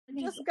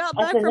just got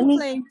I back said, let from me.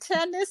 playing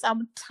tennis.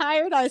 I'm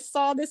tired. I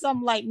saw this.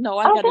 I'm like, no,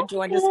 I Oh, gotta that's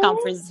join this good.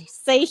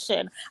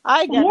 conversation.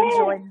 I gotta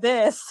join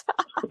this.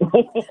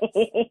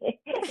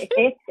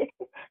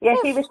 Yeah,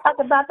 she was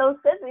talking about those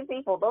sissy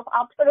people, those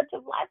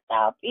alternative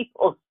lifestyle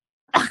people.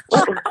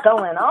 What is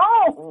going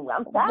on?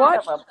 I'm tired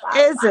What of a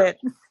is it?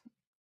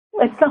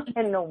 It's something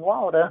in the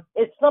water.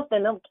 It's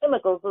something, them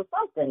chemicals or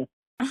something.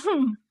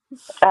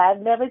 I've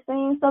never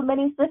seen so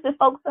many sissy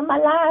folks in my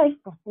life.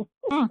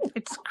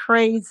 It's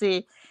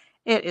crazy.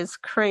 It is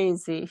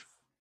crazy.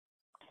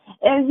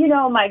 And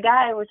my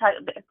guy was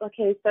talking.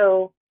 Okay,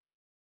 so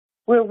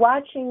we're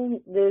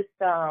watching this.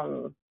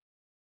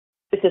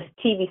 It's a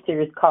TV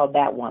series called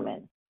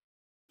Batwoman,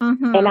 and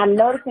Mm-hmm. I'm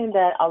noticing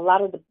that a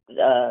lot of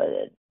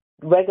the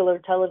regular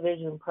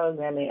television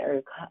programming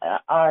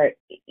are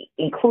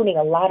including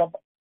a lot of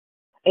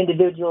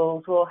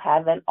individuals who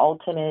have an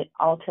alternative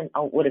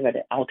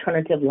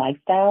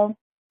lifestyle.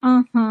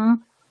 Mm-hmm.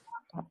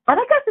 But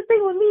I guess the thing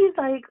with me is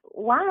like,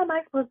 why am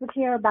I supposed to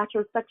care about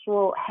your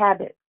sexual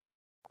habits,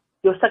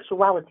 your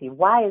sexuality?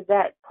 Why is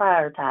that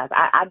prioritized?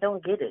 I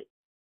don't get it.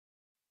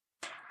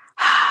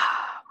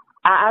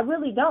 I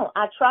really don't.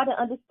 I try to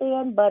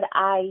understand, but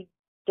I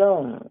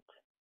don't.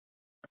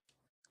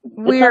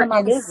 It's none We're of my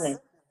in. business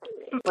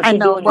what I you're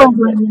know doing we're. with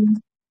your.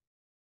 Programming.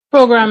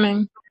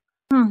 Programming.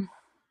 Hmm,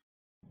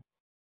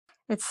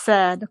 it's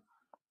sad.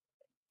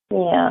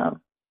 Yeah.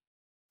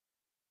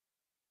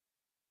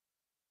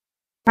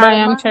 But Hi,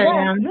 in I'm my Cherry you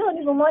Ann.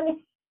 don't even want it.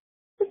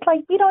 It's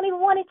like you don't even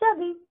want each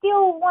other. You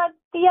still want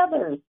the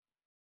others.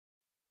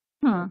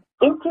 Hmm.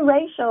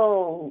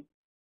 Interracial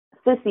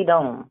sissy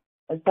dome.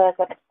 It's like,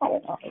 I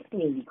don't know. It's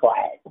need to be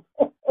quiet.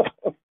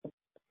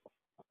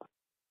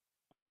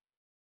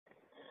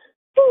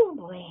 Oh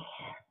boy.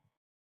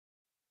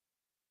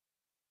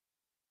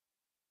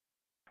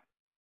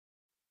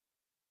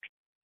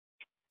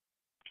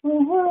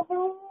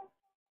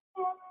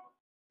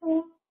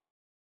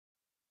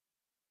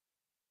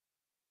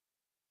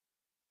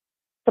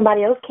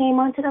 Somebody else came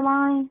onto the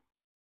line.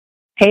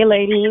 Hey,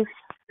 ladies.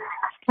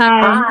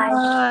 Hi.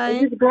 Hi.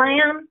 Is Hi. this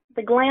Glam?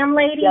 The Glam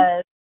lady?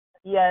 Yes,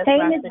 yes, Hey,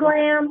 Miss Rhapsody.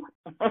 Glam.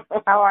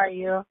 How are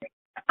you?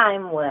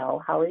 I'm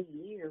well. How are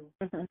you?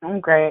 I'm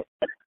great.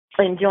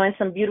 Enjoying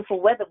some beautiful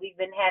weather we've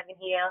been having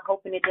here.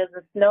 Hoping it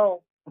doesn't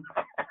snow.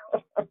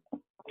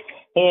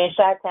 Here in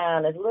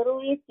Chi-Town, it's a little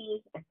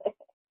iffy.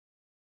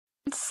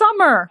 It's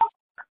summer.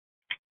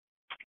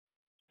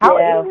 How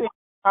is Yeah. it in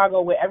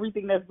Chicago with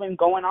everything that's been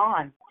going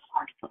on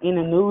in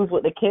the news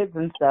with the kids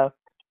and stuff?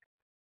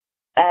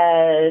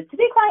 To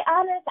be quite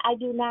honest, I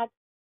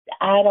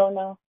don't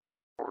know.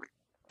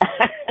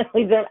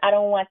 I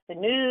don't watch the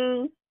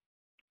news.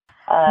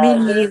 Me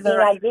Anything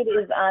neither. I get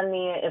is on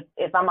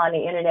if I'm on the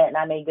internet and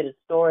I may get a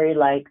story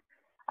like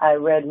I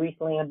read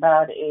recently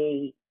about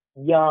a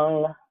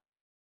young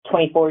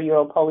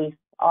 24-year-old police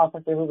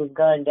officer who was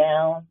gunned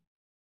down,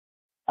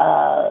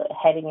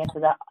 heading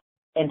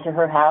into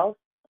her house.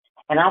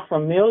 And I'm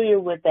familiar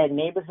with that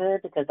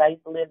neighborhood because I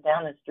used to live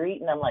down the street,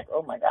 and I'm like,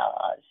 oh my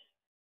gosh.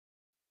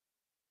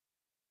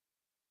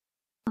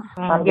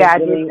 Yeah, I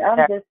did see I'm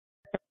that just,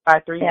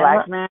 by three yeah.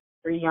 black men,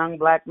 three young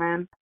black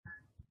men.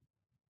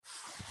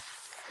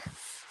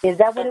 Is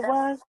that what it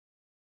was?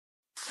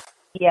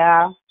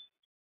 Yeah.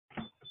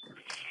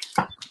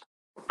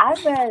 I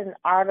read an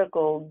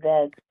article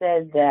that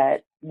said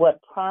that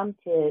what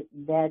prompted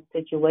that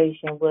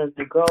situation was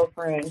the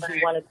girlfriend who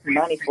wanted some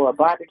money for a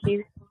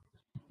barbecue.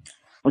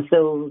 And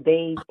so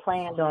they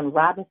planned on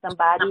robbing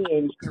somebody,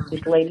 and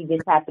this lady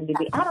just happened to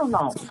be, I don't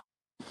know,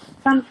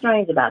 something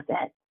strange about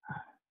that.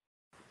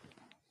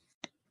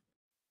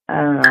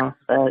 I don't know,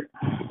 but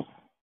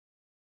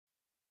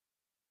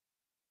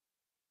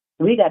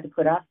we got to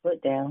put our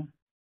foot down.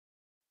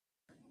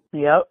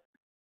 Yep.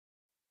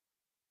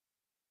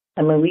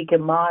 I mean, we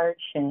can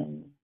march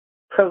and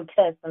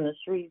protest in the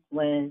streets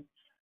when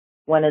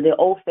one of the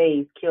old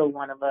fays killed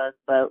one of us,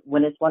 but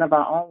when it's one of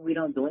our own, we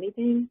don't do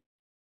anything.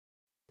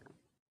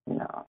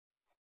 No.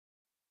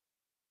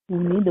 We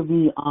need to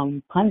be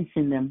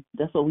punishing them.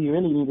 That's what we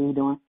really need to be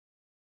doing.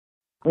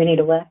 We need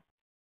a what?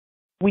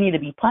 We need to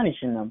be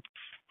punishing them.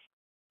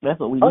 That's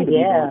what we Oh, need to be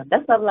doing. yeah.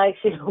 That's what I'm like,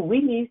 shit,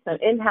 we need some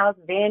in-house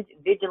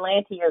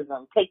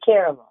vigilantism. Take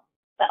care of them.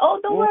 Like, oh,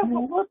 don't worry.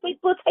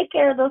 We'll take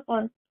care of this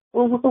one.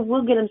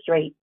 We'll get them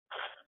straight.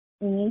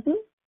 Mm-hmm.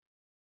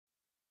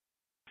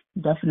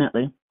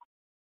 Definitely.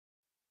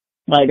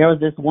 Like there was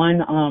this one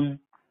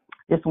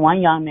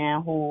young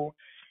man who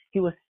he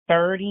was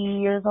 30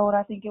 years old,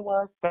 I think it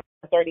was,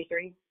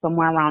 33,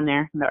 somewhere around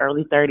there in the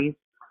early 30s.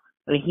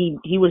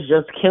 He was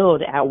just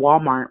killed at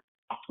Walmart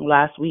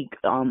last week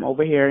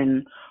over here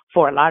in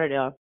Fort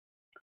Lauderdale,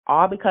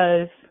 all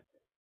because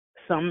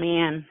some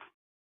man,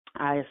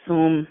 I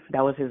assume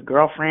that was his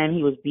girlfriend,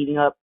 he was beating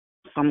up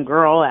some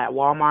girl at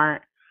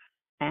Walmart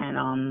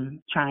and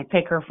trying to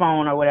take her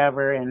phone or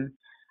whatever, and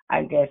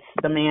I guess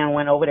the man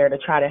went over there to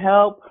try to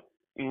help,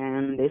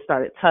 and they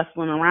started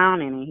tussling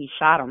around, and he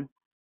shot him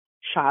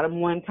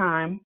one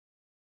time,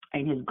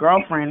 and his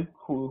girlfriend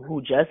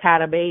who just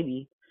had a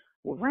baby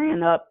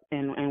ran up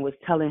and was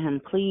telling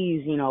him,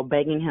 please,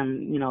 begging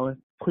him,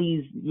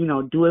 please,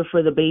 do it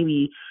for the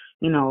baby,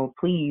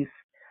 please.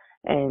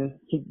 And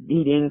he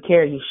didn't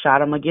care. He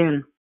shot him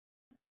again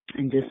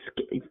and just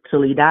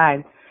till he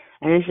died.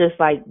 And it's just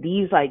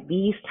these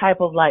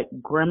type of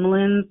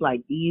gremlins,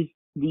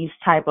 these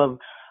type of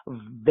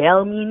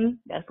vermin,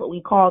 that's what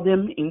we call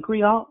them in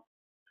Creole.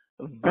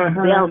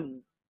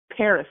 Vermin,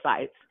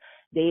 parasites.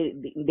 They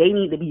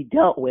need to be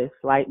dealt with,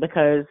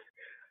 because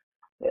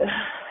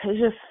it's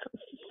just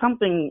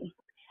something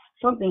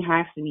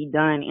has to be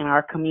done in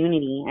our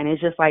community. And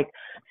it's just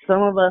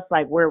some of us,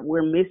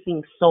 we're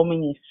missing so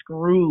many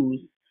screws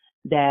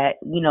that,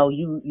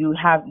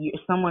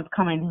 someone's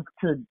coming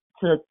to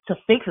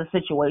fix a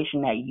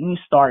situation that you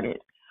started,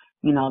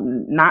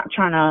 not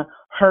trying to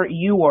hurt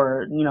you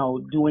or,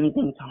 do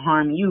anything to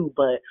harm you,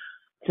 but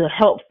to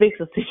help fix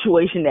a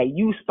situation that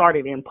you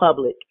started in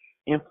public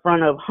in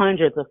front of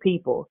hundreds of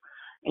people.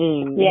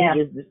 And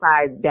you just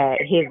decide that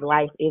his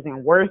life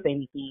isn't worth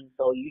anything,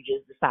 so you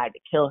just decide to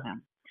kill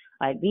him.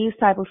 These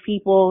type of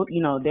people,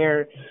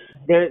 they're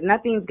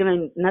nothing is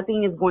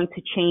going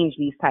to change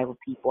these type of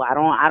people. I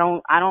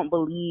don't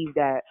believe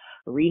that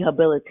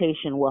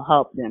rehabilitation will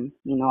help them.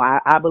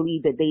 I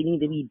believe that they need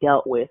to be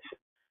dealt with.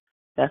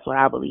 That's what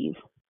I believe.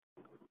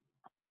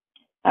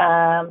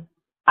 I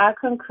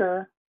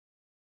concur.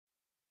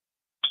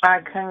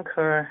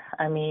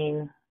 I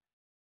mean,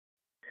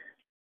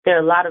 there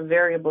are a lot of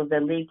variables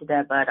that lead to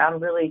that, but I'm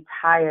really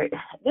tired.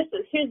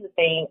 Here's the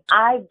thing.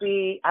 I've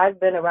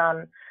been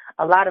around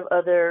a lot of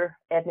other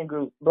ethnic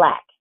groups,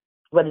 Black,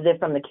 whether they're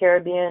from the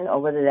Caribbean or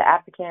whether they're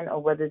African or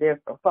whether they're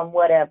from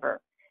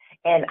whatever.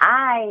 And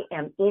I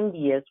am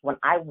envious when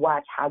I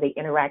watch how they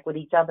interact with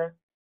each other,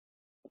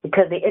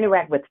 because they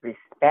interact with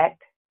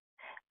respect,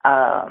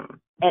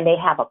 and they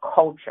have a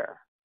culture,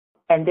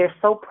 and they're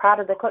so proud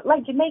of their culture,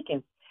 like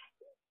Jamaicans.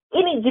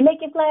 Any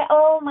Jamaican flag,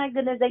 oh my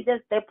goodness,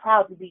 they're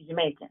proud to be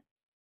Jamaican.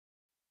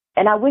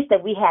 And I wish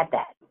that we had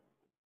that.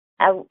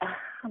 I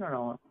don't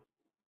know.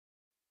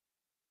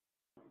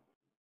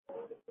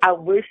 I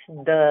wish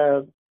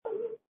the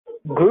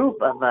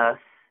group of us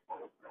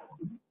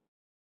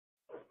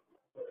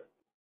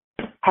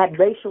had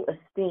racial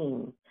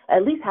esteem,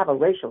 at least have a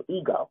racial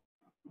ego.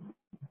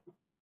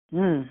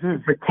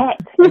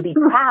 Protect and be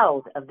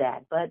proud of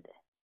that. But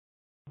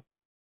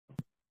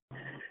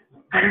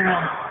I don't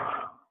know.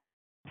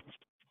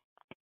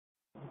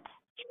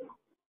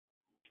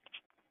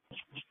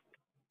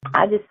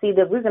 I just see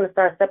that we're going to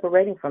start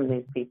separating from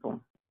these people.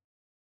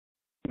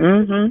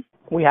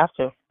 We have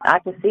to. I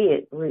can see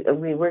it.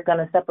 We're going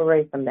to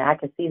separate from that. I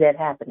can see that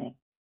happening.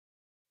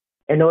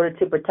 In order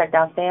to protect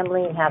our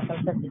family and have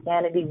some sense of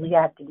sanity, we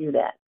have to do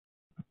that.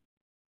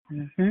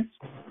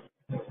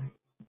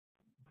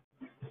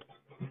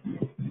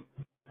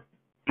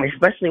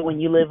 Especially when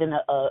you live in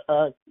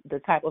the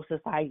type of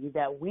society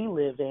that we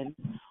live in,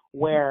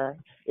 where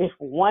if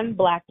one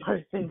Black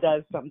person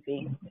does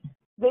something,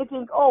 they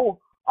think, oh,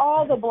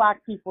 all the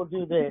Black people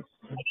do this.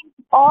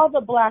 All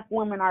the Black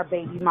women are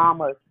baby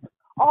mamas.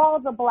 All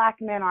the Black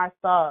men are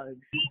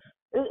thugs.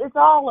 It's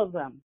all of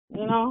them, We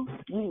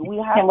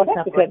have to.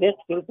 That's because they're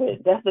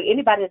stupid.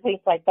 Anybody that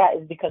thinks like that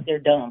is because they're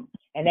dumb,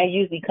 and that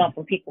usually comes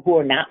from people who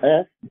are not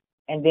us.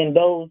 And then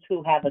those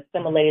who have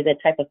assimilated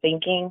that type of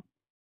thinking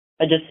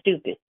are just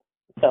stupid.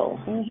 So,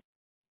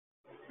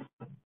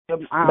 but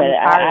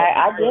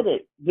I get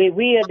it.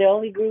 We are the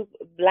only group.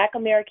 Black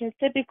Americans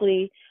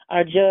typically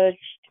are judged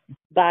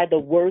by the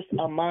worst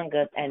among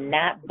us, and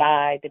not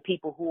by the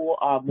people who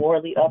are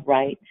morally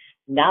upright,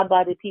 not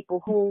by the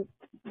people who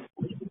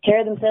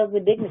carry themselves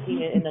with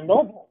dignity and the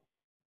noble,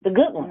 the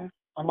good ones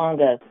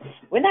among us.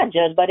 We're not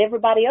judged, but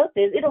everybody else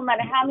is. It don't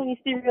matter how many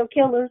serial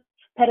killers,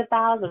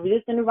 pedophiles, or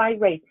this in the right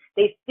race,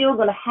 they're still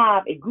going to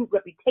have a group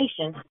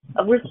reputation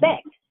of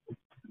respect.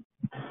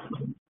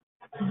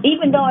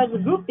 Even though as a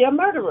group they're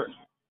murderers,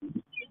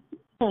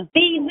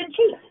 thieves and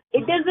cheats.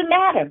 It doesn't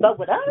matter. But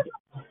with us,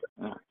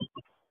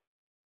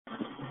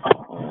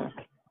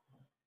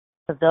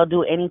 because they'll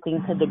do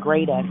anything to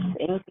degrade us,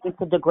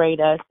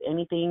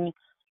 anything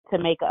to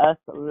make us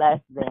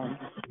less than.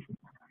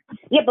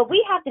 Yeah, but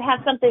we have to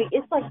have something.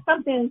 It's like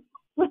something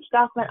switched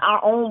off in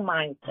our own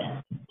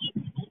mindset.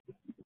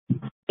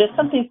 There's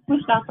something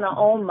switched off in our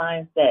own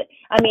mindset.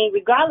 I mean,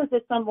 regardless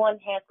if someone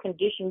has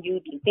conditioned you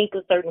to think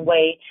a certain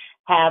way,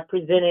 have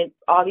presented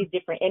all these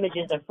different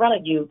images in front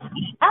of you,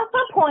 at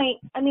some point,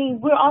 I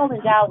mean, we're all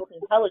endowed with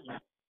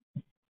intelligence.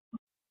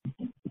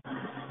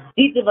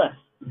 Each of us.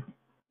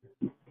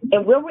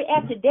 And where we're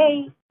at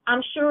today,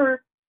 I'm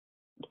sure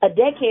a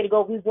decade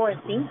ago we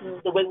weren't thinking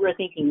the way we're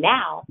thinking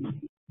now.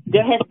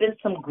 There has been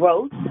some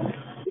growth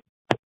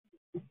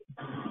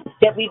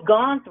that we've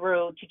gone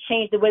through to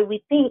change the way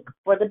we think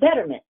for the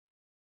betterment.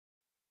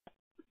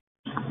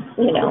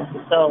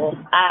 So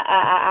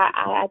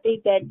I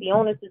think that the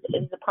onus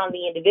is upon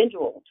the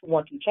individual to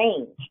want to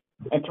change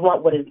and to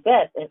want what is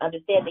best and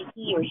understand that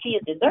he or she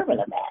is deserving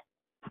of that.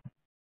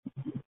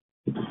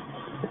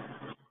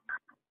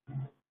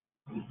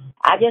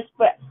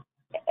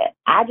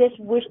 I just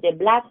wish that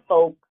Black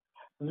folk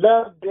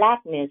love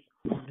blackness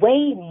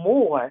way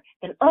more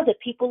than other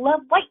people love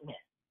whiteness.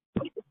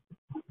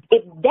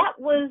 If that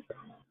was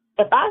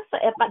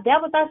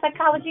our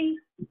psychology,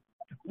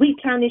 we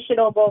turn this shit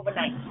over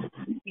overnight.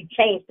 We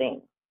change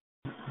things.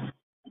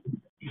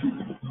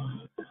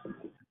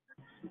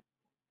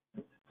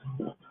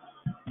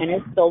 And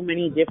it's so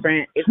many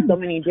different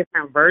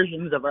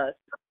versions of us.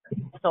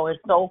 So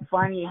it's so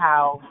funny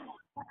how,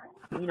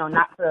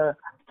 not to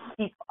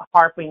keep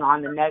harping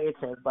on the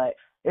negative, but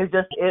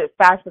it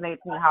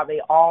fascinates me how they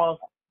all,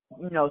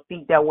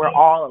 think that we're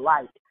all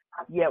alike.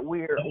 Yet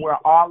we're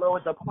all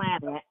over the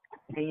planet,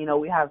 and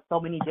we have so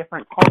many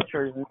different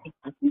cultures.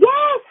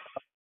 Yes.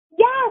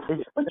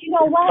 But you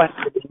know what?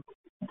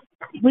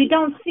 We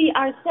don't see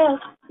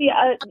ourselves.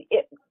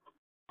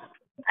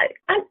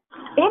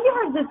 Have you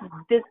heard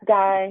this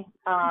guy,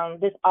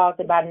 this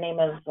author by the name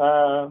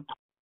of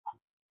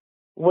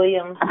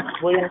William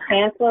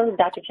Chancellor,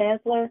 Dr.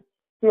 Chancellor?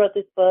 He wrote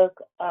this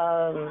book,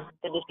 The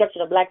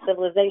Destruction of Black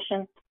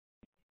Civilization.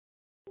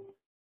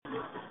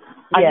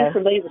 Are you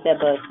familiar with that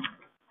book?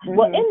 Mm-hmm.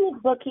 Well, in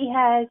this book,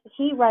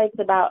 he writes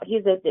about,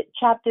 he's a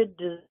chapter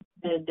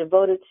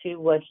devoted to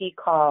what he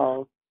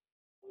calls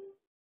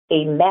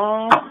a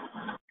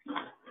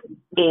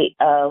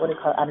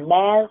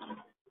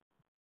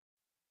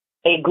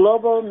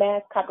global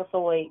mass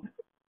Caucasoid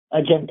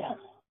agenda,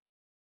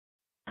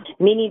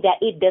 meaning that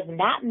it does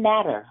not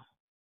matter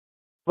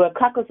where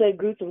Caucasoid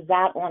groups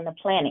reside on the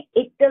planet.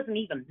 It doesn't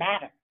even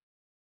matter.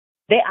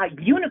 They are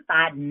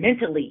unified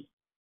mentally.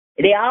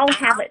 They all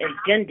have an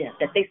agenda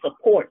that they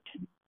support,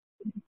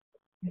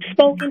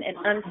 spoken and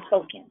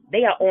unspoken.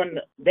 They are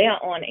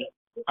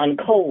on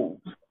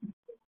code.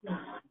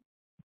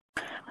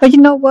 But you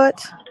know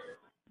what?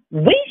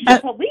 We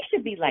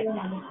should be like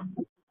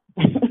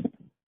that.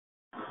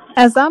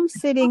 As I'm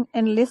sitting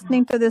and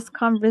listening to this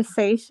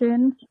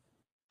conversation,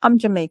 I'm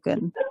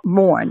Jamaican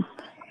born,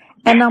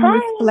 and I'm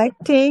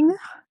reflecting.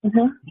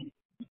 Mm-hmm.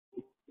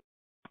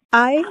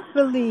 I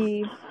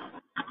believe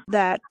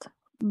that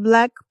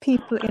Black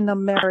people in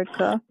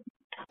America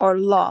are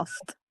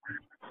lost,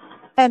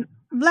 and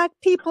Black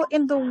people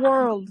in the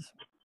world,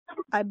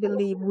 I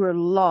believe we're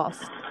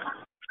lost.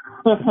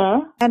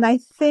 Mm-hmm. And I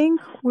think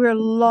we're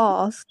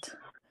lost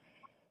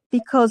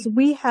because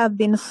we have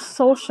been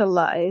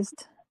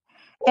socialized.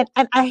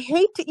 And I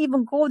hate to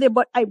even go there,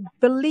 but I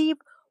believe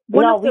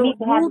one of the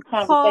root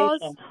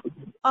cause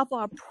of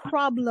our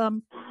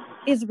problem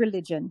is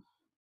religion.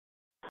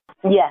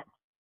 Yes.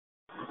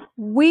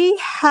 We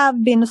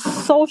have been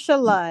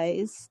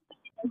socialized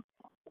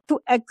to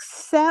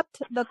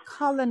accept the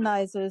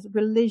colonizers'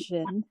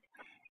 religion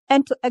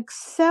and to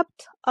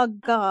accept a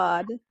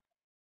God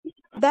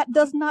that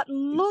does not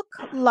look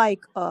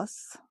like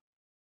us,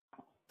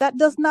 that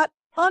does not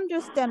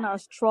understand our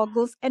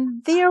struggles,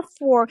 and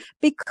therefore,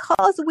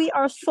 because we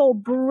are so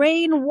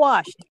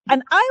brainwashed,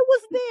 and I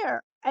was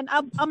there, and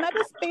I'm at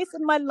a space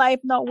in my life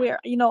now where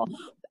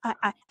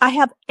I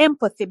have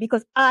empathy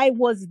because I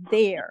was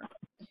there.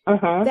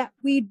 That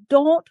we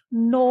don't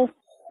know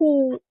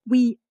who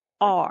we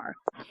are,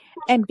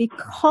 and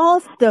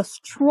because the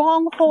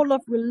stronghold of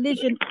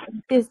religion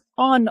is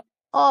on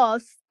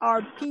us,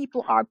 our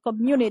people, our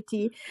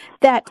community,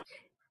 that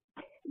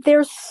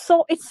it's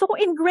so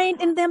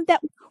ingrained in them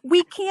that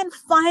we can't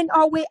find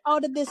our way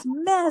out of this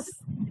mess.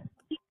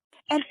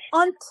 And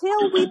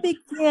until we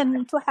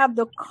begin to have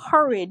the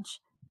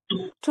courage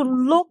to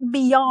look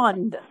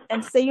beyond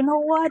and say, you know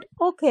what,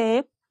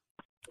 okay,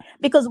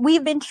 because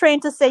we've been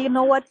trained to say, you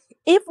know what,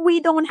 if we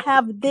don't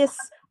have this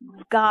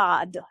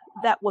God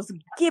that was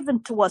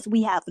given to us,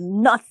 we have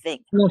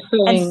nothing.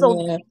 And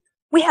so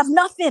we have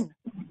nothing.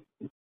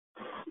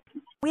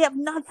 We have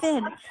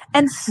nothing.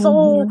 And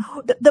so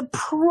the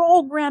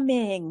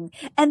programming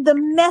and the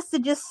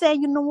messages say,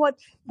 you know what?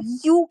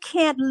 You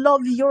can't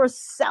love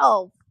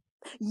yourself.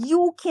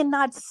 You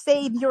cannot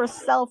save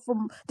yourself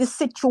from the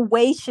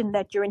situation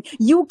that you're in.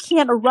 You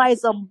can't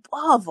rise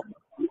above.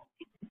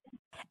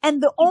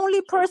 And the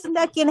only person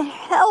that can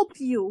help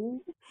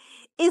you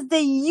is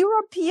the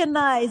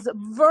Europeanized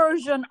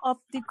version of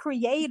the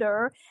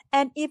Creator.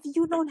 And if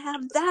you don't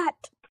have that,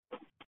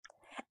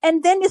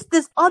 and then it's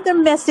this other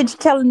message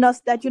telling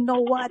us that, you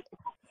know what,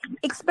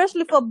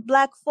 especially for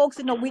Black folks,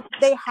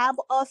 they have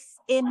us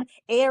in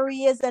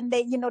areas, and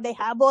they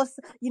have us,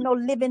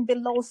 living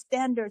below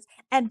standards,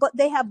 but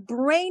they have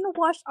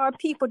brainwashed our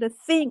people to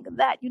think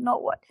that, you know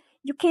what,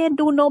 you can't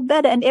do no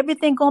better, and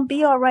everything gonna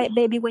be all right,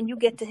 baby. When you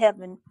get to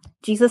heaven,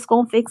 Jesus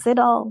gonna fix it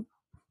all.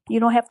 You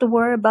don't have to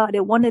worry about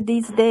it. One of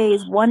these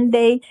days, one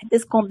day,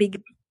 it's gonna be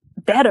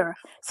better.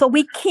 So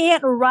we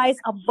can't rise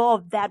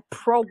above that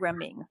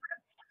programming.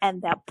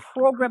 And that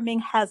programming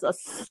has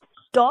us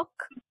stuck.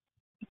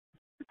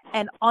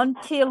 And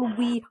until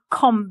we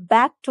come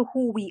back to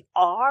who we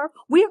are,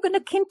 we're going to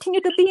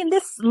continue to be in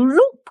this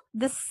loop,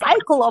 this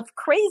cycle of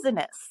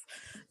craziness.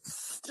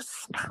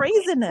 Just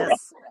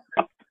craziness.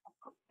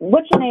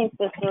 What's your name,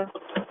 sister?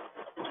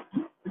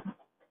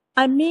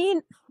 I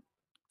mean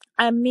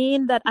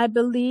that I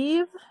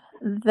believe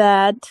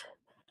that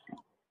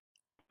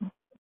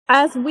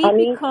As we I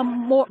mean, become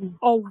more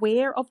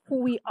aware of who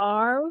we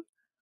are,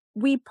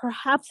 we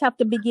perhaps have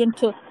to begin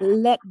to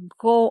let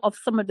go of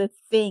some of the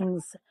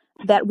things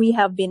that we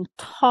have been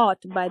taught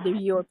by the Yeah.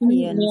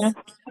 Europeans.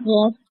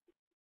 Yeah.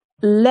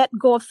 Let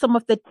go of some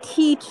of the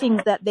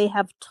teachings that they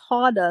have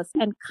taught us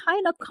and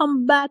kind of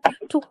come back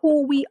to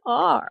who we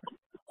are.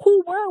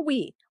 Who were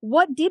we?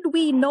 What did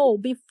we know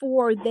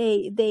before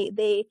they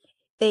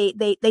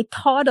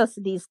taught us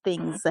these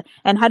things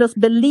and had us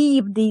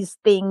believe these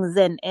things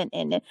and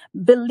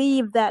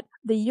believe that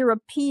the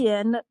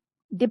European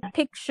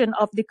depiction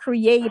of the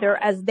creator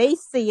as they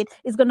see it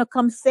is going to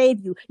come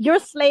save you. Your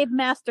slave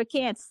master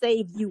can't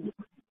save you.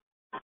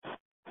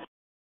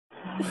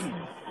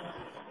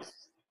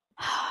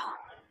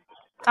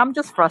 I'm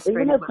just Isn't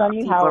frustrated it with our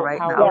funny people how right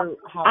how now. yeah, we're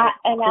how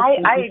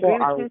Christian I people agree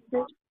with are? you,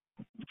 sis.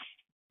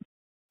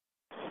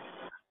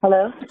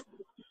 Hello?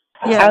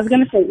 I was Yes.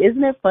 gonna say,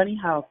 isn't it funny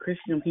how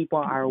Christian people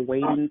are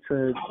waiting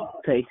to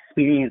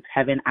experience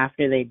heaven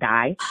after they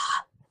die?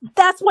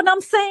 That's what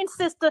I'm saying,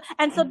 sister.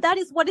 And so that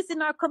is what is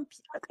in our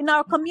in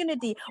our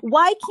community.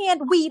 Why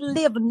can't we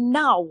live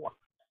now?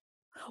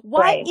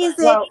 Why Right. is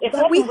it Well, if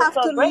that we heaven was have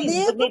to so great,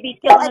 live wouldn't they be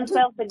killing to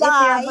themselves to get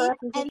there and die for us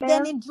to get and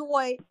then there?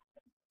 enjoy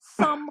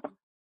some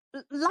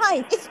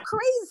life? It's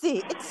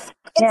crazy.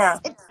 Yeah.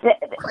 It's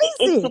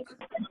It's crazy.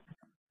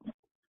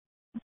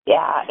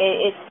 yeah.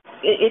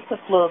 It's a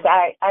fluke.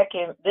 I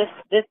can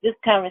this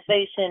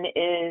conversation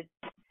is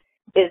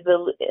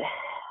a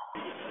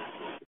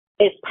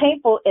it's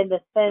painful in the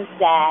sense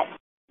that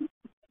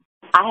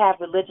I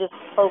have religious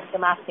folks in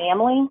my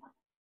family,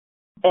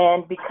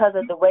 and because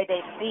of the way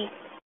they speak,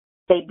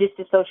 they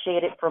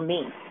disassociate it from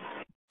me.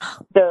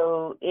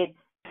 So it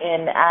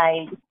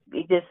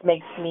just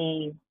makes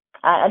me.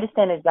 I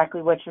understand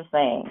exactly what you're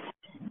saying.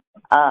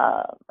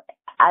 Uh,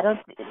 I don't.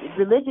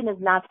 Religion is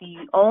not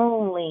the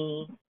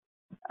only.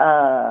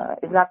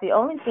 Is not the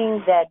only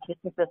thing that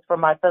distances us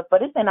from ourselves,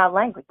 but it's in our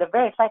language. The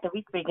very fact that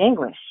we speak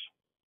English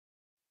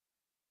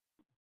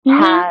Mhm.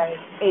 has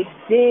a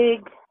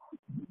big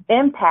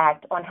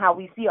impact on how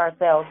we see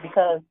ourselves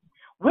because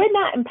we're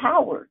not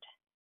empowered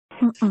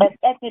Mm-mm. as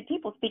ethnic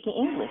people speaking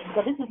English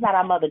because this is not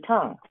our mother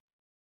tongue.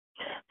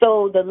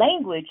 So the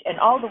language and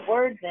all the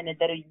words in it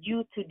that are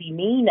used to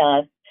demean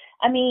us,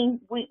 I mean,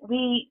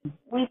 we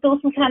feel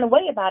some kind of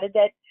way about it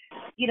that,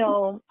 you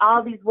know,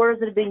 all these words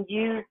that have been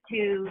used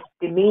to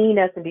demean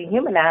us and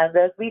dehumanize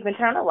us, we've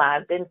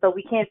internalized. And so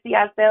we can't see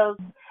ourselves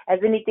as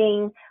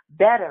anything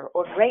better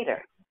or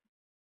greater.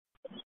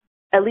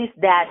 At least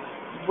that's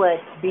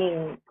what's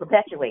being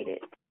perpetuated.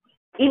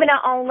 Even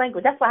our own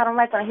language. That's why I don't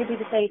like when I hear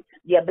people say,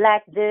 "You're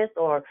black this,"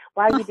 or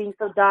 "Why are you being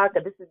so dark?"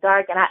 or "This is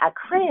dark," and I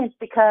cringe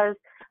because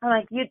I'm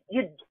like, you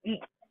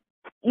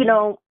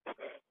know,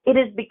 it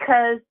is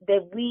because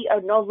that we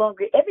are no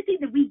longer everything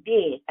that we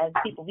did as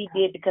people we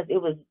did because there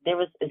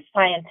was a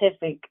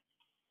scientific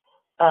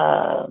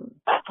how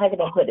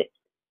can I put it?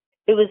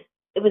 It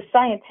was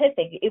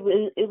scientific.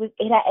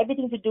 It had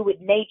everything to do with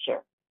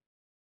nature,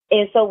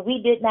 and so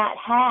we did not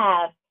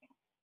have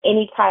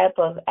any type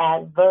of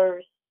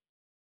adverse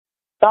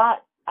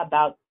thought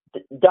about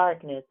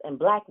darkness and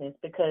blackness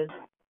because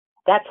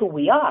that's who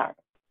we are.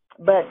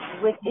 But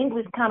with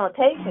English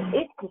connotation,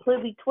 it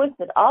completely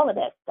twisted all of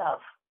that stuff.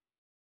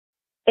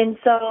 And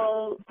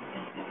so,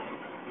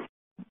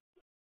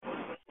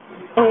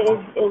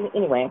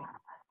 anyway,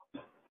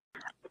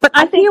 But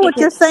I I think hear it what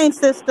can, you're saying,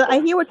 sister. I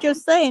hear what you're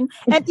saying.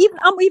 And even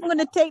I'm even going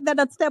to take that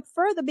a step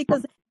further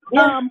because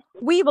yeah.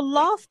 we've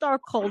lost our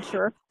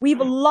culture. We've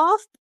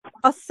lost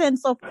a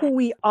sense of who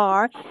we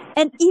are.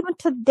 And even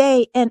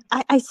today, and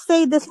I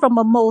say this from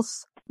a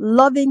most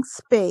loving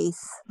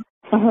space,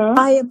 Mhm.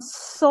 I am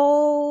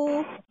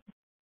so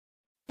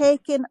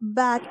taken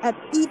back at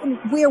even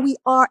where we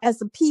are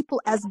as a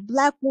people, as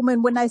black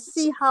women, when I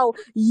see how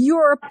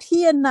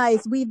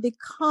Europeanized we've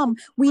become.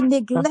 We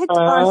neglect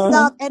Mhm.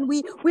 ourselves and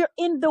we're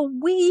in the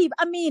weave.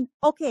 I mean,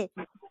 okay,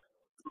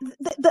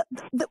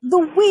 the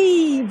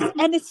weave,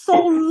 and it's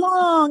so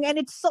long, and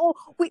it's so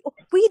we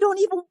don't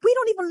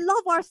even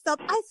love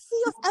ourselves. I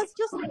see us as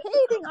just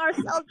hating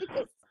ourselves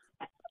because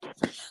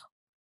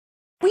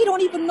we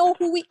don't even know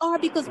who we are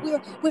because we're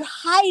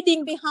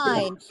hiding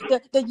behind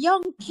the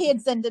young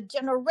kids and the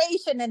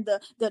generation and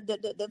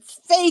the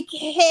fake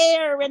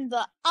hair and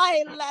the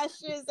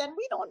eyelashes, and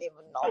we don't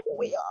even know who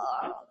we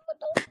are.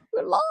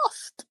 We're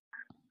lost.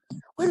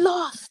 We're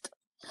lost.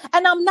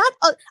 And I'm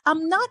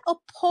not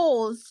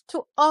opposed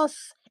to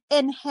us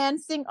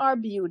enhancing our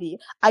beauty.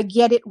 I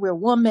get it. We're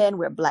women,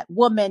 we're black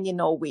women, you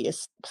know, we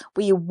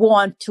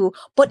want to,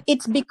 but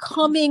it's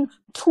becoming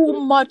too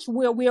much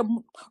where we're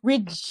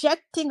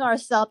rejecting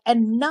ourselves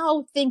and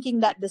now thinking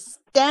that the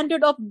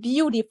standard of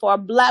beauty for a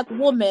black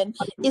woman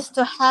is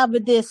to have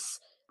this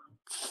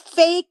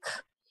fake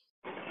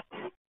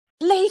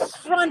lace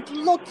front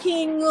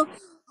looking.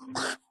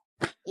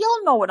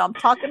 Y'all know what I'm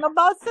talking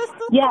about, sister.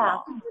 Come Yeah.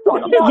 on. You know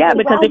what I'm No, Yeah, talking because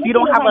because I about. was if you looking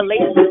don't at have my a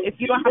lace, family. if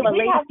you don't have If a we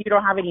lace, have, you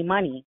don't have any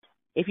money.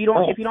 If you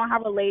don't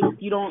have a lace,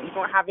 you don't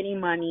have any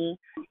money.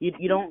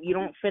 You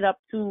don't fit up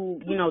to,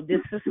 you know,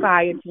 this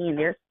society and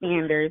their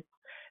standards.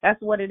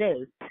 That's what it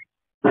is.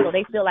 So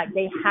they feel like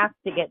they have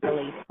to get the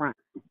lace front.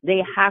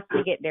 They have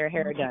to get their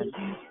hair done.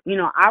 You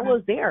know, I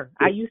was there.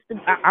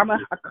 I'm a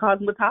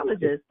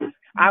cosmetologist.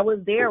 I was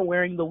there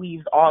wearing the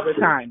weaves all the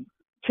time,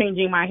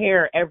 changing my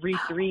hair every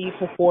 3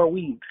 to 4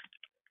 weeks.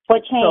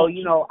 What changed? So,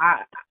 you know,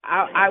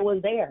 I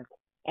was there.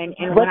 And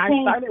when I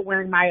started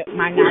wearing my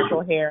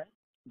natural hair,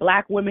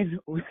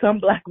 some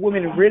black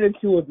women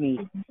ridiculed me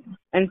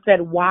and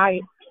said,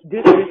 why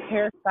this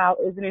hairstyle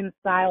isn't in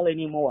style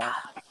anymore.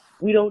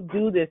 We don't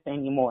do this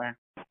anymore.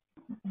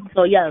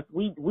 So yes,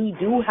 we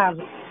do have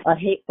a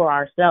hate for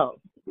ourselves.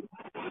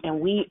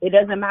 And it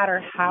doesn't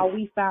matter how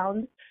we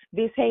found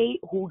this hate,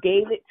 who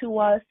gave it to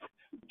us,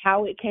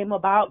 how it came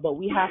about, but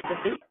we have to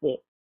fix it.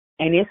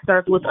 And it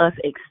starts with us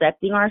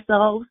accepting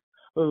ourselves,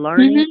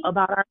 learning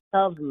about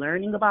ourselves,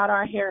 learning about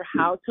our hair,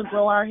 how to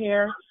grow our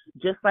hair,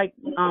 just like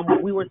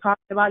we were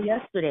talking about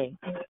yesterday.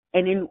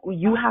 And then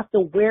you have to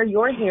wear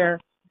your hair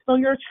so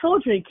your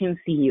children can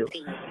see you,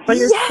 for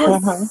your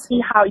children to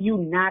see how you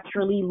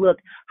naturally look,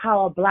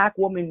 how a black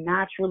woman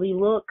naturally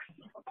looks.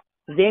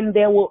 Then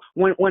there will,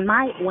 when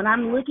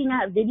I'm looking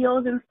at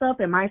videos and stuff,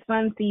 and my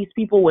son sees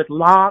people with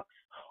locks,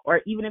 or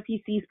even if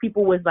he sees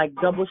people with like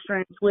double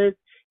strand twists,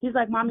 he's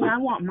like, "Mommy, I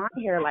want my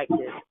hair like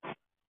this,"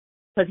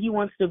 because he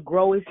wants to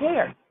grow his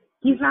hair.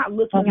 He's not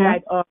looking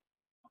at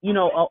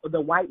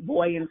the white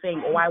boy and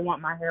saying, "Oh, I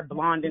want my hair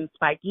blonde and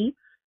spiky."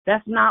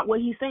 That's not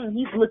what he's saying.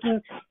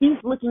 He's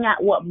looking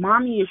at what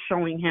mommy is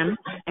showing him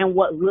and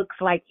what looks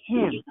like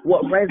him,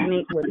 what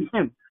resonates with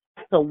him.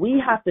 So we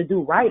have to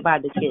do right by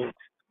the kids.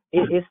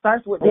 It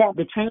starts with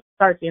the change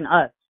starts in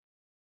us.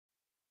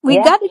 We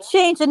got to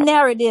change the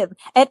narrative.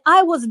 And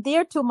I was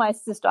there to my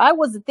sister. I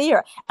was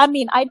there. I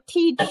mean, I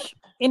teach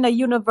in a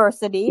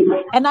university,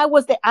 and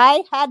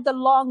I had the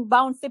long,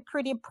 bouncy,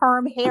 pretty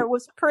perm hair. It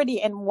was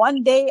pretty. And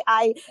one day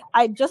I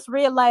just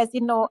realized,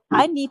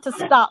 I need to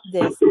stop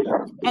this.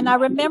 And I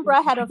remember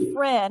I had a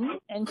friend,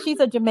 and she's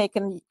a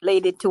Jamaican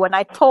lady too. And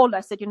I told her,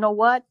 I said, you know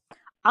what?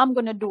 I'm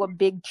going to do a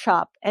big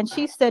chop. And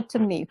she said to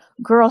me,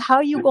 girl, how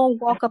you going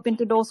to walk up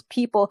into those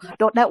people,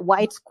 that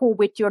white school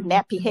with your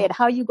nappy head?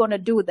 How you going to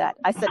do that?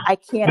 I said, I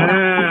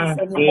cannot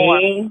do this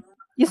anymore.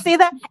 You see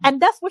that?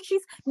 And that's what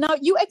now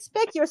you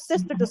expect your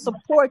sister to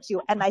support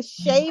you. And I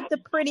shaved the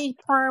pretty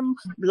perm,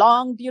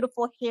 long,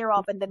 beautiful hair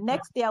off. And the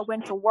next day I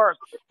went to work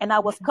and I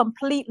was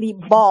completely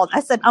bald. I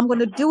said, I'm going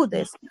to do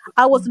this.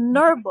 I was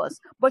nervous.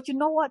 But you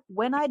know what?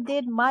 When I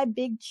did my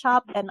big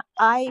chop and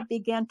I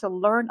began to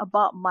learn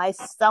about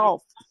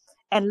myself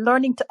and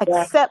learning to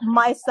accept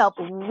myself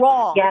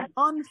raw,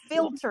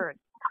 unfiltered.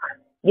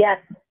 Yes.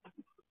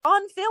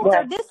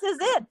 Unfiltered. This is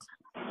it.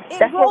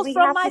 That's grows what we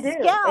from have my to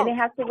do, scalp. and it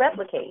has to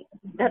replicate.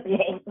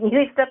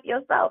 You accept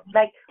yourself,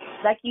 like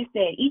you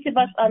said. Each of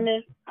us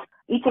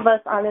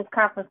on this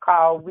conference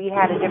call, we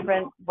had a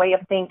different way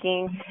of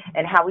thinking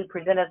and how we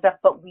present ourselves,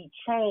 but we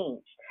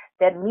changed.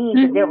 That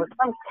means that there was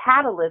some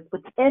catalyst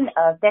within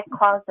us that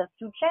caused us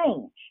to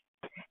change.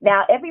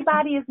 Now,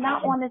 everybody is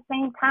not on the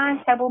same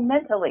timetable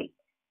mentally,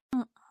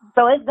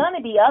 so it's going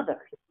to be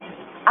others.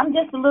 I'm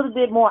just a little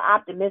bit more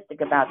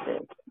optimistic about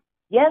this.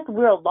 Yes,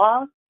 we're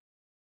lost,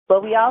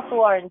 but we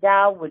also are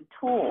endowed with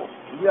tools.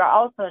 We are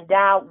also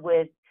endowed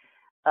with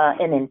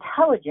an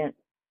intelligence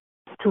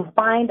to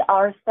find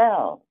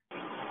ourselves.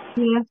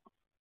 Yeah.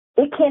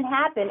 It can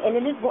happen, and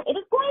it is going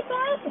to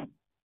happen.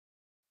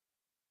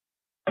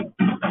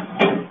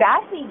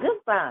 I see good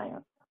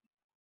signs.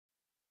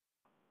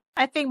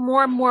 I think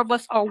more and more of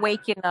us are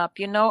waking up,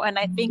 and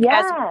I think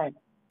as we wake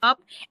up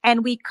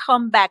and we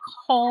come back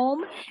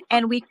home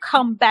and we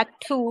come back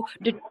to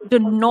the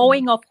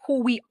knowing of who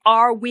we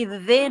are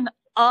within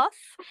us,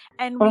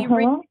 and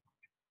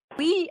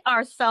we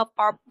ourselves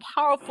are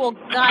powerful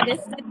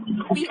goddesses.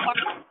 We are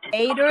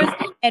creators,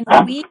 and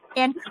we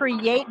can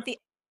create the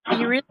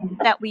experience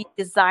that we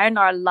desire in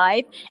our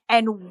life,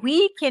 and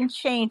we can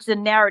change the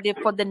narrative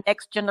for the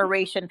next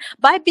generation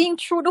by being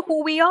true to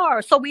who we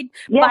are. So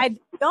by the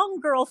young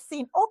girl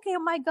seeing, okay,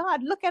 oh my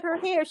God, look at her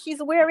hair,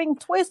 she's wearing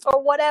twists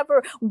or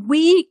whatever,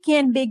 we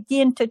can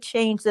begin to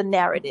change the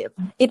narrative.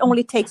 It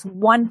only takes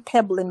one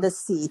pebble in the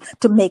sea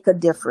to make a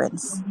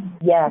difference.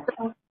 Yes.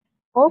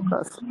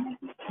 Focus.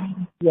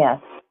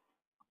 Yes.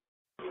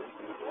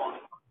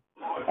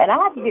 And I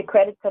have to give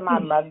credit to my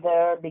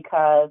mother,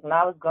 because when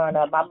I was growing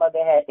up, my mother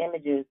had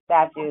images,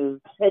 statues,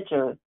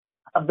 pictures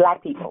of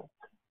Black people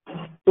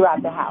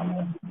throughout the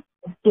house.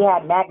 She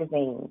had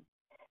magazines,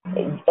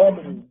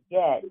 Ebony,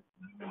 Jet,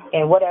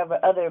 and whatever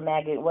other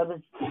magazine. What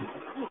was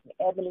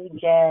Ebony,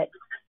 Jet?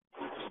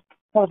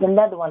 There was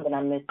another one that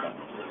I'm missing.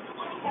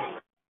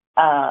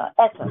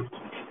 Essence.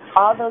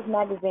 All those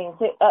magazines.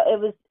 It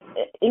was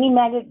any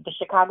magazine, the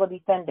Chicago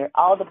Defender,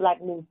 all the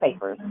Black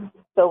newspapers.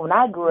 So when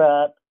I grew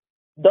up,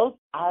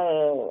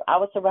 I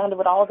was surrounded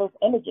with all those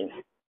images.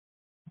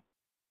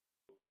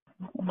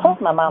 Plus,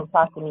 my mom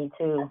taught to me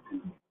too,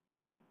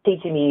 she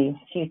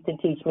used to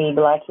teach me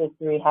Black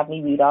history, have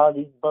me read all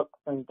these books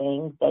and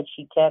things that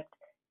she kept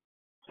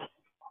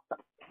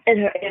in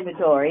her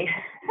inventory.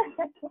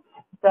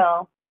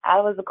 So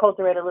I was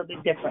acculturated a little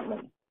bit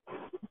differently.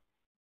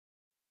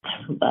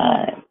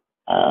 But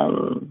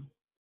I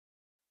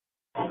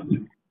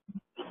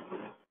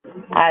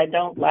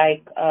don't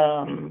like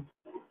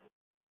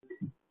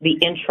the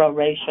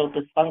intraracial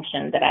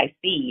dysfunction that I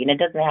see, and it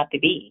doesn't have to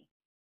be.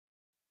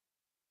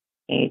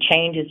 It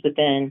changes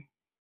within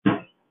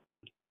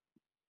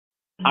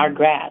our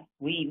grasp.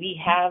 We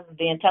have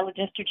the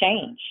intelligence to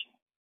change.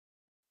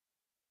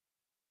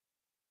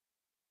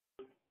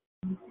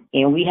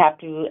 And we have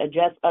to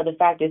address other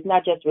factors,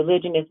 not just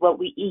religion, it's what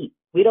we eat.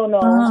 We don't know.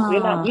 We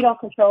don't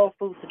control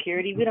food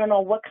security. We don't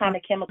know what kind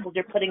of chemicals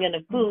they're putting in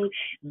the food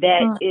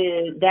that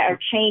are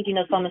changing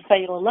us on the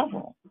cellular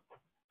level.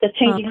 That's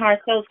changing how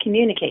our cells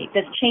communicate.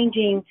 That's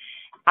changing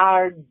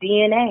our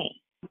DNA.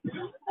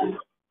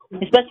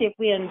 Especially if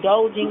we're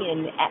indulging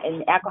in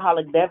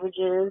alcoholic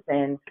beverages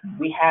and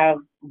we have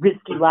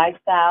risky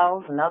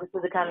lifestyles and all this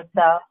other kind of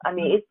stuff. I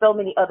mean, it's so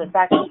many other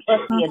factors,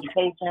 plus the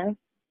education.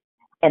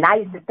 And I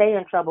used to stay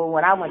in trouble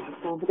when I went to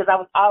school because I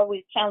was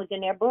always challenging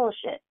their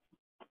bullshit.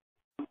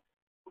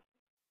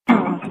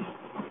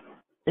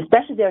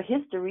 Especially their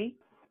history.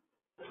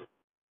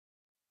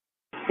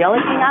 The only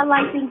thing I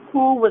liked in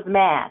school was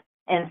math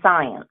and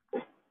science.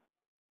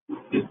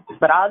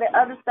 But all the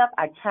other stuff,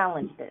 I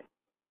challenged it.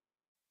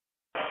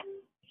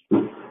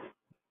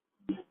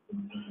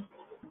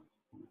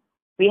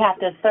 We have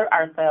to assert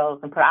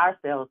ourselves and put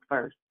ourselves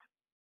first.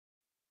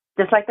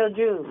 Just like those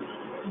Jews.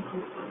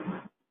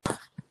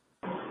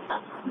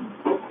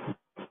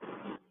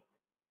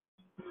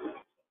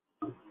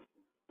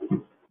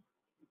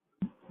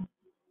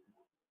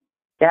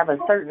 They have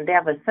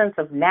a sense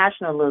of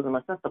nationalism,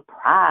 a sense of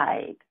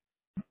pride,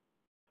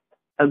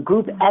 a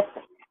group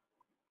ethic.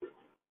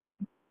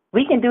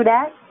 We can do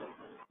that.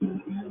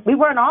 We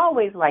weren't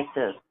always like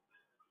this.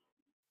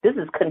 This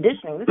is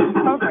conditioning. This is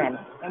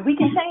programming, and we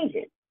can change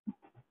it.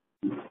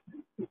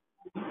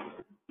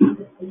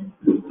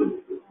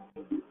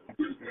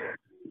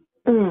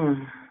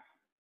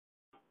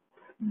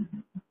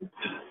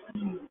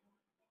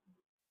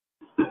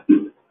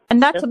 And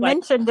not to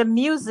mention the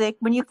music.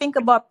 When you think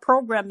about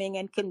programming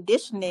and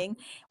conditioning,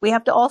 we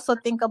have to also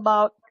think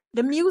about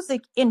the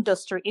music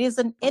industry. It is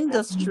an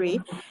industry.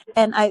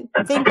 And I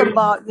think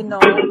about,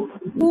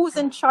 who's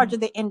in charge of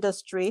the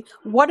industry?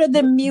 What are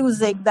the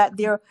music that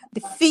they're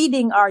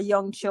feeding our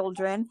young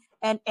children?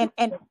 And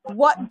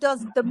what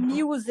does the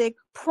music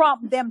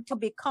prompt them to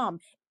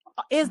become?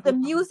 Is the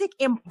music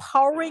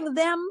empowering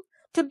them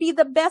to be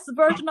the best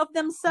version of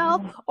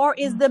themselves? Or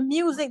is the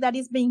music that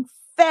is being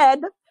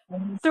fed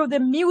through the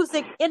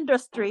music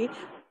industry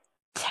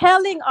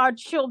telling our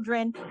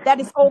children that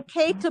it's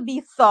okay to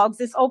be thugs,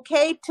 it's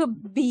okay to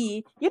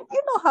be, you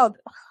know how.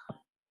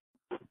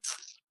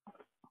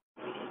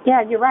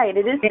 Yeah, you're right.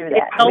 It is true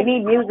that we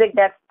need music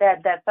that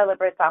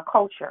celebrates our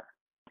culture.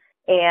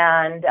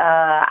 And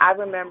I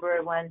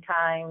remember one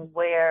time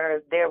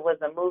where there was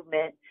a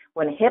movement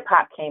when hip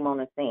hop came on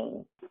the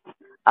scene,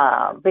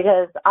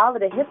 because all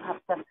of the hip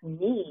hop stuff to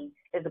me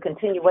is a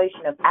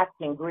continuation of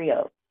African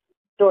griot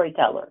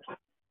storytellers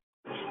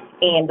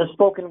and the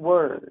spoken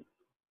word.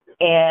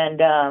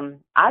 And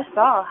I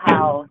saw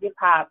how hip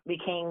hop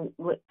became,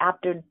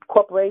 after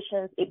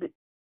corporations,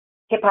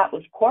 hip hop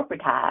was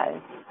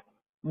corporatized.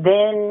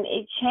 Then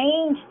it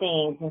changed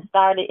things and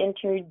started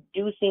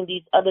introducing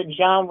these other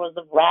genres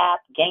of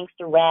rap,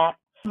 gangster rap.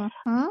 I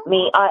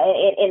mean,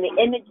 and the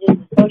images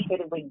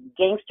associated with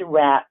gangster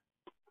rap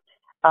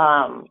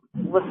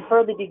was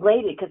further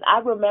degraded, because I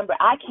remember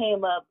I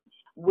came up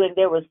when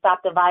there was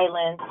Stop the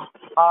Violence.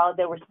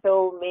 There were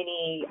so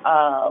many,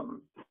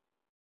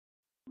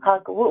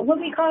 what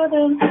do we call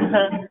them?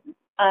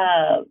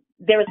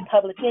 There was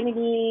Public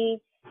Enemy.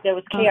 There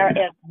was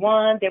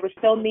KRS-One. There were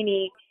so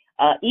many.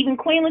 Even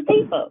Queen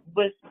Latifah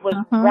was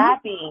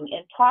rapping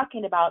and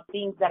talking about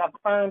things that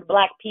affirmed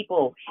Black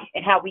people,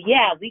 and how we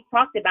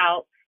talked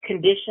about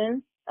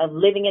conditions of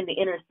living in the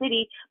inner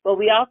city, but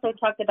we also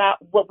talked about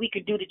what we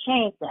could do to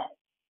change that.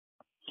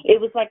 It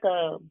was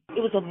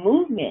a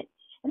movement,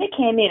 and they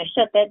came in and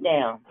shut that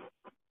down.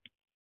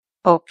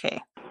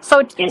 Okay.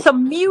 So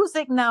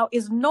music now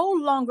is no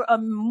longer a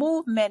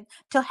movement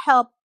to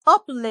help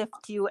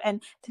uplift you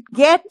and to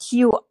get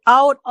you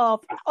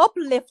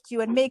uplift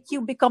you and make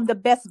you become the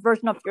best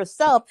version of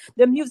yourself.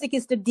 The music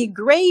is to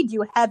degrade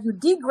you, have you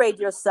degrade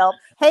yourself.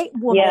 Hey,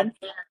 woman.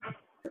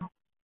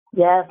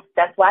 Yes,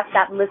 that's why I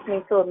stopped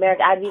listening to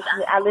America. I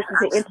listen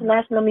to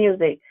international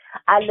music.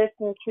 I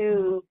listen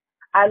to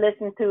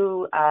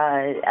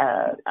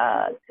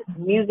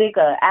music,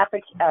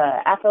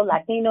 Afro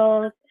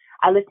Latinos.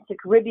 I listen to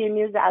Caribbean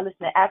music. I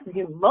listen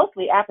to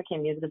mostly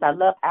African music, because I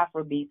love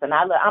Afro beats, and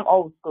I'm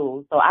old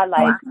school, so I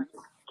like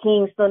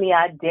King Sunny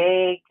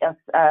Ade,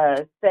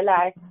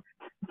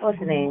 what's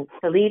his name,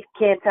 Salif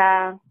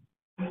Keita,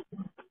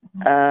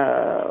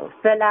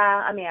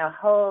 Fela. I mean, a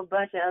whole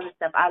bunch of other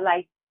stuff I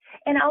like,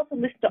 and I also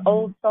listen to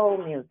old soul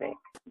music,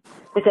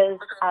 because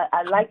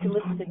I like to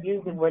listen to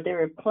music where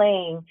they're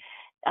playing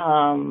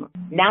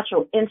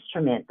natural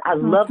instruments. I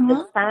love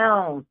the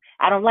sound.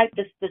 I don't like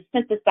the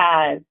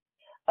synthesized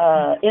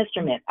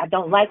instrument. I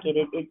don't like it.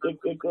 It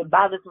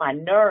bothers my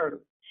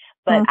nerves.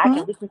 But I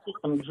can listen to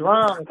some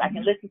drums. I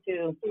can listen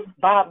to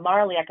Bob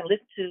Marley. I can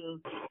listen to,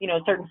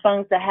 certain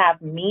songs that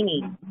have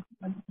meaning,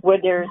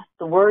 where there's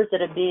the words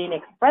that are being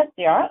expressed.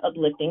 They are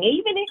uplifting.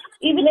 Even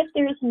if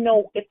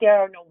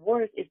there are no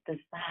words, it's the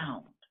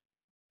sound.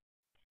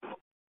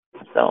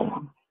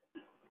 So,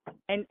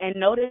 and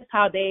notice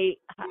how they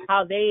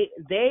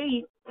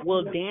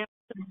will dance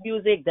to the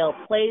music. They'll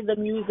play the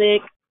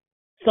music.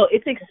 So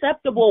it's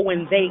acceptable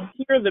when they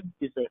hear the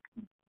music.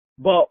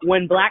 But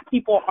when Black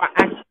people are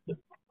actually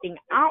putting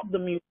out the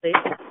music, they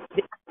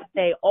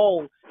say,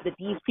 oh, that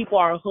these people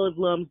are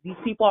hoodlums, these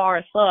people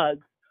are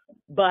thugs.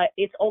 But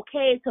it's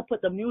okay to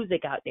put the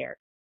music out there.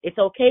 It's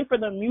okay for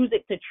the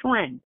music to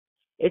trend.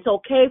 It's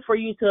okay for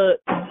you to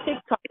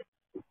TikTok.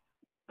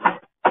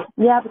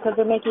 Yeah, because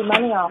they're making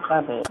money off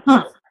of it.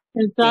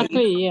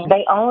 Exactly, yeah.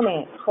 They own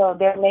it. So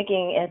they're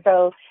making, and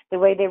so the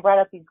way they write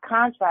up these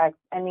contracts,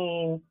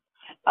 they're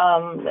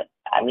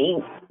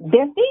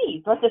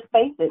thieves. Let's just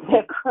face it.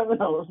 They're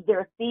criminals.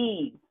 They're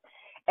thieves.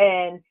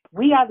 And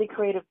we are the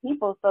creative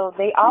people, so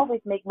they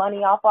always make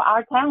money off of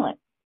our talent.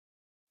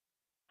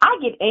 I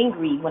get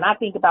angry when I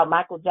think about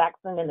Michael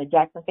Jackson and the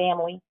Jackson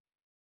family.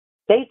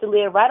 They used to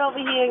live right over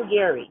here in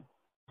Gary,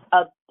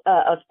 a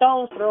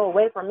stone's throw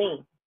away from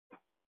me.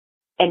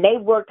 And they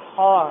worked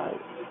hard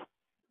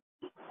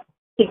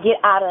to get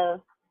out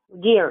of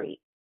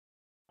Gary,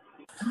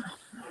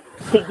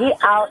 to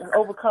get out and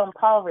overcome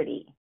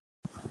poverty.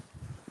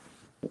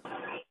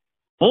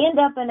 End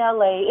up in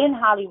LA, in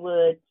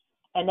Hollywood,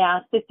 and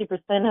now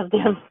 60% of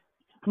them,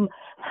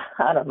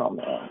 I don't know,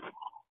 man,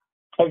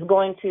 is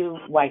going to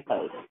white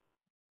folks.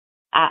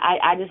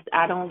 I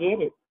don't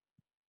get it.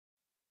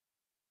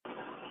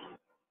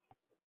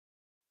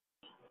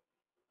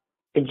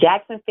 The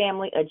Jackson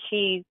family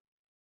achieved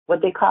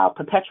what they call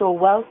perpetual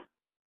wealth.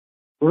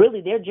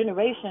 Really, their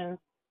generations,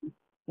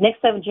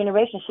 next 7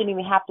 generations shouldn't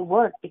even have to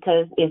work,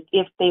 because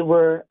if they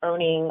were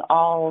earning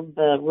all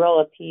the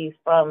royalties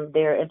from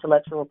their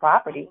intellectual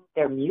property,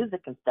 their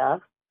music and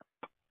stuff.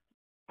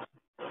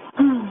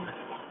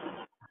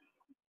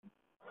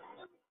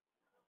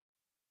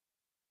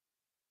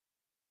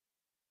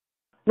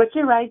 But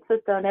you're right,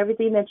 sister, on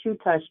everything that you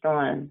touched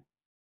on.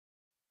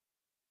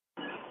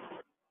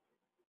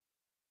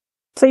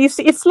 So you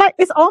see, it's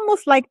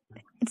almost like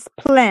it's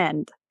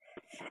planned.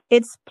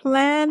 It's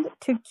planned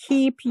to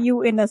keep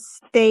you in a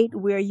state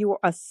where you're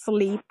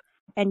asleep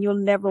and you'll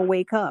never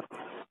wake up.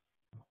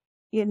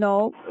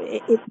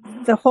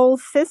 The whole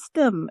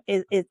system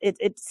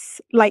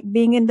it's like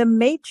being in the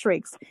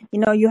Matrix.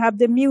 You have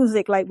the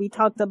music like we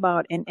talked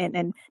about,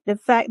 and the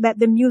fact that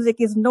the music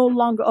is no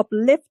longer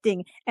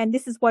uplifting, and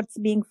this is what's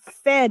being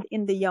fed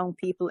in the young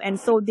people, and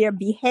so they're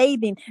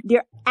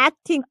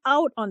acting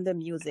out on the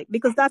music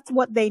because that's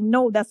what they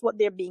know, that's what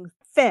they're being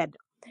fed.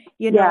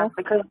 Yeah,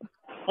 because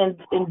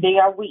and they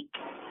are weak.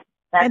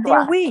 That's and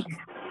they're why. weak.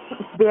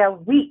 They're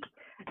weak.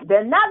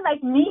 They're not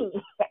like me.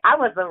 I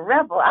was a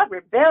rebel. I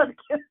rebelled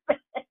against it.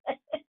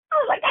 I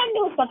was like, I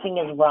knew something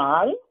is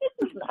wrong.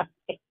 This is not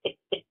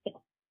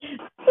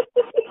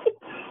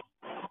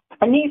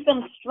I need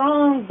some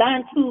strong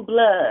Bantu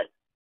blood.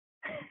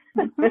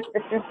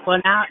 Well,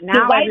 now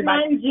the white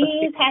man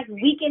genes has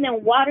weakened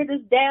and watered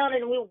us down,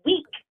 and we're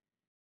weak.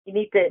 You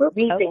need to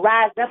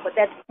rise up with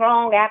that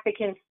strong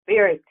African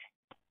spirit.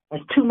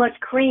 There's too much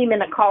cream in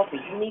the coffee.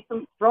 You need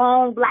some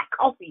strong black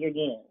coffee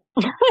again.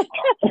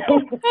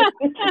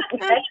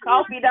 That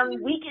coffee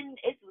done weakened.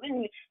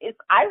 It's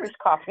Irish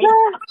coffee.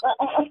 You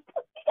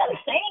gotta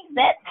change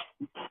that.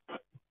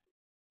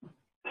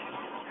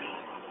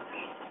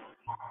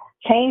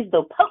 Change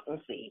the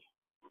potency.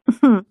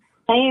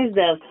 Change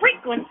the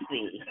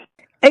frequency.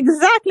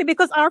 Exactly,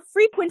 because our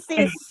frequency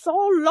is so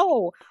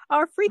low.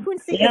 Our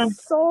frequency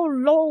is so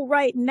low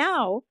right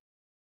now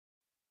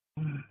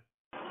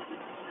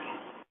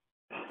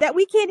that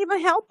we can't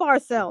even help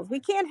ourselves. We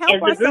can't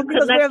help ourselves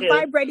because we're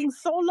vibrating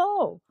so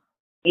low.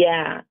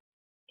 Yeah.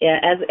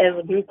 As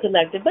a group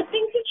collective, but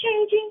things are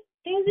changing.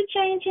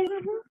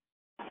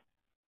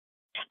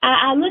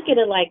 I look at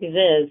it like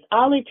this: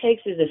 all it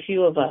takes is a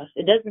few of us.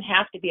 It doesn't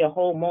have to be a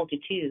whole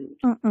multitude.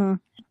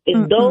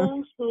 It's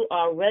those who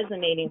are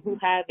resonating, who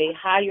have a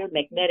higher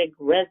magnetic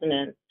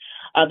resonance,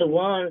 are the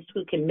ones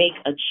who can make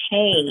a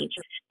change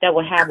that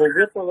will have a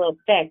ripple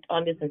effect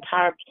on this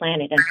entire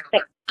planet and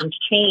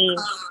change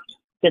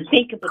the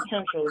thinking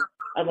potential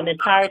of an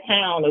entire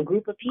town or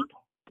group of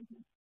people.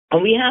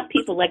 And we have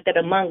people like that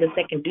among us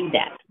that can do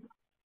that.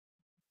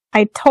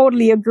 I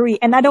totally agree.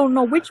 And I don't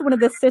know which one of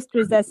the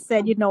sisters that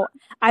said,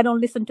 I don't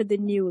listen to the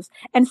news.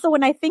 And so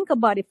when I think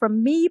about it, for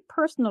me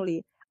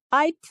personally,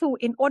 I too,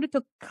 in order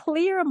to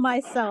clear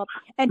myself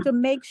and to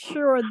make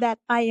sure that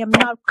I am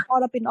not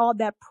caught up in all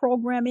that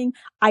programming,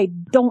 I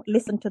don't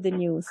listen to the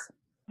news.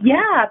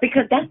 Yeah,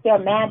 because that's their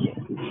magic.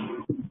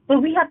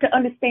 But we have to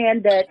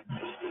understand that,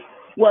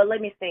 well, let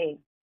me see.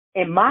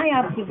 In my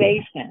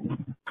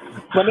observation,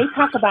 when they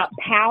talk about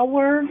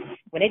power,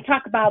 when they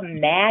talk about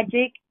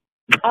magic,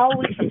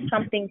 always from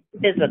something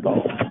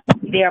physical.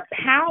 Their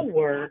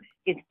power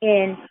is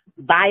in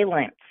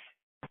violence.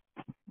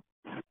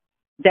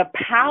 Their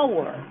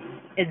power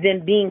is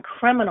in being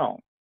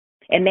criminal.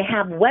 And they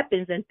have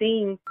weapons and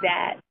things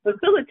that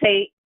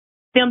facilitate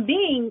them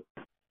being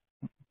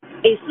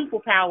a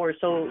superpower,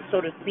 so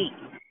to speak.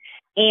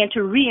 And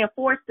to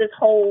reinforce this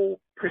whole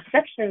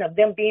perception of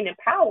them being in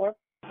power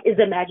is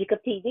the magic of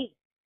TV.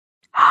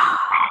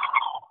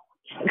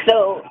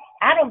 So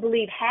I don't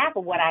believe half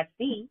of what I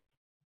see.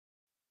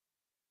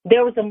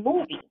 There was a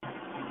movie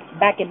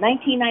back in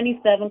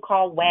 1997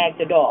 called Wag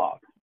the Dog.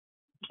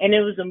 And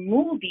it was a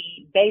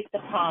movie based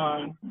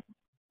upon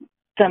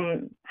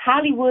some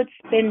Hollywood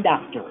spin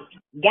doctors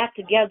got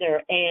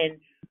together and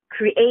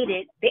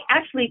created, they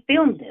actually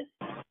filmed this.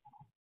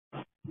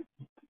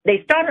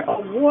 They started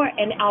a war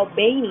in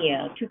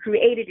Albania to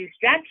create a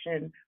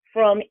distraction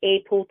from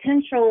a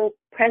potential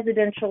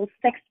presidential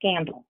sex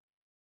scandal.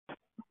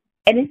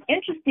 And it's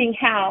interesting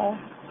how,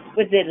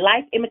 was it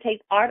life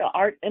imitates art or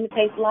art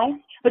imitates life?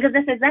 Because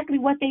that's exactly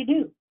what they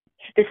do.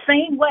 The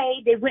same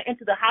way they went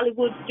into the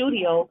Hollywood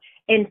studio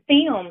and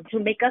filmed to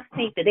make us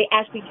think that they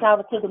actually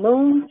traveled to the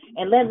moon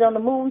and landed on the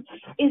moon,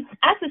 is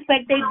I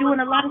suspect they do in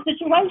a lot of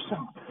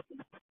situations.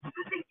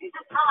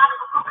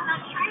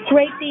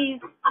 Create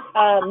these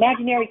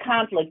imaginary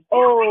conflicts.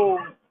 Oh,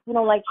 we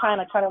don't like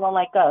China, China don't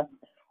like us.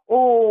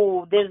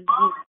 Oh, there's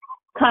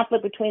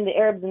conflict between the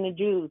Arabs and the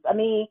Jews. I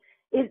mean,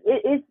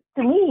 it's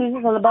to me,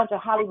 it's just a bunch of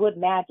Hollywood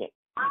magic.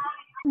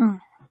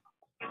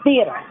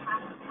 Theater.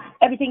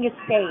 Everything is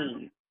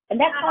staged. And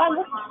that's how I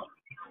look at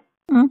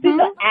it. These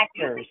are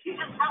actors.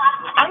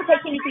 I don't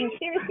take anything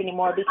serious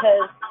anymore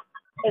because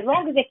as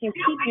long as they can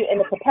keep you in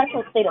a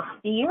perpetual state of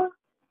fear,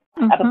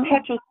 a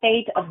perpetual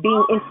state of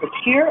being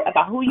insecure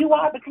about who you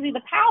are, because of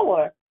the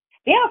power,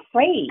 they're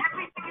afraid.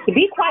 To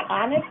be quite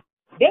honest,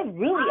 they're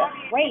really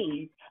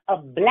afraid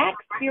of black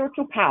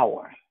spiritual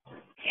power.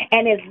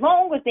 And as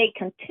long as they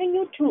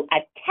continue to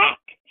attack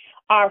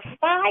our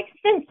five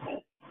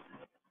senses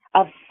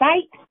of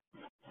sight,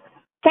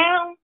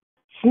 sound,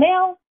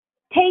 smell,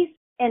 taste,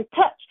 and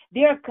touch,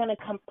 they're going to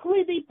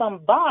completely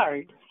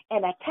bombard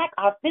and attack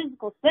our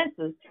physical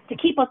senses to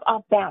keep us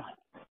off balance.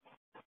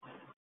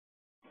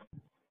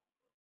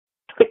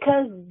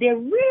 Because their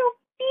real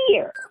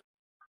fear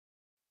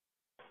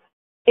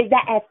is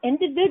that as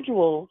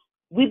individuals,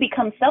 we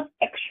become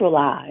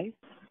self-actualized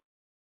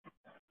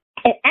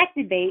and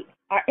activate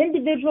our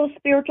individual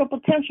spiritual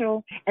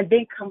potential and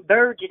then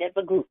converge it as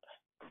a group.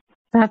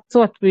 That's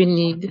what we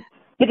need.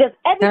 Because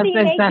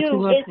everything they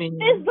do is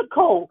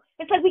physical.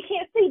 It's like we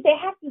can't see.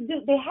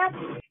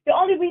 The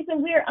only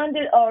reason we're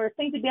under or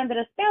seem to be under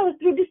the spell is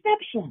through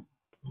deception,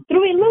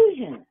 through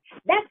illusion.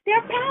 That's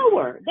their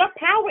power. Their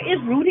power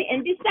is rooted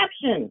in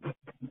deception.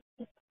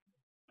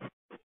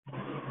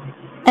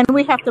 And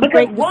we have to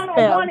break the spell. Because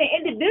one-on-one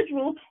and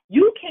individual,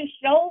 you can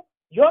show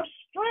your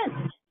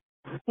strength.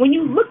 When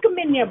you look them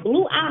in their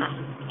blue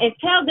eyes and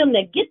tell them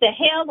to get the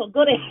hell or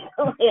go to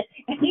hell,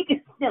 and you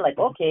can still like,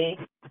 okay,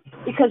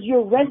 because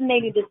you're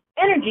resonating this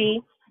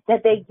energy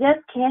that they just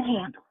can't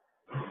handle.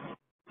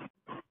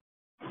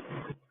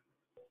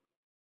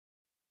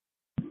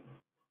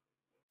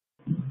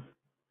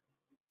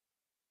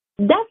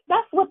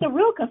 That's what the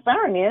real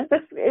concern is.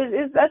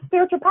 Is that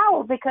spiritual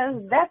power,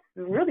 because that's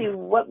really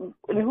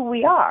who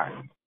we are.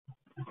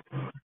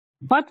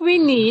 What we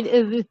need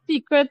is the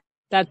secret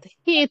that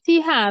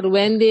Haiti had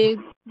when they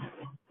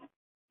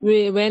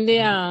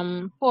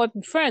fought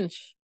the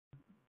French,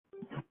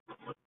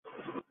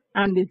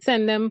 and they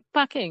send them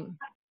packing.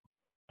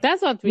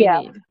 That's what we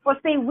need. Well,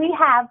 see, we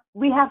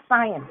have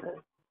sciences.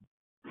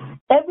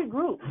 Every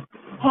group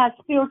has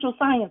spiritual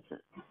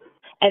sciences,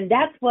 and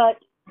that's what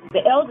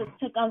the elders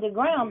took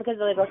underground, because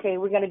they're like, okay,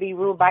 we're going to be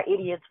ruled by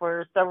idiots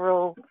for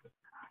several,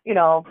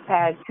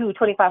 past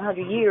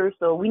 2,500 years,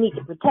 so we need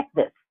to protect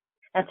this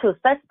until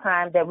such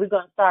time that we're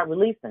going to start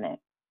releasing it.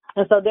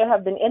 And so there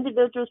have been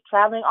individuals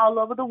traveling all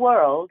over the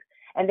world,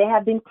 and they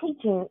have been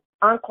teaching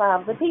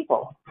enclaves of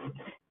people,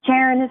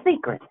 sharing the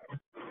secrets.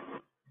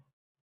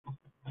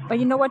 But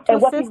you know what?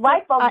 And what these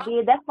white folks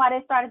did, that's why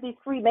they started these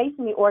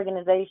Freemasonry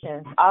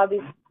organizations, all these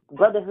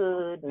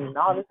brotherhood and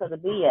all this other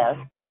BS,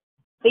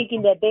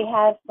 thinking that they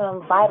have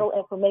some vital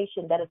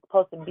information that is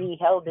supposed to be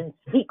held in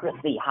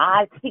secrecy,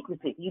 high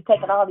secrecy. You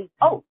taking all these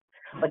oaths,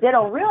 but they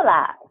don't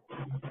realize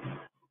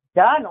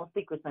there are no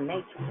secrets in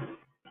nature.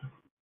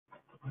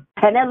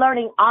 And they're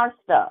learning our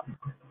stuff.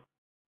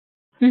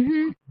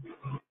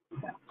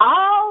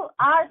 All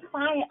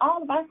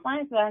of our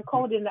sciences are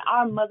encoded in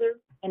our mother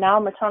and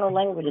our maternal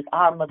languages,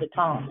 our mother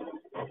tongue.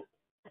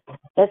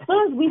 As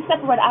soon as we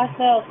separate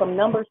ourselves from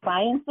number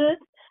sciences,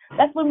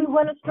 that's when we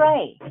run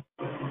astray.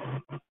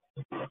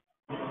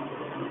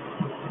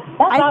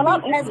 That's all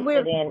I'm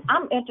interested in.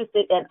 I'm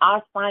interested in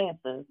our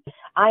sciences.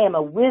 I am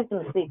a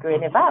wisdom seeker,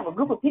 and if I have a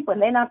group of people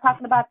and they're not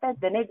talking about that,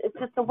 then it's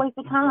just a waste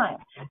of time.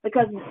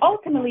 Because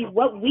ultimately,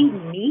 what we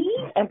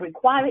need and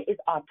require is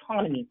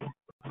autonomy,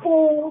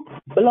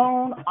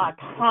 full-blown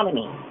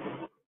autonomy.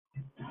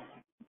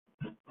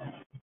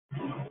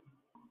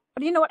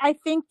 But you know what? I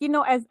think,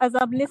 as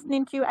I'm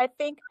listening to you, I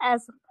think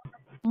as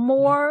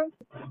more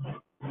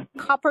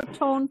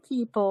copper-toned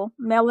people,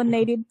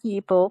 melanated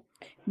people,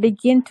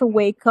 begin to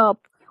wake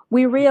up,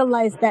 we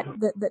realize that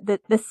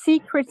the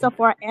secrets of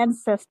our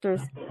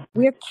ancestors,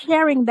 we're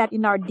carrying that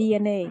in our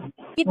DNA.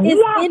 It is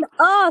Yes, in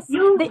us.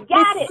 you The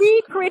got it.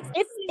 secrets,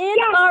 it's in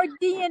Yes, our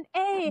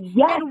DNA.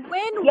 yes, And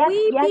when yes,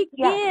 we yes,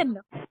 yes. begin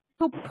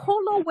to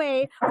pull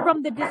away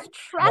from the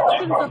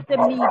distractions of the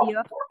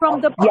media,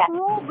 from the Yes,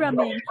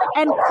 programming,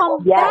 and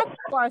come yes. back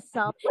to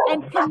ourselves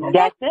and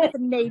connect That's with it.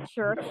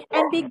 nature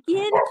and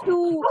begin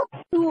to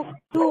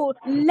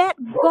let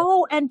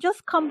go and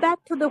just come back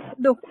to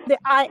the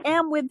I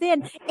am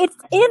within. It's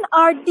in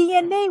our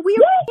DNA. We are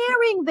Yes,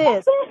 carrying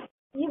that's this. it.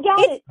 You got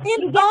It's it. in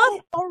You got us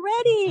it.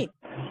 already.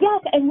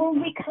 Yes, and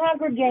when we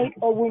congregate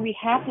or when we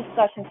have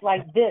discussions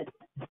like this,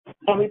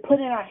 and we put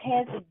in our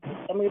heads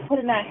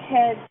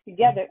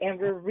together, and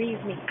we're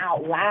reasoning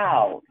out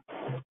loud,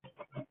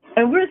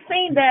 and we're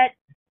seeing that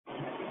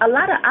a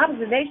lot of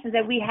observations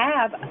that we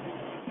have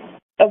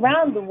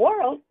around the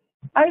world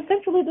are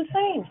essentially the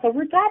same. So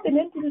we're tapping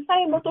into the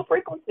same mental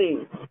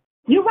frequencies.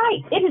 You're right.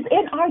 It is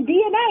in our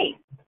DNA.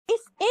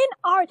 It's in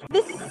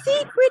the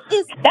secret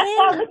is That's in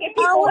why I look at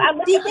people. our I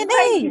look at them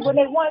crazy DNA. when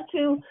they want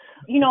to,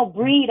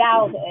 breed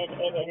out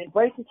and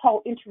embrace this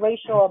whole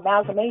interracial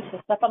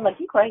amalgamation stuff. I'm like,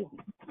 you crazy?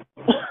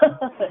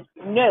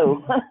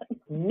 No,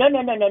 no,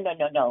 no, no, no, no,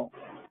 no, no.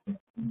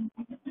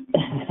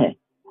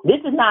 This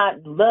is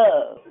not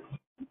love.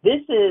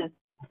 This is,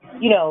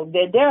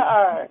 there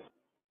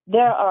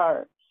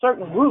are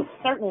certain groups,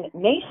 certain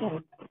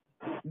nations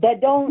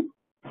that don't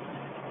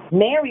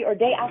marry or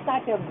date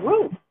outside their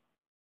group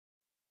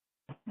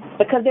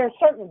because there are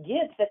certain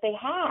gifts that they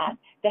have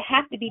that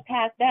have to be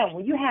passed down.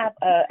 When you have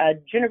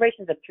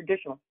generations of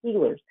traditional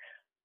healers,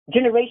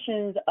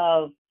 generations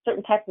of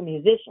certain types of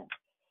musicians,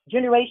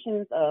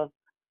 generations of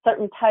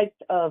certain types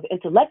of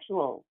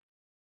intellectuals,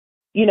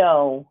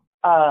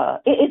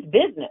 it's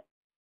business.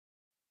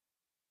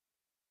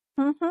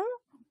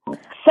 Mm-hmm.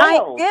 I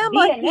Cells, am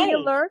a DNA,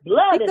 healer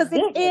blood is because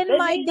it's business. in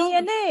my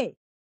DNA.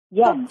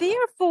 Yes. So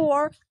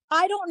therefore,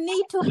 I don't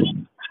need to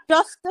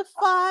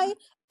justify,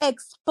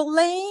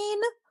 explain,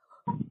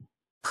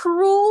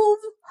 prove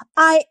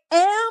I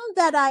am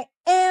that I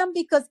am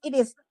because it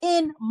is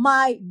in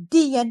my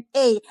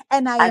DNA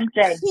and I am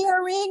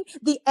carrying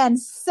the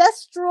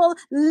ancestral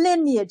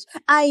lineage.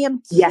 I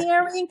am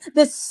carrying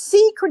the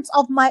secrets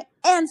of my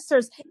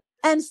ancestors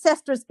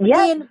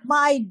in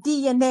my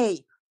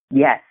DNA.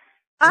 Yes,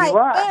 you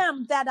are. I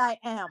am that I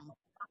am.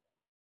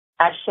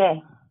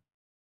 Ashe.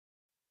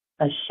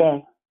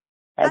 Ashe.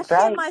 That's Ashe,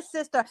 right. my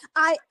sister.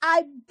 I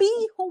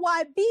be who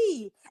I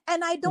be.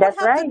 And I don't That's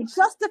have right. to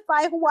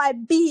justify who I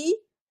be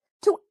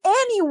to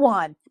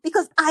anyone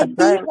because I That's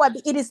be right. who I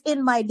be. It is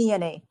in my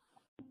DNA.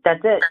 That's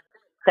it.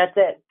 That's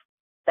it.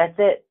 That's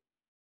it.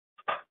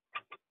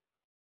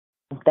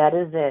 That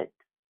is it.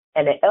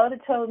 And the elder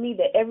told me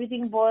that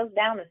everything boils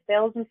down to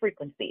cells and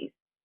frequencies.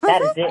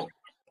 That is it.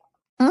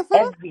 Mm-hmm.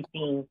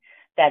 Everything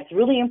that's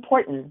really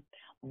important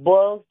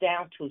boils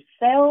down to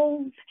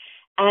cells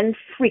and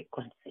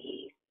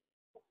frequencies.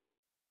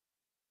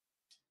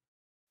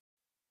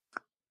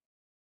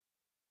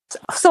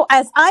 So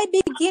as I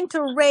begin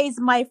to raise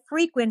my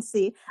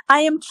frequency, I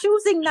am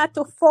choosing not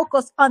to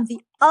focus on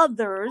the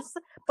others,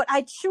 but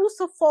I choose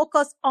to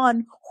focus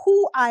on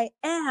who I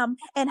am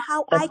and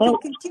how I can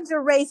continue to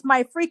raise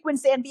my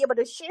frequency and be able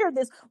to share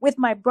this with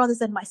my brothers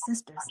and my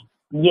sisters.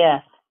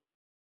 Yes.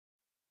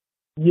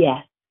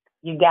 Yes.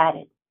 You got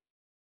it.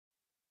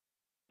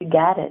 You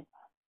got it.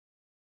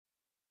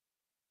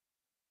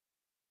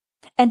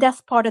 And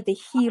that's part of the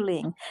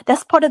healing.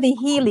 That's part of the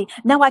healing.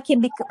 Now I can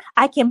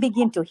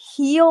begin to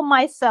heal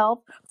myself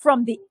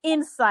from the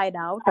inside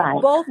out,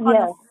 both on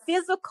a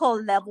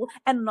physical level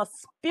and on a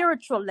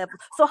spiritual level.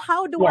 So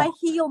how do I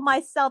heal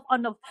myself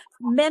on a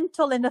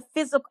mental and a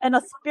physical and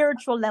a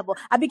spiritual level?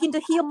 I begin to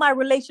heal my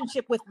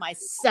relationship with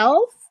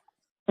myself.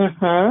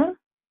 Mm-hmm.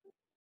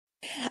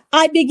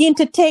 I begin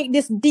to take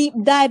this deep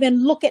dive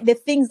and look at the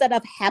things that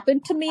have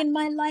happened to me in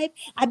my life.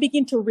 I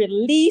begin to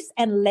release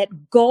and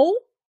let go.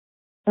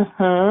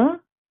 Mm-hmm.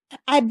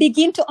 I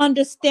begin to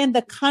understand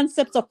the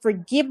concepts of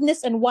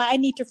forgiveness and why I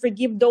need to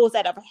forgive those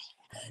that have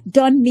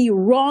done me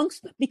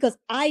wrongs because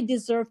I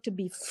deserve to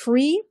be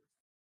free.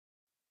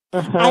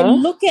 Mm-hmm. I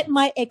look at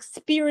my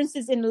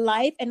experiences in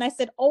life and I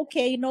said,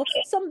 okay,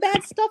 some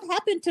bad stuff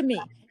happened to me.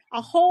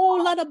 A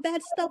whole lot of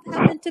bad stuff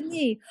happened to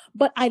me.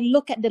 But I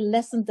look at the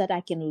lessons that I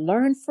can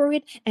learn for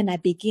it and I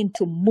begin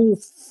to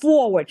move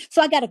forward.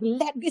 So I got to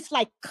it's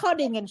like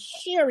cutting and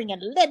shearing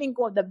and letting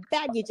go of the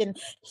baggage and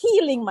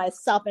healing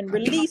myself and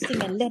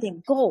releasing and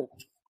letting go.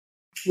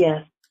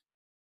 Yes.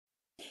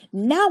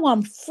 Now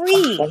I'm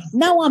free.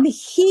 Now I'm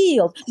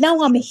healed.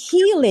 Now I'm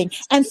healing.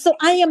 And so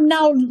I am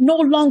now no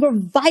longer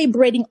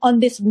vibrating on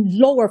this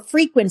lower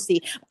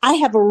frequency. I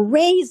have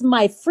raised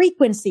my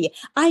frequency.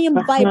 I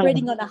am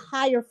vibrating on a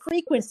higher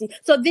frequency.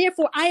 So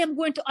therefore, I am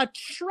going to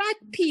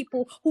attract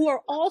people who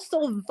are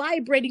also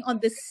vibrating on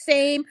the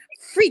same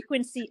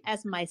frequency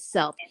as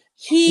myself.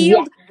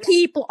 Yes. Healed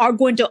people are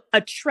going to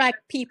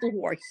attract people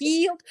who are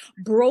healed.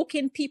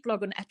 Broken people are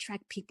going to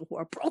attract people who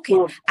are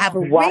broken. Well, I've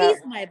what a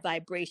raised my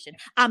vibration.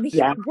 I'm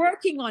yeah,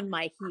 working on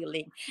my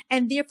healing.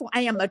 And therefore,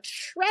 I am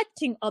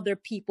attracting other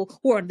people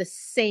who are on the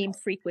same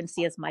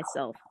frequency as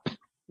myself.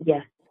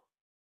 yes,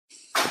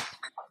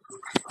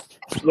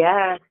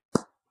 yes.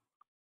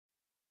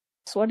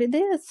 That's what it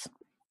is.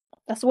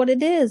 That's what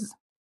it is.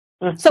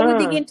 So we Mm-hmm.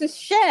 begin to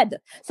shed.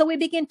 So we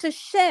begin to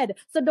shed.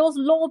 So those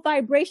low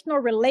vibrational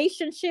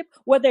relationship,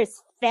 whether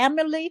it's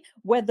family,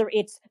 whether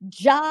it's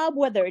job,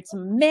 whether it's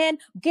men,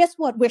 guess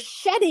what? We're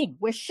shedding.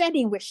 We're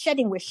shedding. We're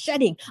shedding. We're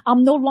shedding.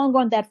 I'm no longer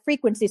on that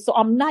frequency. So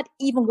I'm not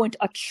even going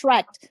to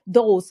attract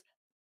those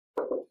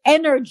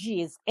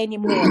energies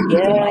anymore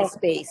into my Yes,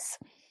 space.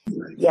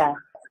 yes.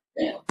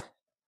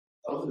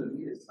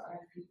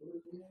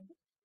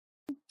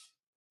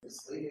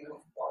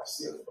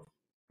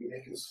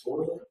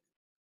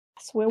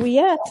 That's where we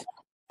at.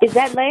 Is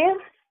that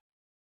Lance?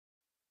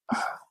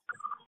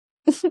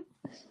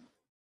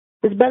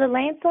 Is Brother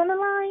Lance on the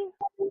line?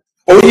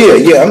 Oh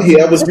yeah, I'm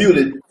here. I was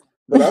muted,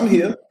 but I'm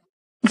here.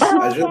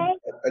 I Oh, just okay.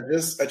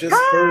 I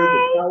just heard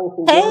the Hi.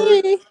 powerful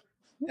word, Hey.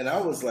 and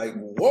I was like,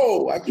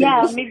 "Whoa! I came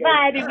Yeah, to me support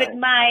vibing with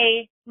now."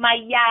 my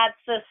yard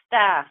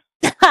sister.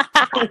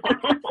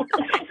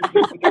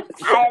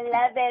 I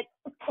love it.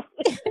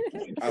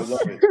 I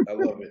love it. I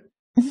love it.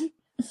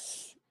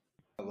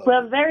 I love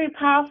We're it. very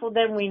powerful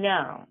than we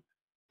know.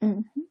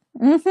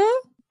 Mm-hmm.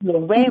 We're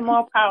way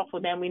more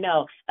powerful than we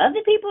know.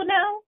 Other people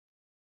know.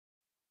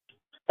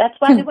 That's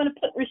why they want to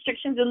put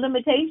restrictions and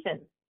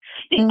limitations.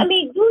 I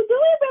mean,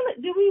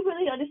 do we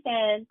really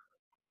understand?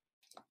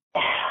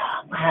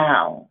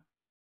 Wow,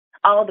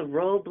 all the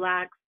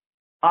roadblocks,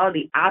 all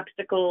the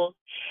obstacles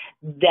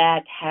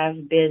that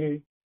have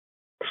been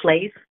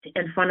placed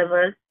in front of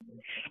us,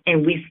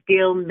 and we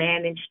still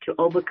manage to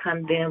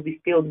overcome them. We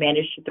still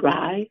manage to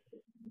thrive.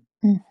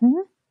 Mm-hmm.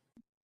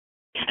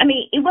 I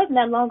mean, it wasn't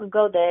that long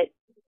ago that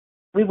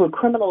we were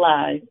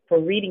criminalized for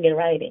reading and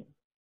writing.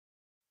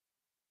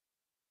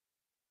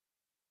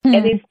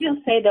 And they still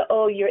say that,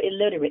 oh, you're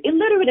illiterate.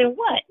 Illiterate in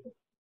what?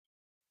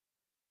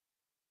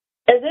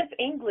 As if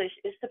English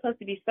is supposed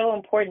to be so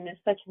important and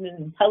such an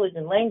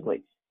intelligent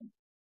language.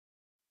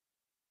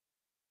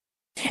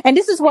 And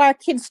this is why our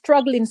kids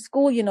struggle in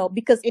school,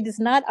 because it is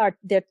not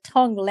their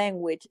tongue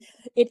language.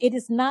 It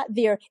is not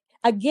their,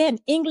 again,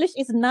 English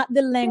is not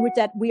the language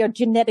that we are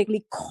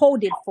genetically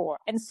coded for.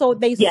 And so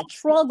they Yes.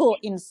 struggle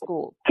in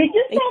school. Could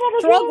you They say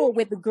that struggle again?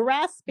 with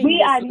grasping We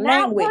this are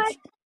not what? language.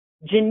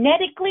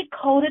 Genetically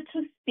coded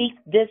to speak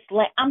this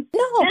language.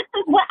 No, This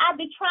is what I've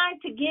been trying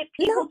to get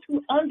no. people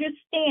to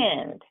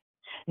understand.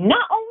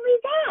 Not only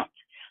that,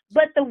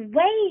 but the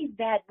way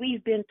that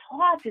we've been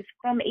taught is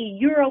from a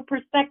Euro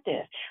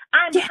perspective.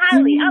 I'm Yeah.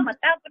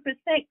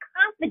 1,000%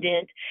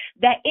 confident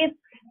that if,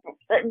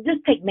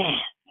 just take math,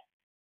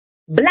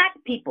 Black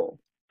people,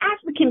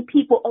 African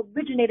people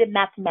originated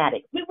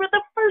mathematics. We were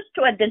the first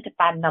to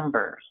identify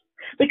numbers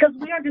because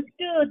we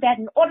understood that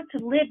in order to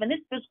live in this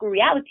physical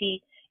reality,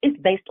 it's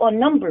based on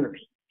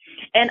numbers.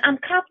 And I'm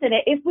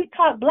confident if we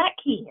taught Black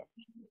kids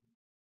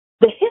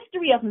the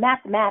history of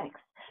mathematics,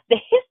 the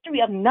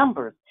history of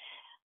numbers,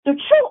 the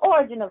true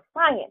origin of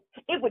science,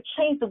 it would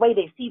change the way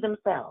they see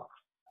themselves.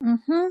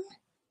 Mm-hmm.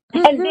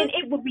 And Mm-hmm. then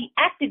it would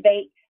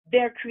reactivate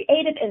their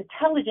creative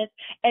intelligence,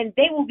 and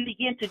they will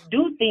begin to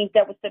do things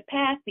that would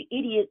surpass the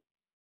idiot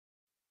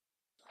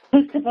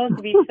who's supposed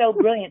to be so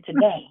brilliant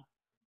today.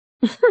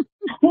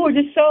 Who are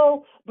just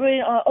so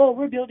brilliant. Oh,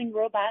 we're building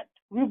robots.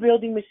 We're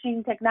building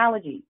machine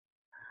technology.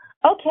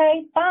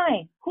 Okay,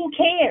 fine. Who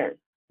cares?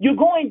 You're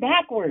going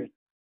backwards.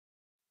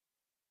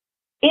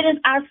 It is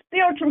our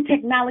spiritual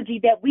technology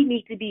that we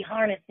need to be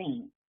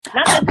harnessing,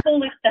 not the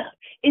foolish stuff.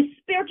 It's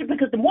spiritual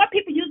because the more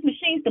people use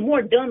machines, the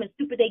more dumb and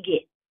stupid they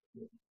get.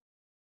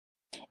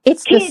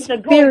 It's Kids the are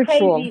going spiritual.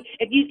 crazy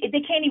if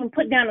they can't even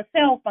put down a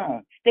cell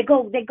phone. They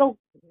go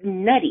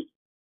nutty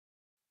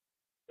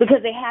because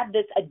they have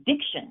this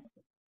addiction.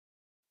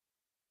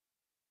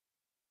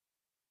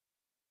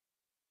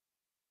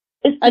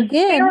 It's the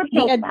Again,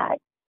 spiritual side.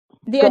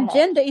 the Go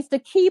ahead. agenda is to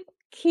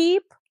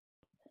keep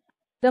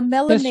the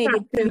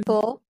melanated Distracted.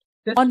 people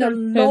on a Distracted.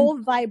 low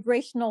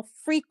vibrational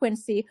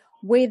frequency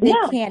where they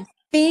No. can't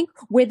think,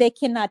 where they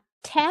cannot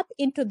tap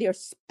into their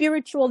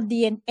spiritual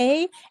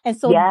DNA. And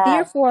so Yes.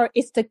 therefore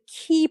it's to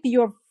keep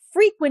your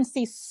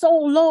frequency so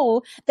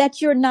low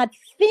that you're not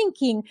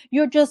thinking,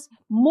 you're just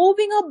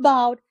moving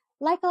about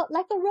like a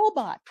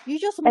robot. You're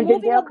just And then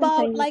moving they'll about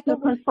continue like to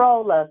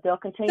control us. They'll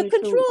to continue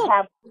to control.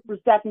 have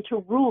perception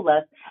to rule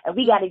us. And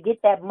we got to get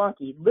that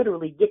monkey,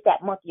 literally get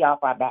that monkey off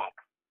our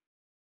backs.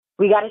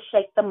 We got to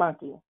shake the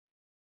monkey.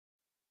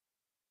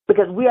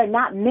 Because we are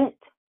not meant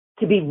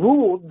to be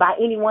ruled by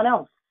anyone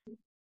else.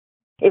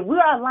 If we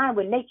are aligned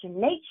with nature,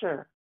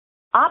 nature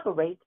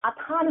operates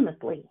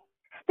autonomously.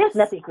 There's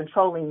nothing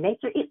controlling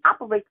nature. It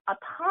operates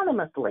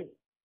autonomously.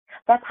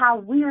 That's how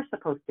we're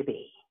supposed to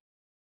be.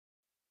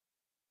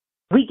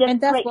 We just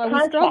And that's create why we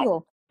contracts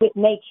struggle. with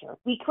nature.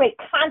 We create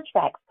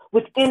contracts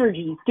with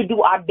energies to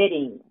do our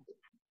bidding.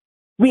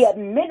 We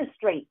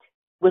administrate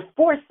with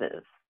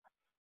forces.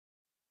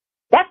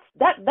 That's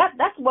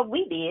what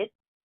we did.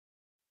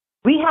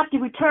 We have to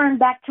return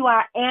back to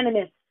our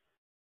animus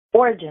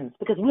origins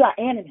because we are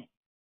animate.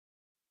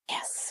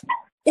 Yes.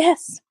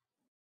 Yes.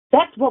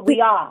 That's what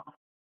we are.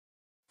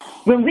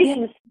 When we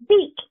can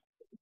speak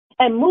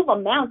and move a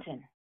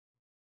mountain,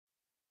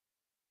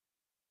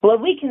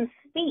 when we can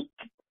speak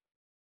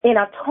in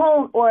a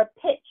tone or a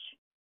pitch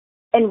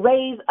and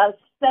raise a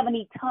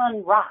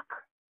 70-ton rock.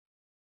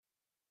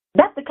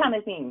 That's the kind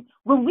of thing.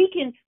 When we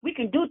can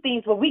do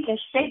things where we can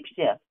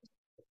shapeshift.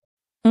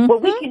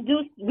 What we can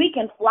do, we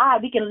can fly,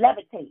 we can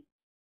levitate.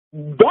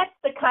 That's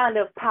the kind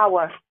of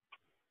power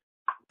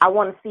I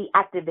want to see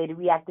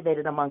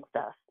reactivated amongst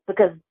us,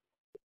 because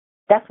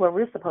that's where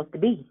we're supposed to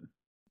be.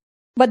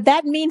 But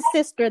that means,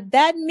 sister,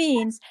 that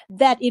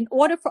in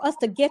order for us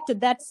to get to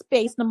that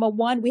space, number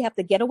one, we have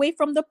to get away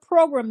from the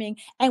programming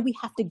and we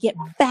have to get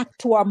back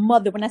to our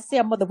mother. When I say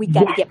our mother, we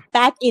got to get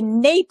back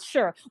in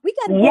nature. We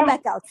got to go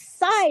back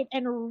outside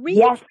and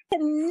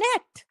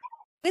reconnect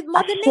with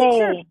Mother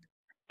Nature.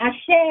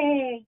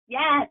 Ashe.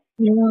 Yes.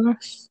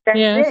 That's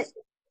it.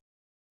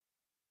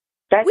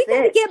 We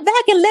got to get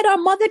back and let our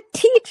mother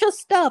teach us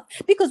stuff,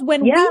 because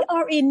when we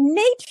are in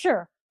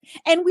nature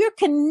and we're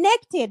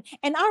connected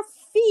and our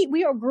feet,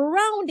 we are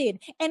grounded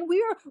and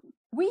we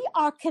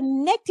are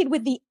connected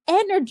with the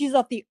energies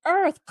of the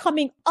earth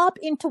coming up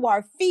into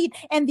our feet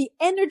and the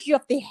energy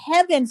of the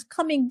heavens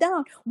coming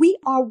down. We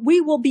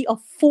will be a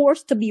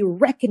force to be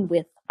reckoned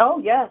with. Oh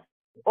yes.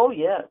 Oh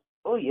yes.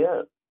 Oh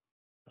yes.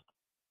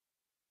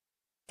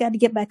 Got to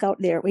get back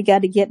out there. We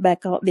got to get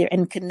back out there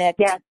and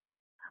connect. Yeah.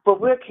 But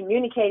we're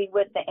communicating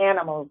with the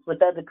animals,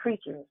 with other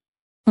creatures.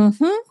 That's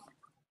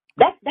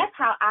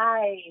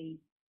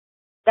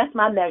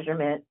my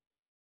measurement.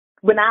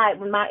 When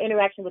my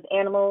interaction with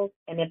animals,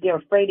 and if they're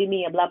afraid of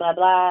me and blah blah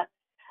blah,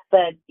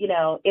 but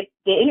if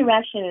the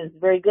interaction is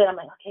very good, I'm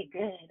like, okay,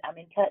 good, I'm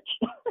in touch.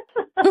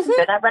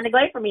 They're not running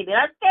away from me. They're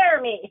not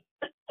scaring me.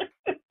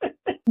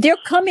 They're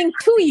coming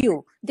to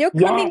you. They're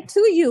coming to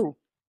you.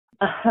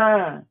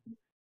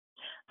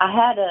 I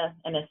had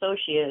an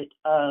associate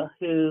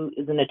who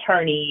is an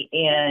attorney,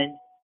 and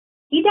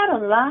he did a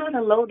lot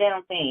of low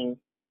down things.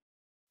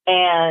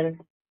 And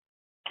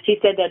she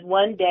said that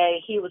one day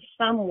he was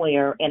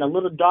somewhere and a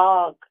little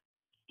dog.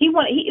 It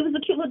was a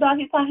cute little dog.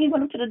 He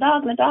went up to the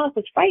dog, and the dog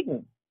was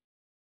frightened.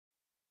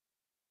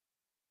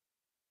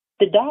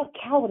 The dog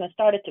cowered and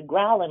started to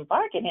growl and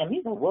bark at him.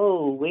 He said,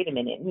 "Whoa, wait a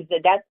minute." He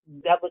said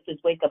that was his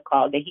wake up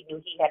call, that he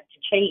knew he had to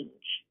change.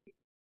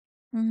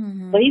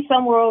 So he's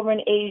somewhere over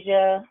in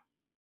Asia,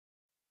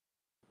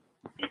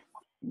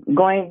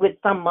 going with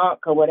some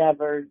monk or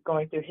whatever,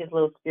 going through his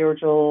little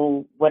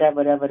spiritual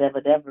whatever. But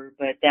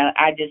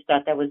I just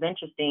thought that was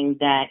interesting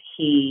that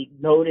he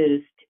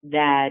noticed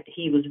that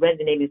he was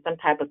resonating some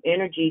type of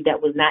energy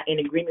that was not in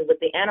agreement with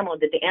the animal,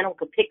 that the animal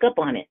could pick up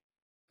on it.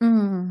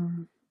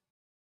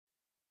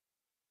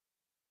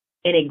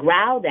 And it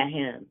growled at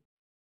him.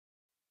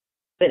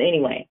 But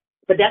anyway,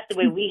 that's the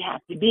way we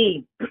have to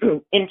be,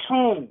 in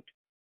tune,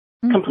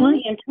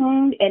 completely in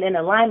tune and in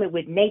alignment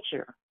with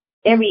nature,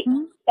 every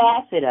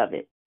facet of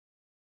it.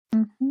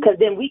 Because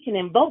then we can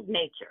invoke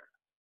nature.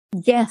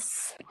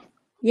 Yes.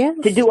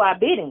 To do our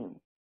bidding.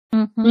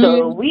 So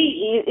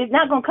it's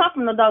not going to come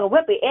from the dog or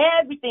weapon.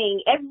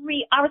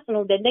 Every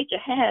arsenal that nature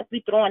has,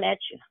 we throwing at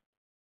you.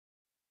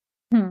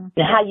 And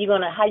how you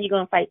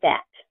gonna fight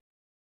that?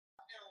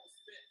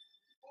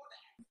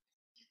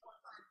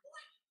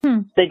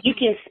 So you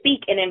can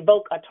speak and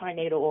invoke a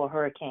tornado or a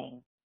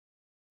hurricane,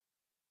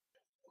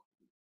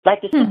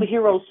 like the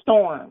superhero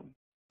Storm.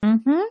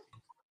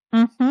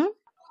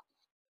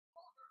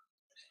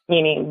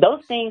 Meaning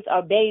those things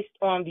are based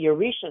on the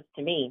Orishas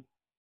to me.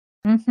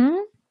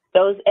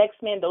 Those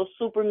X-Men, those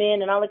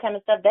Supermen, and all that kind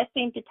of stuff, that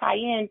seems to tie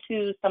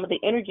into some of the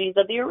energies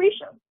of the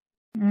Orisha.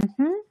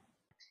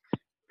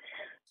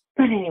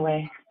 But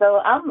anyway,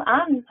 so I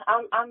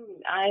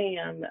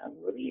am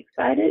really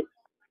excited.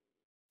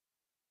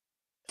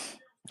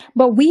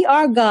 But we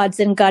are gods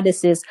and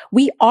goddesses.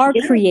 We are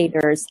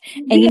creators,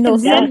 and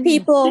some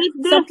people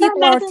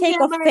take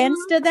offense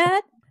to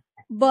that.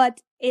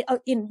 But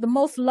in the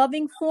most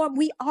loving form,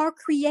 we are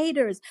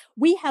creators.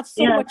 We have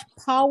so much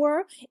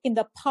power in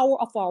the power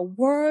of our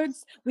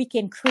words. We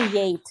can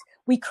create.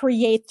 We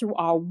create through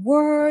our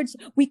words.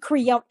 We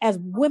create as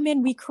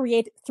women. We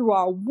create through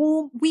our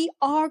womb. We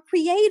are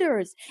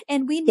creators.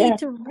 And we need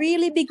to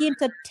really begin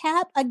to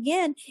tap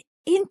again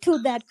into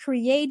that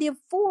creative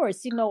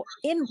force,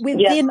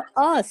 within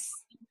us.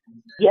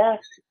 Yes.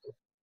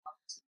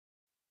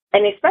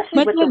 And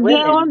especially with the women.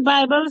 Their own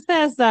Bible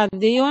says that.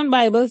 The own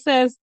Bible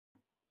says,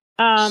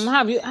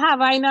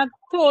 have I not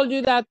told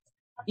you that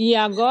ye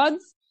are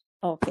gods?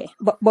 Okay.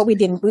 But we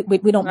didn't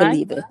we don't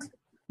believe it.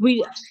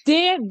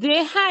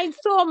 They hide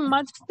so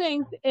much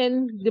things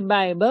in the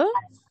Bible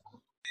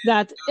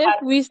that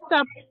if we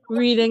stop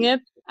reading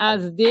it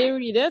as they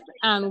read it,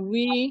 and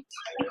we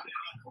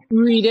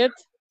read it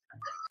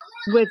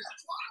with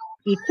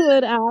the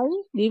third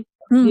eye, the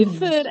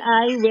third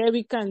eye, where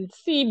we can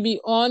see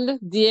beyond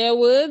their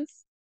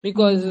words,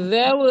 because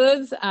their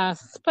words are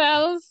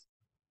spells.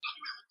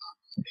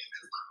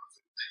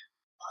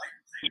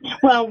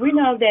 Well, we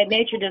know that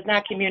nature does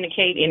not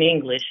communicate in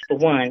English, for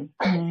one.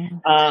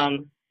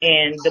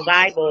 And the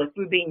Bible, if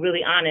we're being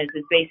really honest,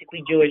 is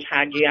basically Jewish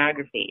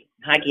hagiography.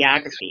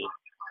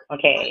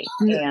 Okay.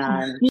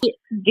 And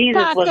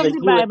Jesus Parts was of a the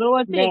Jewish Bible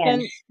were man.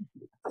 taken.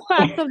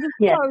 Parts of the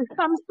Yes. stories,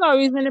 some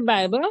stories in the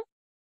Bible.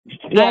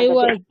 Yeah, I but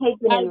was they're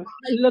taken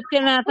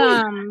looking at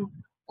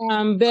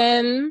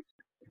Ben,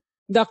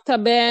 Dr.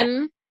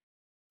 Ben,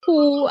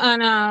 who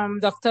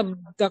and Dr.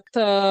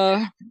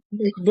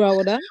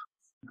 Browder,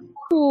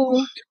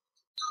 who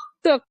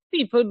took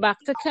people back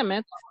to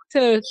Kemet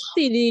to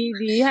see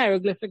the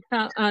hieroglyphics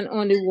and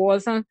on the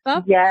walls and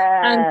stuff. And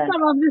Yes.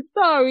 some of the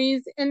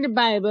stories in the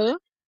Bible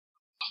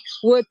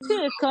were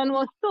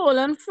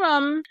stolen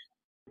from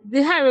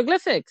the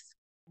hieroglyphics.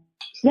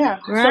 Yeah,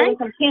 Right? stolen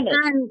from Kemet.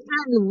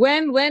 And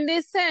when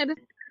they said,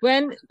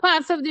 when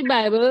parts of the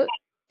Bible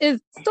is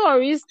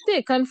stories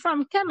taken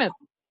from Kemet,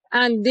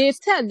 and they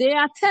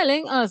are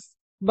telling us,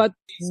 but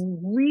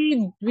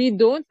we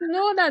don't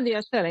know that they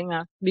are telling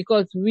us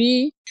because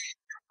we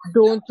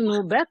don't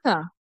know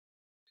better.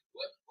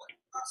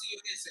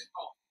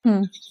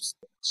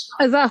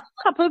 There's a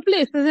couple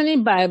places in the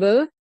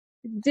Bible,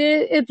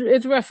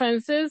 it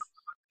references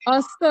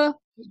us to,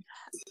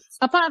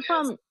 apart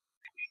from,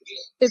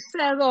 it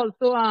says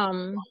also,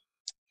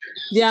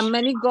 there are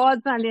many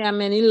gods and there are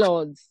many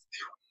lords.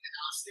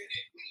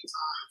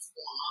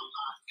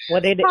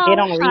 Well, they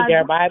don't read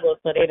their Bible,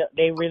 so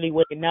they really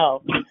wouldn't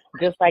know.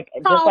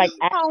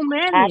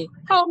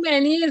 How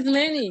many is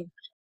many?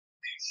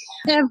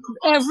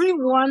 Every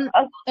one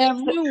of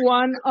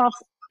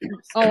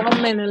our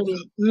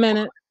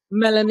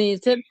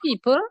melanated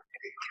people,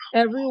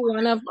 every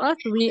one of us,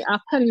 we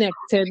are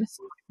connected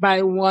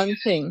by one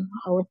thing,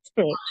 our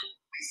spirit.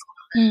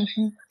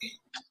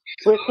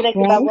 We're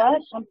connected by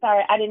what? I'm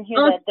sorry, I didn't hear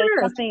Our that. There's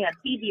spirit. something, a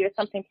TV or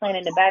something playing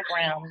in the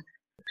background.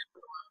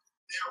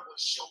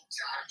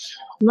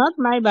 Not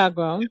my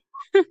background.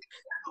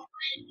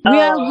 We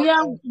are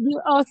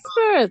our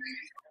spirits.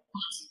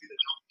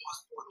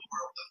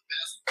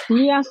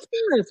 We are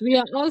spirits. We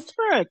are all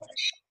spirits.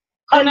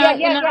 In our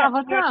We're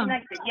avatar.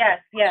 Connected.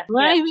 Yes.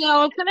 Right? Yes. We are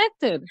all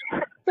connected.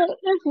 So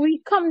if we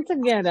come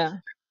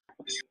together,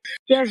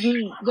 there's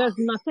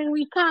nothing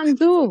we can't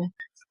do.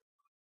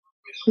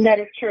 That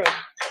is true.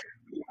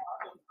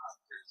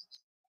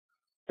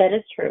 That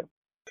is true.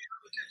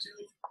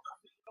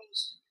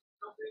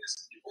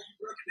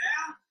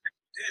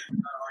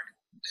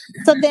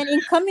 So then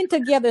in coming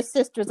together,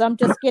 sisters, I'm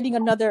getting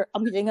another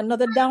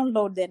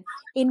download then.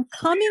 In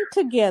coming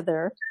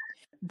together,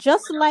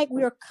 just like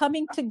we're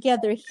coming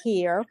together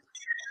here,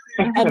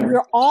 and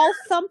we're all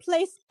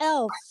someplace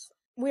else.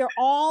 We're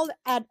all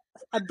at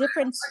a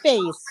different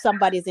space.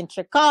 Somebody's in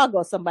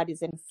Chicago,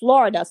 somebody's in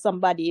Florida,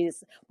 somebody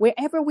is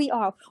wherever we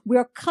are.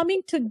 We're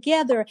coming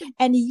together,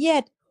 and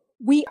yet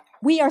we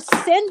are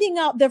sending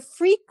out the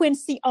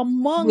frequency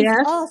amongst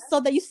us, so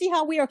that you see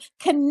how we are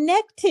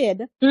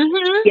connected.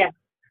 Yes.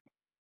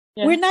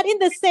 We're not in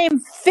the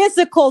same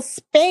physical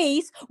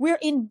space. We're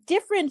in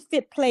different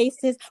fit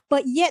places,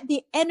 but yet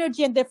the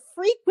energy and the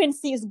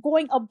frequency is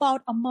going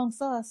about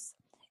amongst us.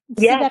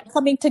 See that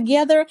coming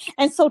together?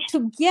 And so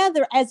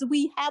together, as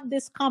we have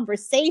this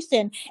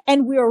conversation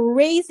and we're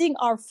raising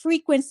our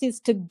frequencies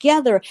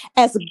together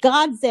as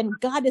gods and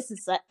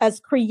goddesses, as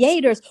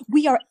creators,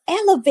 we are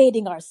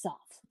elevating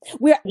ourselves.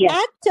 We're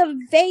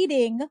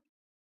activating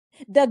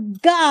the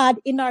God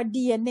in our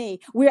DNA.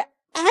 We're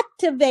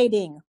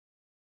activating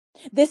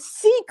the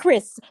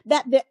secrets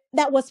that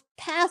was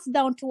passed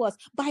down to us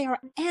by our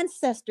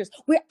ancestors.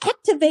 We're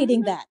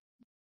activating that.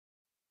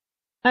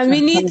 And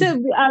we need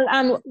to,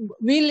 and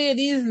we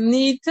ladies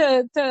need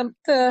to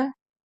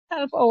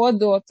help our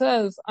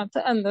daughters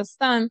to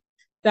understand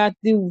that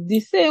the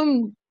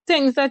same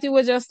things that you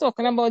were just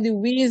talking about, the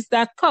weeds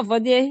that cover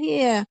their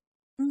hair,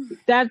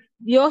 that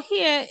your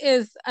hair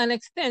is an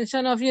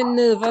extension of your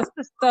nervous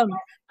system,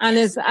 and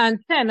its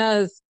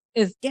antennas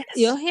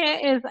your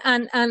hair is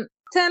an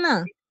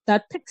antenna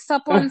that picks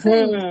up on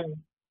things.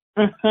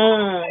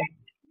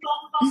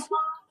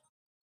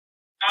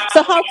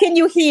 So how can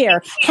you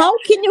hear? How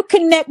can you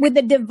connect with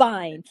the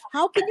divine?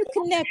 How can you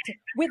connect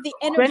with the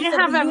energy of the universe? When you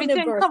have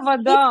everything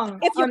covered down,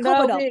 if you're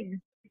covered up.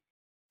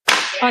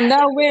 Under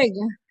a wig.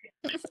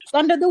 It's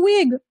under the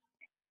wig.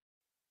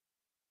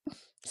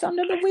 It's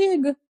under the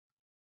wig.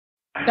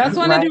 That's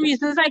one of the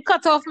reasons I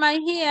cut off my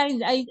hair.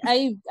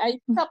 I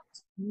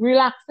stopped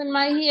relaxing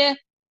my hair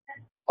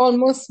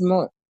almost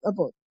more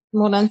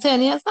than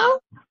 10 years now.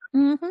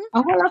 A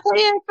whole lot of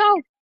years now.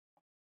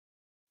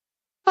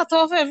 Cut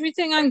off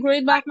everything and grow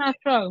it back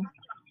natural.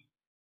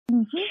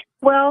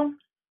 Well,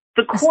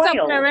 the coil.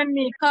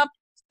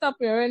 Stop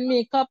wearing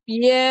makeup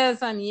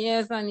years and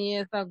years and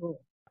years ago.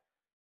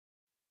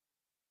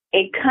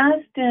 A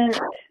constant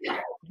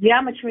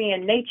geometry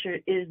in nature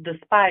is the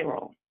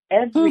spiral.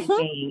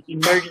 Everything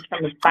emerges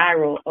from a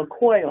spiral, a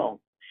coil.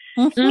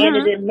 And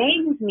it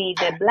amazes me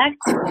that Black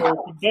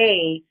people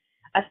today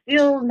are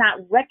still not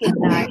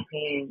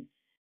recognizing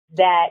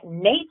that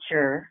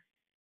nature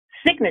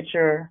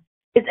signature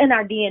is in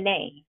our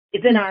DNA.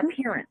 It's in our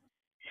appearance.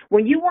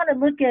 When you want to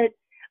look at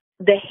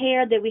the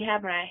hair that we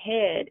have on our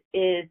head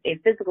is a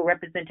physical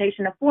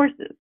representation of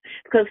forces,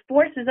 because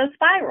forces are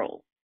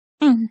spirals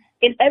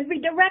in every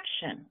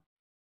direction.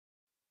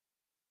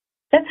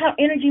 That's how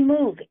energy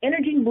moves.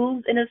 Energy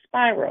moves in a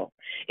spiral.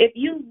 If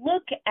you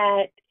look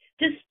at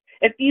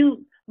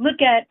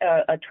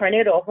a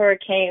tornado or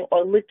hurricane,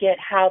 or look at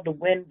how the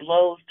wind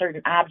blows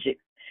certain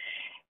objects,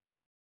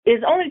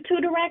 there's only two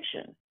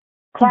directions,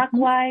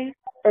 clockwise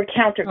or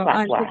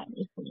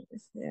counterclockwise.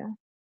 Yeah.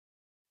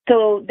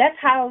 So that's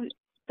how,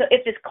 so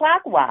if it's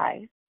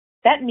clockwise,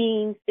 that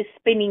means it's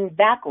spinning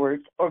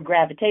backwards or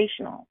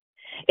gravitational.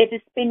 If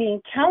it's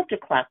spinning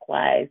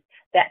counterclockwise,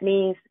 that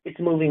means it's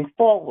moving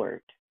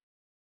forward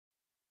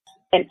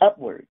and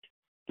upward,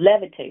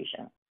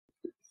 levitation.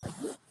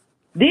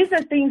 These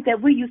are things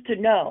that we used to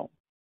know.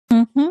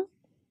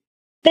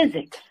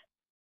 Physics.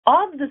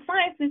 All of the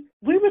sciences,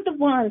 we were the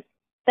ones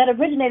that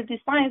originated these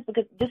science,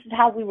 because this is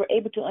how we were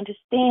able to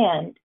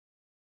understand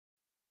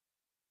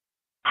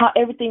how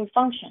everything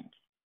functions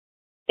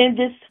in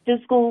this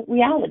physical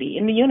reality,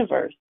 in the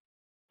universe.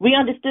 We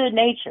understood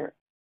nature.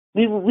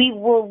 We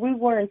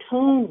were in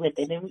tune with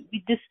it, and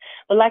we just,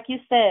 but like you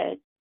said,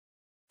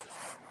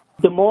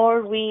 the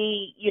more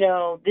we,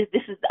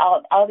 this is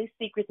all these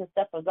secrets and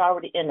stuff is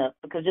already in us,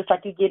 because just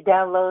like you get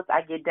downloads,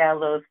 I get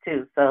downloads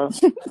too. So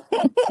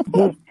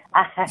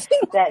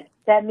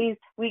that means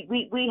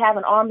we have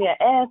an army of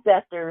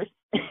ancestors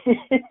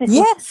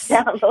Yes.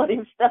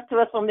 downloading stuff to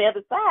us from the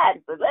other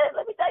side. So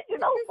let me let you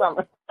know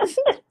something.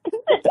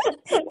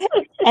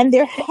 And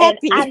they're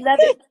happy. And I love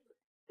it.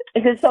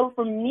 Because so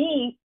for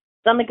me,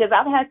 because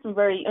I've had some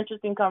very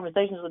interesting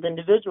conversations with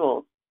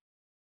individuals,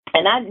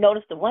 and I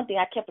noticed the one thing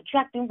I kept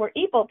attracting were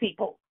Igbo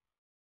people.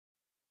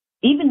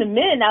 Even the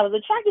men, I was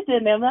attracted to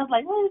them. And I was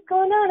like, what is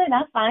going on? And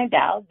I find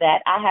out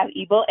that I have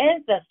Igbo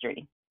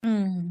ancestry.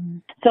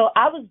 So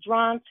I was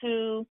drawn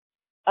to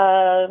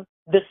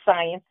the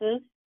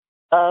sciences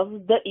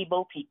of the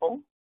Igbo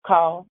people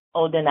called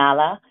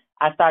Odinala.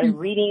 I started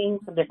reading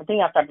some different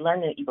things. I started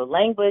learning the Igbo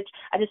language.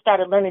 I just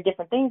started learning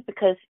different things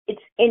because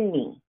it's in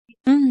me.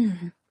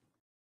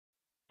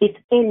 It's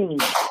in me.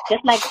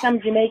 Just like some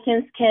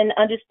Jamaicans can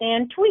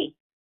understand Twi,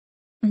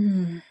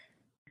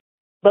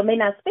 but may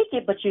not speak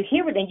it, but you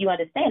hear it and you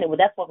understand it. Well,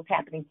 that's what was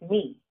happening to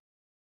me.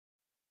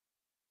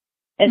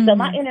 And so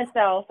my inner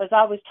self has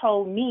always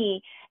told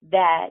me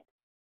that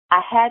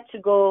I had to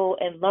go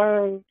and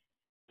learn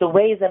the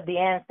ways of the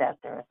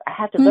ancestors. I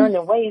had to learn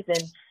their ways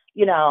and,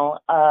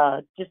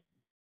 just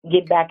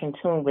get back in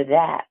tune with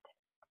that.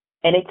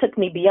 And it took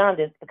me beyond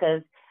this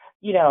because,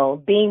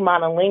 being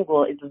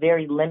monolingual is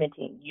very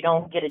limiting. You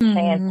don't get a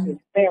chance to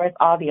experience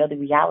all the other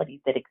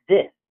realities that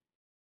exist.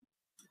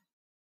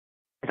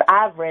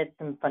 I've read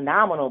some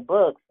phenomenal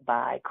books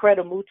by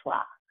Credo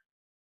Mutwa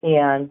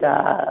and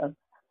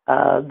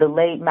the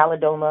late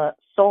Malidoma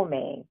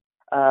Somé.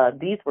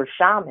 These were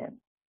shamans.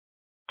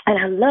 And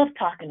I love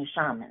talking to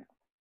shamans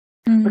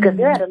because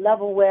they're at a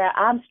level where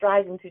I'm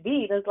striving to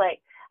be. It's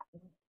like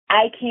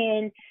I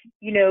can,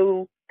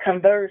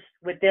 converse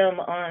with them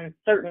on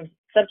certain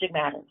subject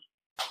matters,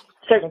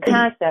 certain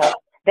concepts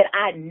that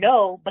I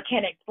know but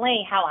can't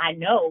explain how I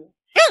know.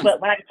 But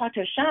when I can talk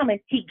to a shaman,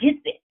 he gets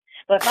it.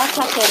 But if I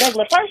talk to a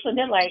regular person,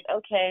 they're like,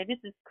 okay, this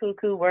is cool,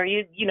 where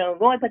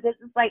going. But this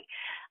is like,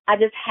 I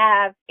just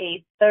have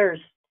a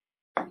thirst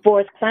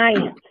for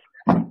science,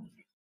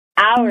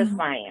 our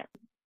science.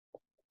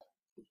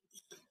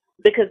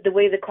 Because the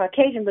way the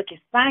Caucasian look at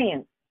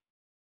science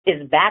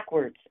is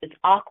backwards, it's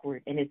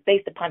awkward, and it's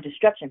based upon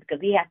destruction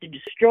because he has to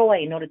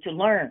destroy in order to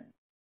learn.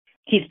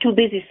 He's too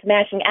busy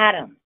smashing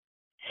atoms.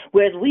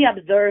 Whereas we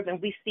observe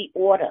and we see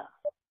order.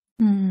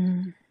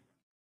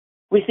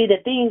 We see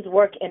that things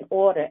work in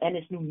order and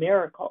it's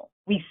numerical.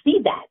 We see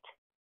that.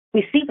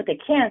 We see what they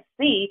can't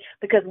see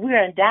because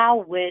we're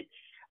endowed with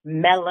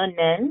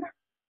melanin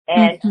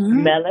and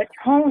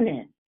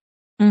melatonin.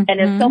 And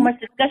there's so much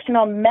discussion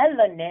on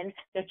melanin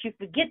that you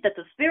forget that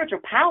the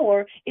spiritual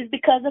power is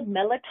because of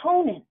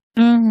melatonin,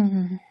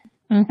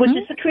 which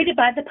is secreted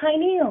by the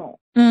pineal.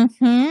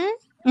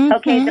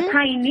 Okay, the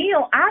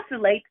pineal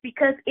oscillates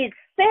because it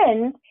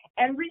sends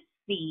and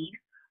receives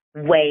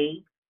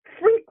wave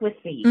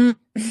frequencies,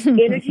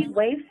 energy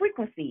wave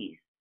frequencies.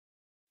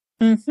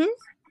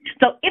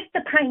 So if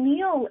the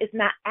pineal is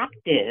not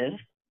active,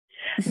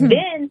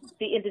 then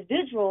the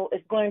individual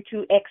is going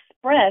to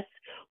express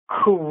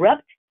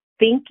corrupt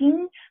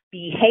thinking,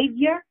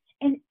 behavior,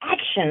 and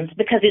actions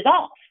because it's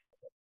off.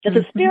 There's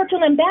a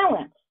spiritual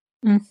imbalance.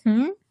 And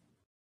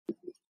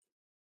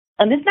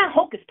it's not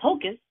hocus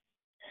pocus.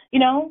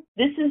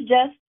 This is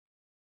just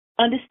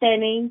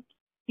understanding,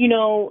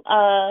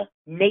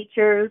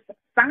 nature's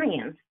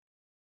science,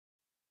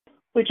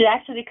 which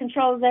actually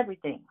controls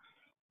everything.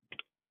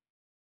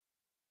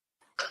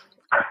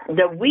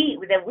 That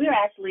we're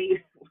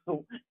actually,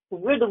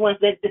 we're the ones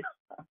that,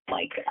 oh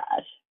my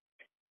gosh.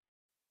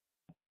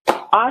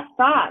 Our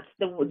thoughts,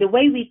 the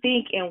way we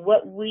think and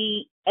what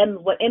we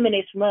what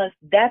emanates from us,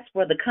 that's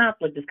where the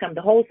conflict is coming.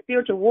 The whole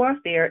spiritual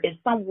warfare is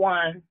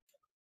someone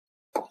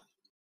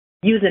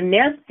using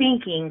their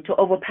thinking to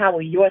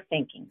overpower your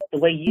thinking, the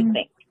way you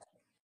think.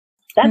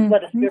 That's where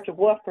the spiritual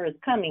warfare is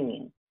coming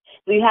in.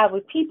 So you have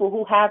with people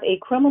who have a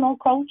criminal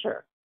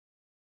culture.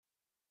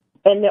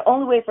 And the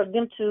only way for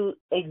them to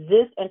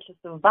exist and to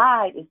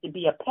survive is to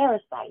be a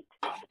parasite.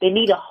 They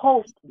need a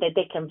host that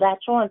they can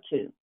latch on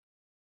to.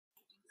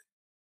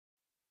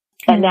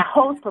 And that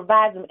host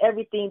provides them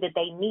everything that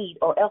they need,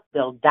 or else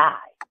they'll die.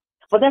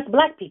 Well, that's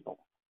black people.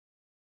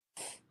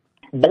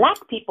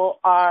 Black people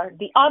are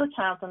the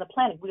autochthons on the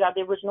planet. We are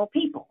the original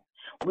people.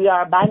 We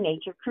are by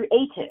nature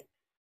creative.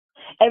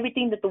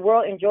 Everything that the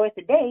world enjoys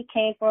today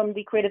came from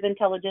the creative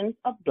intelligence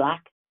of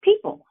black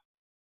people.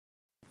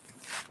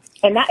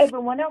 And not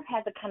everyone else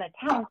has the kind of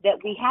talent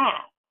that we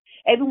have.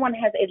 Everyone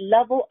has a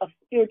level of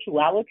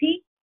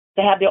spirituality.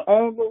 They have their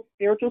own little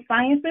spiritual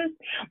sciences,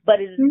 but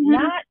it is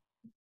not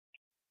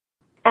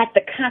at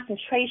the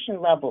concentration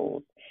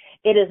levels.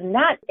 It is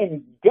not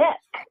in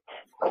depth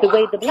the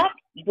way the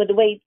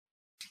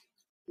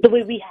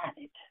way we have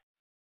it.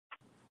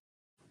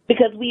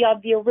 Because we are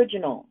the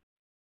original.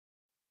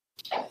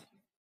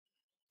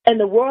 And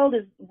the world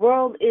is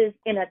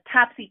in a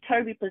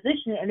topsy-turvy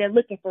position, and they're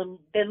looking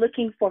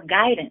for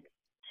guidance.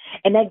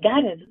 And that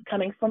guidance is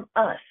coming from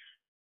us.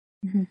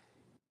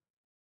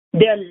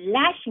 They're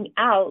lashing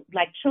out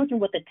like children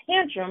with a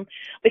tantrum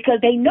because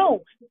they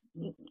know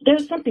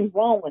there's something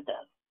wrong with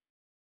us.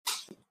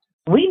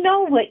 We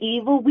know we're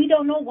evil. We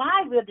don't know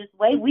why we're this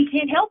way. We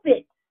can't help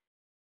it.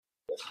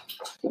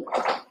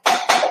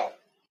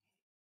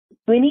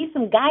 We need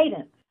some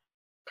guidance.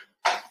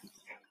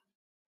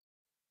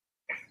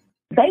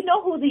 They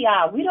know who they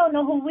are. We don't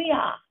know who we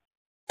are.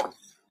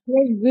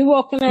 We're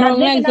walking around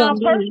like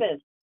zombies. On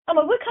purpose. I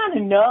mean, we kind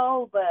of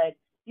know, but,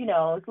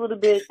 it's a little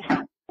bit...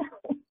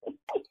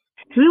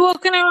 We're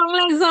walking around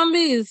like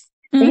zombies.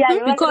 Yeah,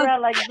 you're walking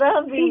around like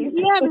zombies.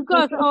 Yeah,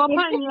 because our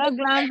pineal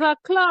glands are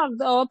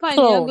clogged. Our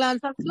pineal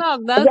glands are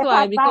clogged. That's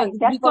why.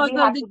 That's what we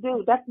have to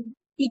do.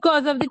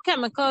 Because of the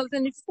chemicals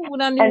in the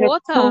food and the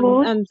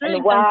water and drink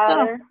and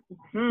water.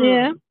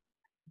 Yeah.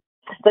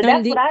 So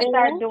that's what I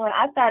started doing.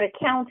 I started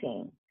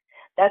counting.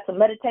 That's a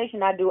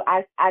meditation I do.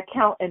 I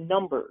count in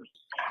numbers.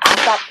 I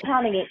stopped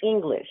counting in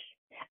English.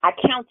 I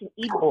count in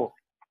Igbo.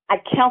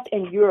 I count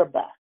in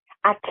Yoruba.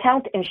 I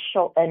count in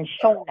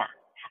Shona.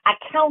 I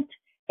count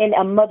in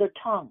a mother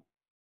tongue,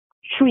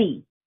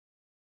 tree,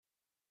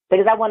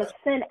 because I want to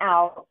send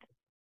out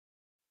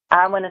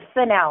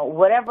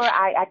whatever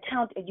I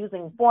count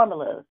using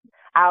formulas.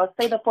 I'll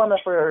say the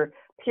formula for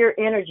pure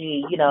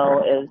energy,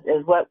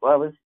 is what I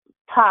was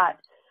taught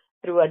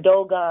through a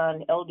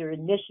Dogon elder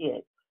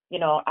initiate.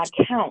 I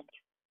count.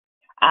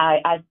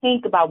 I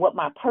think about what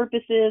my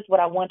purpose is, what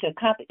I want to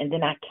accomplish, and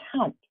then I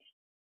count.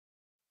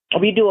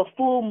 We do a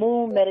full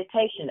moon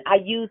meditation. I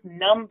use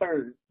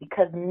numbers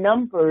because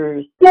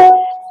numbers is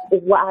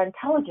where our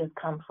intelligence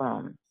comes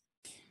from.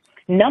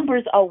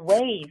 Numbers are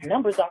waves.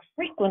 Numbers are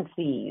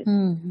frequencies.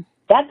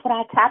 That's what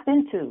I tap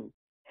into.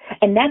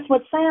 And that's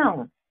what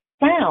sound.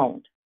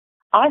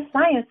 Our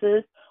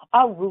sciences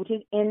are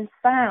rooted in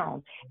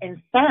sound.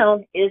 And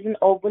sound is an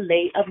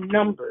overlay of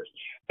numbers.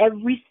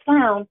 Every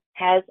sound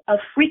has a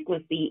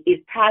frequency.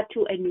 It's tied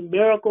to a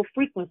numerical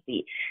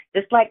frequency.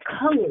 Just like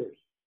colors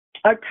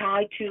are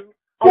tied to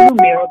a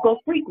numerical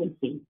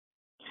frequency.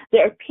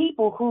 There are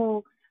people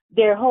who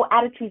their whole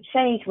attitude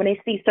changes when they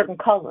see certain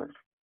colors.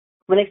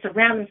 When they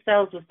surround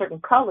themselves with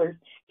certain colors,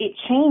 it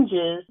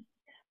changes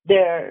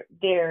their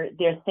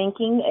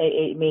thinking.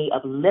 It may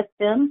uplift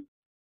them.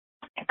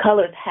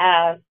 Colors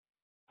have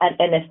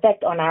an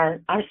effect on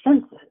our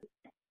senses.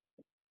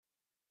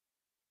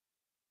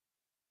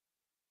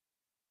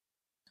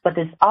 But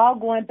it's all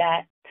going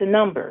back to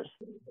numbers.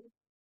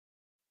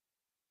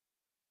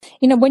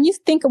 When you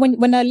think,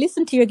 when I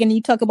listen to you again,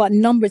 you talk about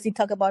numbers, you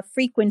talk about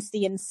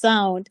frequency and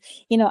sound.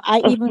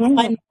 I even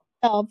find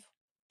myself,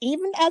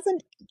 even as an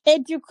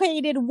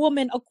educated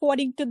woman,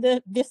 according to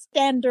the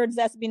standards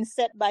that's been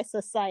set by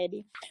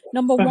society.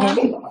 Number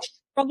one,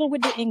 struggle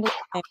with the English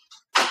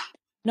language.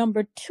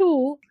 Number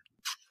two,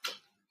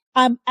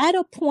 I'm at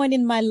a point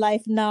in my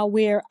life now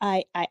where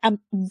I'm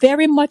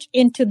very much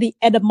into the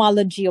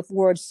etymology of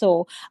words.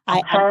 So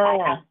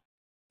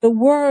the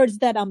words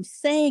that I'm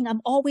saying, I'm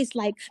always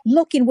like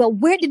looking, well,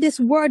 where did this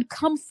word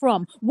come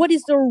from? What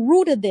is the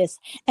root of this?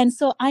 And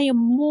so I am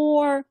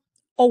more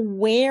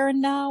aware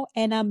now,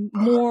 and I'm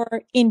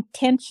more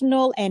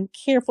intentional and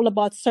careful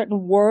about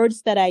certain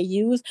words that I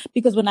use,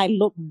 because when I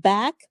look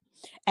back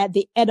at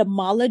the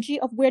etymology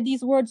of where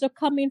these words are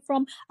coming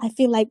from, I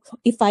feel like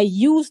if I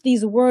use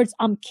these words,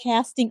 I'm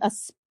casting a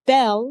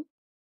spell.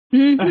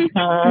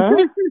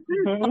 A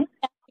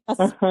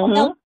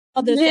spell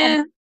others.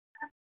 Yeah. So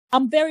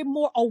I'm very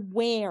more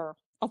aware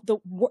of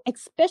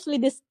especially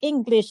this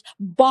English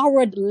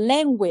borrowed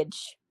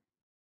language.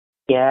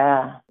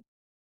 Yeah.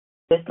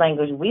 This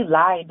language, we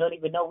lie and don't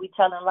even know we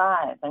telling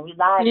lies. And we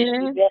lie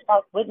and we bear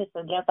false witness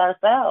against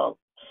ourselves.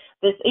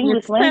 This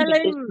English language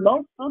is spelling.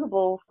 most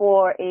suitable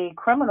for a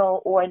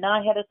criminal or a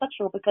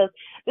non-heterosexual because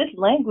this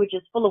language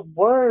is full of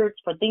words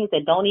for things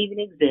that don't even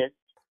exist.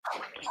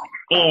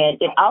 And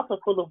it's also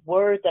full of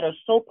words that are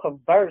so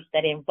perverse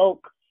that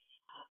invoke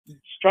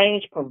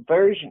strange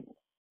perversions.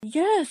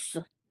 Yes.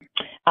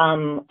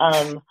 I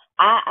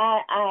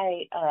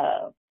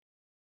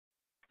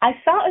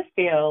saw a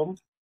film.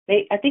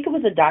 I think it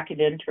was a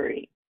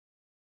documentary.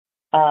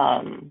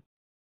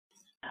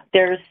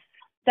 There's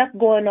stuff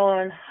going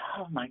on.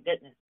 Oh my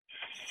goodness!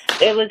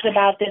 It was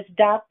about this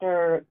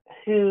doctor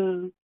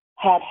who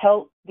had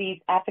helped these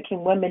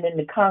African women in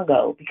the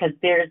Congo because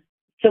there's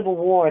civil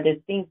war.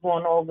 There's things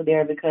going on over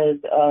there because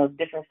of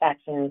different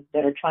factions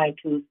that are trying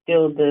to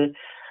steal the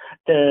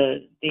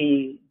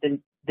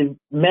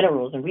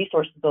minerals and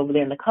resources over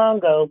there in the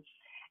Congo.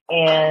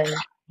 And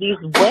these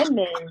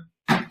women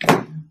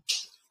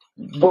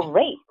were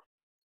raped.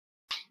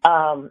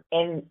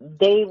 And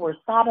they were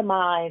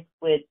sodomized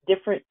with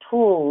different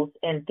tools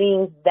and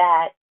things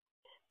that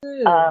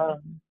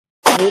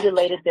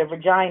mutilated their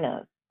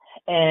vaginas.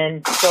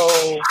 And so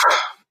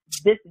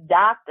this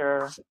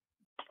doctor,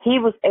 he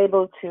was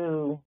able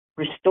to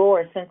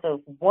restore a sense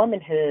of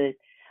womanhood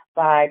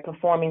by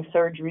performing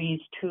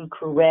surgeries to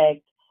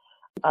correct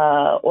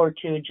or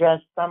to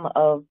address some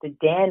of the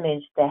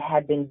damage that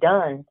had been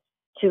done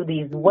to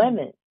these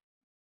women.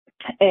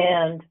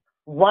 And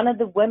one of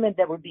the women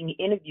that were being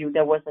interviewed,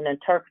 there was an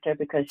interpreter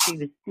because she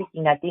was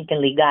speaking, I think, in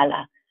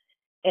Lingala,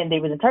 and they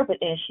was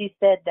interpreting, and she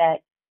said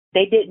that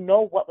they didn't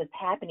know what was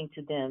happening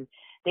to them.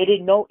 They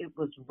didn't know it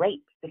was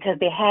rape because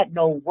they had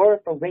no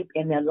word for rape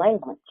in their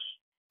language.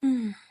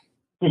 You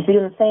see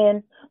what I'm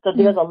saying? So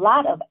there's a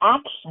lot of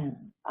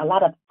action, a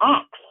lot of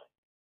acts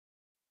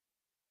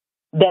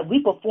that we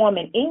perform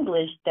in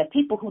English that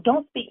people who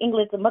don't speak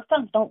English and mother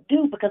tongues don't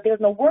do because there's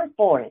no word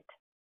for it.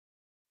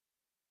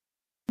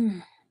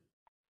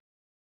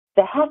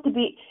 There has to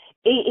be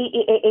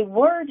a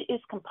word is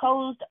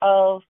composed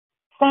of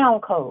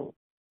sound code,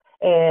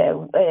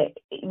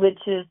 which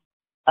is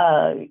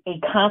a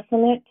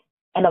consonant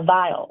and a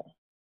vowel.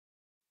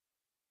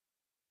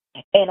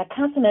 And a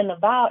consonant and a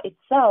vowel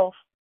itself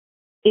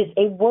is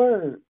a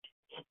word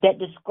that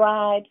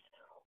describes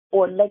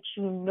or lets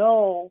you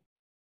know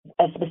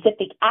a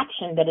specific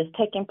action that is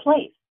taking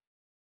place.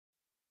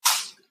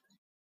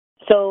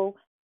 So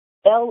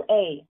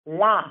L-A,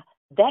 la,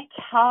 that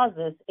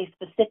causes a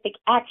specific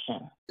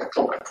action.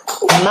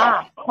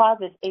 Ma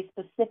causes a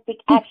specific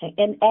action,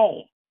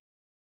 N-A.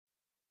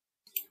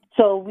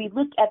 So we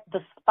look at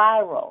the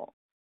spiral.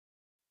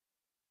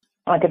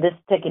 Like this is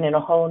taking in a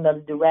whole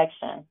nother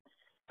direction.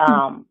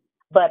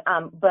 But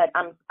I'm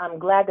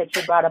glad that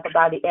you brought up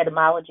about the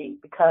etymology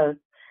because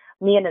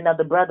me and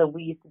another brother,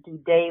 we used to do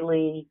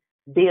daily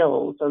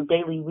bills or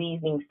daily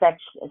reasoning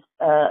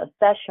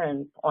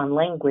sessions on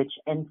language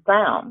and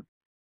sound.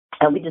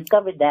 And we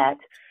discovered that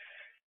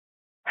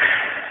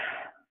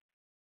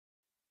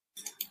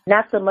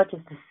not so much as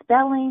the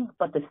spelling,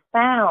 but the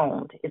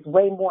sound is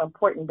way more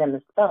important than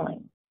the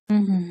spelling.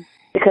 Mm-hmm.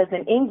 Because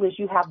in English,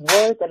 you have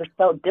words that are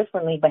spelled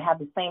differently but have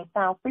the same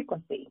sound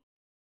frequency.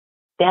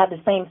 They have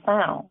the same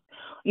sound.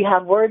 You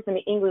have words in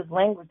the English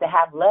language that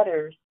have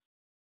letters.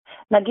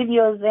 Now, I'll give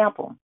you an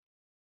example.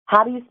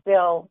 How do you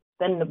spell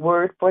the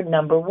word for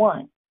number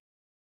one?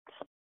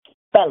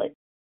 Spell it.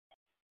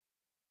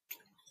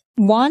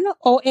 1,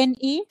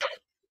 O-N-E.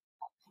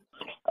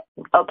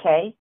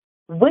 Okay.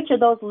 Which of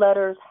those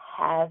letters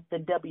has the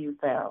W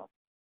sound?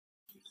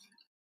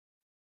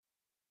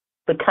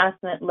 The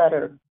consonant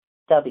letter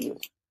W.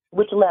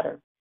 Which letter?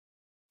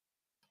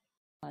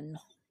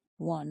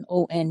 1,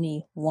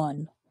 O-N-E,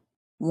 1.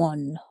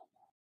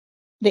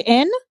 The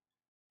N?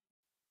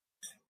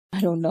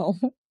 I don't know.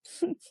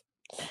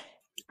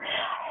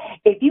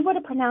 If you were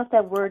to pronounce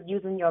that word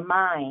using your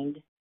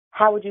mind,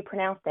 how would you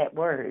pronounce that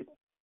word?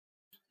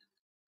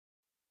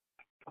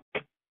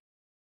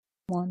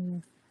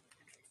 1.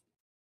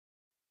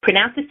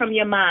 Pronounce it from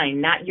your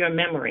mind, not your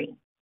memory.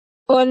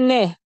 One.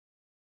 Yes,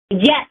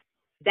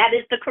 that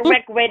is the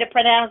correct way to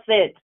pronounce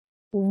it.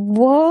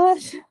 What?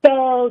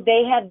 So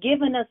they have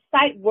given us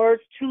sight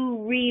words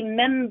to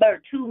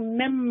remember, to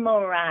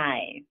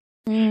memorize.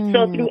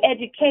 So through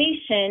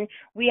education,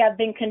 we have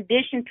been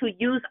conditioned to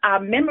use our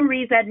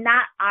memories and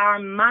not our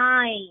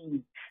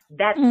minds.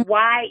 That's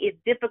why it's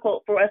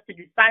difficult for us to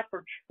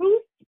decipher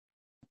truth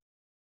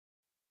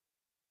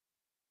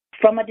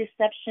from a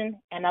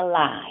deception and a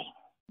lie.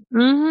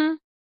 Mm-hmm.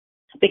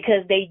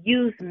 Because they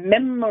use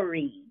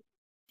memory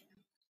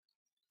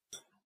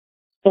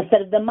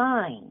instead of the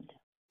mind.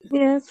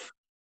 Yes.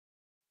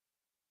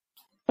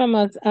 From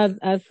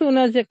as soon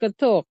as you could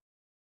talk.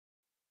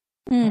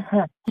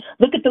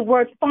 Look at the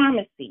word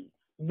pharmacy.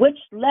 Which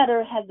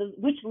letter has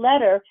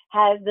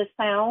the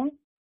sound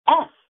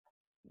F?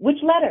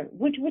 Which letter?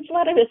 Which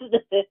letter is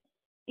it?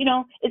 You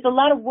know, it's a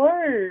lot of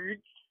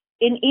words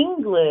in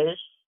English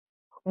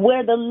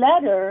where the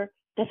letter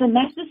doesn't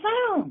match the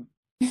sound.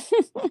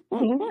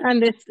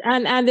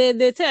 And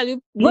they tell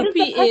you what is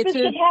the PH purpose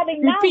of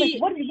having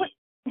knowledge?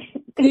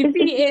 The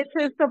PH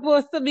is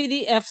supposed to be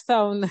the F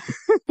sound.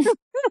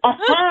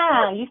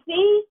 You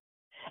see?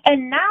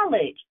 And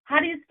knowledge. How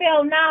do you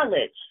spell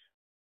knowledge?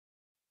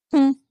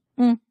 Mm,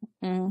 mm,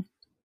 mm.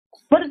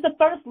 What is the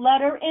first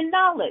letter in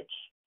knowledge?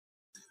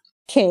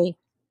 K.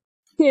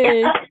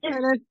 K. So,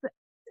 And it's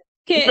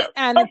K,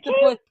 and okay,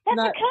 that's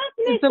a it's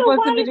consonant. So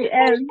supposed to why be is the it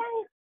first N.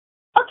 name?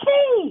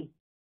 Okay.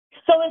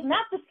 So it's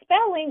not the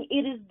spelling,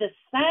 it is the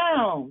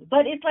sound.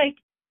 But it's like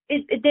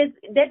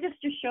that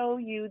just to show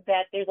you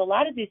that there's a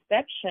lot of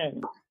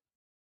deception.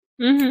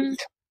 Mm-hmm.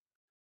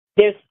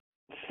 There's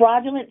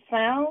fraudulent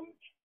sounds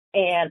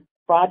and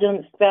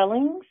fraudulent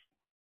spellings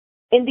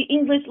in the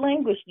English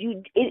language.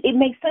 It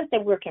makes sense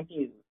that we're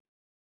confused.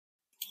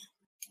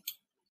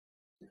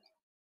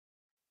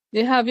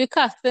 You have your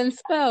casting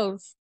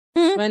spells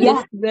when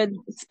Mm-hmm. the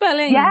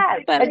spelling.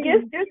 Yes,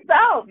 against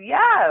yourself.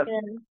 Yes. Yeah.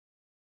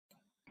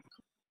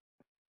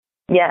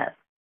 Yes.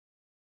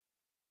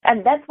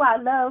 And that's why I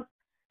love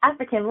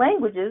African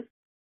languages,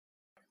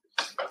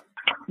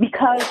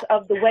 because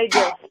of the way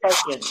they're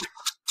spoken.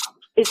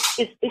 It's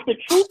a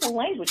truthful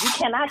language. You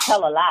cannot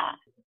tell a lie.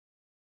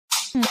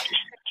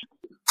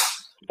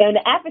 And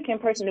the African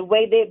person,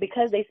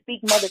 because they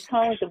speak mother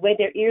tongues, the way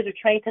their ears are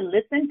trained to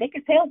listen, they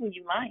can tell when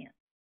you're lying.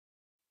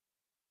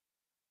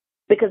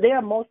 Because they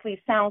are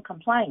mostly sound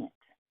compliant.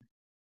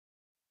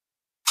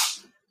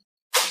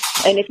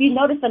 And if you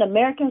notice in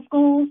American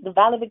schools, the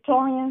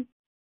valedictorians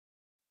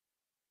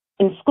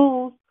in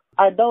schools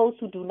are those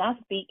who do not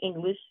speak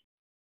English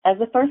as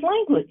a first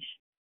language.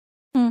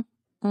 Mm,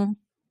 mm,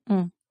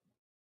 mm.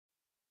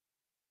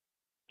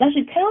 That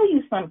should tell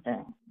you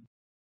something.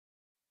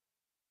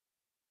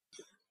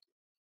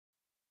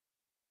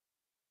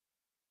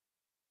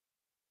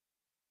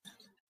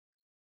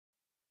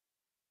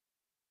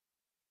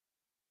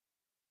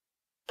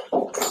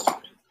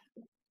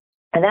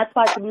 And that's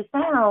why through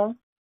sound,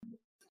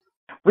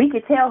 we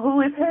could tell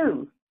who is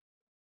who.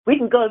 We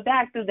can go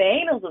back through the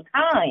annals of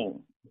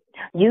time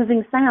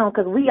using sound,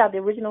 because we are the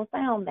original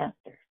sound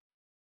masters.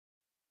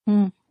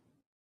 Mm.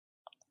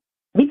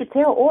 We could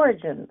tell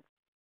origins.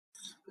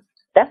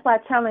 That's why I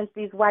challenge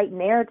these white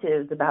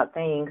narratives about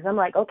things. I'm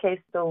like,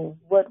 okay, so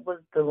what was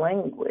the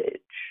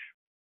language?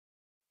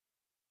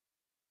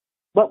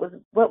 What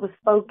was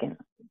spoken?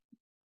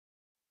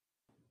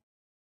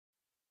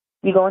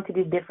 You go into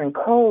these different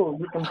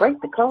codes. We can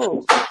break the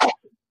code.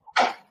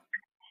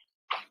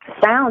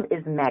 Sound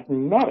is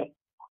magnetic.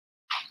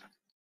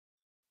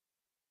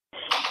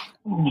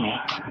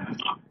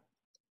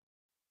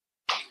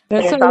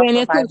 That's It's why when also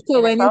you talk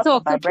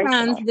to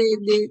vibrational. plants,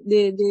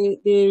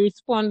 they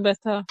respond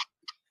better.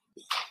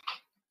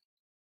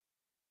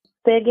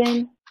 Say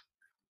again?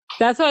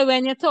 That's why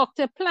when you talk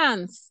to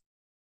plants,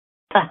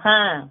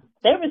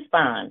 They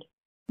respond.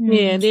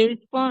 yeah, they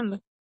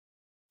respond.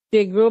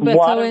 They grow better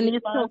Water when you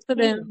responds talk to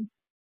too. them.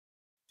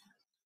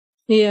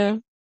 Yeah.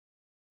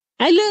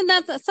 I learned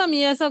that some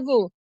years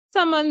ago.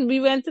 We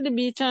went to the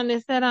beach and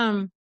they said,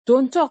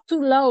 don't talk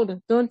too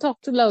loud. Don't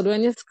talk too loud.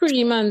 When you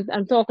scream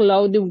and talk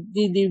loud,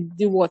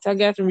 the water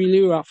gets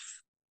really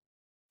rough.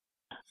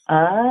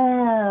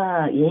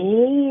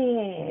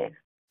 Yes.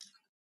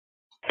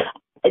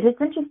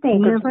 It's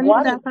interesting because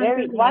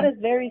water is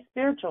very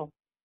spiritual.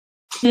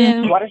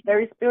 Yeah. Water is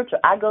very spiritual.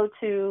 I go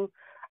to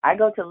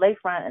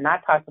lakefront and I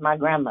talk to my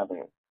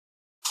grandmother.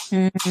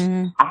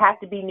 Mm-hmm. I have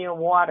to be near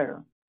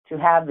water to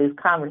have these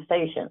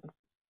conversations,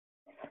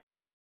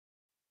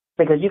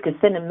 because you can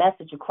send a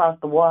message across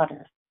the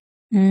water.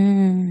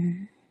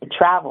 Mm. It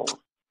travels.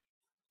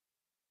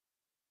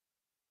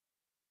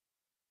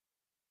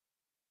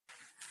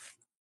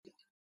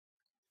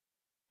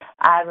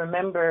 I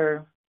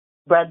remember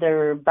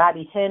Brother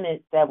Bobby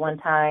Hennett at one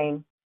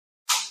time.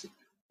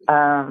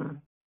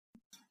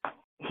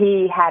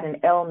 He had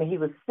an ailment. He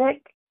was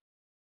sick,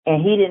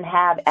 and he didn't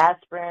have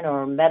aspirin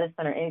or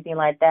medicine or anything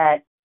like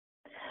that.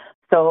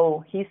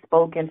 So he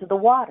spoke into the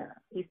water.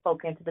 He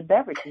spoke into the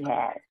beverage he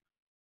had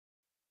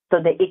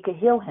so that it could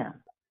heal him.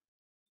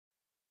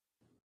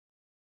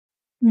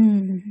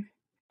 Mm.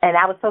 And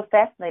I was so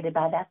fascinated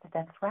by that.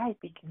 That's right.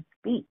 We can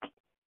speak.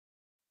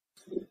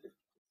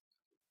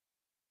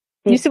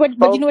 You see what?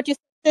 But you know what you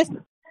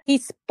said? He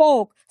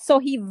spoke, so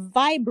he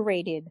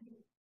vibrated.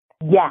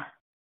 Yeah.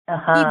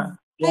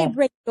 He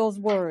vibrated those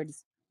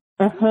words.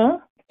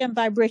 And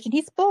vibration.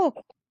 He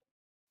spoke.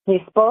 He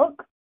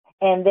spoke,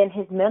 and then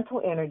his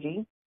mental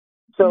energy.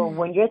 So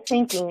when you're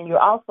thinking, you're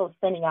also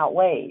sending out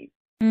waves,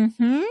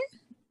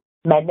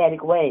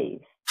 magnetic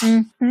waves.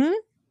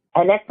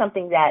 And that's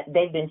something that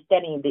they've been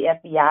studying. The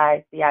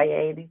FBI,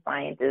 CIA, these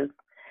scientists,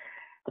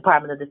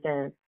 Department of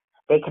Defense,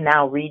 they can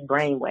now read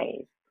brain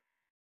waves.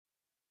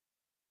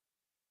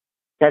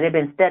 So they've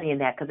been studying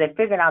that because they're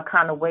figuring out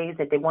kind of ways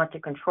that they want to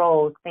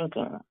control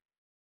thinking.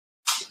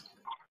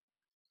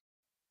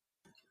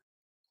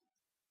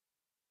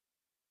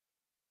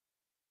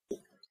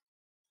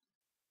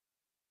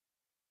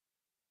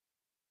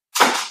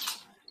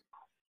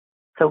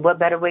 So what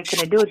better way can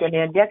they do it than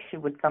to inject you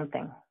with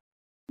something?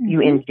 You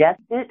ingest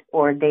it,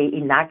 or they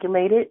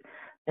inoculate it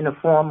in the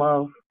form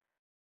of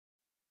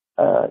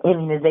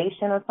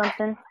immunization or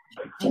something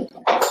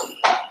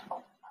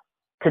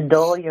to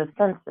dull your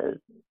senses.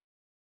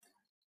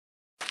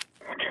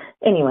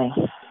 Anyway,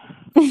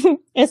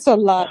 It's a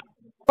lot.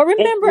 But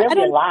remember, I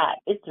don't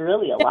It's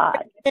really a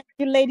lot.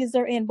 you ladies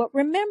are in, but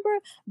remember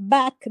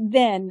back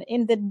then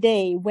in the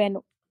day when,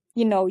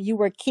 you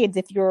were kids,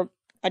 if you're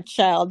a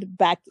child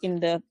back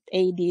in the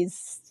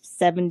 80s,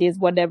 70s,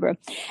 whatever,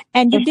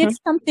 and you did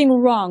something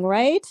wrong,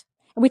 right?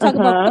 And we talk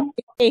about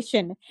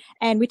communication,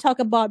 and we talk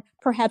about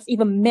perhaps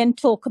even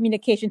mental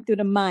communication through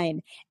the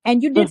mind.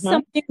 And you did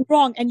something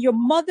wrong, and your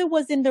mother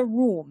was in the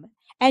room,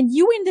 and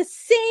you in the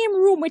same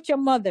room with your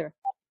mother,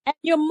 and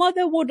your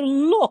mother would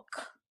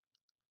look,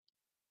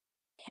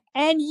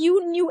 and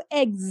you knew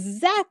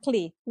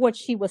exactly what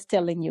she was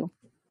telling you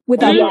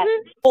without Yes.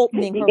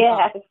 opening her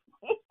mouth. Yes.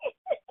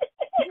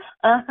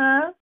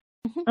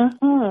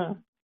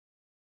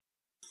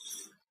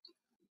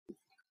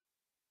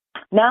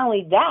 Not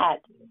only that,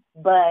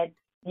 but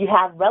you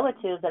have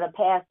relatives that are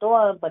passed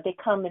on, but they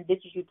come and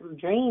visit you through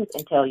dreams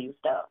and tell you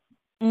stuff.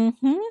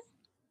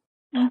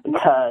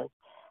 Because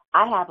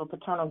I have a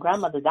paternal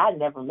grandmother that I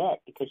never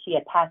met because she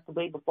had passed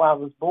away before I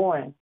was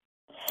born.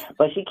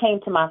 But she came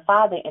to my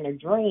father in a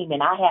dream,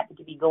 and I happened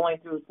to be going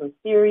through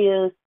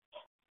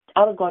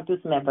I was going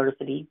through some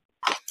adversity.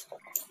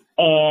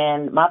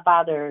 And my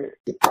father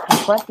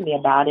confronted me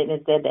about it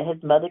and said that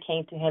his mother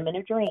came to him in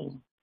a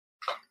dream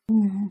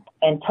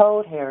and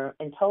told him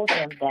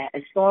that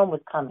a storm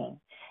was coming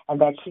and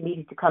that he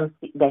needed to come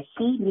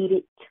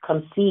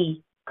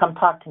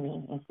talk to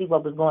me and see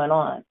what was going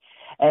on.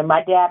 And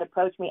my dad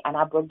approached me, and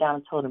I broke down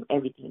and told him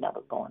everything that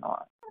was going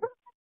on.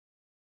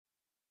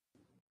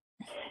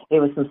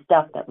 There was some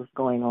stuff that was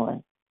going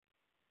on.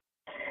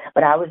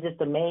 But I was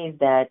just amazed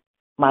that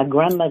my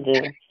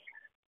grandmother,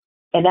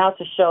 and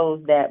also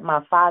shows that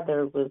my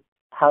father was,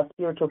 how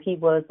spiritual he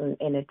was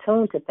and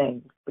attuned to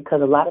things,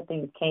 because a lot of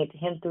things came to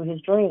him through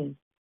his dreams.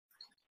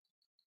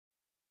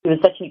 He was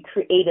such a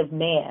creative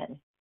man.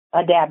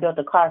 My dad built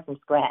a car from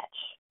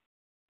scratch.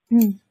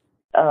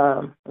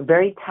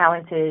 Very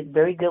talented,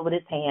 very good with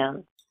his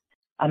hands,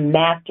 a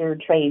master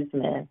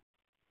tradesman.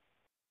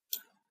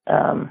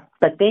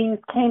 But things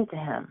came to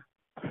him.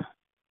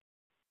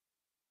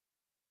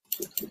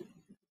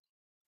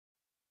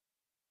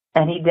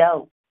 And he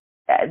dealt.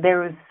 There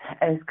was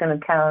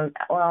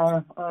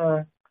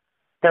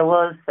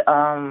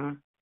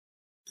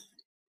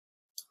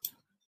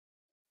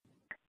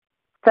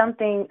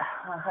something,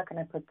 how can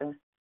I put this?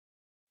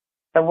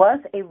 There was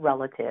a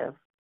relative,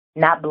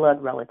 not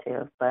blood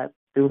relative, but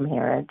through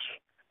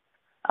marriage.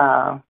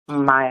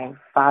 My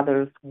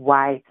father's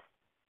wife's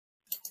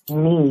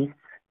niece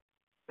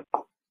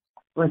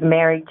was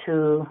married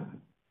to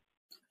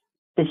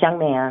this young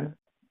man,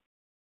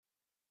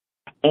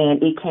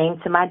 and it came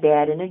to my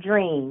dad in a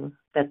dream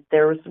that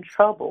there was some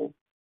trouble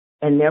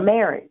in their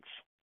marriage.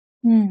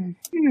 And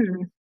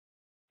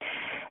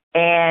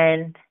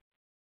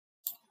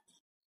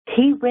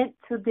he went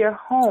to their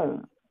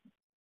home,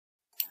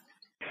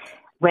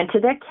 went to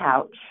their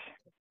couch,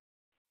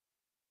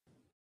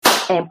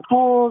 and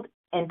pulled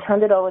and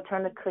turned it over,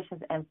 turned the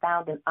cushions, and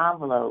found an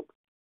envelope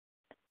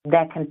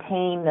that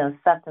contained a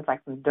substance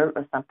like some dirt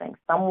or something.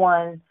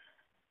 Someone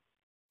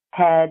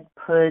had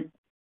put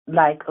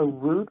like a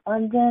root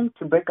on them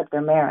to break up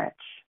their marriage.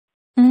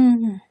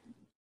 And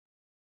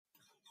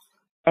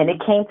it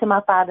came to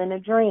my father in a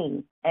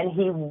dream, and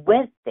he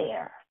went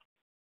there,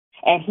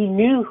 and he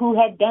knew who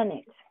had done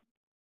it.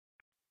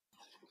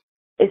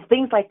 It's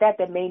things like that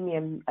that made me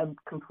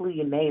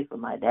completely amazed with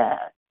my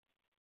dad,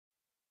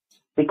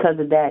 because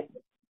of that,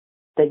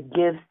 the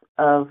gift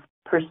of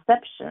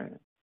perception,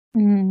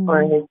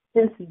 or his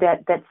sense,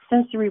 that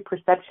sensory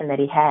perception that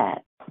he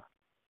had,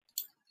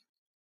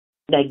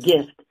 that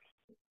gift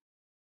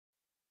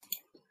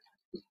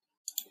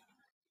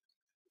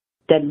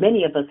that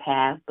many of us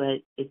have,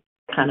 but it's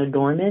kind of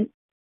dormant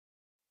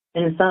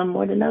in some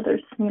more than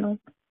others.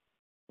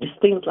 It's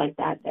things like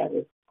that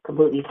is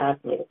completely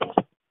fascinating.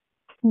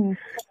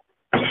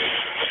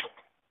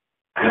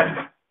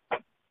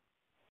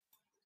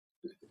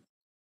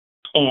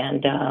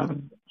 And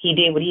he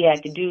did what he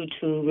had to do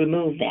to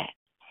remove that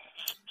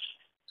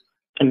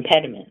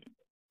impediment.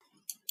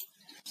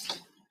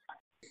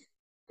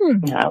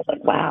 And I was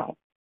like, wow.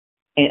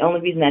 And the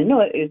only reason I know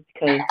it is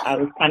because I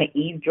was kind of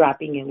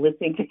eavesdropping and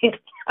listening to him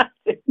talk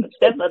to his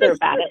stepmother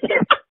about it.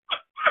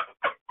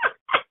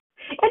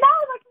 And I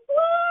was like,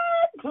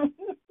 what?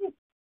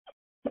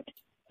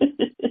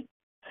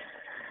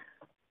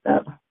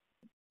 So,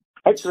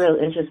 it's real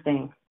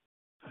interesting.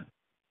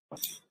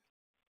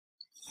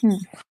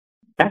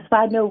 That's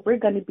why I know we're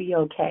going to be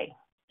okay.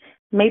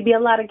 Maybe a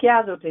lot of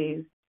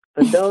casualties,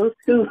 but those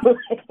two,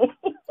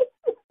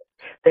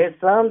 there's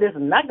some that's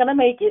not going to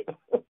make it.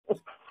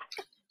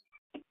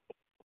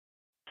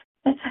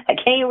 I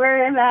can't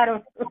worry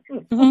about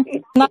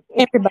them. Not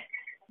everybody.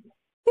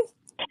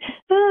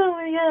 Oh,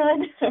 my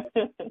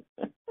God.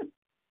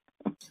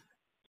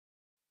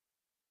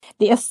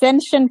 The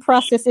ascension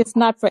process is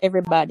not for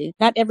everybody.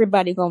 Not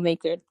everybody going to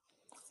make it.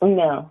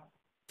 No.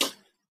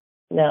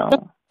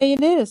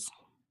 It is.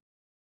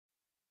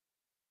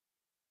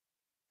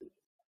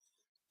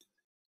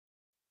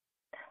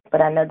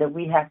 But I know that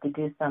we have to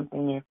do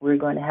something if we're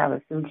going to have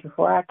a future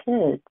for our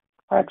kids,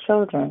 our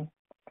children.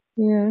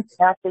 Yes.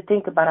 We have to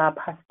think about our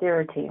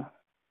posterity.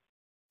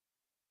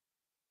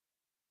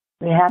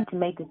 We have to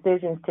make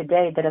decisions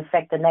today that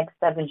affect the next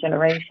 7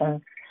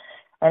 generations.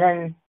 And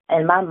then,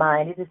 in my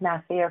mind, it is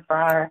not fair for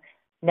our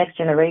next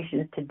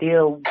generations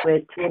to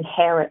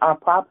inherit our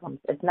problems.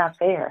 It's not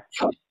fair.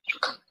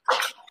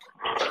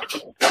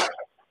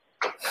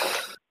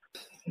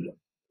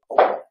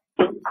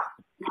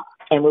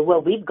 And with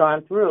what we've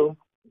gone through,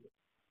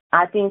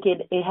 I think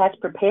it has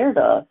prepared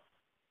us,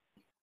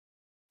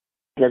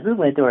 because we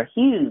went through a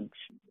huge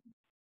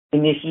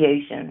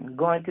initiation,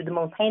 going through the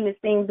most heinous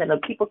things that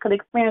people could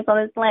experience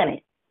on this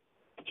planet.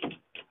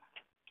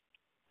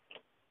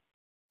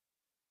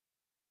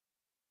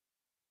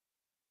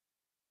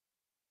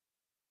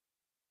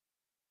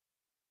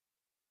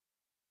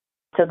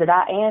 So that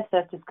our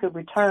ancestors could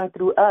return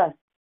through us,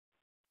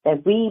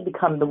 that we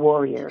become the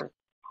warriors.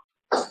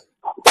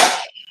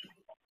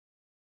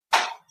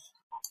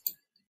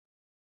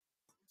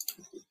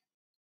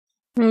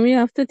 And we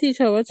have to teach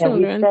our And we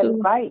children set it to.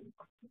 right.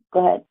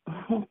 Go ahead.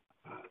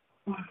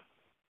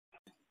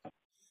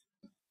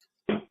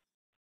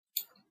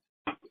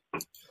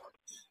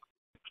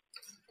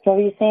 So what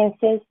are you saying,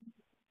 sis?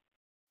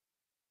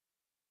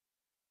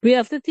 We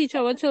have to teach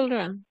our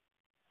children.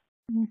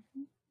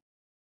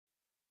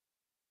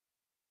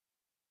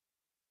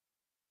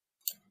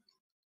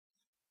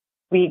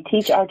 We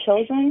teach our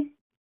children?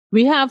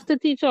 We have to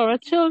teach our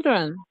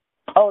children.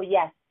 Oh,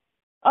 yes.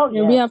 Oh,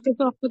 And we yes. have to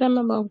talk to them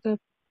about it.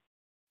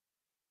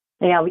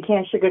 Yeah, we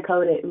can't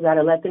sugarcoat it. We got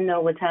to let them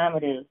know what time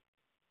it is.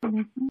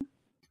 Mm-hmm.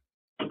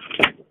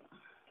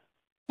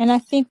 And I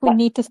think we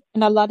need to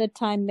spend a lot of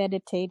time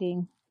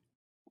meditating.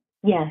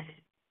 Yes.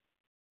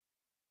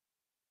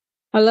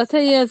 A lot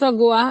of years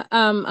ago, I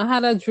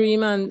had a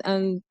dream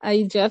and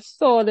I just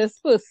saw this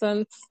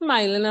person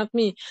smiling at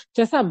me,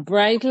 just a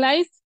bright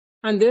light,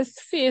 and this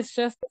face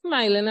just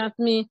smiling at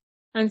me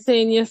and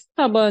saying, "You're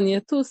stubborn, you're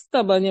too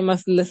stubborn, you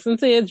must listen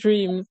to your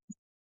dreams."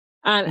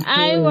 And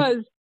I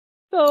was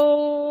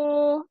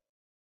so,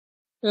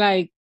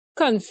 like,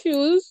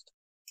 confused,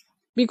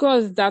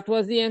 because that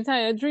was the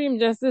entire dream.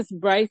 Just this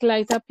bright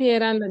light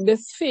appeared and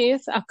this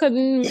face, I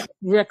couldn't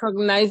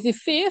recognize the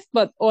face,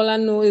 but all I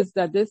know is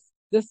that this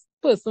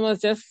person was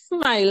just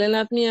smiling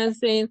at me and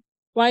saying,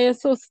 "Why you're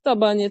so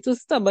stubborn? You're too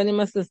stubborn, you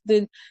must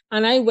listen."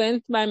 And I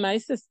went by my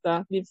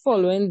sister the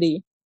following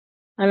day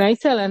and I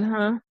telling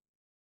her,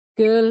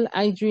 "Girl,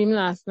 I dreamed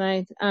last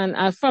night."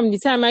 And from the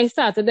time I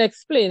started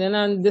explaining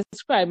and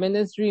describing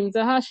this dream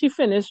to her, she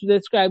finished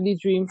describing the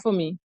dream for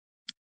me.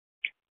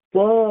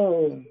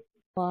 Whoa.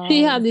 Wow.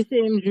 She had the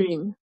same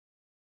dream.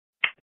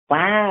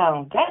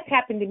 Wow. That's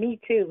happened to me,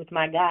 too, with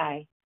my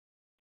guy.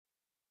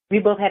 We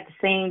both had the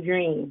same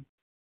dream.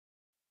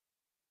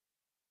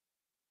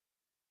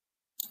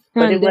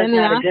 But And it was then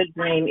not a good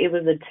dream. It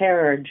was a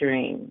terror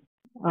dream.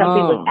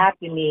 Something was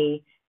after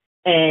me,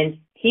 and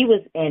he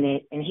was in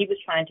it, and he was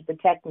trying to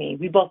protect me.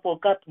 We both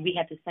woke up, and we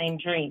had the same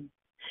dream.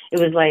 It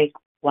was like,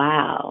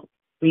 wow.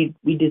 We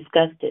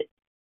discussed it.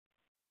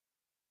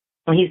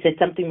 And he said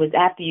something was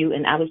after you,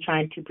 and I was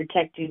trying to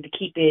protect you, to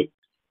keep it,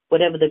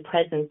 whatever the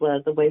presence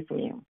was, away from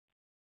you.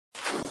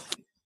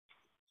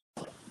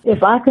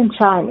 If I can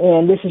chime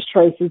in, this is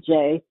Tracy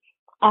J.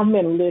 I've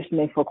been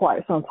listening for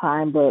quite some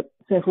time, but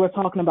since we're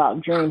talking about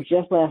dreams,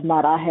 just last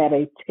night I had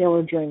a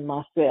terror dream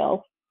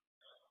myself.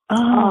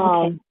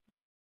 Oh, okay.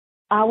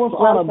 I was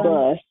on a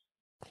bus.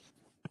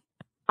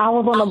 I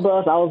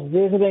was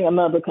visiting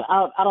another.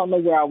 I don't know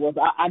where I was.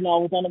 I know I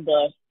was on a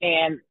bus,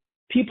 and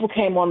people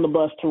came on the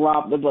bus to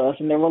rob the bus,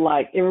 and they were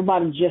like,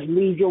 "Everybody, just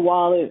leave your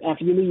wallet.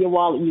 After you leave your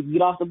wallet, you can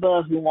get off the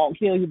bus. We won't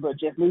kill you, but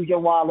just leave your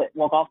wallet,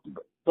 walk off the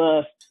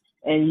bus,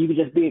 and you can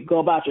just go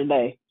about your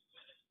day."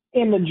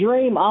 In the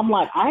dream, I'm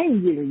like, I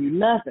ain't giving you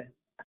nothing.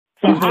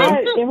 So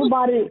I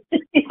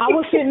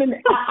was sitting in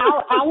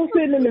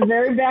the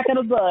very back of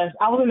the bus.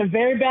 I was in the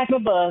very back of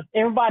the bus.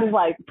 Everybody's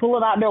like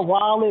pulling out their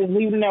wallets,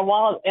 leaving their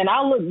wallets. And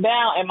I look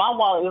down and my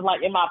wallet is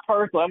like in my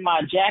purse or in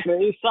my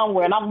jacket. It's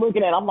somewhere. And I'm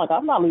looking at it. I'm like,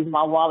 I'm not leaving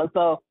my wallet.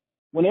 So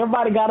when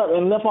everybody got up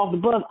and left off the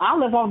bus, I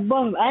left off the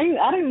bus. I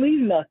didn't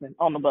leave nothing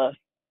on the bus.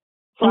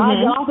 So I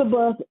got off the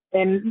bus,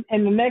 and the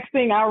next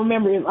thing I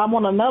remember is I'm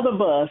on another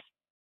bus,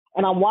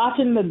 and I'm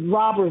watching the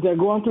robbers. They're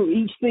going through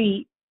each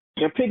seat.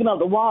 They're picking up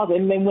the wallets,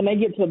 and then when they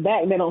get to the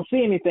back, they don't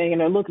see anything,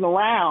 and they're looking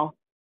around.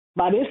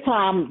 By this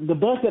time, the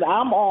bus that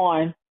I'm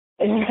on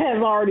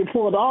has already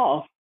pulled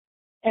off.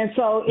 And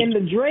so in the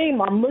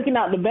dream, I'm looking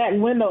out the back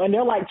window, and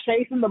they're like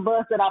chasing the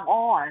bus that I'm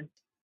on.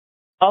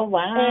 Oh,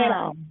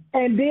 wow.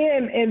 And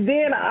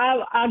then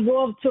I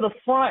go up to the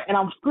front, and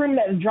I'm screaming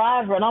at the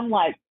driver, and I'm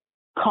like,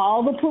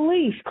 call the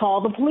police,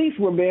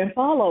 we're being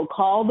followed,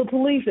 call the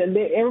police. And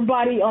then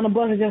everybody on the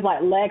bus is just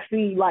like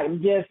laxy,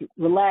 like just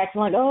relaxed,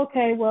 like, oh,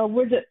 okay, well,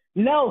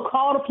 no,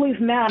 call the police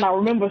now. And I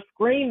remember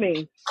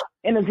screaming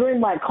in the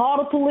dream, like, call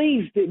the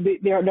police.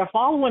 They're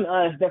following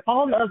us. They're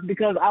following us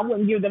because I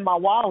wouldn't give them my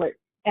wallet.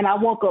 and I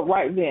woke up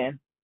right then.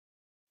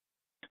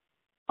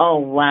 Oh,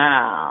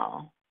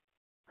 wow.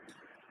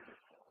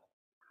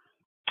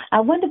 I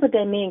wonder what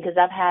that means, because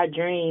I've had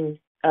dreams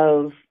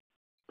of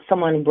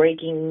someone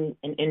breaking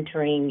and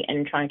entering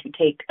and trying to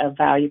take a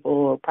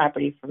valuable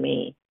property from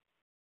me.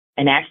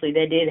 And actually,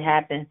 that did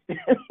happen.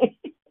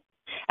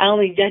 I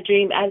only just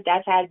dream. I've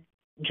had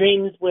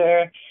dreams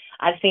where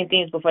I've seen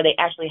things before they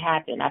actually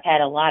happen. I've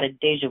had a lot of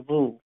deja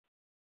vu.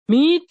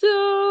 Me too.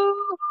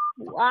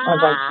 I was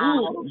like,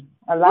 Wow. ooh,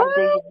 a lot of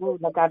deja What?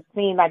 vu. Like I've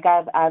seen, like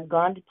I've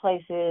gone to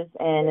places,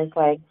 and it's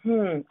like,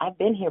 I've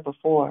been here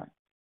before.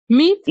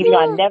 Me Even though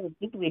I've too. never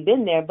physically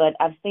been there, but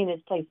I've seen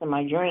this place in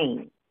my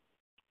dreams.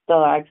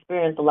 So I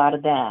experienced a lot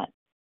of that.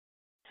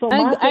 So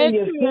I my I thing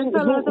is, experienced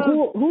a lot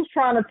of who's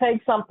trying to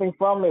take something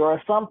from me,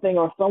 or something,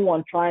 or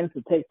someone trying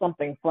to take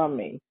something from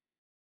me?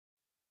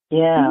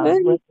 Yeah,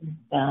 well, what is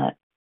that?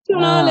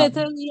 sooner or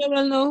later you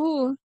will know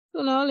who.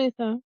 Sooner or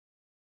later.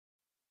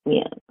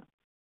 Yeah.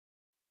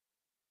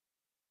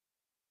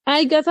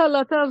 I get a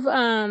lot of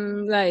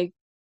like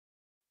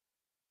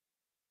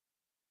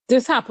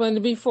this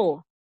happened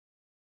before.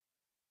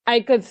 I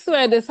could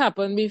swear this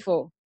happened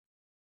before.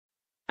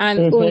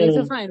 And only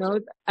to Mhm. find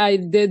out I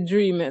did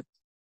dream it.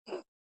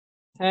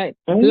 Right.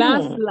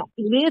 Mm.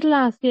 Late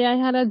last year I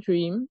had a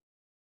dream,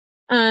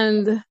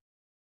 and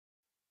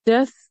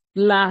just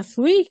last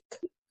week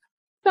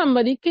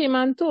somebody came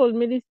and told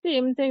me the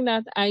same thing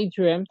that I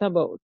dreamt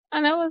about.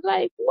 And I was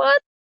like,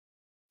 what?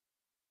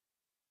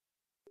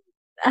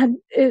 And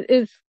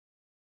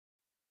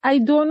I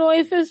don't know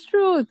if it's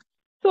true.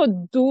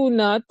 So do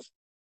not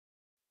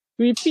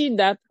repeat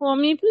that for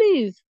me,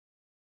 please.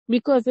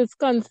 Because it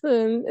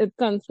concerned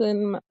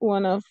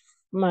one of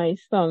my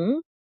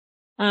sons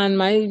and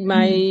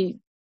my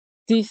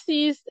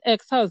deceased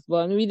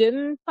ex-husband. We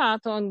didn't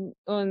part on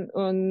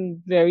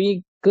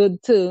very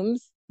good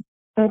terms,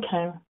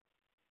 Okay.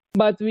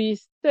 but we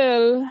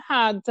still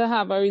had to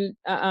have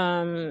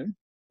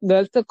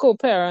well, to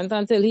co-parent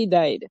until he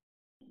died.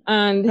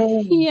 And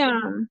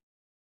Mm.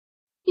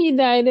 he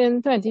died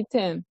in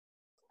 2010.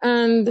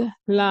 And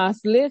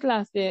late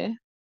last year,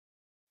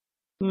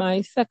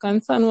 my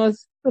second son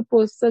was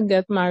supposed to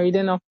get married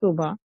in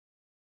October,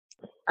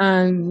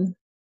 and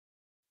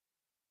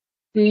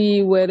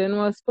the wedding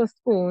was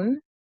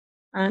postponed.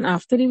 And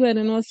after the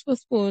wedding was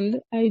postponed,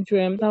 I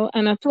dreamt out,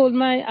 and I told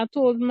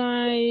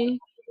my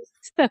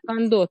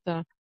second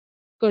daughter,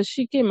 because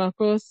she came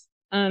across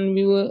and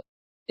we were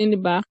in the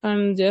back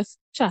and just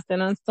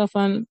chatting and stuff,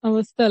 and I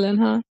was telling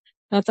her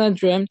that I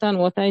dreamt and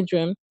what I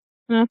dreamt.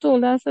 And I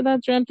told her, I said, I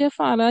dreamt your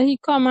father. He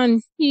come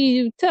and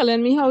he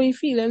telling me how he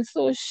feeling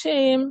so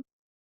shame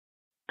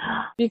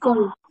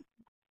because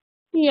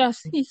Oh.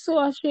 he's so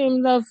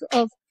ashamed of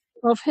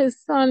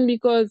his son,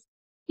 because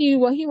he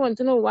want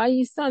to know why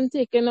his son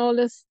taking all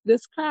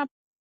this crap.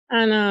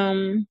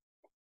 And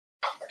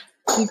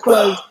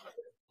because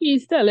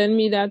he's telling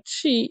me that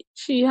she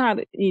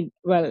cheated,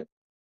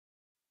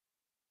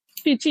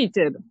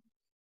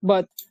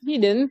 but he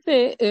didn't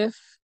say if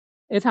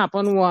it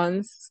happened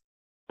once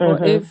or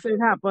Mhm. if it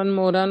happened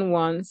more than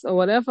once or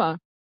whatever.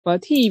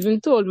 But he even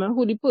told me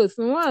who the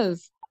person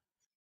was.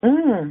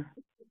 Mm.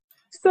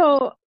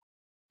 So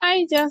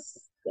I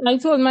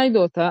told my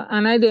daughter,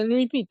 and I didn't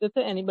repeat it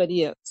to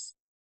anybody else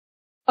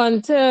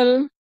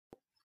until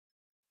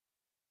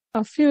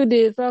a few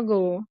days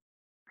ago.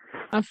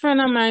 A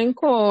friend of mine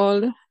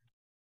called,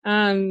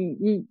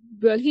 and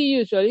he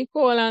usually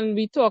call and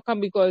we talk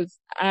because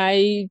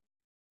I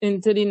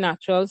into the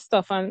natural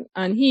stuff,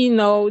 and he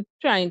now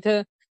trying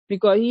to,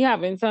 because he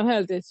having some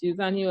health issues,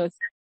 and he was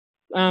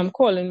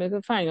calling me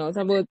to find out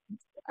about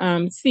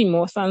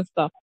CMOS and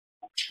stuff.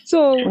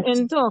 So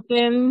in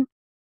talking,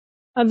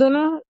 I don't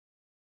know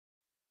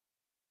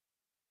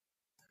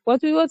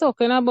what we were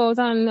talking about,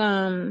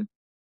 and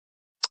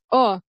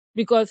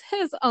because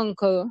his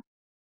uncle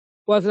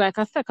was like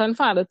a second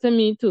father to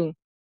me too.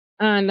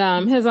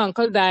 And his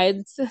uncle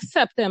died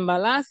September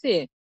last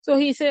year. So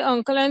he said,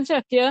 Uncle, and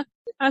check here.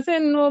 I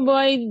said, no,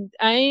 boy,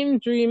 I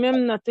ain't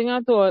dreaming nothing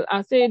at all.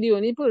 I said, the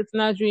only person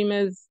I dream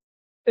is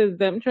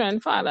them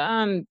grandfather.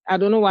 And I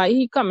don't know why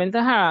he coming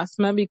to harass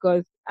me,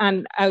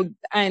 and I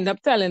end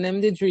up telling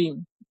him the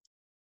dream.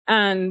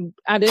 And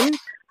I didn't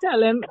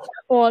tell him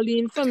all the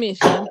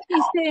information.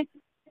 He said,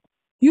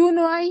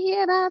 I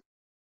hear that.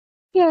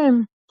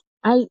 Yeah,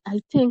 I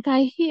think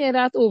I hear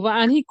that over.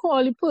 And he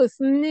called the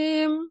person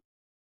name.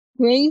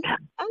 Right? And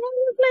I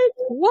was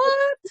like,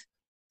 what?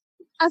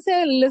 I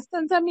said,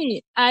 listen to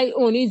me. I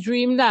only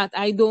dream that.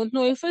 I don't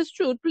know if it's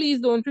true.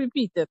 Please don't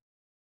repeat it,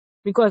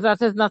 because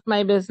that is not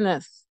my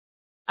business.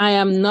 I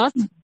am not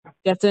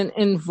getting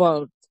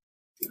involved.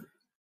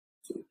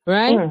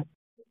 Right? Mm.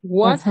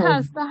 What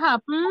has Mhm. to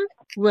happen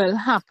will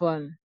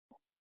happen.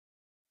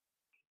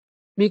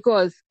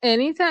 Because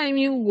anytime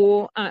you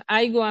go,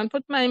 I go and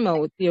put my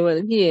mouth, you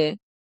will hear,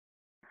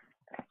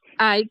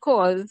 I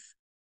cause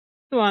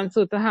so and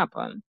so to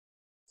happen.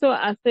 So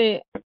I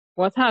say,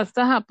 what has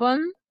to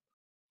happen?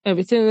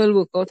 Everything will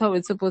work out how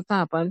it's supposed to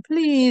happen.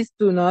 Please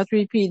do not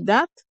repeat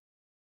that.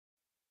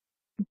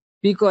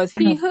 because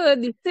he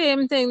heard the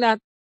same thing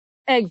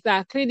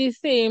exactly the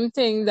same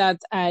thing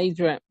that I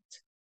dreamt.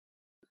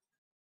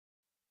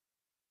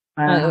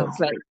 And it was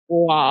like,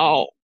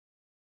 wow.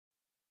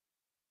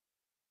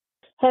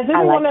 Has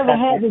anyone ever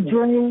had the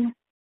dream?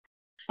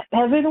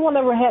 Has anyone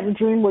ever had the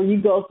dream where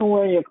you go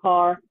somewhere in your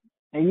car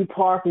and you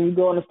park and you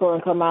go in the store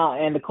and come out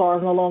and the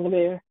car's no longer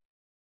there?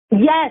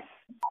 Yes.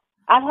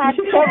 I've had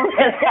several.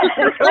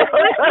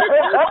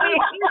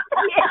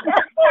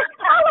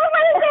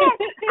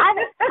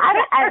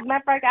 As a matter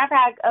of fact, I've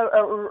had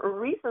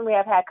recently.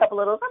 I've had a couple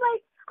of those. I'm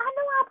like, I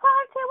know I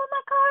parked here with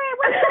my car.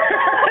 What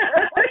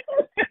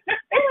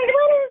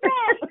is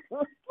that?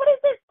 What is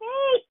this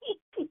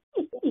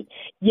thing?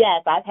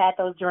 Yes, I've had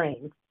those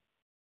dreams.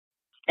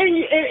 And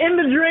in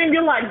the dream,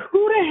 you're like,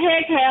 who the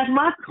heck has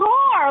my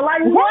car?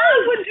 Like,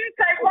 why would you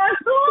take my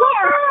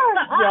car?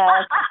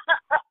 Yes.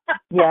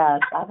 Yes,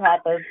 I've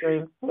had those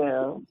dreams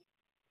too.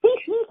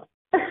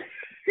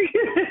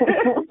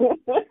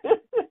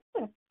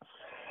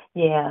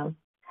 Yeah.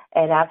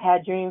 And I've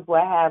had dreams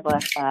where I have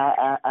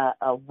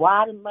a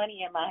wad of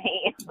money in my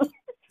hand.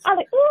 I'm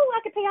like, ooh,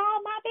 I can pay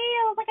all my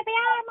bills. I can pay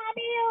all my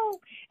bills.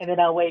 And then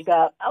I wake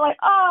up. I'm like,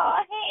 oh,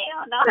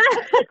 hell no.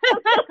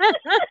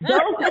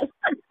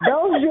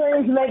 Those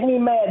dreams make me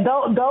mad.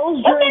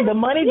 Those dreams, the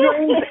money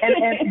dreams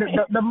and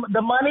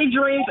the money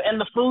dreams and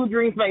the food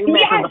dreams make me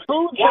mad. Yes. The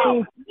food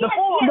dreams,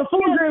 the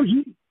food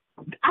dreams,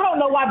 I don't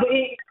know why, but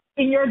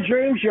in your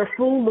dreams, your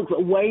food looks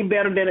way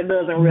better than it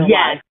does in real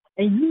life.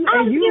 And you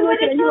look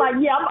at it and you're like,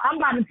 yeah, I'm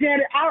about to tell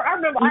it. I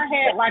remember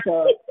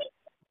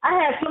I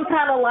had some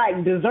kind of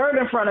like dessert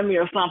in front of me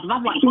or something.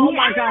 I'm like, oh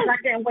my gosh, I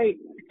can't wait.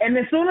 And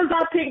as soon as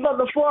I picked up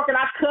the fork and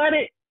I cut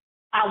it,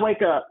 I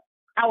wake up.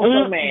 I was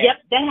so mad.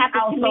 Yep, that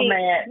happened to me. I was so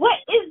mad.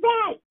 What is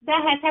that?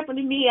 That has happened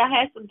to me. I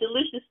had some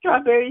delicious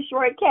strawberry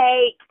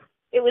shortcake.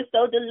 It was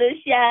so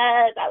delicious.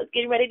 I was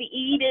getting ready to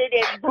eat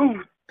it, and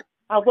boom,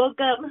 I woke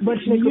up.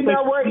 But you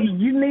know what?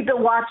 You need to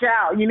watch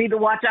out. You need to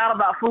watch out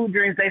about food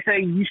dreams. They say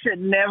you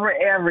should never,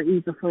 ever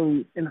eat the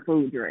food in the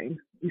food dream.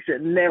 You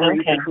should never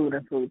eat the food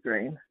in food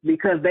dreams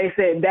because they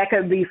said that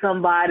could be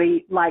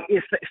somebody, like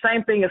it's the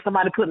same thing as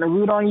somebody putting a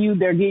root on you.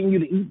 They're getting you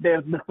to eat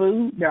the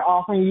food. They're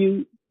offering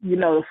you,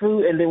 the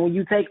food. And then when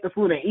you take the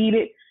food and eat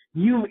it,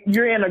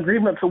 you're in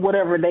agreement to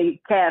whatever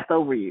they cast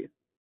over you.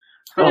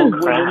 So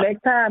the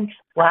next time,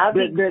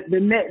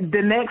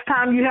 the next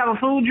time you have a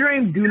food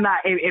dream, do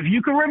not. If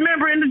you can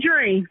remember in the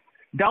dream,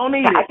 don't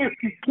eat it.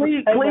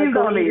 Please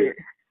don't eat it.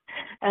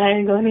 I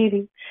ain't gonna eat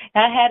it.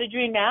 I had a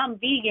dream. Now I'm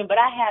vegan, but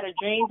I had a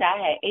dream that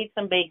I had ate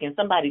some bacon.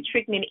 Somebody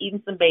tricked me into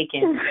eating some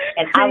bacon,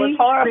 and I was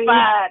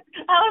horrified.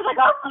 I was like,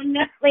 "Oh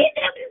no, please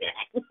don't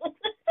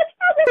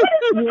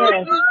do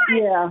that."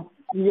 Yeah.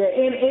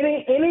 In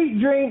any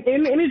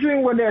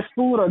dream where there's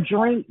food or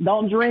drink,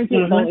 don't drink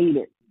it, don't eat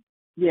it.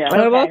 Yeah.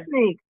 What about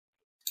snakes?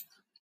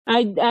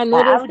 I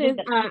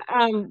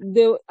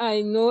know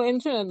I know in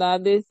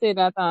Trinidad they say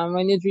that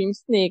when you dream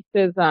snakes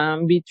is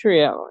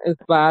betrayal. It's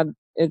bad.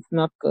 It's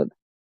not good.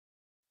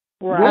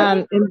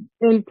 Right.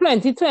 In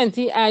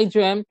 2020, I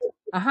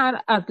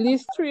had at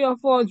least 3 or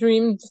 4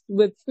 dreams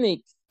with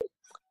snakes.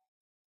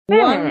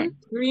 One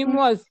dream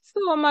was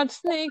so much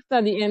snakes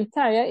that the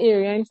entire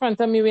area in front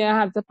of me where I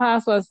had to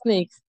pass was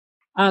snakes.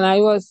 And I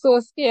was so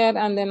scared.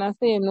 And then I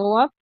said, you know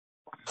what?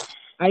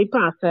 I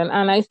passed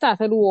and I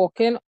started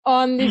walking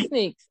on the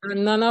snakes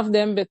and none of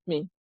them bit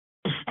me.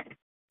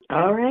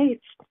 All right.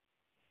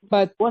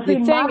 But the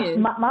thing is...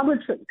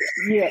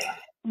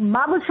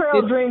 My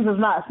betrayal dreams is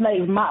not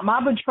snakes.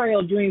 My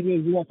betrayal dreams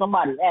is when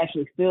somebody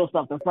actually steals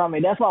something from me.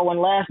 That's why when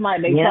last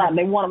night they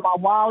wanted my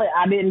wallet,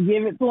 I didn't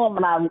give it to them,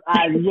 and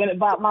I went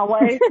about my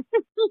way.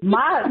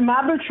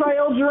 My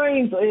betrayal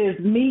dreams is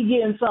me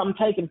getting something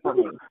taken from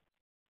me.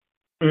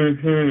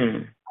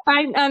 Mhm.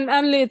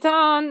 And later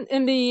on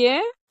in the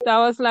year, that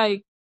was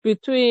like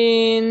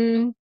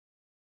between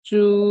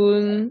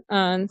June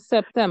and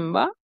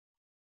September.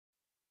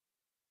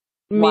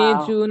 May,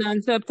 June,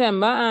 and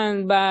September,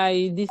 and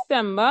by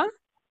December,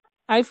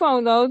 I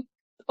found out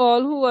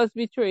all who was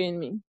betraying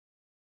me.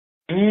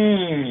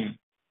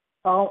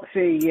 Oh,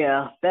 see,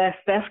 yeah,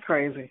 that's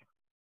crazy.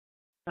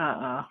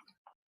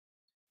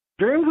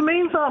 Dreams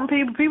mean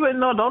something. People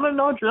don't ever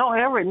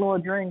ignore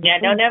dreams. Yeah,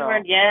 don't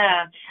ever.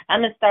 Yeah,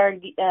 I'm gonna start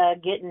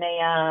getting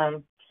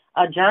a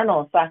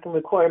journal so I can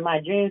record my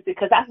dreams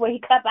because that's where I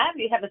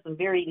be having some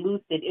very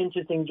lucid,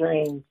 interesting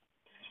dreams.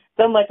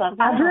 So much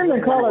I dream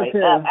in color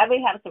too. I've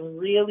been having some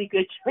really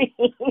good dreams.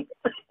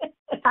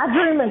 I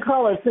dream in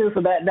color too, so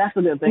that's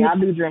a good thing. I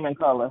do dream in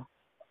color.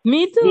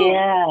 Me too.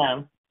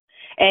 Yeah.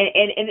 And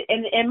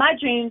in my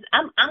dreams,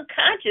 I'm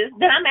conscious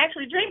that I'm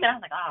actually dreaming. I'm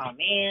like, oh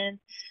man,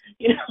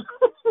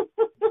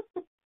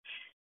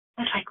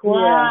 I'm like,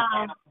 wow.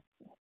 Yeah.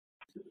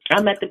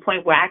 I'm at the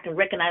point where I can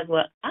recognize,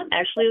 well, I'm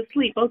actually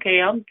asleep.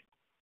 Okay, I'm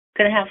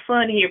gonna have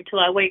fun here until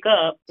I wake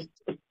up.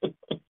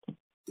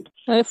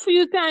 A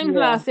few times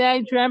last year,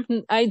 I dreamt,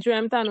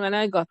 and when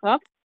I got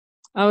up,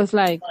 I was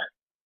like,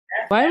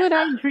 why would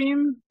I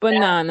dream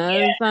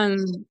bananas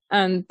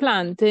and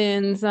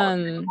plantains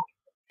and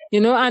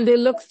and they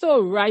look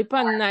so ripe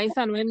and nice.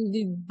 And when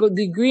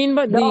the green,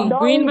 but Don't the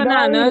don't green eat don't eat it.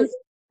 bananas,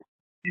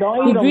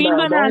 Don't eat the them green though.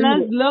 Don't eat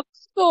bananas it. look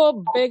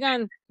so big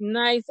and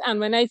nice. And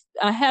when I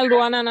held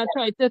one and I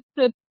tried to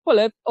pull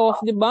it off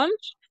the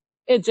bunch,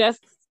 it just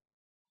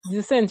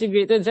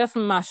disintegrated, just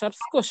mash up,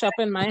 squish up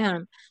in my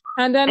hand.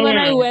 And then when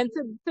I went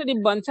to the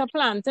bunch of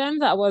plantains,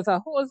 that was a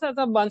whole set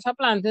of bunch of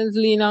plantains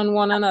lean on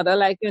one another,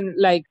 like in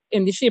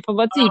the shape of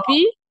a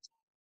teepee.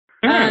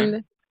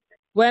 And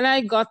when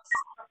I got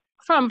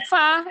from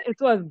far, it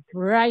was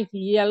bright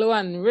yellow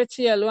and rich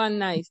yellow and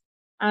nice.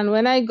 And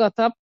when I got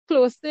up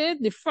close to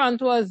it, the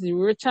front was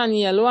rich and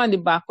yellow and the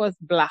back was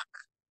black.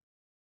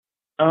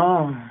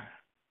 Oh.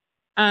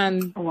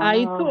 And Wow.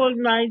 I told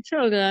my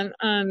children,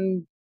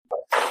 and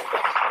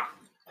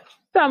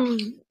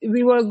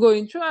we were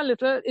going through a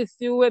little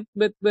issue with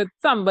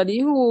somebody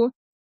who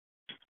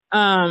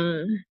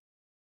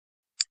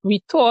we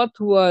thought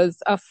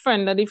was a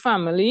friend of the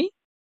family.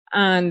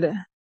 And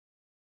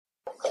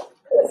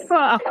for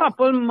a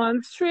couple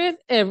months straight,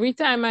 every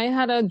time I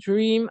had a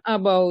dream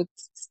about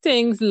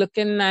things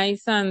looking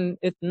nice and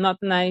it not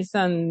nice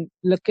and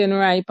looking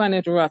ripe and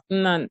it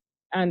rotten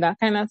and that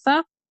kind of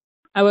stuff,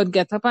 I would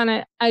get up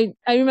and I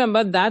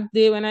remember that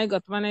day when I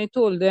got up and I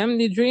told them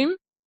the dream.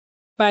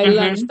 By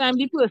lunchtime,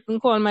 the person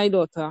called my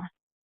daughter.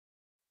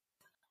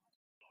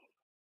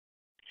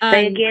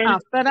 Say And again.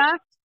 after that,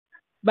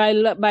 by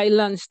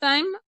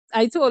lunchtime,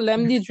 I told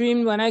them the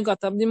dream when I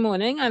got up in the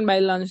morning, and by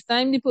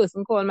lunchtime, the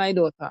person called my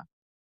daughter.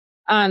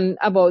 And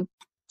about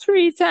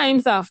 3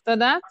 times after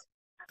that,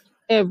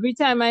 every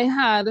time I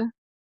had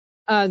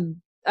a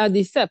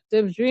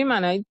deceptive dream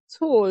and I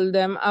told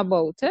them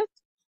about it,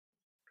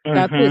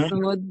 that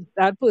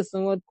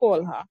person would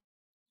call her.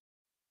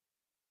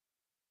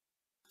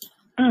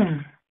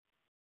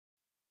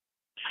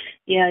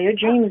 Yeah, your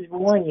dreams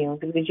warn you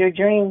because your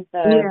dreams,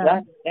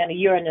 Yeah. and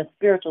you're in a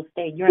spiritual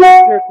state. You're in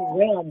a spiritual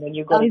realm when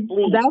you go to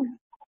sleep.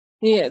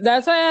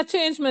 That's why I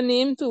changed my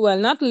name to, well,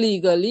 not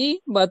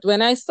legally, but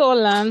when I saw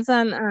Lance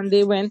and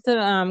they went to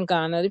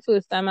Ghana the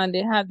first time and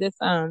they had this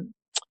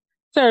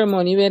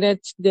ceremony where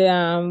they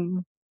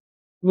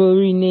were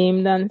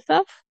renamed and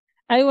stuff,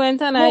 I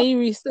went and I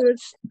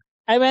researched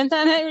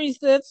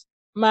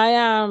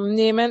my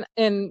name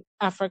in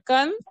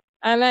African,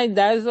 and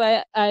that's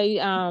why I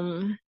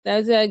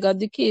got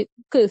the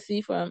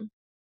Kersey from.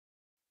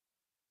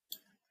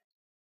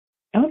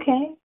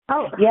 Okay.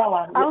 Oh, yeah.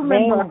 Well, I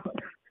remember.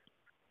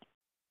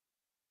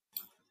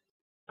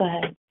 Go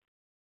ahead.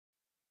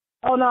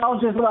 Oh no, I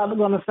was just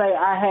going to say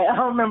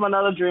I remember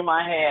another dream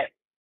I had.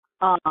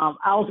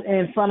 I was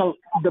in front of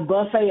the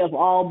buffet of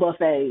all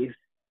buffets,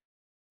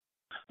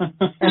 and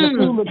the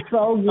food looked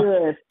so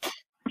good.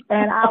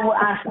 And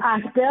I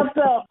stepped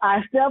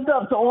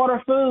up to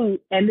order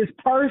food, and this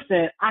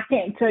person, I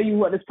can't tell you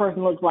what this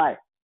person looks like,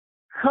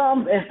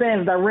 comes and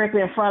stands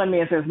directly in front of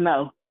me and says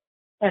no.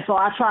 And so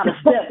I try to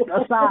step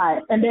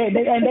aside, and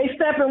they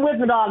stepping with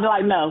me, dog. They're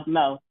like, no.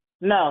 I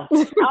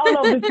don't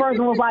know if this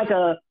person was like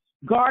a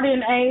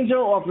guardian angel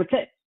or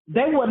protect.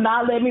 They would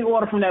not let me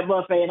order from that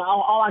buffet, and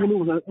all I could do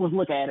was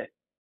look at it.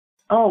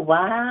 Oh,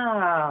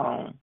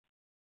 wow.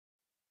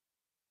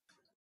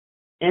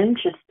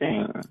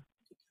 Interesting.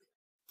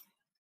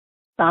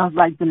 Sounds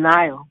like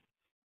denial.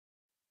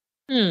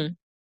 They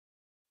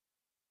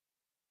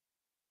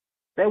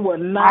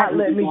would not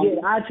let me get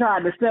it. I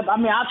tried to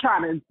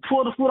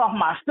pull the food off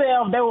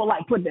myself. They would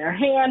like put their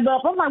hand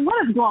up. I'm like,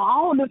 what is going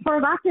on with this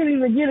person? I can't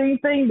even get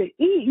anything to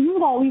eat. You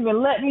don't even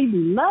let me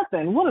do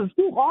nothing.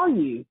 Who are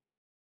you?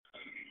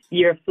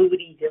 You're a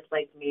foodie just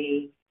like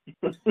me.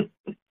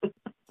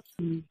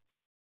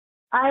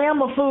 I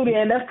am a foodie,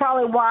 and that's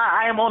probably why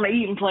I am on the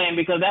eating plan,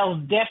 because that was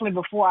definitely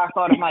before I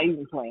started my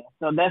eating plan.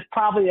 So that's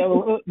probably that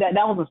was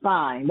a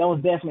sign. That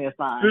was definitely a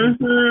sign.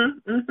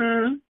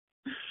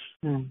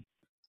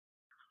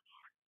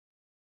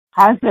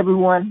 How's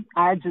everyone?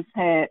 I just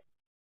had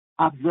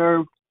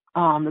observed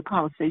the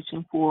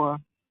conversation for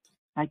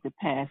like the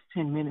past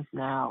 10 minutes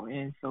now,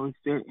 and so it's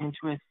very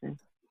interesting,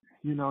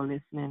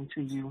 listening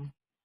to you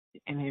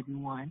and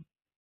everyone.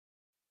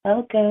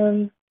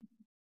 Welcome.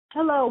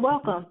 Hello,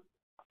 welcome.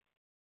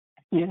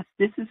 Yes,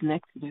 this is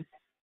Nexus.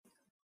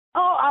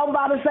 Oh, I was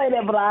about to say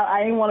that, but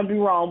I didn't want to be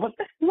wrong. But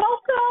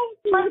welcome.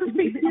 Nice to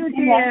speak to you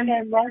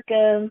again.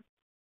 Welcome.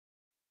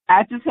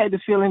 I just had the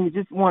feeling to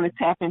just want to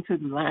tap into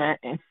the line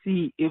and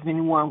see if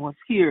anyone was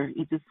here.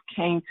 It just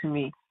came to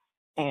me.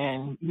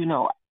 And,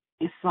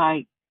 it's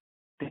like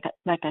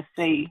I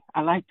say,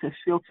 I like to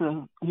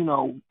filter,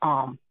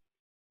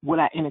 what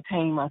I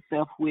entertain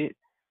myself with.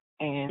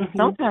 And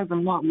sometimes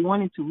I'm not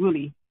wanting to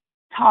really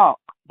talk,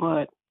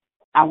 but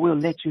I will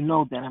let you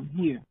know that I'm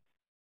here.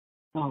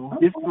 So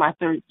this is my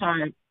third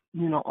time,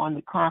 on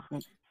the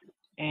conference.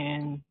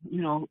 And,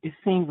 it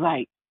seems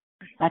like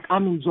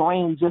I'm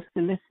enjoying just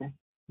to listen,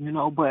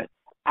 but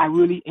I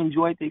really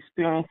enjoyed the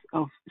experience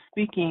of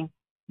speaking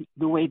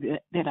the way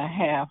that I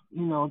have,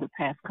 the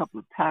past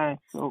couple of times.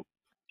 So,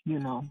 we've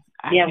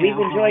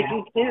enjoyed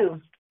you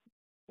too.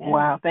 Yeah.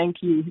 Wow,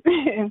 thank you.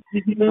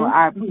 So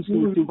I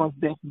appreciate you most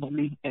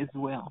definitely as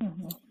well.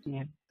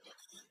 Yeah.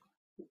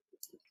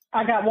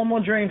 I got one more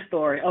dream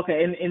story.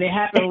 Okay, and it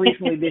happened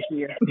recently this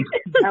year.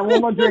 I have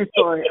one more dream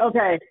story.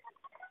 Okay.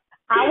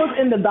 I was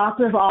in the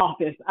doctor's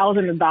office.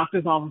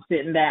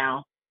 Sitting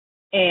down,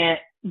 and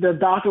the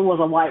doctor was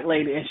a white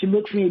lady, and she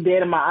looks me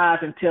dead in my eyes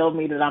and tells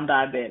me that I'm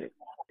diabetic.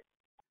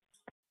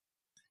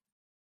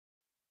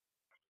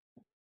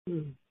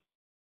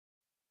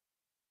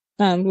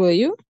 And were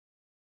you?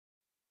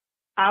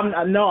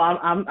 I'm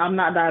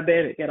not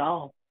diabetic at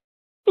all.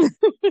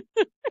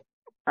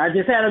 I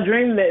just had a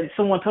dream that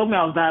someone told me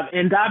I was diabetic,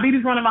 and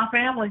diabetes run in my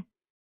family.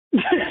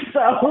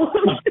 So,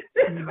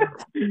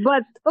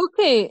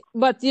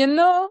 but you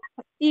know,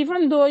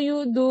 even though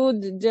you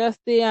do just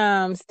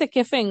the stick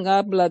your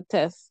finger blood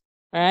test,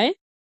 right?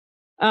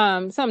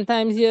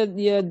 Sometimes you're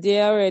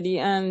there already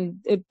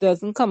and it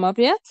doesn't come up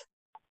yet,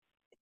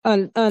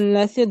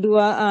 unless you do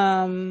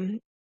a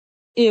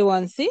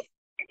A1C,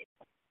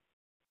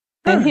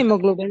 a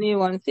hemoglobin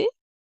A1C,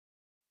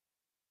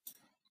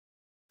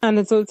 and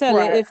it will tell you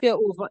right, if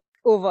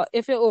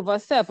you're over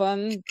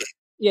 7,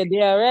 you're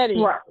there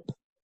already. right,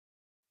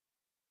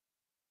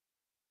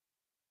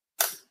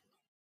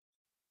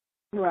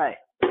 right.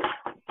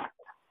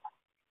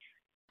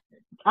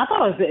 I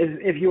thought it was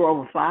if you were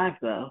over 5,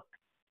 though.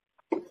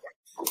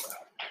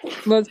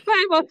 But 5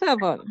 or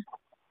 7?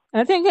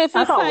 I think if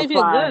I it's thought it 5, was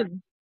you're 5.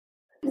 good.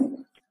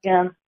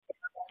 Yeah.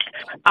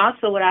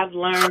 Also, what I've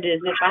learned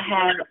is if I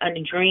have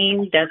a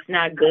dream that's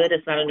not good,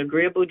 it's not an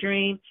agreeable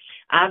dream,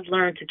 I've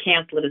learned to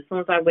cancel it. As soon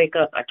as I wake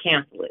up, I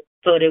cancel it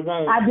so it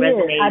won't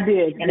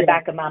resonate in the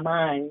back of my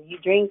mind. You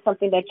dream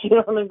something that you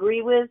don't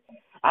agree with,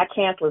 I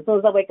cancel it. As soon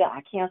as I wake up,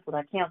 I cancel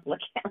it.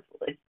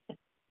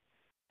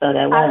 So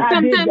that won't.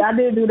 I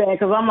did do that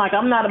because I'm like,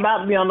 I'm not about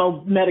to be on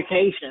no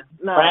medication.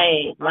 No.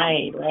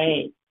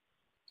 Right.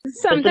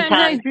 Sometimes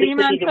I dream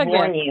and forget.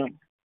 Warn you.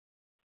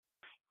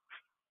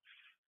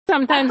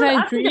 Sometimes I dream.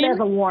 I think it as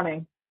a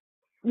warning.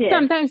 Yeah.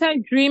 Sometimes I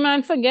dream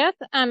and forget,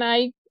 and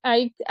I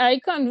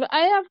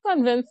have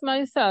convinced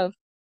myself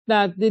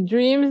that the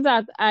dreams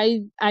that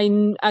I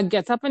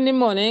get up in the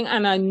morning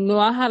and I know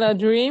I had a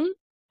dream,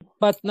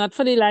 but not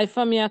for the life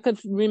of me I could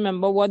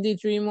remember what the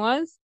dream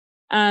was.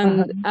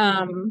 And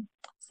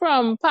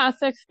from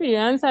past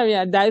experience,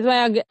 that's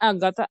why I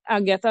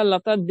get a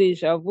lot of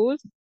deja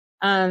vus.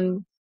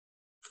 And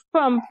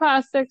from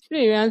past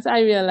experience,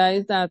 I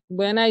realized that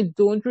when I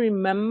don't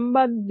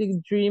remember the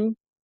dream,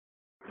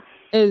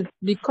 is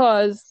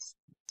because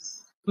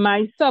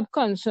my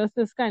subconscious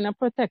is kind of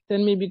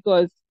protecting me,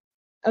 because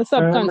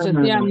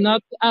subconsciously I'm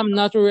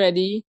not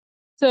ready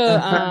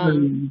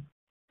to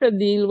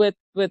deal with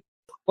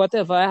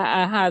whatever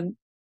I had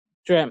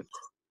dreamt.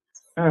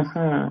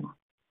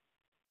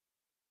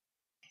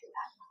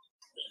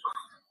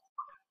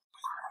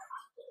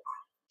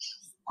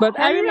 But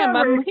I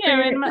remember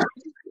hearing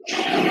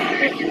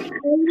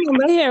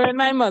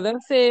my mother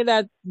say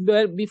that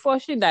before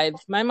she died.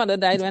 My mother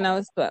died when I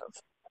was 12.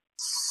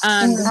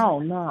 And oh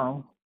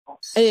no.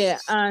 Yeah,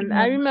 and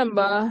I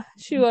remember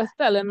she was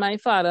telling my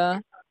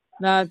father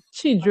that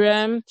she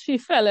dreamt she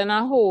fell in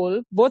a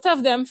hole. Both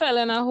of them fell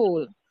in a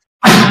hole.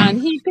 And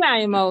he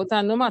climbed out,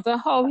 and no matter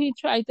how he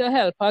tried to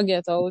help her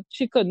get out,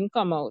 she couldn't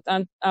come out.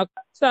 And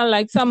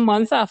like some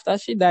months after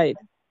she died.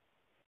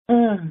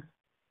 So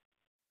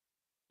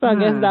I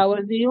guess that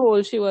was the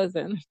hole she was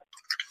in.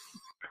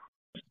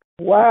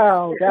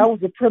 Wow, that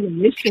was a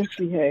premonition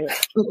she had.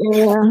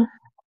 Yeah.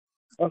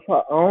 Of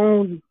her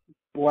own.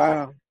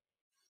 Wow.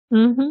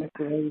 Mm-hmm. That's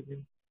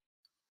amazing.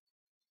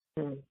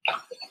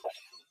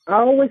 I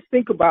always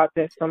think about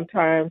that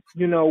sometimes,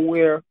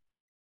 where,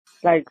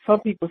 like,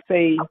 some people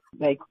say,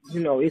 like,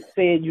 it's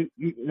said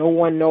no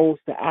one knows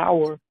the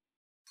hour,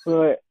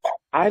 but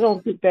I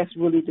don't think that's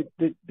really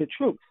the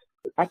truth.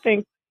 I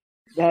think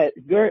that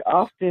very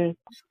often,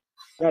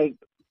 like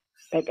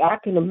I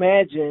can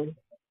imagine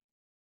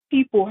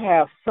people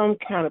have some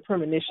kind of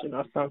premonition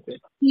or something.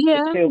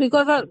 Yeah,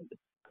 because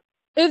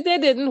if they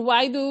didn't,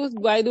 why do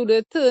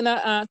they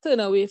turn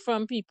away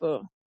from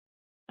people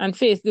and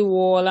face the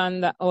wall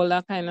and all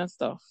that kind of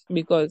stuff?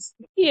 Because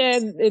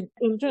in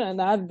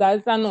Trinidad,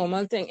 that's a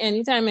normal thing.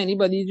 Anytime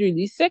anybody's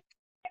really sick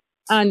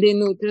and they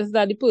notice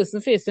that the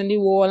person facing the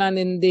wall and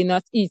then they're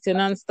not eating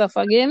and stuff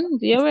again,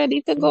 they're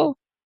ready to go.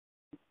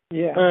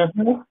 Yeah.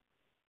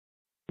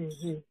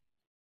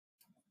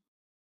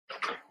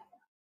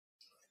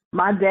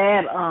 My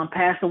dad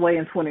passed away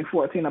in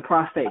 2014 of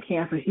prostate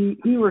cancer. He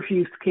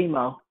refused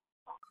chemo.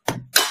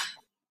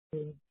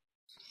 Yeah.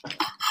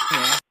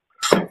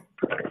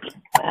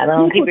 I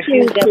don't. He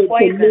refused that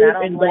poison.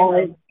 I don't blame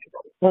him.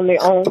 On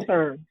their own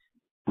terms.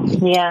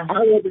 Yeah. I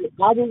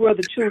would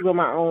rather choose on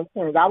my own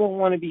terms. I wouldn't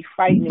want to be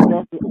fighting and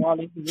going through all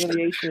this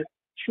humiliation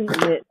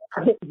treatment,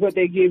 what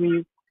they're giving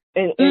you,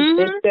 and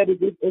instead of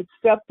just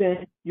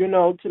accepting,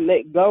 to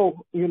let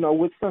go,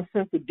 with some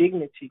sense of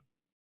dignity.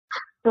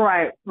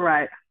 Right.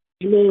 I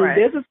mean,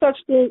 there's a such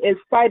thing as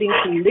fighting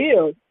to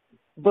live,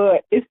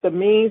 but it's the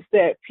means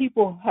that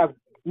people have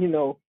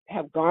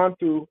gone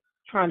through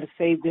trying to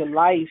save their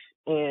life,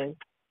 and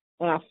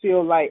I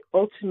feel like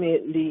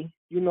ultimately,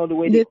 the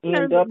way they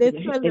end up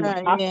in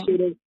the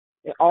hospital,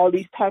 in all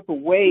these type of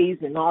ways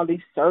and all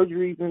these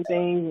surgeries and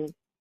things. And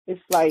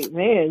it's like,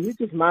 man, you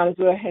just might as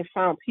well have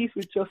found peace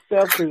with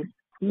yourself and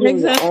be in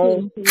your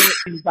own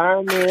Exactly.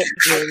 environment.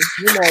 And,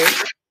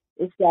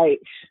 it's like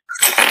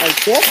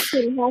death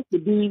shouldn't have to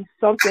be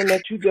something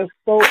that you just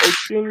so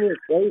extremely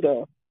afraid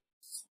of,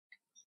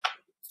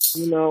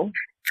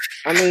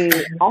 I mean,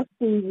 I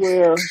see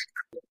where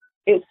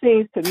it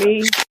seems to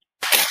me,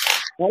 I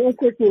don't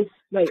think it's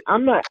like,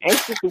 I'm not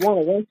anxious to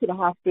want to run to the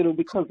hospital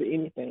because of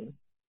anything.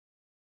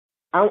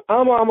 I'm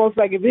almost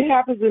like, if it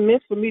happens, it's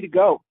meant for me to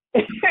go.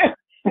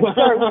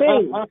 Certain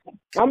things.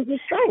 I'm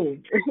just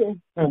saying,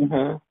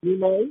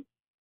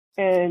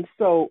 And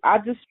so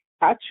I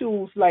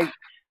choose like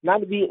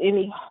not to be in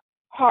any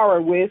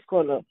horror where it's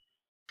gonna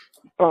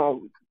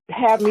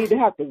have me to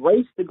have to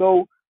race to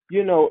go,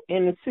 in a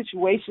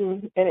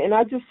situation. And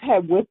I just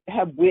have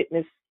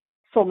witnessed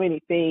so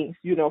many things,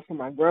 from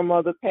my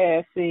grandmother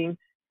passing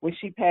when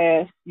she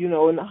passed, in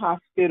the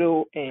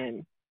hospital,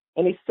 and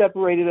they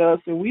separated us,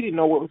 and we didn't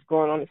know what was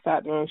going on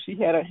inside the room. She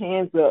had her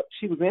hands up.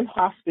 She was in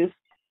hospice,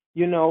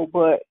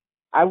 but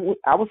I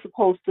was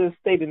supposed to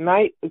stay the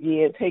night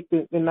again, take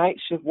the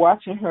night shift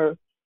watching her.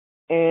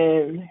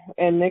 And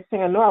next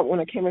thing I know, when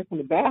I came in from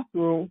the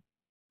bathroom,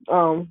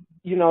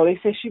 they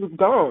said she was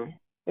gone.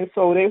 And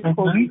so they were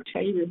supposed to be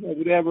changing her,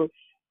 whatever.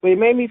 But it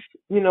made me,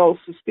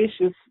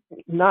 suspicious,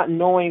 not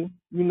knowing,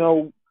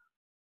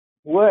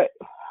 what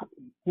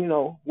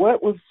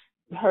was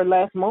her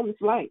last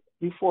moments like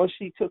before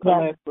she took her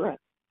last breath.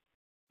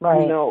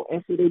 Right.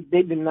 And so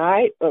they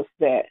denied us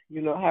that,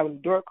 having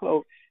the door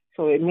closed.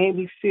 So it made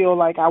me feel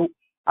like I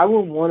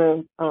wouldn't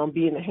want to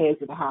be in the hands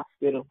of the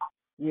hospital.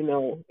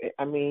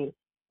 I mean,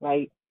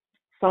 like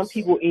some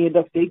people end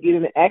up, they get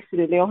in an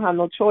accident, they don't have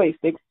no choice.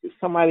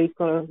 Somebody's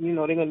gonna,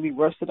 they're gonna be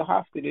rushed to the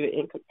hospital, they're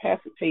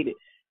incapacitated.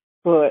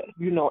 But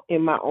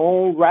in my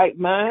own right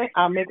mind,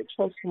 I make a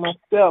choice for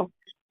myself.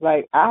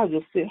 Like I'll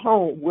just sit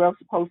home where I'm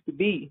supposed to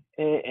be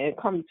and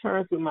come to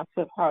terms with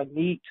myself how I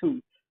need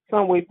to,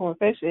 some way, form,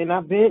 fashion. And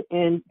I've been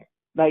in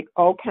like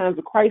all kinds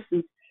of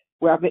crises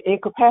where I've been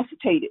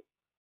incapacitated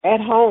at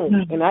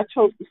home, and I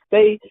chose to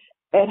stay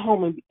at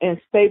home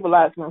and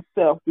stabilize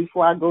myself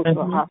before I go to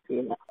a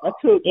hospital. I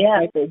took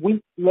like a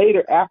week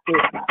later after,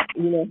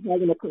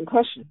 having a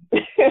concussion,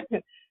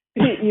 and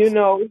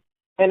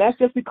that's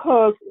just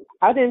because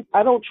I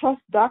don't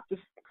trust doctors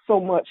so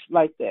much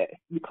like that,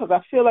 because I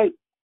feel like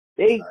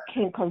they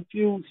can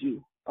confuse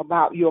you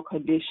about your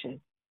condition.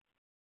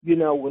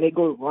 When they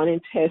go running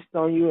tests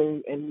on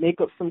you and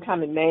make up some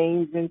kind of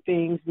names and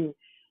things, and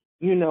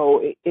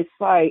it's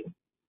like,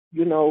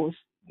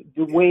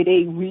 the way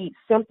they read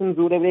symptoms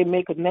or whatever, they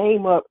make a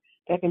name up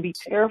that can be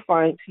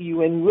terrifying to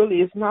you, and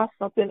really it's not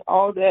something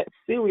all that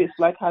serious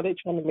like how they're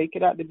trying to make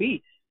it out to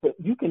be. But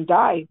you can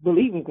die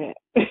believing that.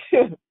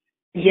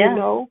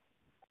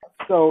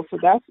 So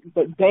that's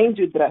the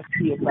danger that I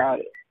see about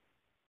it.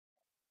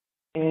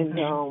 And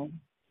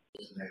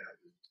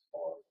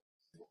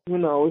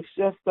it's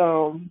just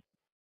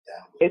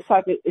it's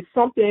like it's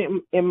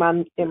something in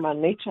my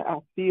nature. I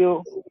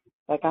feel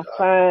like I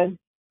find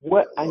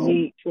what I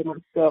need for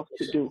myself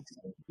to do,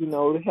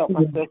 to help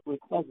myself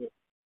recover.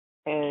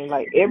 And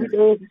like every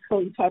day is a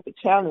certain type of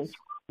challenge,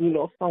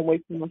 some way,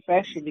 from a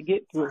fashion to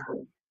get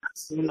through,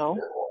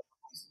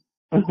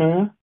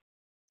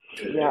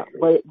 Yeah,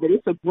 but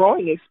it's a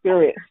growing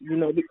experience,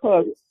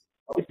 because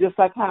it's just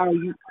like how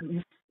you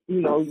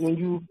when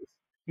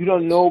you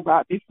don't know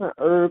about different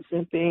herbs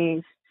and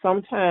things,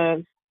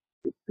 sometimes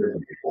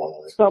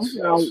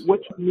somehow what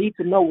you need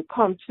to know will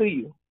come to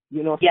you.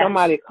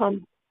 Somebody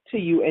come to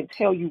you and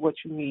tell you what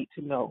you need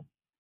to know.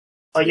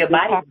 Or your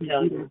body will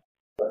tell you.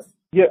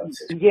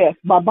 Yes,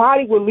 my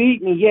body will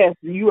lead me. Yes,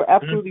 you are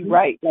absolutely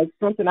right. Like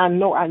something I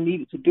know I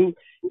needed to do.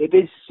 If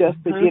it's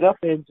just to get up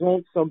and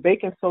drink some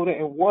baking soda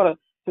and water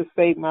to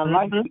save my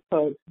life,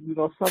 because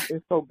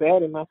something so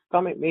bad in my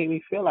stomach made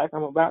me feel like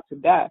I'm about to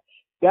die.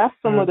 That's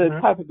some of the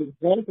type of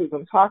examples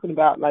I'm talking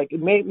about. Like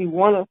it made me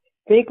want to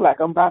think like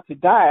I'm about to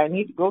die. I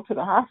need to go to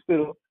the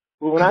hospital.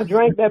 But when I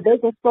drank that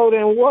baking soda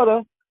and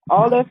water,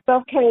 all that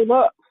stuff came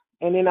up,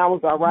 and then I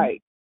was all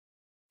right.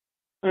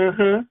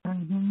 Yeah,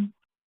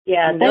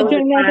 I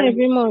drink that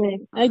every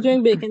morning. I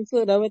drink baking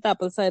soda with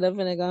apple cider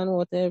vinegar and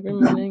water every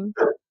morning.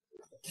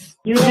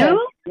 You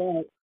do?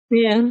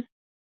 Yeah.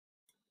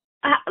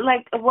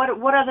 Like what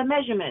are the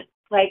measurements?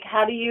 Like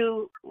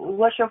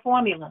what's your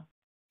formula?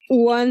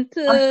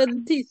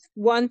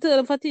 1/3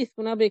 of a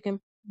teaspoon of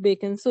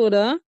baking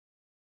soda,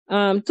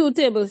 2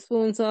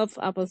 tablespoons of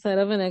apple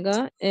cider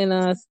vinegar in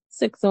a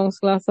 6-ounce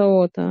glass of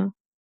water.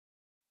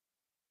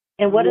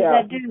 And what does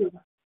that do?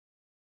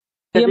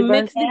 You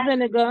mix the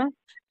vinegar.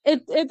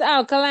 It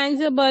alkalines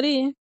your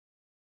body.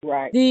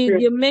 Right.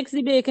 You mix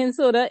the baking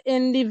soda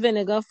in the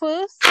vinegar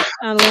first,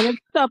 and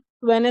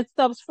when it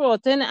stops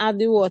frothing, add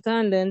the water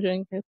and then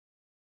drink it.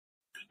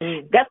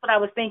 That's what I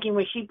was thinking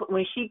when she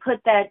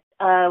put that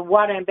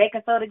water and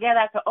baking soda together.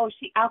 I thought,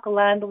 she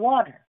alkalined the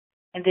water,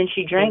 and then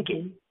she drank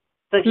it.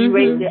 So she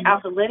raised the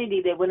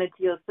alkalinity that went into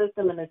your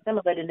system and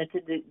assimilated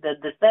into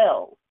the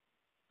cells.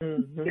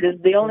 Because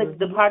the only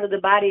the part of the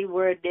body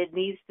where it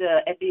needs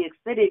to be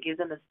acidic is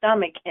in the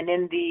stomach and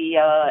in the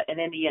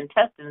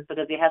intestines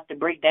because it has to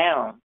break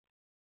down.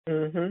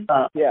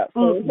 Yeah.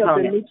 So it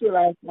helps to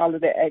neutralize all of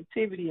that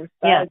activity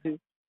inside you.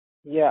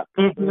 Yeah.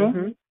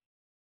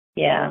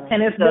 Yeah.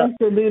 And it's best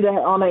to do that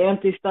on an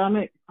empty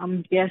stomach,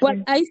 I'm guessing. But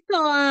I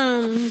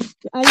saw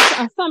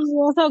some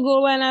years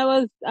ago when I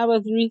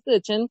was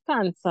researching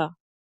cancer,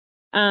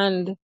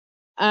 and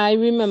I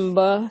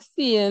remember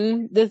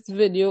seeing this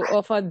video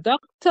of a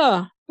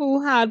doctor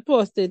who had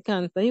prostate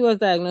cancer. He was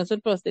diagnosed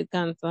with prostate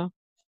cancer,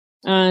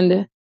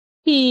 and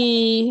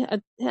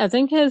I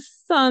think his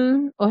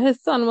son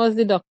was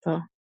the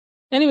doctor.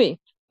 Anyway,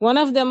 one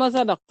of them was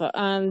a doctor,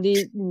 and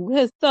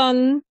his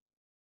son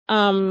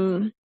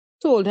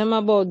told him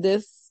about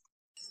this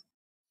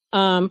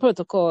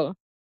protocol,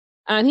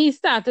 and he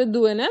started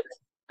doing it.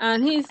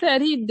 And he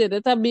said he did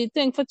it, I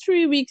think, for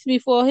 3 weeks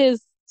before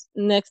his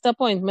next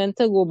appointment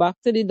to go back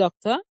to the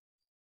doctor.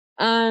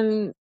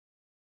 And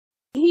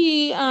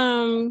he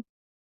healed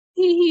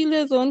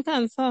his own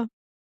cancer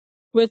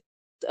with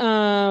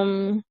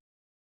a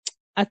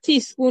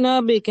teaspoon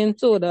of baking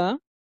soda,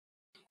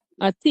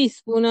 a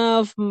teaspoon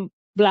of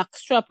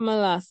blackstrap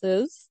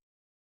molasses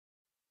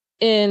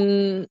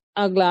in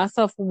a glass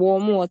of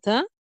warm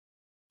water,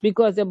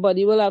 because your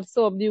body will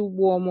absorb the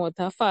warm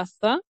water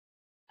faster.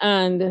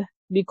 And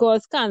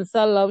because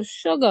cancer loves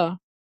sugar,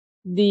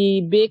 the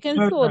baking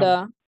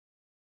soda,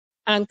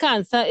 and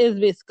cancer is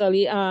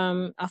basically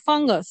a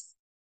fungus.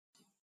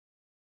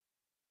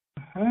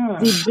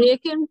 The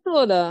baking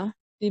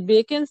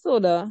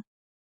soda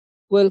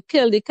will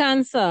kill the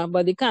cancer,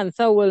 but the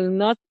cancer will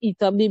not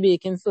eat up the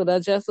baking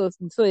soda. Just so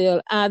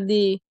you'll add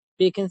the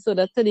baking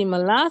soda to the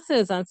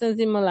molasses, and since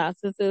the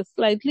molasses is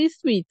slightly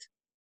sweet,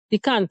 the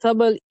cancer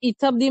will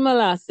eat up the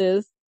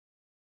molasses,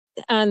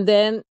 and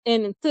then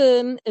in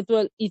turn it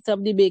will eat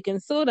up the baking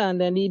soda, and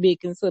then the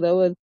baking soda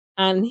will.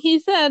 And he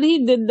said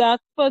he did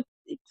that for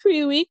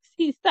 3 weeks.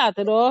 He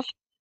started off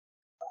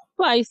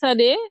twice a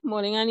day,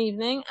 morning and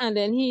evening, and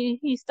then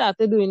he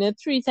started doing it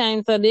 3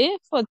 times a day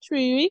for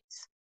 3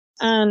 weeks.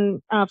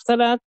 And after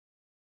that,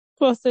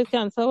 prostate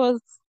cancer was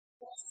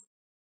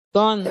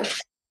gone.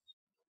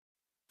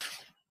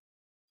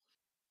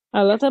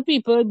 A lot of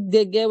people,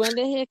 when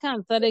they hear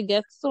cancer, they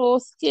get so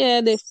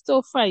scared, they're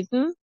so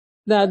frightened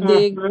that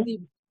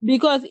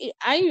because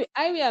I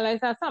realize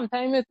that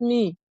sometimes with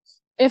me,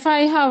 if I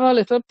have a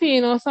little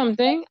pain or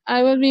something,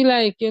 I will be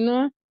like,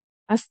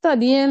 I'm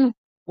studying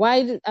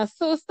why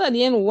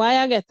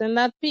I get in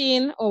that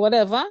pain or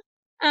whatever.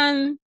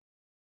 And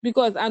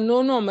because I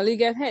don't normally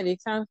get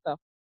headaches and stuff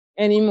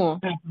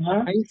anymore.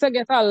 I used to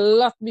get a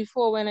lot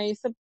before when I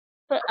used to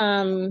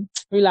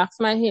relax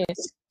my hair.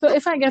 So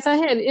if I get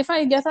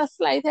a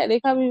slight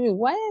headache, I'll be,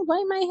 why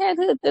my head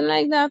hurting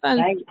like that?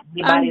 And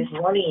your body's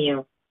warning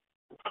you.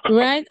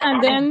 Right,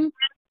 and then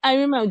I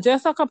remember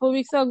just a couple of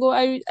weeks ago,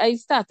 I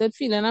started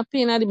feeling a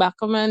pain at the back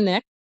of my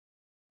neck,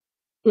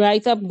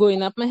 right up,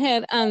 going up my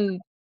head, and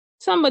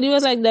somebody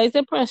was like, "There's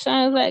a pressure."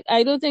 I was like,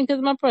 "I don't think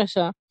it's my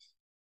pressure."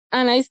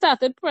 And I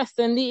started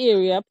pressing the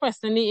area,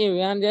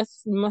 and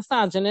just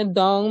massaging it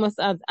down,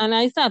 and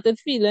I started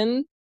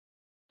feeling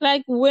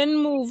like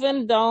wind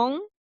moving down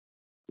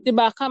the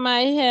back of my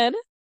head,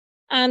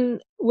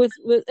 and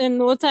in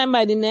no time,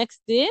 by the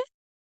next day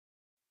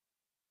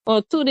or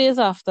 2 days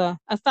after,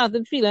 I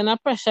started feeling a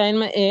pressure in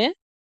my ear,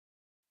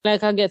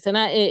 like I getting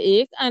an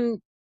earache,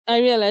 and I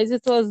realized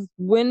it was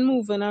wind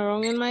moving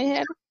around in my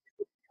head.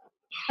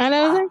 And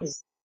I was like,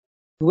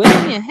 wind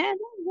in your head?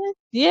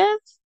 Yes.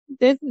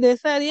 They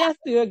said, yes,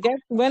 you get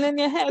wind in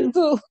your head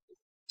too.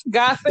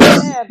 Gas in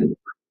your head.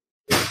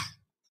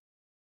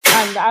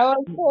 And I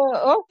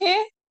was,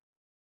 okay.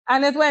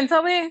 And it went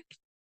away.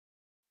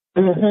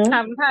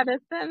 Haven't had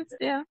it since,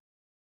 yeah.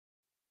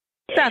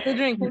 Started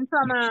drinking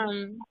some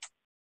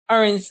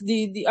orange,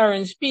 the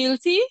orange peel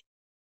tea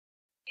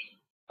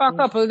for a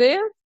couple of days,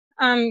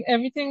 and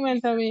everything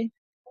went away.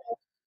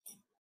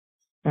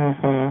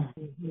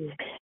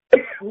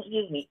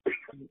 Excuse me.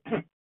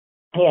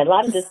 Yeah, a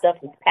lot of this stuff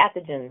is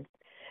pathogens,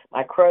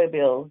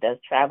 microbials that's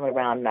traveling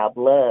around in our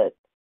blood.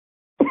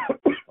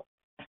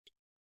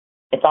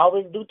 It's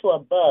always due to a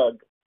bug.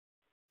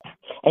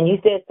 And you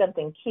said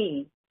something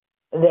key,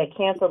 that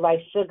cancer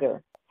likes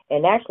sugar.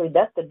 And actually,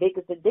 that's the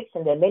biggest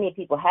addiction that many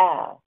people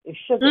have, is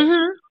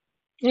sugar.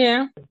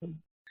 Yeah.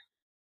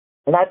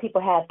 A lot of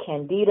people have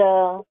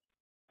candida,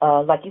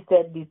 like you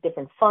said, these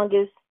different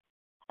fungus.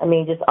 I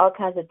mean, just all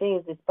kinds of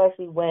things,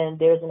 especially when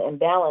there's an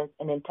imbalance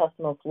in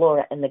intestinal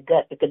flora in the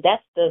gut, because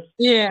that's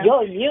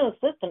your immune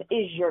system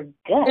is your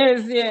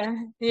gut.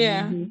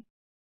 Yeah.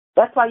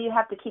 That's why you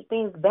have to keep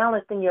things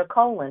balanced in your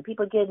colon.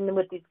 People getting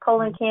with these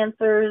colon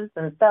cancers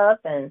and stuff,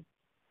 and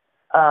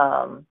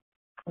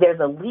there's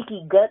a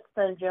leaky gut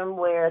syndrome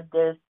where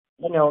there's,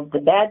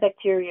 the bad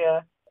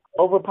bacteria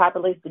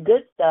overpopulates the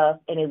good stuff,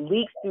 and it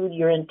leaks through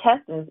your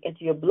intestines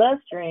into your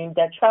bloodstream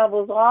that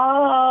travels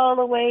all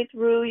the way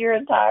through your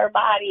entire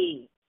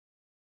body.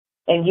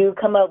 And you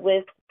come up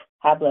with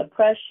high blood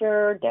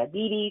pressure,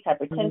 diabetes,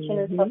 hypertension,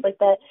 and stuff like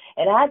that.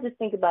 And I just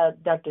think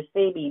about Dr.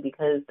 Sebi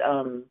because,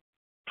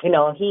 he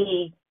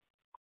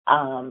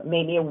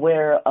made me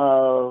aware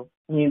of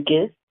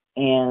mucus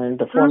and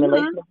the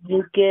formulation of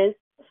mucus.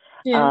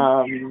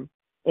 Yeah. And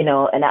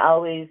I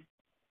always,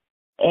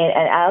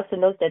 and I also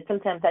note that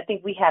sometimes I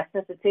think we have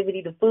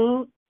sensitivity to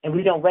food and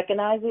we don't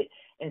recognize it.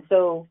 And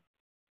so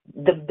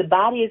the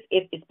body is,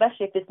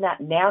 especially if it's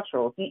not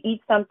natural, if you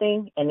eat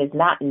something and it's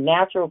not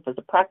natural, if it's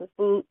a processed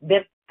food,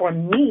 then for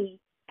me,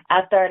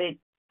 I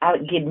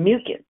would get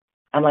mucus.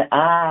 I'm like,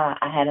 I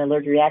had an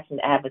allergic reaction.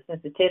 I have a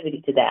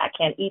sensitivity to that. I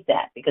can't eat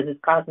that because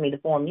it's causing me to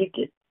form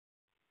mucus.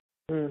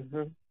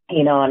 Mm-hmm.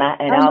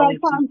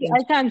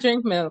 I can't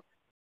drink milk.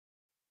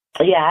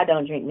 Yeah, I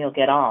don't drink milk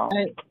at all.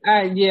 I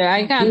can't.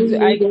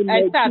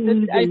 I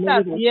started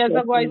years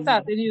ago. I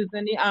started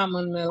using the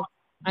almond milk,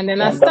 and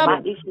then I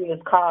stopped. My issue is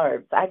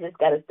carbs. I just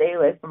got to stay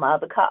away from all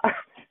the carbs.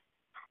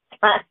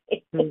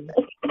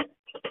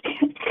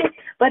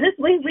 But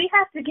we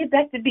have to get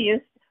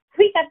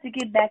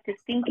back to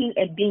thinking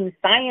and being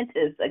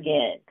scientists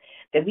again.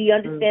 That we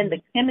understand the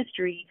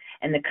chemistry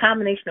and the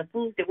combination of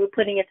foods that we're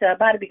putting into our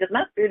body. Because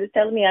my spirit is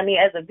telling me,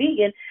 as a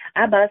vegan,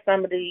 I buy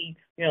some of the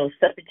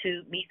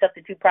meat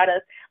substitute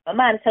products. My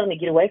mind is telling me to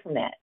get away from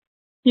that.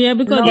 Yeah,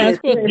 because it's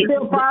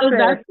still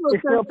processed.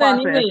 It's still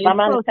processed. Anyway. My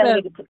mind is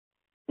telling me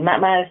my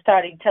mind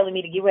started telling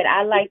me to get rid.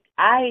 I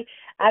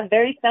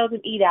very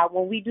seldom eat out.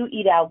 When we do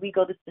eat out, we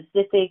go to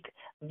specific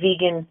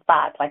vegan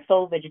spots like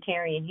Soul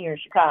Vegetarian here in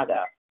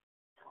Chicago.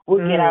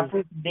 We'll get our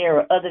food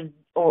there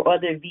or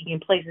other vegan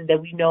places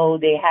that we know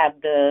they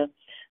have the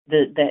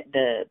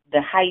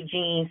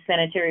hygiene,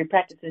 sanitary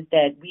practices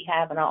that we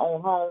have in our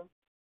own home.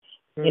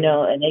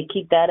 And they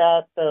keep that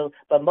up. So,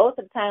 but most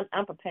of the time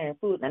I'm preparing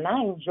food and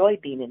I enjoy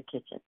being in the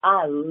kitchen.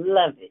 I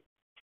love it.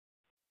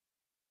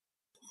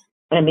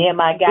 And me and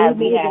my guys,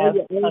 we have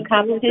a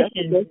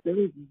competition.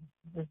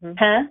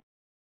 Huh?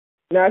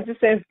 No, I was just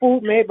saying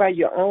food made by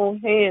your own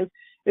hands.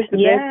 It's the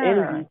best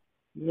energy.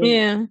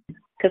 Yeah.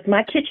 Because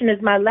my kitchen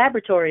is my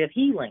laboratory of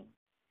healing.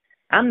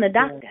 I'm the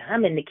doctor.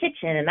 I'm in the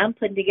kitchen, and I'm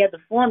putting together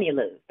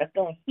formulas that's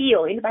going to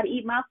heal. Anybody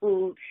eat my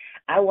food,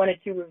 I want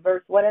it to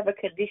reverse whatever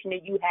condition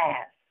that you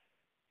have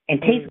and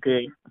taste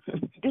good.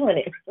 Doing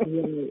it.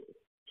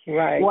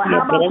 Right. Well,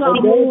 how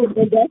about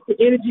that's the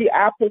energy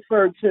I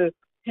prefer to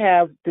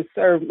have to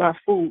serve my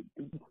food.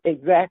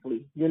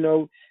 Exactly.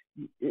 It's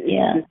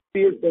the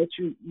spirit that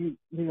you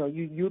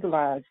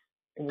utilize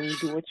when you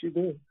do what you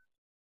do.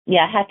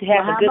 Yeah, I have to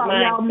have a good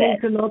mindset.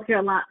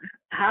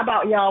 How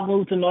about y'all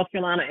move to North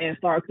Carolina and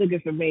start cooking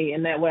for me,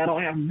 and that way I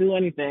don't have to do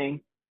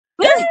anything.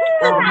 I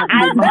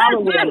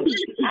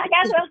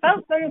got some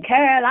folks from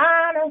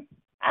Carolina.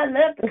 I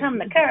love to come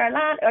to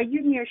Carolina. Are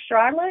you near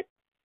Charlotte?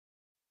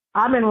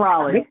 I'm in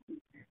Raleigh.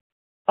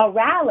 Oh,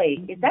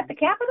 Raleigh. Is that the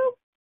capital?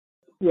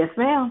 Yes,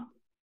 ma'am.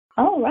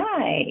 All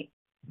right.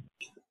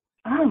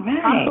 I'm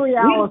 3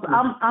 hours.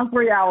 I'm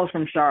 3 hours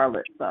from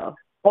Charlotte. So.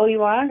 Oh,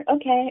 you are?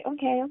 Okay.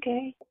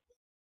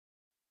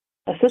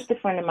 A sister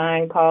friend of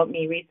mine called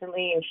me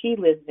recently, and she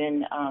lives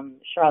in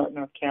Charlotte,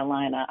 North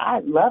Carolina.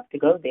 I'd love to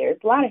go there.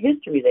 There's a lot of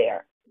history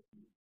there.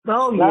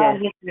 Oh, yeah. A lot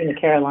of history in the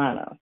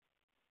Carolinas.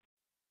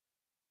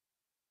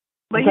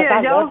 But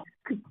y'all.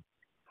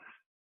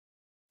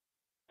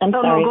 I'm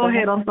sorry. No, go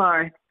ahead. I'm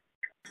sorry.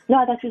 No,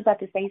 I thought you was about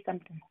to say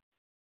something.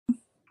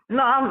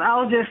 No,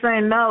 I was just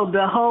saying no.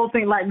 The whole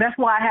thing, that's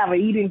why I have an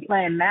eating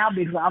plan now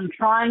because I'm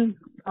trying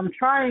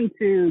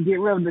to get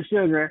rid of the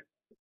sugar.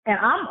 And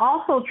I'm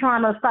also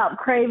trying to stop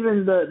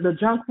craving the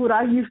junk food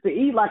I used to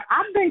eat.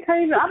 I've been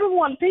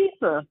wanting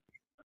pizza.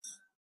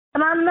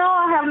 And I know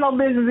I have no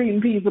business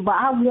eating pizza, but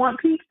I want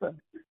pizza.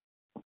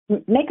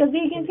 Make a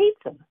vegan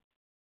pizza.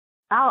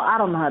 I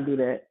don't know how to do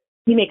that.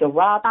 You make a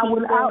raw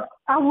pizza?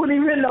 I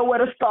wouldn't even know where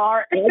to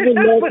start. I would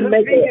love to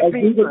make a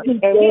vegan pizza.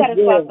 And we got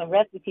to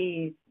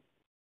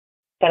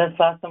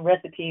swap some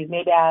recipes.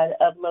 Maybe I'd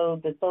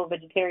upload the Soul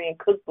Vegetarian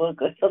cookbook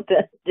or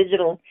something,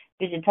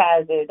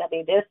 digitizer. I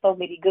mean, there's so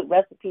many good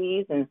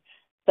recipes and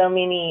so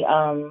many.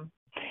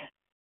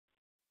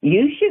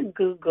 You should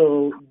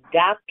Google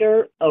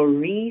Dr.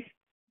 Aris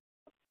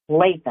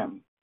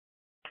Latham.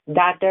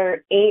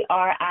 Dr.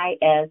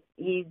 Aris.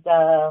 He's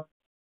a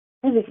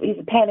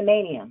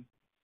Panamanian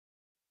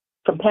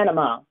from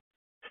Panama.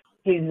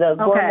 He's a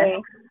gourmet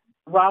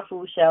raw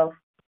food chef,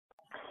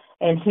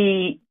 and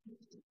he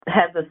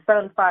has a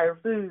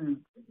sunfire food,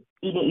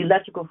 eating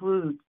electrical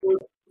food,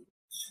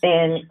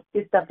 and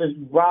his stuff is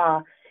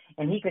raw,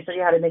 and he can show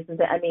you how to make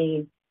something. I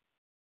mean,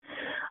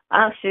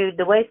 shoot,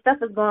 the way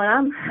stuff is going,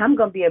 I'm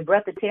going to be a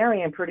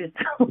breatharian pretty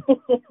soon.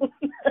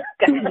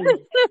 They're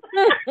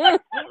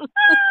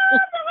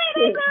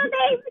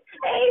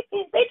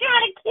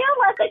trying to kill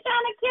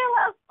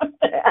us.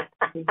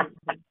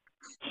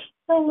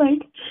 I'm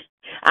like,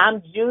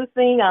 I'm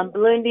juicing, I'm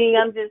blending,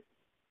 I'm just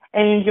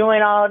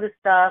enjoying all this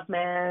stuff,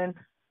 man.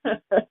 I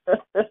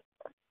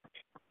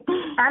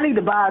need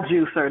to buy a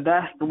juicer.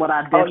 That's what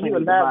I definitely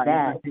would love.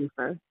 That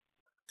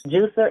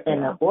juicer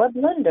and or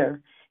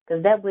blender,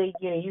 because that way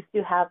you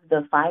still have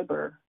the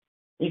fiber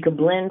You could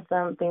blend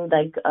something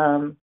like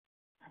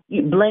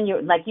you blend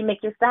you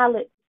make your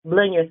salad,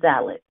 blend your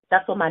salad.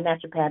 That's what my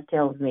naturopath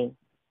tells me.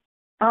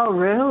 Oh,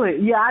 really?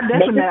 Yeah, I Make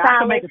definitely a I can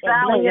salad make a and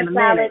salad blend in your a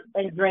salad minute.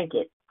 and drink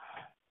it.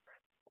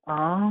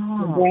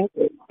 Oh. Drink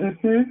it.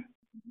 Mhm.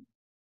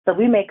 So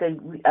we make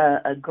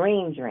a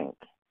green drink,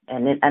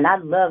 and I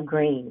love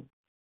green.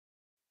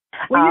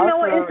 Well, you know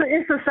what?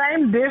 It's the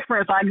same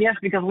difference, I guess,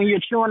 because when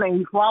you're chewing and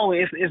you swallow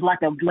it, it's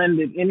like a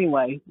blended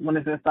anyway when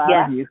it's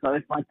inside of you. So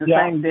it's like the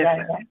same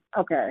difference. Yeah.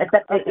 Okay.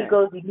 Except it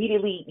goes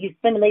immediately. You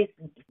stimulate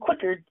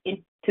quicker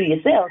into your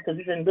cells because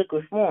it's in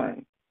liquid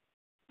form.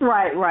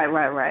 Right.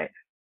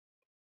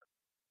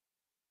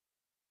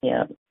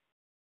 Yeah.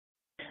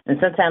 And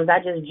sometimes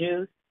I just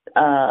juice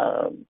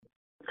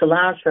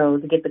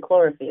cilantro to get the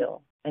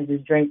chlorophyll and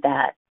just drink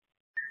that.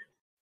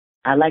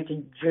 I like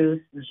to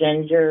juice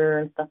ginger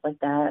and stuff like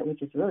that,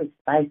 which is really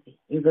spicy.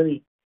 It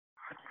really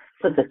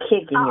puts a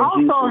kick in your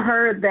juice. I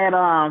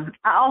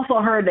also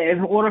heard that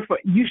in order for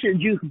you should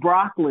juice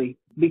broccoli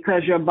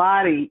because your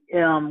body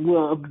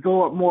will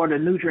absorb more of the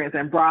nutrients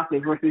in broccoli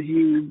versus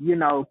you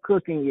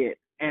cooking it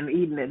and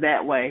eating it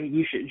that way.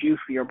 You should juice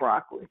your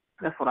broccoli.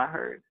 That's what I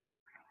heard.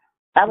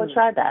 I would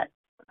try that.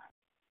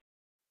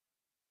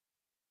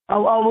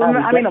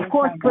 I mean, of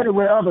course, put it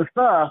with other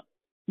stuff.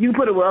 You can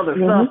put it with other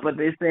stuff, but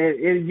they said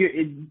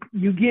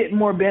you get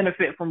more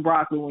benefit from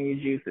broccoli when you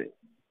juice it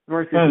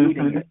versus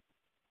eating it.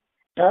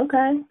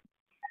 Okay,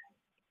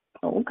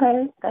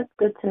 that's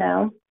good to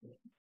know.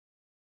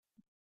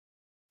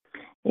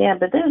 Yeah,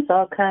 but there's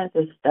all kinds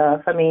of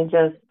stuff. I mean,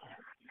 just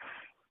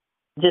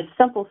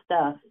simple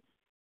stuff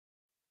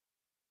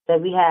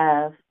that we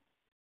have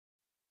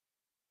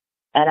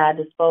at our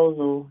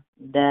disposal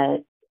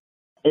that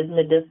is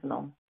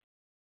medicinal.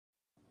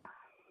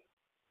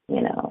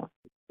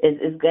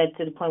 It's good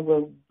to the point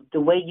where the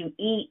way you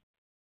eat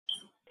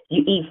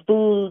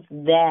foods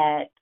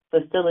that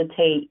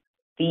facilitate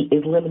the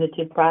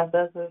eliminative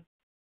processes.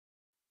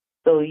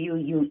 So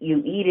you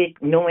eat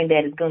it knowing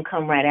that it's going to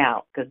come right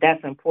out because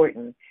that's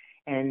important.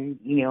 And,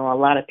 a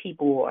lot of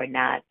people are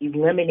not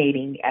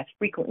eliminating as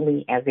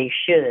frequently as they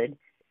should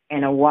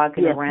and are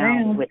walking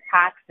around with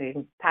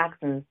toxins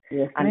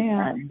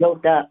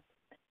built up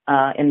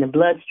in the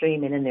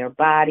bloodstream and in their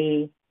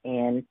body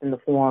and in the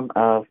form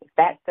of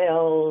fat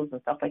cells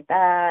and stuff like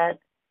that.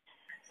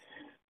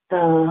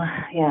 So,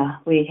 yeah,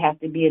 we have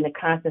to be in a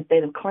constant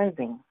state of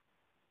cleansing.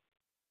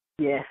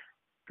 Yes.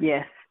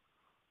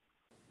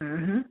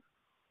 Mhm.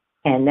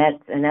 And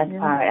that's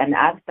part. And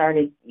I've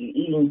started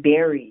eating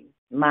berries.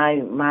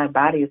 My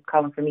body is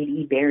calling for me to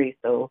eat berries,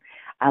 so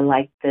I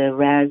like the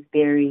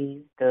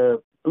raspberries,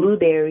 the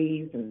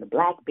blueberries, and the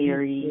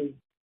blackberries,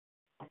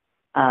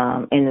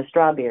 and the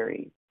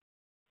strawberries.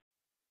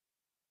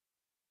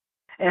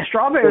 And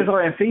strawberries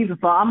are in season,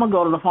 so I'm gonna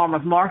go to the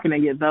farmer's market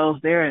and get those.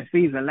 They're in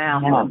season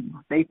now, so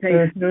they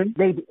taste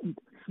they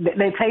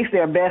taste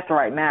their best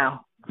right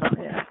now. So,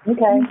 yeah.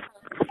 Okay.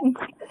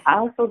 I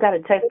also got a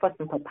taste for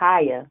some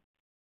papaya.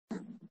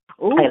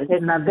 Ooh,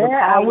 now that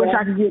I wish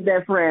I could get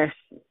that fresh.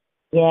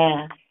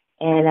 Yeah,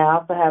 and I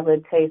also have a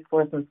taste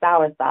for some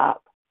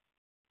soursop.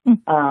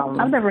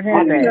 I've never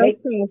had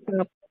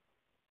that.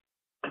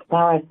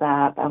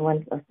 Soursop. I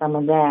want some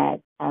of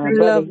that. I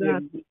love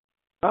that.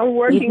 I'm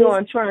working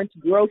on trying to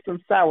grow some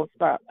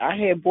soursop. I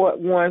had bought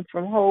one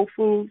from Whole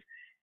Foods,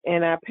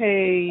 and I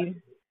paid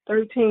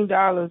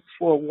 $13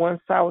 for one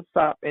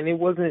soursop, and it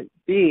wasn't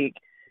big,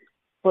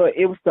 but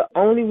it was the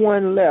only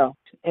one left.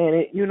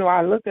 And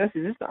I looked at it,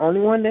 is this the only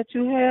one that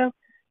you have?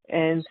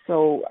 And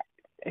so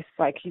it's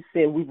like he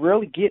said, we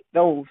rarely get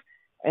those.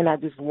 And I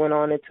just went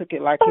on and took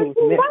it like it was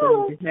meant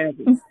for me to have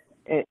it.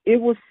 And it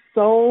was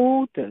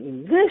so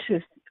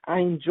delicious. I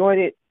enjoyed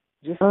it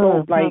just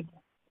so like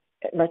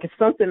it's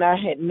something I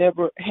had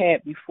never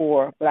had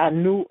before, but I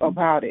knew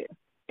about it.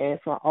 And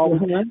so I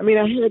always, I mean,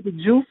 I had the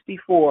juice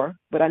before,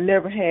 but I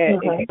never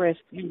had a fresh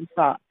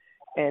soursop.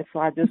 And so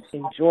I just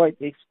enjoyed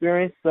the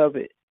experience of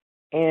it.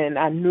 And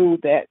I knew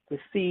that the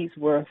seeds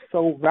were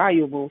so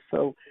valuable.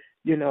 So,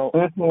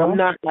 I'm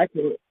not like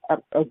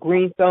a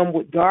green thumb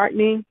with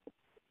gardening,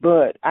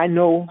 but I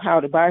know how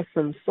to buy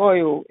some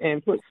soil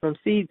and put some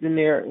seeds in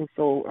there. And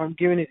so I'm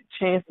giving it a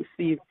chance to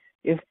see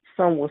if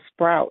some will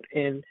sprout.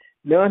 And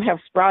none have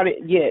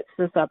sprouted yet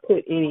since I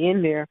put any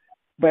in there.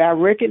 But I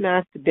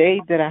recognize today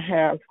that I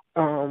have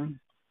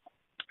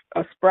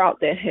a sprout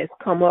that has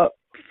come up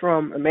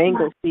from a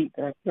mango seed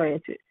that I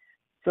planted.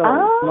 So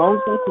as long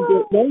as I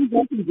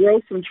can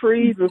grow some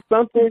trees or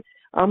something,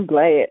 I'm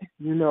glad,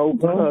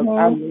 because I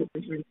love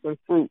to drink some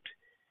fruit.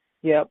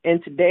 Yep.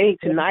 And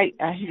tonight,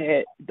 I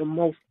had the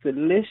most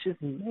delicious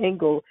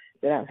mango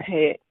that I've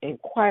had in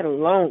quite a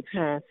long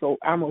time. So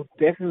I most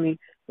definitely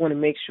want to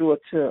make sure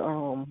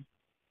to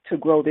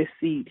grow this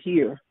seed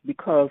here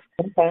because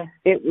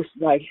it was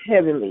like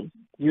heavenly.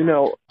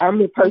 I'm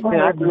a person,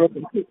 I grew up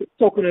in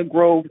Coconut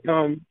Grove,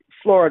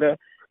 Florida,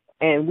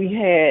 and we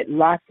had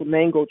lots of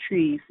mango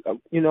trees,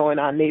 in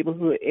our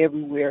neighborhood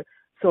everywhere.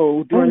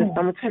 So during the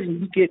summertime,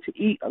 you get to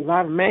eat a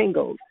lot of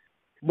mangoes.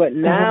 But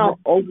now,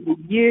 over the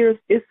years,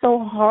 it's so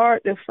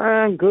hard to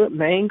find good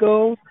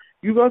mangoes.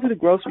 You go to the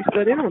grocery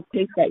store, they don't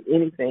taste like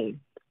anything,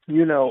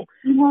 you know.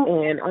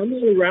 And I'm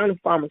not around the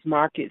farmer's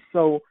market,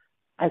 so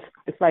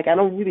it's like I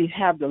don't really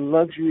have the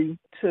luxury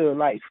to,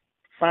 like,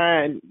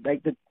 find,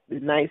 like, the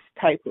nice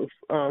type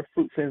of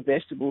fruits and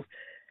vegetables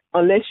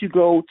unless you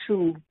go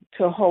to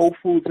Whole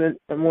Foods and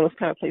one of those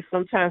kind of places.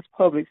 Sometimes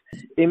Publix,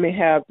 they may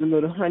have the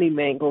little honey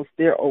mangoes.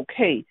 They're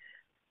okay.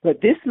 But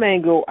this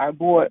mango I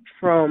bought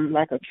from,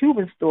 like, a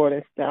Cuban store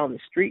that's down the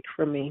street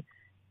from me,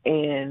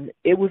 and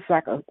it was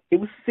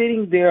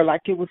sitting there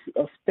like it was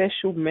a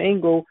special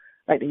mango,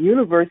 like the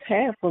universe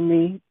had for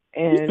me,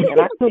 and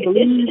I couldn't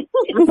believe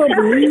like,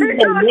 she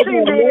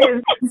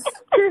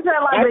said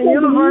like the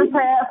universe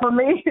had for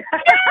me.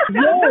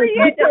 You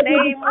had the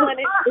name on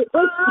it.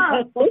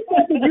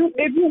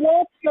 If you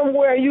walk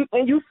somewhere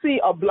and you see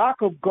a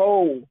block of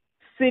gold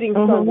sitting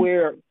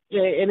somewhere,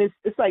 and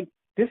it's like,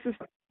 this is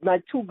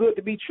like too good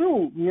to be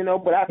true, you know.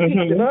 But I picked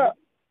it up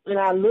and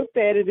I looked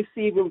at it to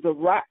see if it was a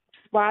rock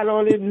spot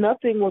on it.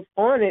 Nothing was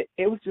on it.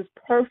 It was just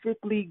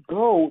perfectly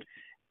gold.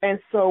 And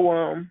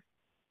so,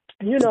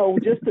 you know,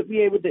 just to be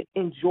able to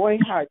enjoy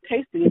how it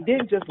tasted, it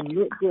didn't just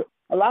look good.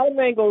 A lot of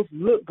mangoes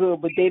look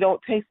good, but they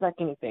don't taste like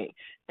anything.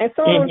 And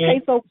some of them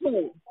taste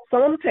okay.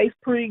 Some of them taste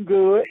pretty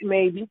good,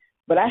 maybe,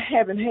 but I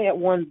haven't had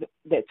one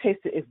that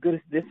tasted as good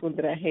as this one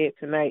that I had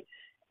tonight.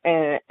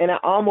 And I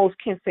almost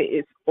can say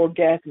it's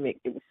orgasmic.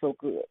 It was so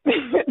good.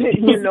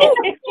 You know.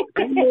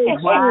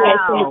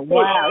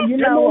 Wow. You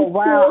know,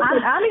 wow.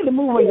 I need to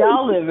move where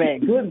y'all live at.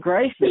 Good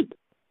gracious.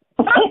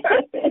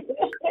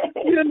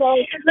 You know,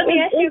 let me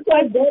ask you a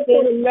question. That's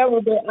on a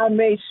level that I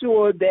made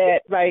sure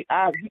that, like,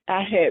 I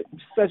had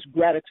such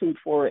gratitude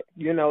for it,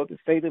 you know, to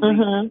say the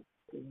least.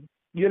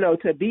 You know,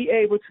 to be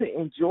able to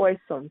enjoy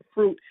some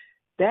fruit.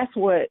 That's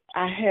what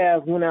I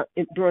have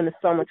during the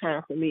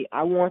summertime for me.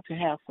 I want to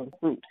have some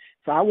fruit.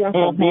 So I want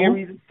some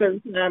berries at a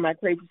certain time. I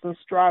crave for some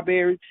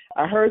strawberries.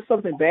 I heard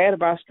something bad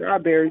about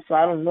strawberries, so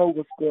I don't know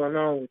what's going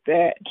on with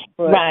that.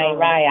 But,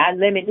 right.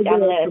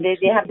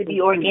 They have to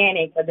be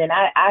organic, but then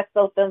I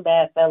soak them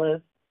bad,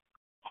 fellas.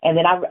 And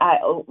then I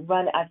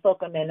soak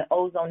them in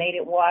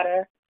ozonated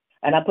water,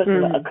 and I put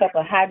a cup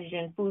of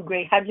food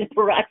grade hydrogen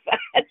peroxide.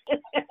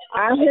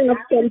 I have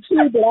some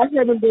too, but I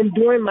haven't been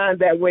doing mine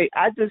that way.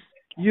 I just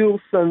use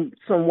some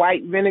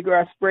white vinegar.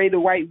 I spray the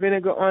white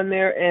vinegar on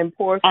there and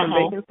pour some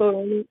baking soda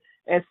on it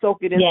and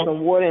soak it in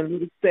some water and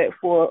let it set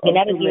for a few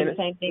minutes.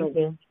 The same thing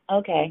too.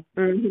 Okay. I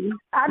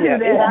do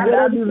that.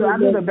 I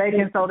do the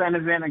baking soda and the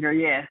vinegar.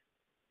 Yeah.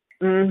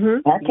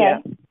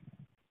 Okay.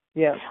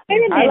 Yeah. Wait a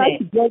minute. I like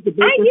to drink the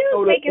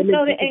baking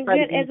soda and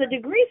good as a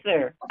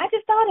degreaser. I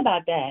just thought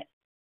about that.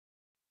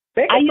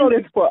 Baking soda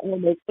is for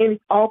almost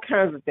all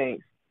kinds of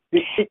things.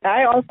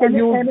 I also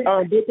use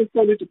baking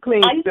soda to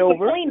clean silver.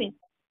 For cleaning.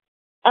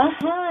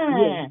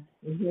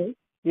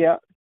 Yeah.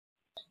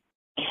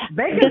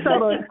 Baking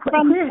soda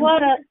from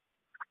Florida.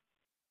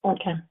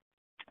 Okay.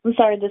 I'm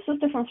sorry, the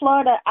sister from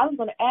Florida, I was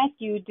going to ask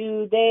you,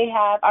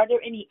 are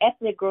there any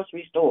ethnic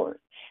grocery stores?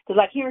 Because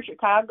like here in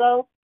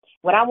Chicago,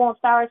 when I want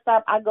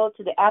soursop, I go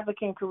to the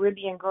African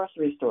Caribbean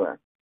grocery store,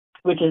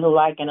 which is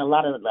like in a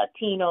lot of the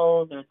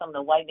Latinos or some of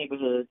the white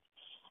neighborhoods.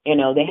 You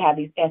know, they have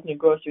these ethnic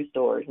grocery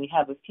stores. We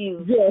have a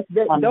few Jamaicans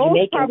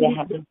that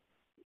have them.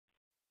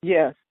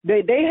 Yes,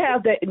 they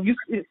have that, and you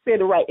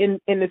said it right. In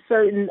the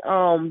certain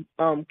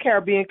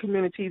Caribbean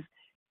communities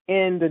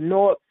in the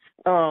north,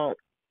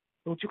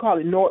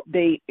 North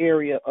Dade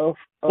area of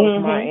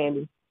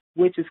Miami,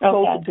 which is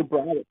closer to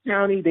Broward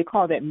County. They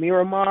call that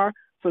Miramar.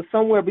 So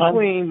somewhere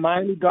between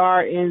Miami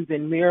Gardens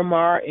and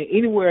Miramar, and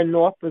anywhere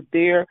north of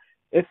there,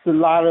 it's a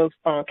lot of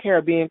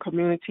Caribbean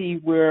community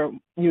where,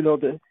 you know,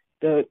 the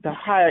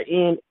higher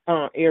end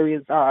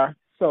areas are.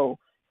 So,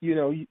 you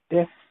know,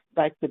 that's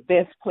like the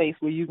best place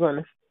where you're going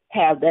to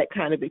have that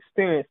kind of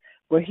experience.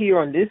 But here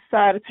on this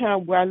side of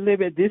town where I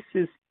live at, this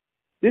is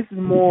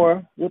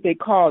more what they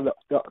call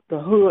the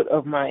hood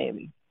of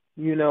Miami,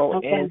 you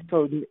know. And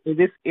so in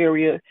this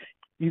area,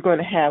 you're going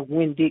to have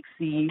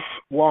Winn-Dixie,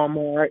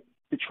 Walmart,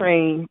 the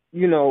train,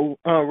 you know,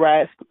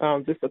 rides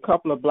just a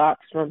couple of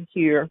blocks from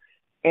here.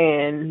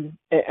 And,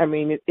 I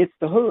mean, it's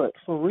the hood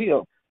for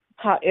real.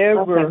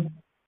 However,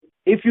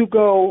 if you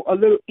go a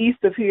little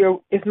east of here,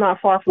 it's not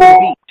far from the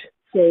beach.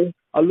 So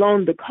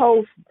along the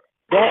coast,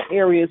 that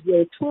area is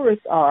where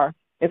tourists are.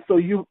 And so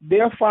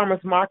their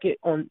farmers market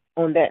on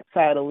that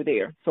side over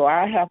there. So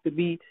I have to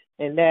be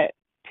in that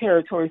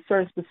territory,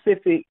 certain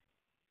specific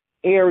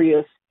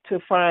areas to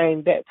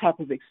find that type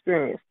of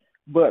experience.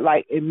 But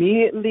like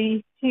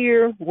immediately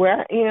here where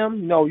I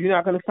am, no, you're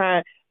not going to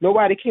find,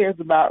 nobody cares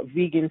about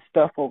vegan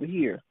stuff over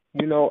here.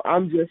 You know,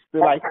 I'm just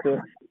the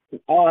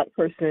odd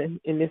person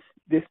in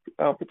this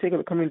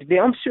particular community.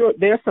 I'm sure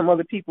there's some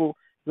other people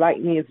like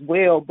me as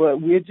well,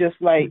 but we're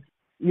just like,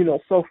 you know,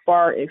 so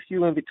far and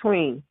few in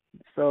between.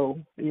 So,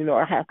 you know,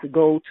 I have to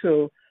go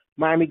to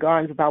Miami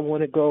Gardens if I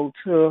want to go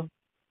to,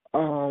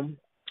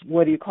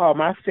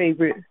 my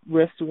favorite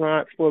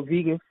restaurant for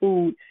vegan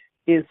food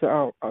is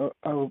Rasta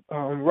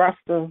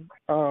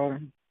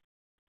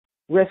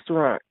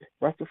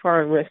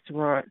Rastafarian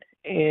restaurant,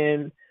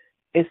 and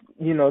it's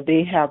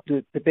they have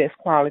the best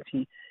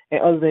quality.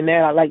 And other than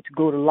that, I like to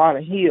go to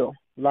Lauder Hill.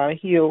 Lauder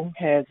Hill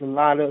has a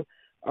lot of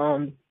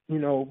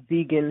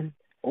vegan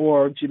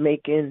or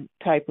Jamaican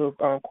type of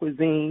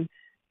cuisine,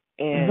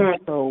 and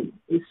so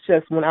it's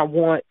just when I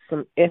want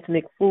some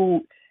ethnic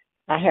food,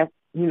 I have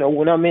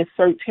when I'm in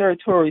certain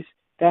territories,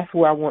 that's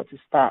where I want to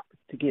stop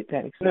to get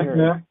that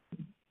experience.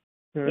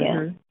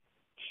 Yeah.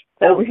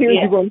 So over here,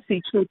 you're going to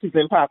see churches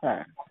and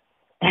Popeyes.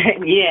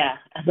 Yeah.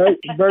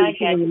 Burger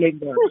King and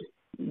McDonald's.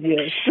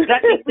 Yes. I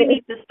think we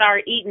need to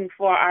start eating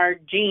for our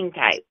gene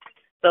type.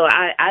 So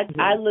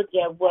I look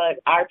at what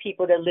our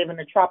people that live in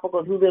the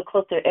tropicals, who live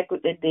close to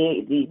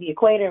the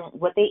equator,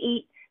 what they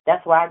eat.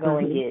 That's where I go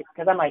and get,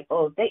 because I'm like,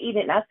 oh, they eat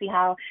it, and I see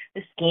how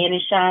the skin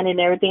is shining and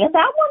everything. I said,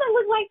 I want to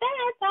look like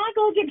that, so I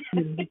go get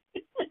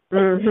I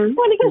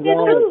want to go get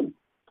food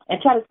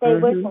and try to stay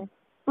away from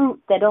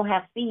fruit that don't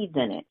have seeds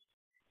in it.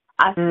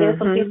 There's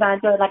some things I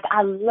enjoy, like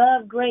I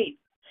love grapes,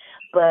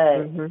 but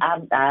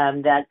I'm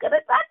not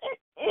gonna touch it.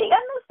 It ain't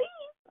got no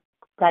seeds.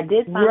 So I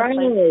did find a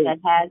place that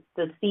has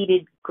the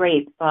seeded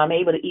grapes, so I'm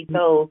able to eat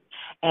those.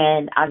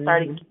 And I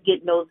started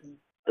getting those,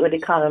 what they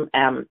call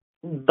them,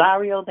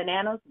 barrio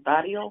bananas,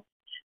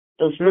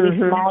 those really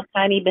small,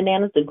 tiny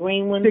bananas, the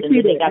green ones, Chiquita.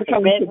 and then they got the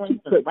red ones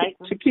and the white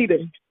ones.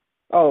 Chiquita.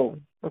 Oh,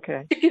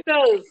 okay.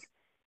 Chiquitos.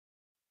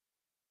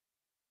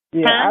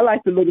 Yeah, I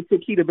like the little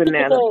Chiquita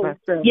bananas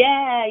myself.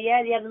 Yeah,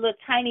 the little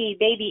tiny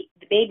baby.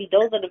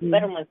 Those are the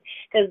better ones,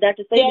 because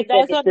Dr. Sabi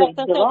that's said what that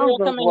Dr. the long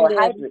ones were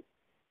recommended.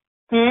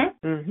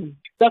 hybrid.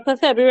 Dr.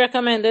 Sebi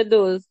recommended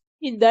those.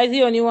 That's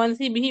the only ones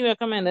he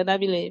recommended, I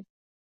believe.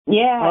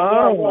 Yeah.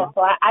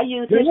 So I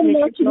use his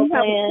nutritional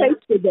plan.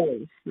 Taste for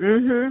those.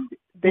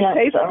 They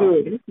taste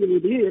good. That's what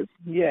it is.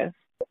 Yes.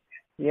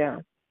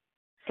 Yeah.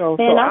 So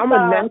I'm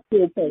a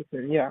natural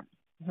person. Yeah.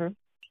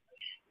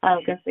 I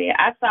was gonna say,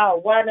 I saw a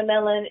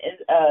watermelon.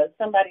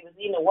 Somebody was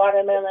eating a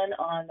watermelon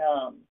on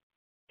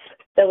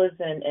that was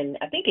in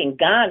I think in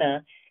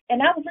Ghana,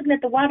 and I was looking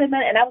at the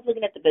watermelon, and I was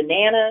looking at the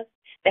bananas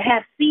that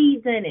have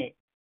seeds in it.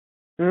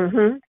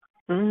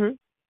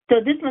 So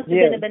this must have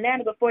been a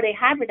banana before they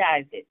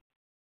hybridized it.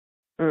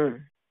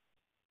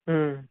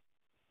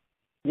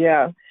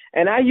 Yeah,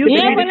 and I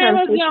used to when I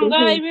was younger,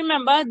 I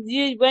remember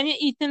when you're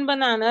eating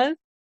bananas,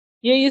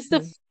 you used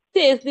to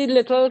taste the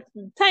little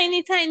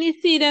tiny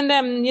seed in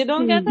them. You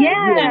don't get that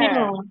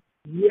anymore.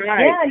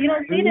 Right. Yeah, you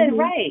don't see that,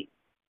 right?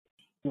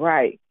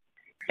 Right.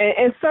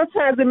 And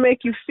sometimes it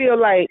make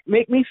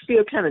me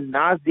feel kind of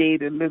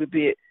nauseated a little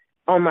bit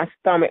on my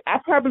stomach. I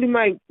probably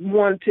might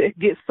want to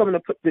get some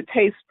of the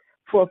taste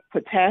for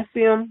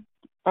potassium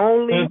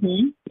only. I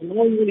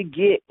don't really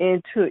get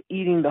into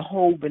eating the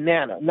whole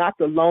banana, not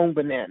the long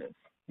bananas,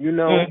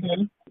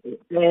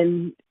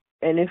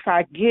 And if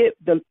I get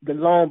the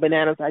long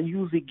bananas, I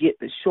usually get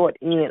the short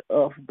end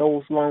of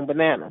those long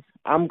bananas.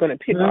 I'm going to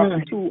pick off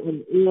the two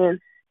on the end,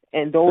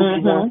 and those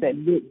are the ones that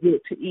look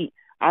good to eat.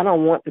 I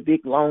don't want the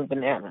big long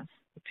bananas.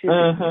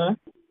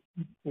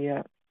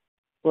 Yeah.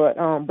 But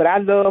I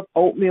love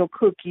oatmeal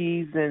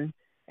cookies and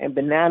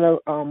banana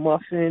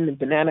muffin and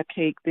banana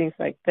cake, things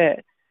like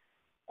that.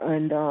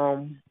 And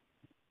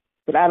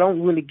but I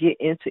don't really get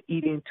into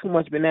eating too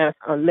much bananas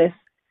unless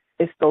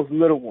it's those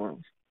little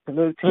ones, the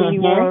little teeny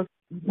ones.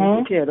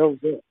 Take care of those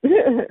up,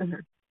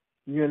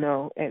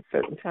 at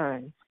certain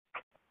times.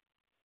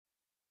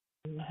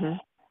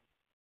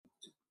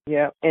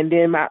 Yeah, and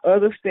then my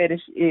other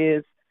fetish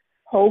is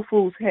Whole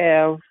Foods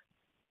have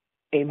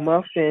a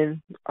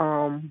muffin.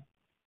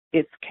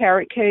 It's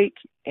carrot cake,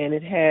 and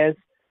it has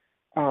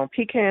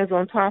pecans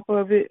on top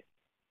of it.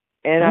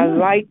 And I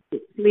like the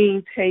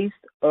clean taste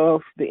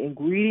of the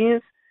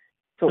ingredients.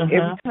 So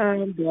every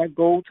time that I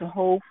go to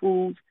Whole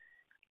Foods,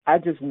 I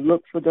just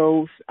look for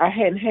those. I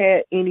hadn't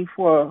had any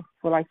for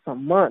like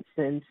some months,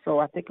 and so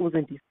I think it was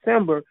in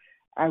December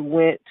I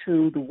went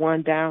to the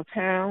one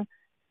downtown,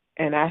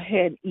 and I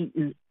hadn't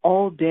eaten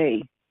all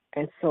day,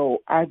 and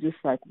so I just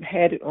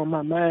had it on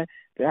my mind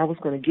that I was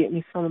going to get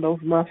me some of those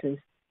muffins.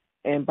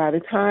 And by the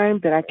time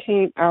that I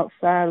came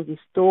outside of the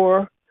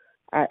store,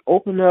 I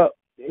opened up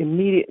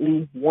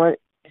immediately, went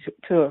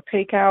to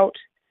take out,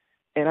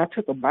 and I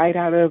took a bite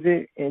out of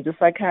it, and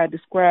just like how I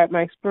described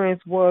my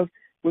experience was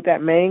with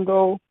that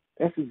mango,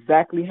 that's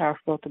exactly how I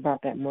felt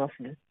about that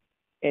muffin.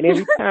 And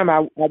every time I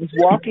was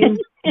walking,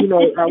 I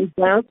was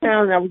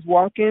downtown and I was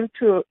walking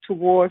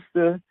towards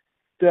the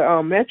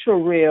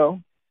metro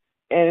rail,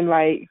 and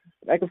like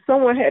if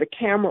someone had a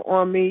camera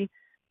on me,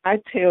 I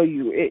tell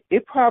you,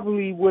 it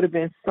probably would have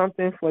been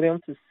something for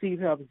them to see,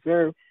 to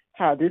observe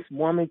how this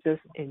woman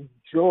just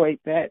enjoyed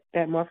that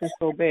muffin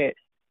so bad.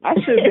 I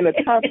should have been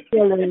a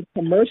top-selling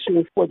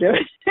commercial for them.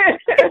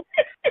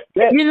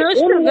 Sugar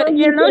is more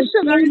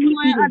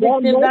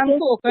addictive than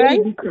Coke, right?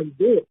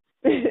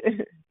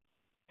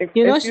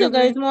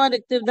 Sugar is more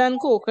addictive than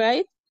Coke,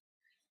 right?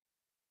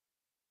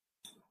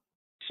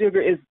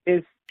 Sugar is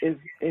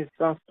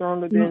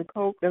stronger than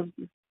Coke. That's what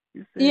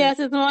you said. Yes,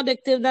 it's more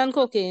addictive than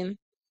cocaine.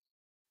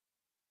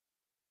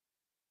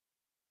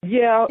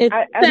 Yeah, it's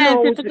I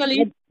know.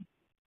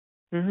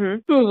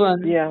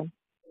 Proven. Yeah.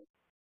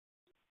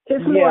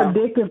 It's more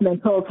addictive than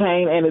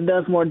cocaine, and it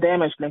does more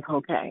damage than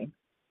cocaine.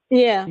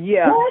 Yeah.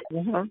 Yeah.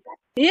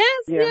 Yes,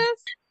 Yeah.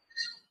 yes.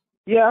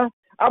 Yeah.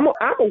 I'm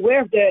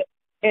aware of that,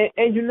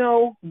 and you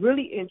know,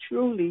 really and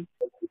truly,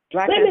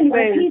 like Wait a minute,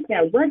 repeat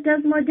that. What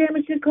does more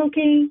damage than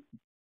cocaine?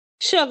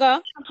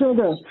 Sugar.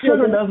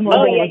 Sugar does more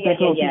damage than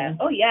cocaine.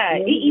 Oh yeah.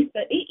 It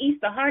eats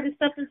the hardest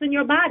substance in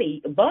your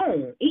body.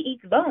 Bone. It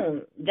eats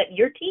bone.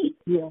 Your teeth.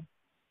 Yeah.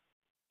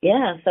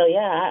 Yeah. So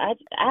yeah,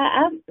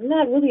 I'm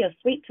not really a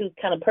sweet tooth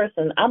kind of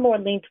person. I'm more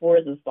lean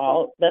towards the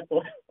salt. That's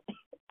what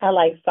I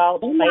like.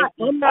 Salt. I'm not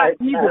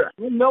either.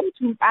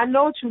 I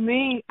know what you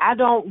mean. I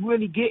don't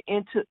really get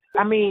into.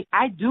 I mean,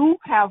 I do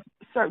have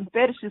certain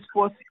fetishes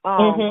for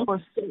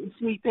certain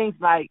sweet things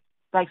like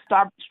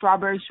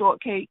strawberry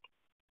shortcake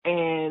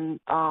and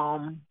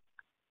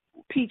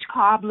peach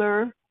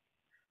cobbler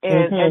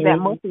and that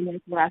muffin.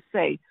 That's what I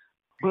say.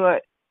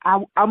 But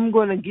I'm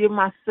going to give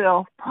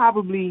myself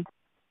probably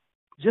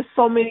just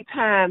so many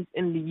times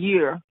in the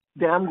year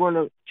that I'm going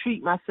to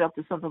treat myself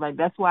to something like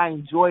that. That's why I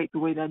enjoy it the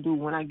way that I do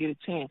when I get a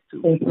chance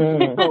to. So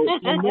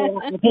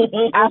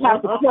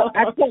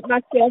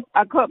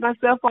I cut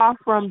myself off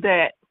from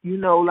that. You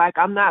know, like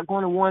I'm not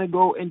going to want to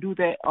go and do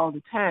that all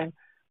the time.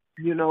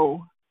 You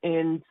know,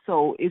 and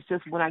so it's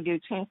just when I get a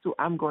chance to,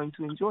 I'm going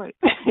to enjoy it.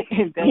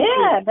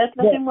 That's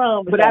nothing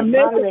wrong with but that. I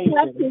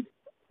make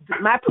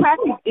my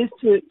practice is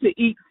to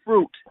eat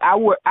fruit.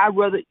 I'd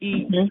rather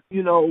eat,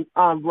 you know,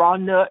 raw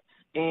nuts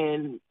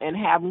and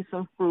having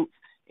some fruits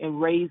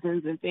and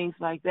raisins and things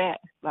like that,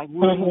 like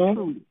really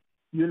food,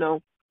 you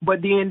know.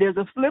 But then there's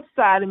a flip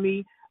side of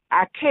me.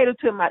 I cater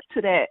to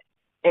that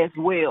as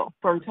well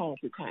from time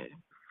to time,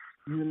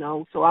 you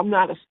know. So I'm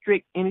not a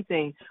strict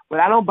anything, but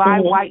I don't buy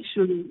white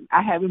sugar.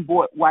 I haven't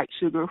bought white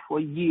sugar for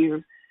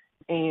years,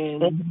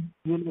 and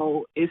you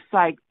know, it's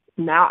like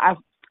now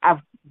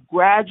I've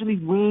gradually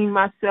weaned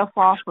myself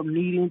off from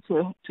needing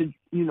to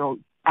you know,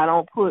 I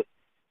don't put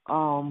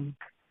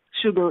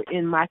sugar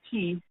in my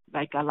tea.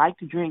 Like I like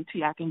to drink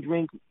tea. I can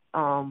drink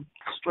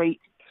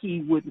straight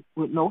tea with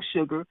no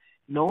sugar,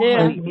 no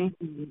honey,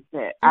 anything like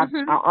that. I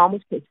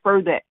almost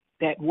prefer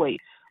that way.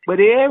 But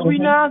every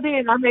now and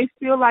then I may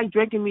feel like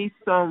drinking me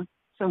some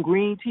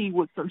green tea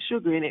with some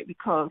sugar in it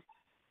because,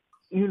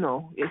 you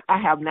know, I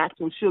have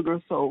natural sugar,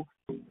 so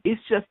it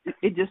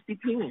just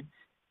depends.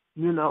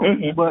 You know,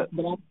 but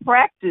I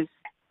practice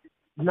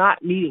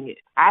not needing it.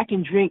 I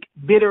can drink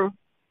bitter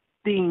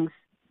things,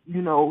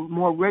 you know,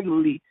 more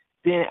regularly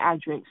than I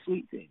drink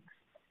sweet things.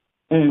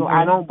 So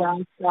I don't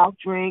buy soft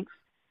drinks,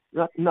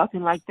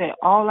 nothing like that.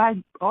 All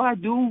I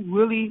do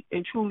really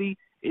and truly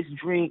is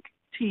drink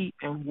tea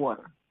and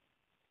water.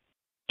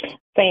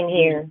 Same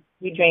here.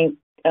 We drink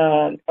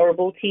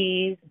herbal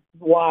teas,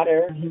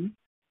 water,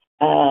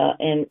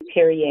 and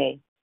Perrier.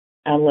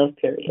 I love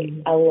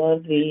Perrier. I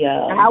love the.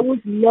 I was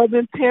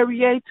loving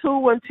Perrier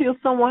too until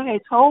someone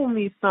had told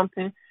me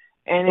something,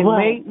 and it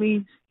made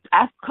me.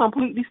 I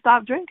completely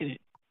stopped drinking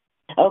it.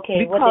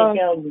 Okay, what they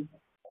tell you?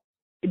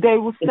 They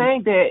were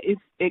saying that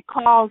it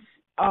caused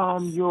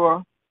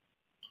your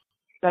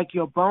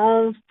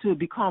bones to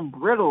become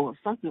brittle or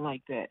something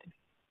like that.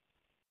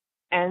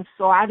 And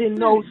so I didn't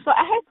know. So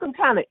I had some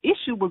kind of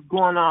issue was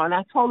going on.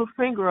 I told a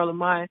friend girl of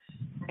mine,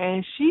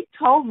 and she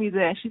told me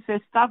that. She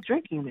said, "Stop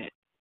drinking that."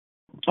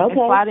 Okay.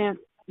 And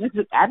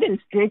so I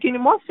didn't drink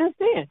anymore since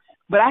then.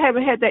 But I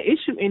haven't had that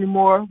issue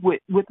anymore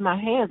with my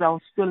hands. I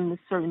was feeling a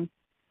certain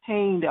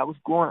pain that was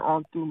going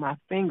on through my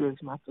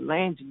fingers, my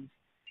phalanges,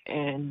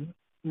 and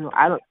you know,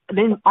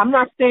 I'm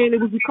not saying it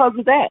was because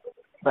of that,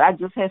 but I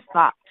just had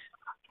stopped.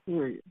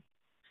 Period.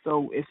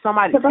 So if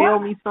somebody tell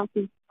me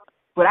something,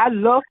 but I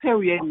love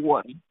Perrier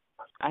water.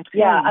 I like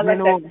that.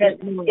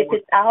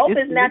 I hope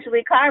it's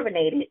naturally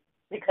carbonated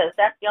because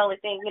that's the only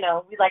thing. You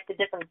know, we like the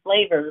different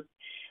flavors.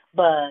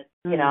 But,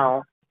 you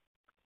know.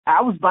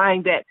 I was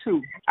buying that,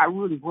 too. I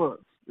really was.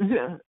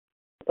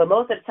 But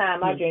most of the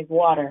time, I drink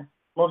water.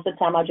 Most of the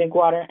time, I drink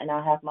water, and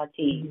I have my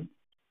tea.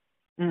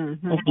 You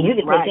can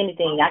take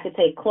anything. I could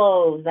take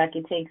cloves. I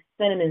could take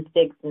cinnamon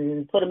sticks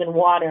and put them in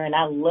water, and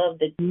I love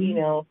the, you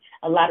know,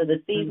 a lot of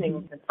the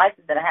seasonings and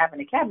spices that I have in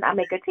the cabinet. I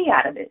make a tea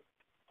out of it,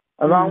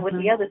 along with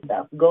the other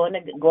stuff. Go in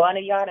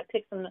the yard and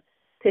pick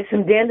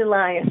some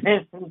dandelions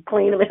and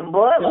clean them and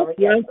boil them.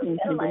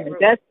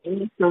 That's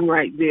awesome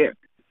right there.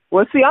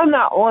 Well, see, I'm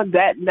not on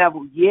that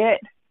level yet.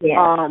 Yeah.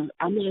 I'm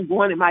not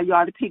going in my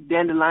yard to pick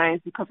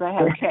dandelions because I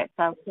have cats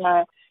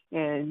outside,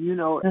 and you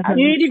know.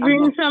 You eat the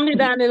greens from the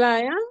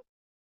dandelion?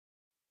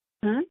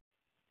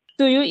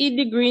 Do you eat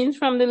the greens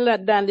from the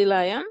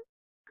dandelion?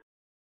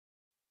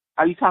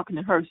 Are you talking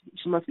to her?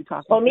 She must be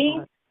talking. For me,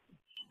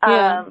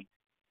 yeah.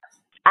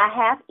 I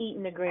have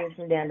eaten the greens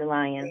from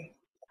dandelion,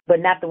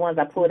 but not the ones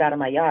I pulled out of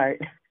my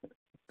yard.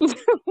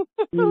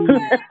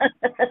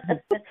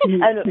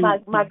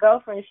 My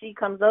girlfriend, she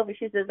comes over,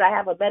 she says, I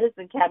have a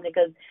medicine cabinet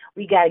because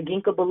we got a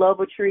ginkgo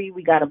biloba tree,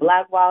 we got a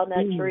black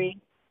walnut tree,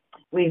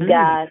 we've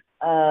got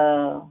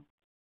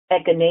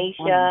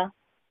echinacea.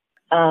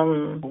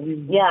 I'm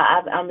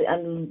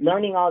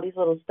learning all these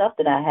little stuff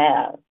that I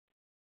have.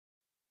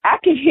 I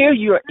can hear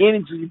your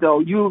energy though.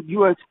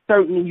 You are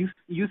certainly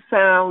you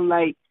sound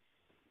like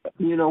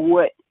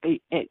what a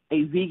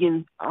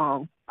vegan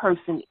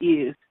person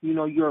is.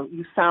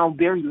 You sound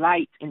very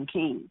light and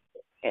keen.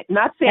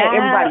 Not saying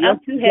everybody else.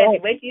 I'm too heavy.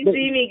 Wait till you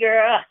see me,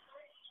 girl.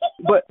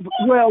 But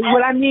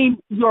what I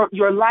mean,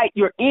 your light,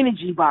 your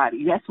energy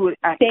body. That's what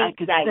I can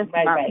sense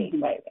about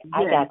you. Right.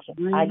 I got you.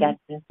 Mm-hmm. I got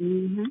you.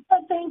 Mm-hmm.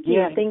 Oh, thank you.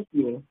 Yeah. Thank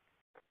you.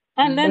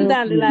 And then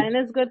dandelion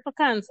is good for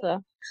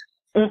cancer.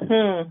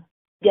 Mhm.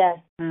 Yes.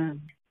 Mm-hmm.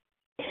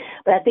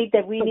 But I think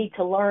that we need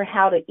to learn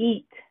how to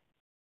eat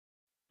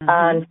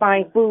and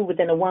find food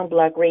within a 1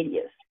 block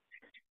radius.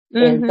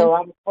 And so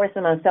I'm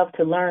forcing myself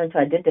to learn to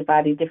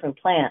identify these different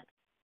plants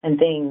and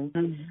things.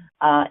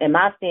 In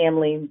my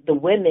family, the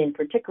women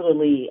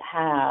particularly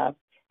have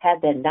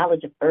had that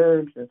knowledge of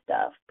herbs and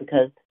stuff,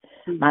 because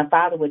my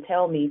father would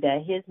tell me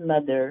that his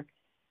mother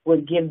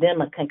would give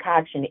them a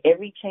concoction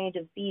every change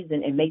of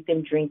season and make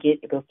them drink it.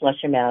 It would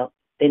flush them out.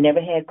 They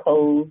never had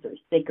colds or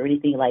sick or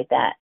anything like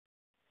that.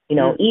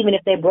 Even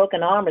if they broke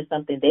an arm or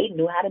something, they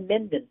knew how to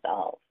mend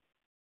themselves.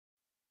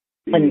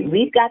 And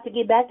we've got to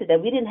get back to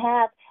that. We didn't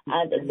have.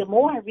 The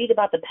more I read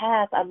about the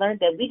past, I learned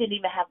that we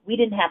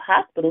didn't have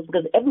hospitals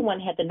because everyone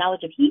had the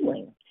knowledge of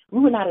healing. We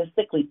were not a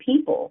sickly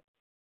people.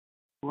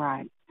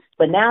 Right.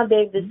 But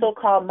nowadays, the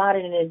so-called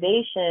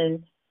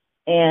modernization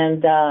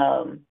and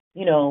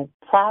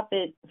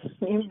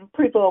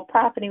people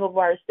profiting over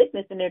our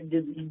sickness, and they're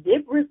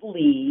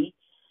deliberately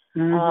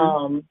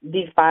defiling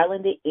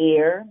the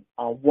air,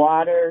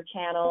 water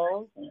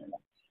channels.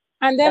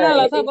 And then a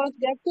lot of us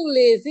get too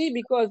lazy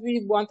because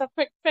we want a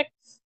quick fix.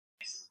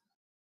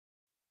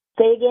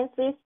 Say again,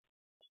 sis?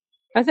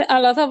 I said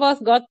a lot of us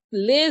got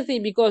lazy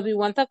because we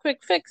want a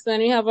quick fix. When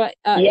we have a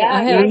health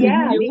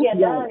issue,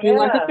 we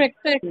want a quick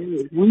fix.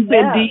 We've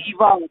been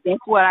de-evolved. That's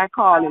what I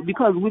call it,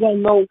 because we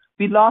don't know.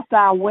 We lost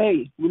our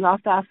way. We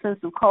lost our sense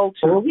of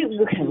culture. Well, we're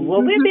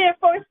being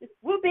forced.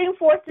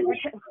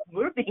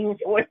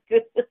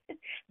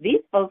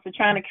 These folks are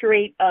trying to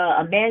create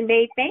a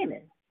man-made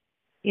famine.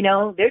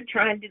 They're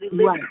trying to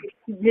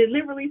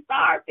deliberately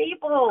starve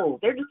people.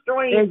 They're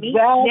destroying meat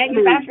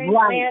manufacturing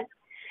plants.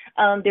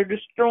 They're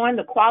destroying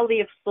the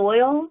quality of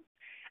soil.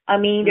 I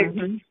mean, there's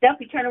stuff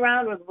you turn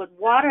around with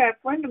water. A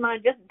friend of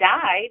mine just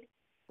died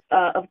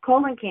of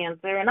colon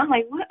cancer, and I'm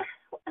like, what?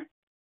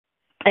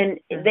 And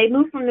they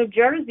moved from New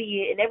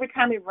Jersey, and every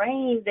time it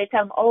rains, they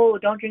tell them, oh,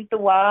 don't drink the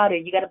water.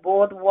 You got to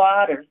boil the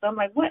water. So I'm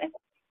like, what?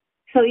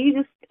 So you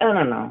just, I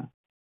don't know.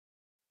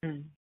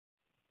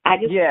 I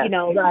just,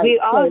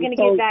 we're all going to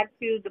get back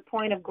to the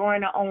point of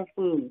growing our own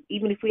food,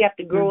 even if we have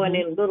to grow it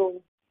in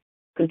little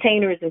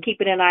containers and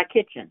keep it in our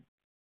kitchen.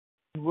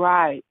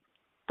 Right.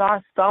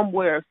 Start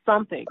somewhere,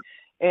 something.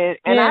 And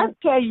I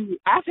tell you,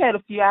 I've had a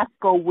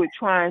fiasco with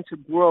trying to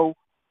grow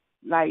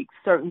like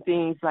certain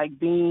things like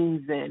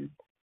beans and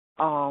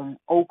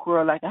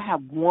okra. Like I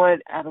have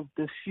one out of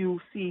the few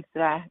seeds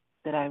that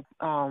I've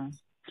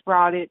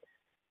sprouted,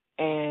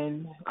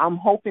 and I'm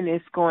hoping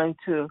it's going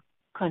to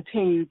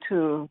continue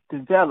to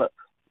develop,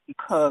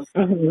 because I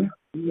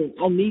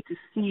need to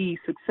see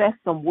success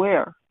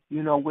somewhere,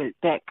 with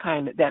that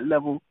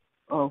level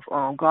of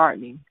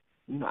gardening.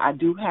 I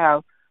do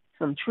have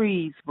some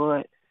trees,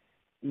 but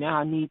now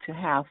I need to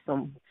have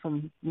some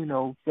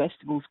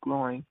vegetables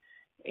growing,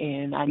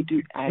 and I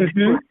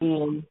put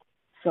in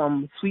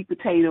some sweet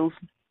potatoes,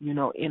 in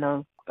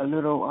a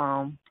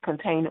little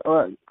container,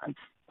 or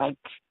like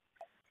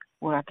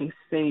what I can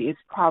say, it's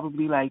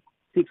probably like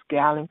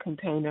 6-gallon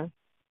container.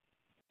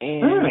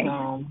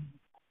 And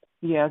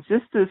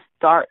just to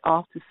start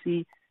off to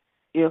see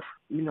if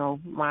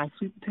my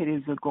sweet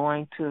potatoes are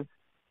going to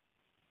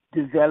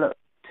develop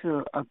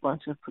to a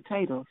bunch of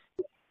potatoes.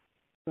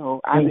 So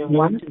I've been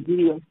watching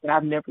videos, but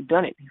I've never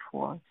done it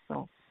before.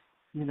 So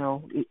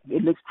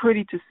it looks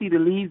pretty to see the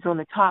leaves on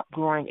the top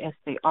growing as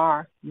they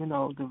are,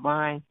 the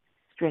vine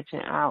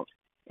stretching out.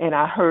 And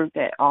I heard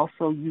that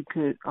also you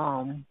could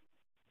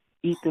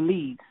eat the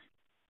leaves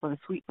for the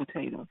sweet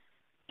potatoes.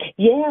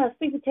 Yeah,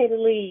 sweet potato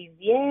leaves.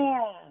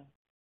 Yeah.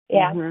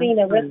 I've seen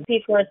a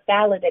recipe for a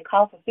salad that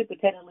calls for sweet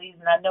potato leaves,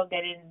 and I know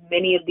that in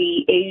many of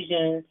the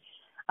Asian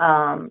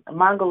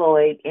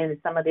Mongoloid, in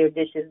some of their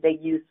dishes, they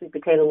use sweet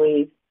potato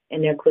leaves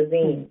in their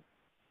cuisine.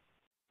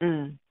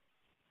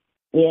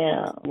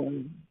 Yeah.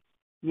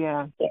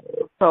 Yeah.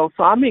 So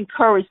I'm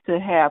encouraged to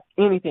have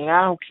anything.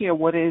 I don't care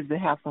what it is, to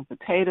have some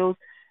potatoes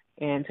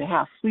and to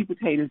have sweet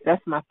potatoes.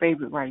 That's my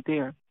favorite right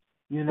there.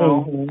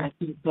 I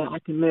think that I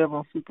can live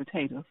on sweet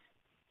potatoes.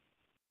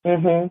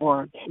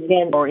 Or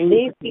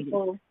these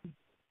people,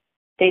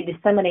 they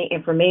disseminate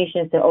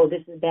information. Say, oh,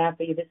 this is bad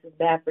for you. This is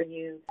bad for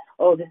you.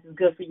 Oh, this is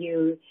good for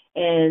you.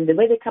 And the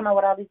way they come out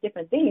with all these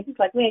different things, it's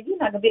like, man, you're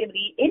not going to be able to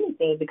eat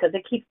anything because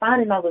they keep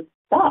finding all this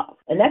stuff.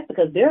 And that's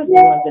because they're the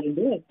ones that are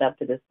doing stuff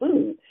to this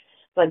food.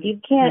 But you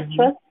can't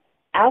trust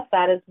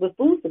outsiders with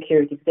food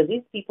security, because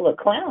these people are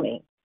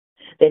clowning.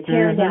 They're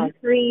tearing down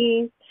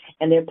trees,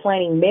 and they're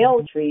planting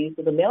male trees.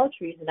 So the male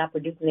trees are not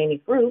producing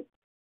any fruit.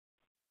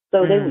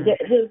 So it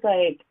was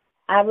like,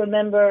 I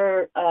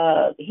remember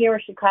here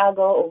in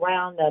Chicago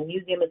around the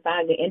Museum of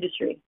Science and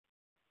Industry,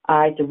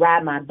 I had to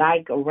ride my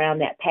bike around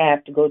that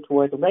path to go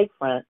towards the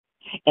lakefront.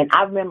 And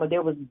I remember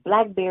there was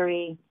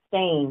blackberry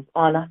stains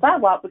on the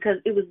sidewalk because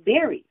it was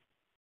berries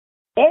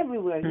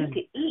everywhere you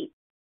could eat.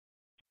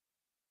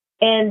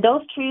 And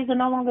those trees are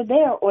no longer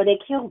there, or they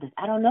killed it.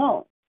 I don't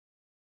know.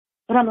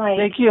 But I'm like,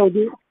 they killed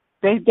it.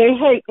 They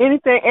hate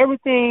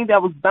everything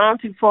that was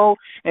bountiful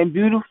and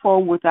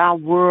beautiful with our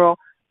world.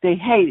 They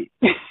hate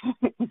it.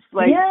 It's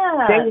like,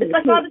 it's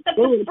like all the stuff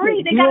is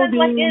free. They got us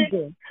like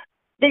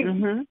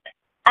this.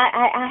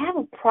 I have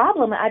a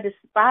problem. I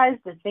despise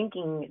the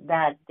thinking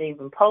that they've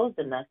imposed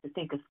on us to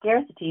think of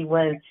scarcity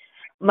when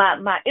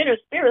my inner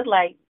spirit is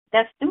like,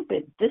 that's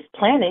stupid. This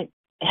planet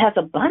has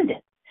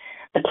abundance.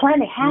 The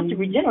planet has to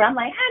regenerate. I'm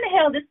like, how the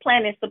hell this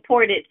planet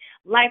supported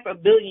life for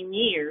 1 billion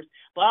years,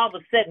 but all of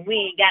a sudden we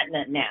ain't got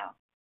nothing now?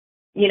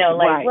 You know,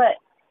 like what?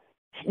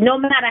 No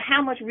matter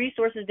how much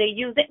resources they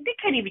use, they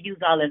can't even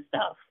use all that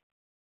stuff.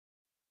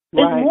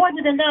 There's more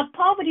than enough.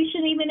 Poverty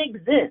shouldn't even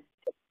exist.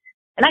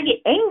 And I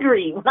get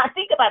angry when I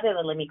think about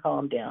that. Let me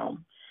calm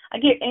down. I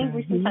get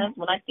angry sometimes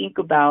when I think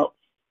about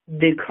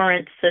the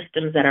current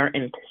systems that are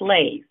in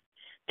place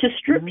to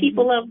strip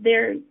people of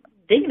their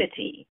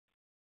dignity.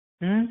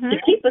 To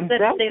keep us at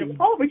a state of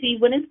poverty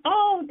when this is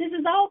all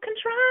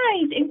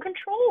contrived and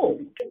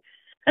controlled.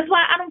 That's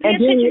why I don't pay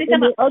attention to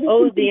them about,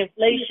 the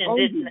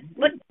inflation,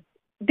 but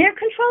they're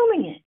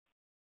controlling it.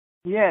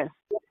 Yes.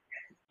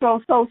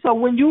 So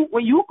when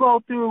you go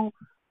through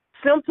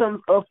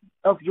symptoms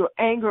of your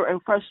anger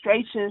and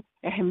frustration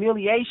and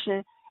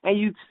humiliation, and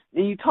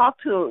you talk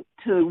to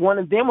one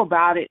of them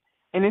about it,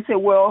 and they say,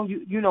 well,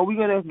 you know, we're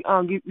gonna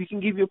we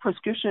can give you a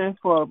prescription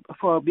for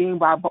being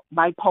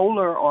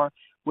bipolar or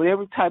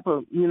whatever type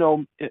of, you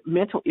know,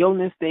 mental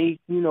illness they,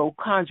 you know,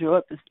 conjure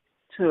up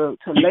to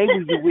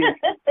label you with,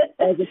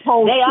 as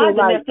opposed they to are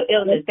the mental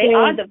illness. They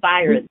are the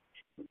virus.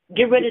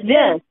 Get rid of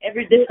this.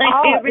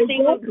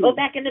 Everything will go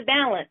back into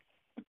balance.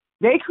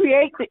 They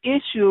create the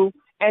issue,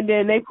 and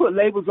then they put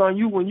labels on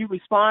you when you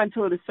respond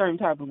to it a certain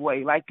type of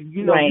way. Like,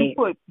 you know, you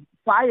put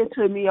fire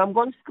to me, I'm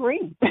going to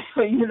scream.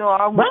 You know,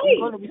 I'm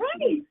going to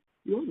be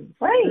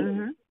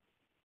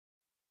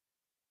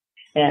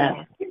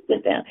Yeah,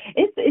 sit down.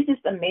 It's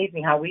just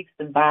amazing how we've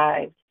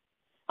survived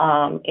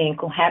in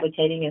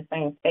cohabitating in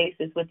same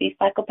spaces with these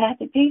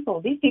psychopathic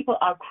people. These people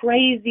are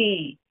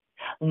crazy,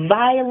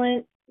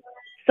 violent,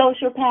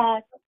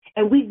 sociopaths,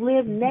 and we've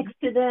lived next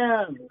to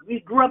them. We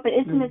grew up in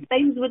intimate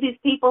spaces with these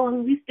people,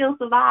 and we still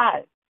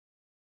survive.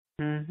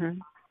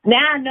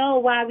 Now I know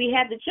why we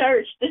had the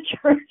church. The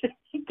church,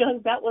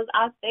 because that was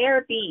our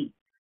therapy.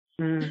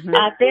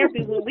 Our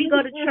therapy, when we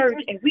go to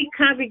church and we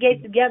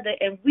congregate together,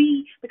 and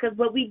because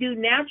what we do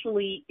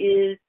naturally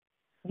is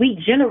we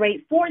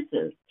generate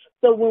forces.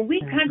 So when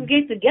we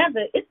congregate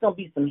together, it's going to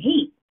be some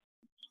heat.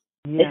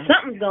 Yeah.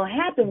 Something's going to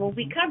happen when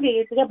we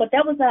congregate together. But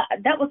that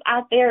was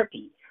our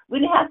therapy. We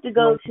didn't have to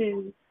go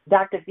to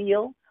Dr.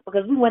 Phil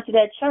because we went to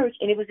that church,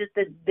 and it was just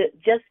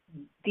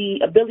the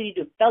ability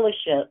to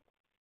fellowship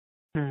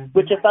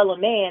with your fellow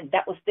man.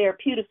 That was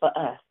therapeutic for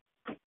us.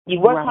 You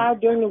work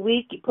hard during the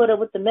week, you put up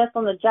with the mess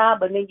on the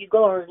job, and then you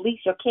go and release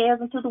your cares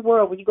into the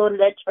world. When you go to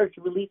that church,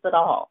 you release it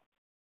all.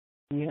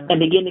 Yeah. And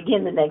begin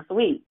again the next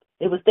week.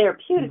 It was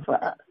therapeutic for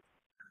us.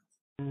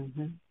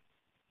 And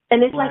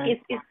it's like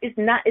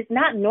it's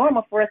not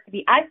normal for us to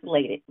be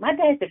isolated. My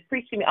dad used to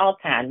preach to me all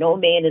the time, no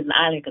man is an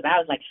island, because I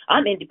was like,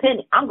 I'm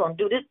independent. I'm going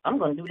to do this. I'm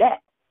going to do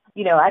that.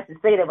 You know, I used to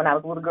say that when I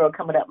was a little girl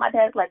coming up. My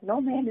dad's like, no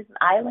man is an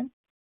island.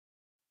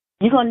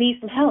 You're going to need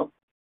some help.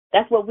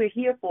 That's what we're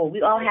here for.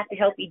 We all have to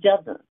help each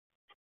other.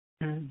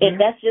 And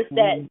that's just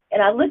that.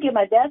 And I look at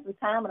my dad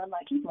sometimes, and I'm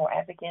like, he's more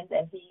African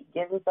than he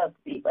gives himself to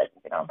be, but,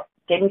 you know,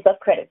 give himself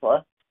credit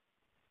for,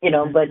 you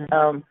know, but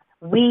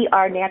we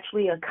are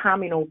naturally a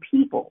communal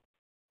people.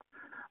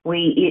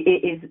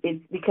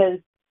 It's because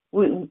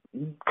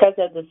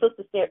as the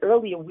sister said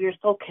earlier,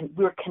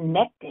 we're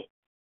connected.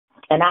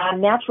 And our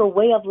natural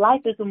way of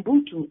life is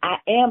Ubuntu. I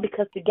am,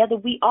 because together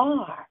we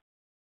are.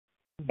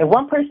 If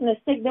one person is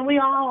sick, then we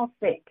are all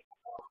sick.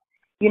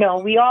 You know,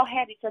 we all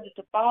had each other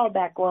to fall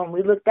back on.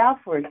 We looked out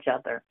for each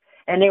other,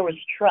 and there was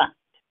trust.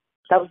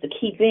 That was the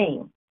key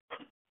thing.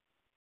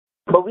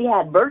 But we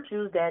had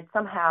virtues that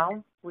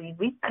somehow we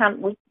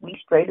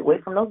strayed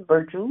away from those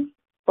virtues.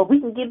 But we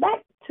can get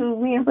back to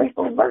re-embrace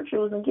those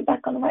virtues and get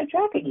back on the right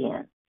track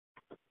again.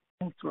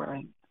 That's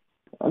right.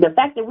 The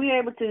fact that we're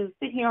able to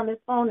sit here on this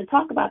phone and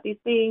talk about these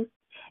things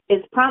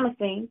is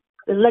promising.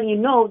 Is letting you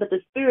know that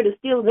the spirit is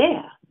still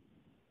there.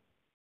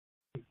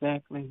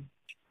 Exactly.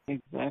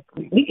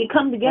 We can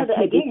come together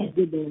again.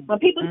 When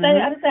people say,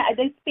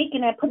 they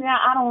speaking and putting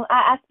out,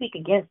 I speak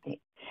against it.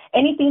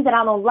 Anything that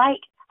I don't like,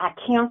 I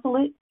cancel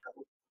it.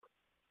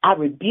 I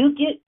rebuke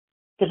it,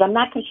 because I'm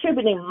not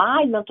contributing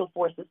my mental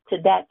forces to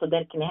that so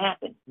that it can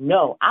happen.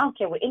 No, I don't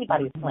care what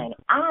anybody's planning.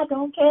 I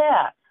don't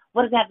care.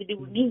 What does that have to do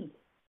with me?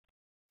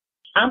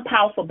 I'm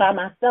powerful by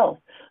myself.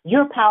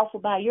 You're powerful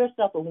by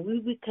yourself. And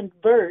when we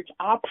converge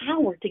our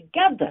power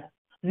together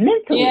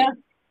mentally,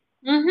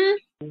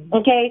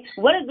 Okay,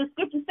 what does the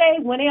scripture say?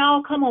 When they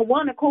all come on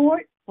one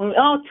accord, when we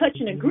all touch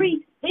and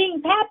agree,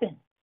 things happen.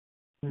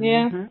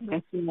 Yeah.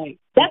 That's right.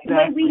 That's the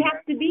way we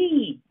have to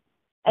be.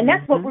 And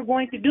that's what we're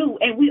going to do,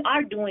 and we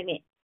are doing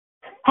it.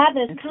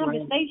 Having this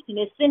conversation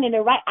is sending it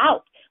right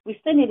out. We're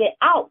sending it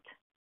out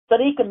so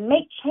they can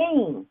make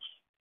change.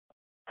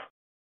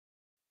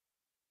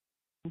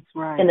 That's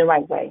right. In the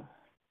right way.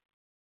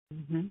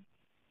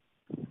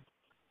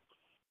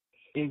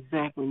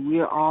 Exactly. We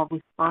are all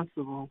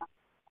responsible.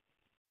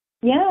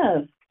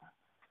 Yes.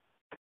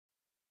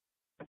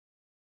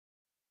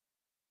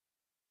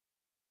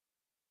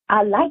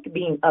 I like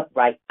being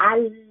upright.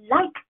 I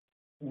like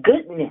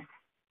goodness.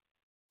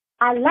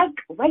 I like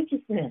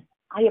righteousness.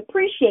 I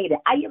appreciate it.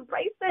 I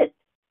embrace it.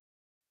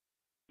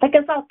 Like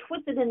it's all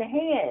twisted in the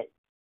head.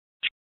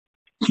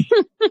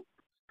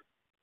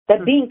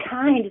 That being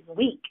kind is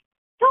weak.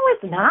 No,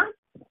 it's not.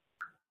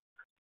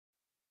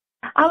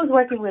 I was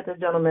working with a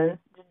gentleman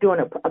just doing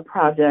a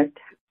project.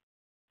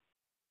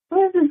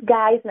 There's this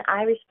guy, he's an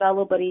Irish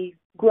fellow, but he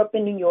grew up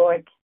in New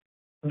York,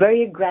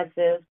 very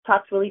aggressive,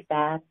 talks really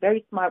fast,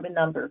 very smart with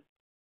numbers.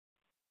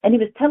 And he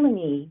was telling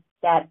me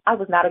that I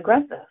was not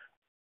aggressive.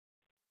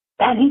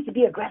 That I need to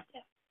be aggressive.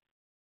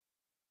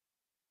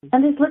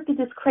 And just looked at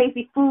this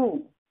crazy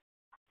fool.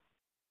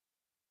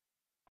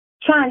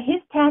 Trying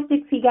his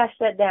tactics, he got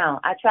shut down.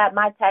 I tried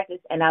my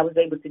tactics, and I was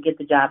able to get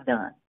the job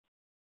done.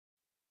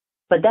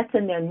 But that's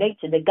in their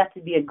nature. They got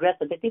to be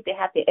aggressive. They think they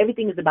have to.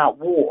 Everything is about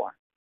war.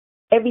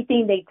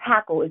 Everything they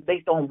tackle is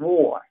based on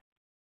war.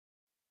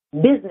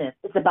 Business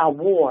is about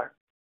war.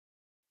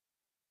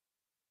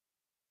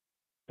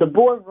 The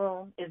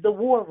boardroom is the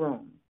war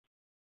room.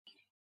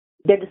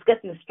 They're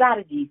discussing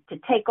strategies to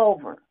take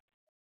over,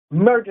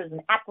 mergers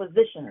and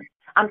acquisitions.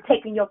 I'm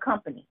taking your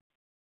company.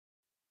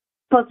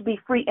 It's supposed to be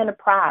free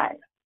enterprise.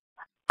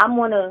 I'm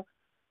going to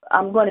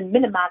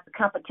minimize the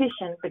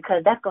competition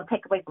because that's going to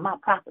take away from my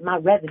profit, my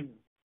revenue.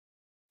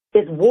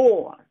 It's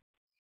war.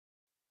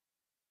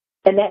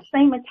 And that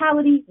same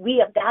mentality,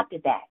 we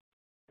adopted that.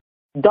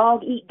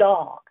 Dog eat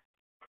dog.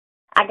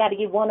 I got to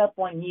get one up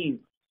on you.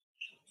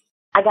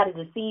 I got to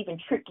deceive and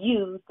trick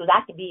you so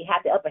that I can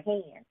have the upper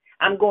hand.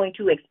 I'm going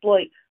to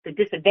exploit the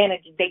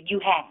disadvantages that you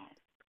have.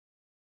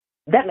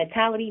 That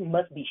mentality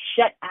must be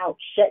shut out,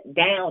 shut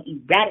down,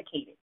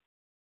 eradicated.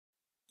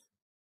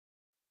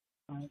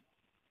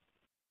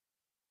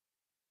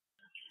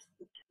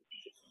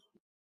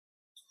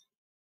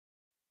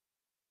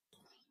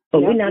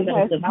 But we're not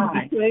going to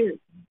survive.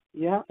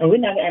 Yeah. And we're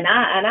not. And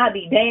I'll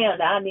be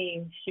damned. I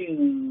mean,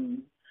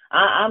 shoot.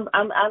 I'm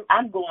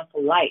going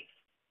for life.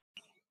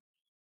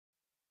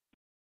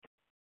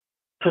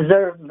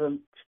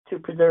 To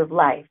preserve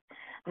life.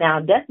 Now,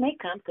 death may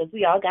come because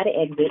we all got to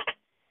exit,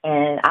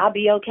 and I'll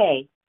be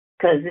okay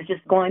because it's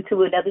just going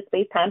to another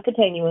space-time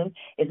continuum.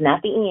 It's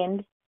not the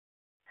end.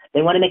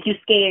 They want to make you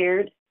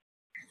scared.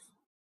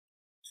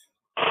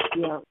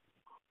 Yeah.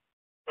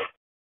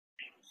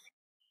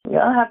 We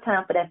don't have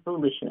time for that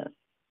foolishness.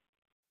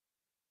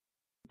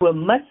 We're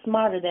much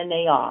smarter than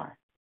they are.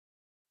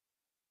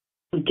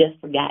 We've just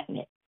forgotten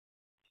it.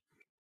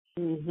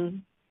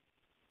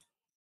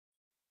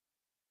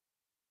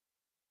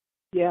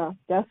 Yeah,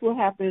 that's what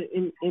happened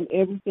in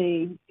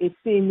everything. It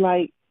seemed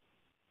like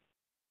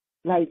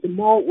the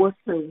mode was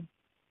to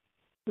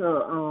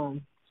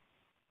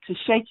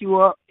shake you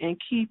up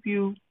and keep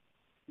you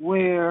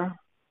where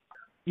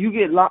you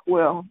get locked.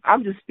 Well,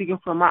 I'm just speaking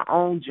from my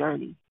own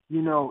journey.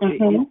 You know,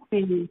 it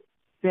seems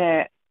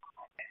that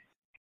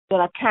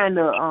I kind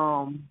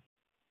of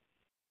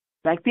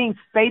like things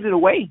faded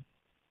away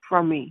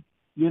from me.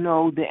 You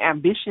know, the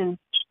ambition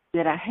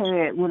that I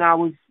had when I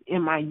was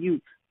in my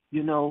youth.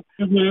 You know,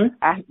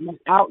 my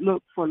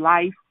outlook for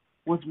life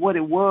was what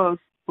it was,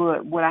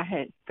 but what I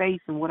had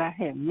faced and what I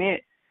had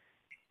met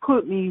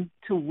put me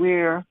to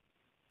where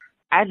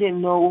I didn't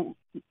know,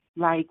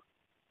 like,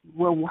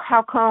 well,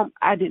 how come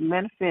I didn't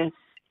manifest,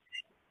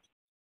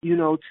 you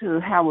know, to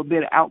have a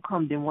better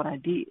outcome than what I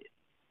did,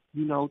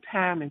 you know,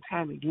 time and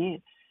time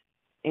again.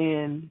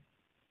 And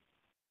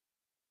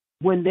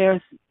when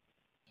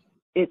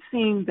it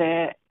seemed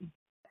that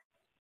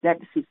the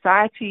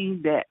society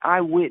that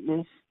I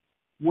witnessed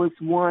was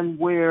one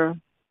where,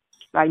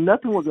 like,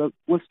 nothing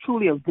was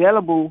truly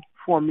available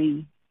for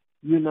me,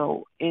 you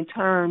know, in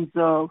terms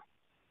of,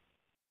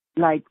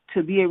 like,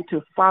 to be able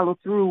to follow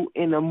through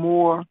in a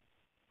more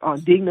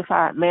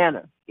dignified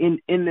manner in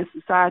the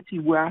society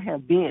where I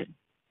have been,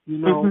 you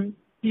know.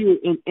 Here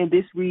in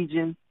this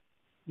region,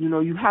 you know,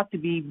 you have to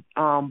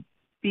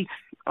speak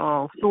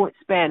fluent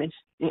Spanish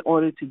in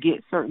order to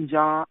get certain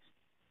jobs.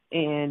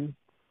 And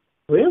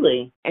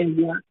really,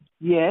 and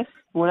yes,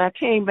 when I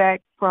came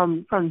back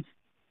from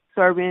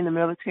serving in the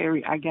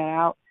military, I got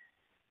out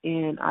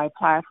and I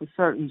applied for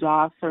certain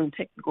jobs, certain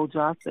technical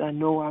jobs that I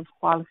know I was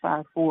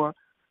qualified for,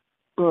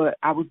 but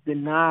I was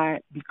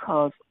denied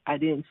because I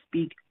didn't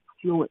speak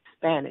fluent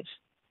Spanish.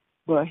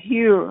 But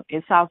here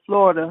in South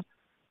Florida,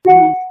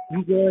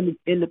 you go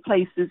into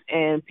places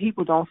and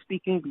people don't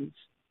speak English.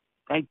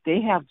 Like,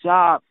 they have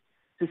jobs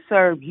to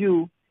serve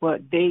you,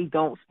 but they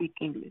don't speak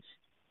English.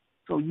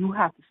 so you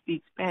have to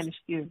speak Spanish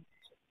here.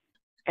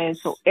 And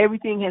so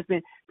everything has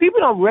been, people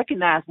don't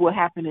recognize what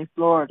happened in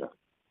Florida.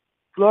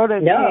 Florida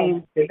came.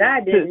 No, because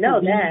I didn't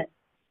know that.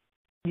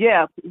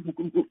 Yeah,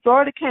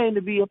 Florida came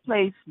to be a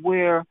place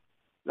where,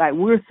 like,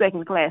 we're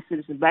second-class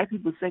citizens. Black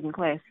people are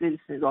second-class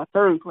citizens, or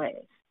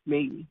third-class,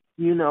 maybe,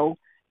 you know,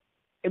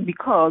 and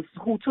because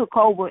who took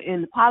over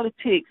in the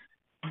politics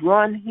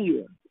run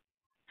here.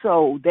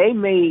 So they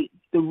made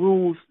the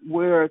rules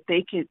where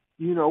they could,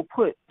 you know,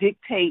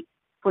 dictate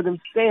for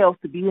themselves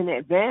to be an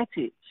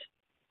advantage.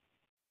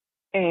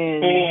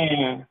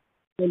 And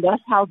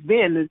that's how it's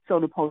been. So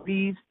the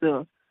police,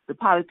 the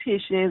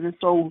politicians, and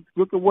so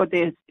look at what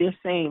they're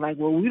saying. Like,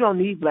 well, we don't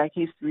need Black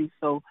history,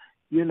 so,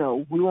 you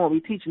know, we won't be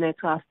teaching that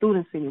to our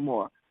students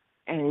anymore.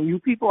 And you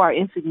people are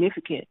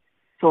insignificant.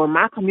 So in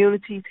my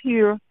communities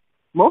here,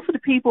 most of the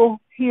people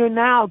here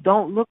now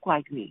don't look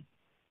like me.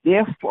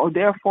 They're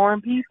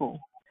foreign people.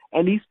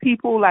 And these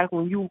people, like,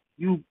 when you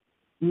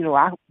know,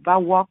 I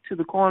walk to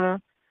the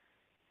corner,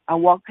 I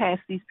walk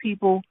past these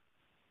people,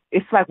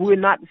 it's like we're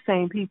not the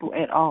same people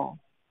at all.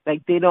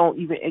 Like, they don't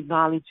even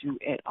acknowledge you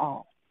at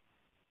all.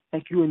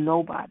 Like, you're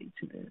nobody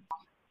to them.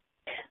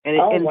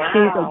 And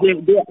wow.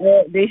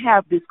 They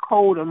have this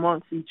code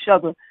amongst each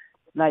other,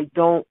 like,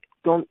 don't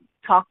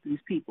talk to these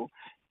people.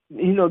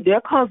 You know,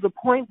 there comes a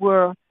point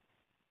where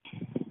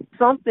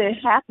something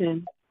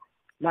happened,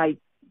 like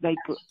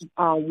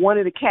one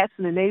of the cats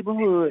in the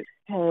neighborhood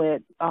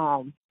had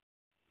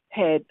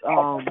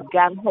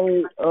gotten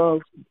hold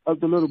of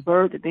the little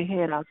bird that they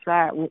had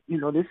outside. You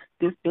know,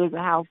 there's a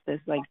house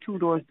that's like 2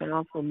 doors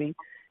down from me,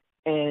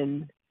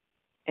 and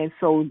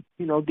so,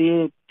 you know,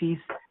 they're these,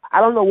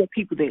 I don't know what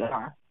people they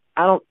are.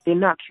 They're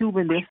not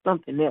Cuban, they're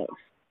something else.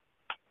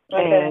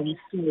 Okay. And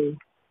so,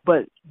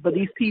 but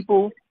these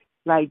people,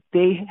 like,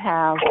 they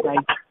have like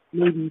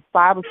maybe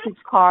 5 or 6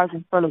 cars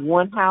in front of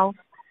one house,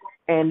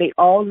 and they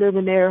all live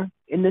in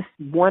this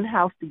one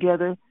house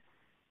together,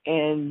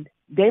 and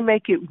they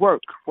make it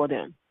work for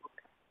them.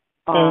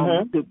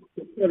 The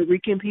Puerto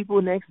Rican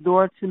people next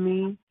door to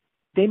me,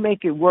 they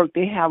make it work.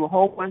 They have a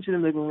whole bunch of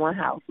them live in one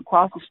house.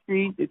 Across the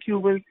street, the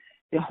Cubans,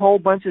 a whole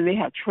bunch of them, they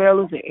have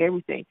trailers and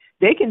everything.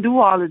 They can do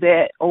all of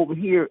that over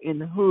here in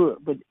the hood,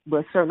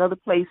 but certain other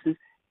places,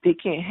 they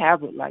can't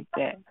have it like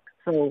that.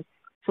 So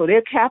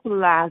they're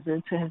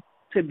capitalizing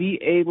to be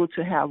able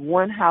to have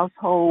one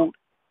household,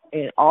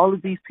 and all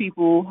of these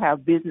people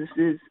have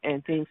businesses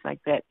and things like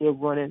that. They're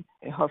running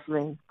and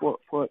hustling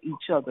for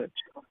each other.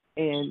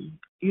 And,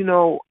 you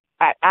know,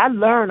 I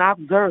learn, I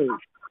observe,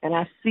 and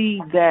I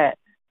see that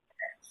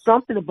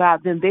something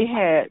about them, they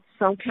had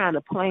some kind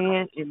of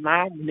plan in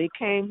mind when they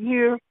came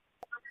here,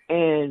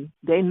 and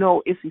they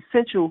know it's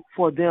essential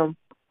for them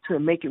to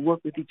make it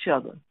work with each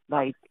other.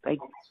 Like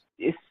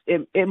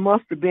it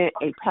must have been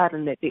a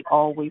pattern that they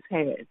always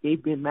had.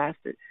 They've been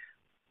mastered.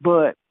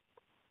 But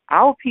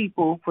our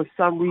people, for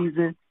some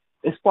reason,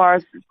 as far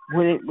as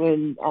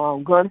when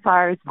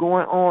gunfire is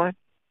going on,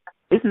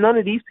 it's none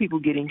of these people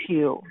getting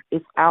killed.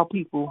 It's our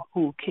people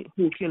who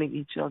are killing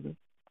each other.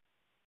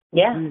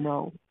 Yeah. You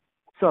know.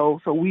 So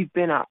we've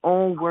been our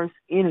own worst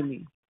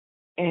enemy,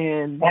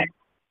 and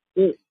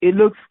it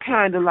looks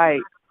kind of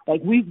like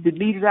we've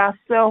deleted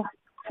ourselves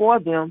for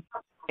them,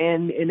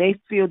 and they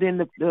filled in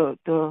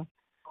the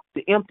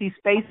empty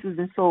spaces.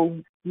 And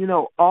so, you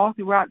know, all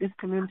throughout this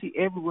community,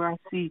 everywhere I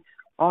see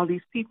all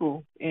these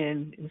people,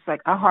 and it's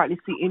like I hardly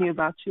see any of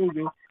our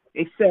children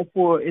except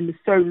for in the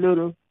certain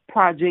little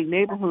project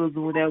neighborhoods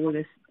or whatever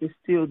that's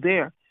still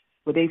there.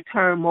 But they've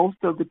turned most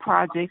of the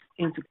projects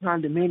into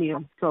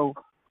condominiums. So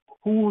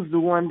who's the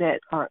one that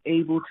are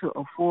able to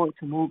afford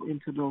to move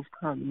into those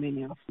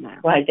condominiums now?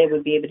 Right, they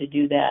would be able to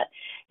do that.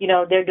 You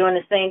know, they're doing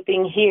the same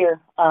thing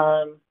here.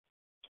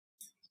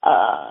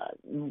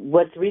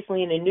 What's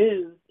recently in the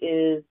news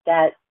is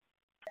that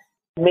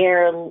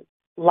Mayor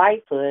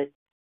Lightfoot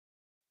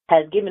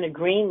has given a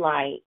green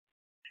light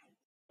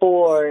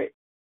for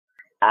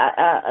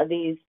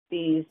these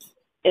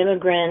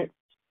immigrants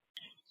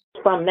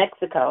from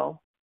Mexico.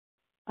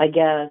 I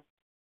guess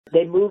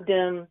they moved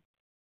them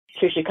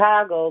to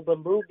Chicago, but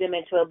moved them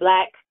into a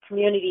Black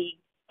community,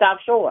 South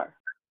Shore.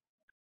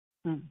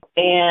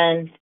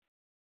 And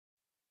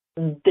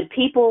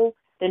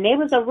the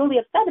neighbors are really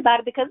upset about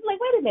it because, like,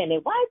 wait a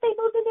minute, why is they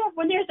moving there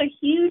when there's a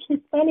huge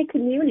Hispanic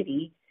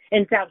community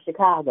in South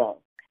Chicago?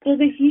 There's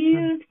a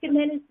huge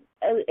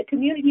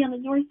community on the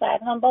north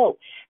side, Humboldt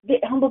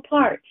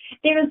Park.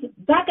 There's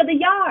back of the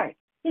yard.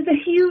 There's a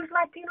huge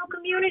Latino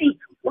community.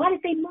 Why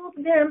did they move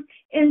them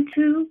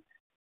into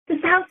the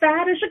south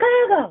side of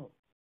Chicago?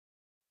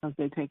 Because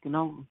they're taking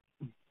over.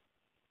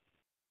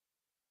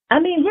 I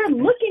mean, we're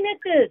looking at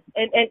this,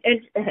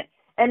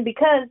 and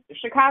because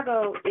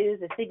Chicago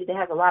is a city that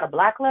has a lot of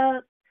Black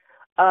clubs,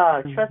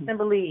 trust and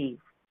believe,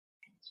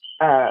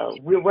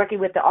 we're working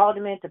with the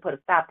alderman to put a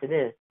stop to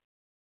this.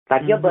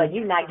 Like, yo, bud,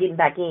 you're not getting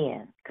back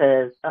in,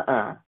 because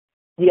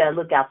you got to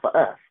look out for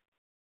us.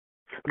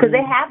 Because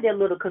they have their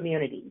little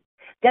communities.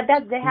 They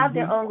have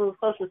their own little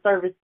social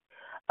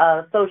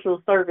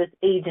service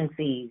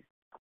agencies.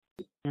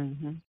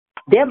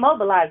 They're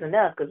mobilizing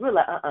us because we're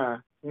like,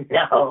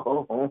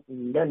 no.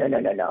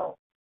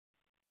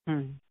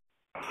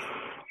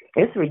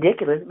 It's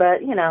ridiculous,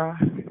 but,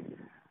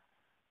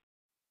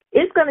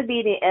 it's going to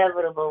be the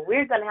inevitable.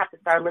 We're going to have to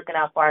start looking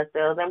out for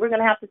ourselves, and we're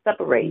going to have to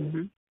separate.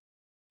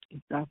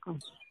 Exactly.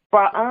 For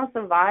our own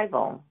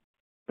survival,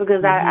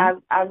 because I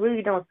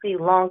really don't see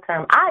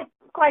long-term.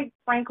 Quite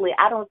frankly,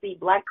 I don't see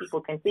Black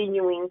people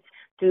continuing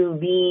to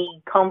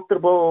be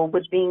comfortable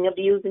with being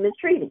abused and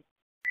mistreated.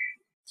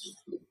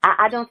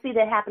 I don't see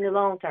that happening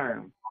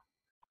long-term.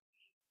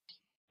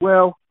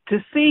 Well,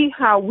 to see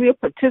how we're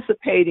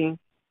participating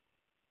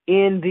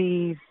in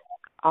these,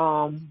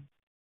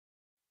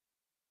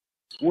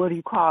 what do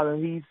you call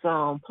them? These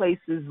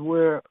places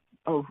where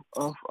of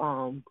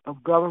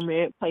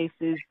government,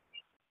 places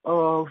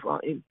of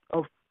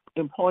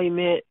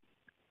employment,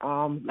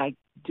 like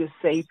just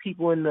say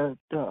people in the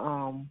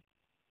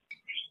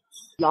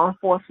law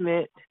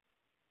enforcement,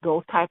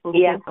 those type of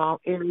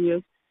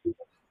areas.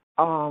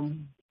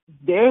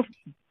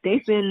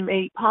 They've been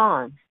made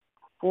pawns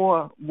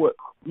for what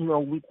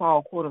we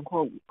call quote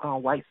unquote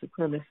white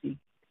supremacy,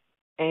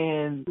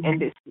 and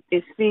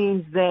it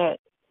seems that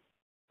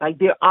like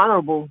they're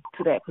honorable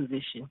to that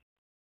position,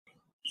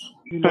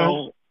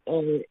 and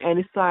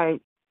it's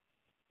like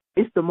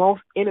it's the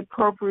most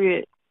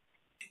inappropriate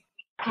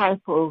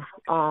type of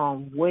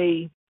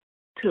way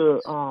to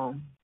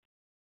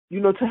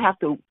to have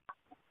to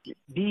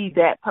be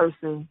that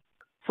person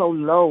so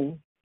low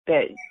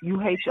that you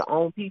hate your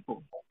own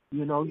people.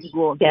 You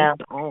go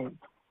against your own.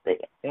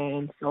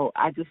 And so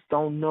I just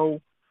don't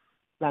know,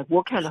 like,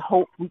 what kind of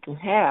hope we can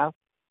have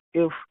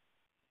if,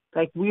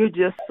 like, we're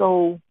just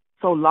so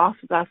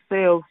lost with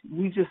ourselves.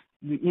 We just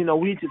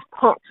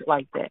punked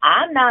like that.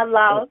 I'm not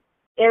lost.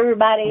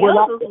 Everybody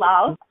else is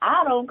lost.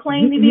 I don't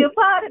claim to be a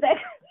part of that.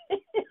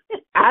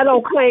 I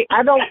don't claim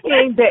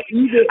that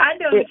either. I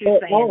know what you're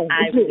saying.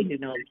 I really do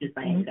know what you're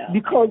saying, though.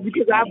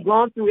 Because I've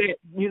gone through it,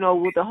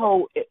 with the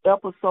whole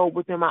episode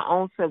within my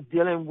own self,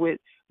 dealing with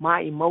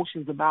my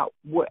emotions about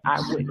what I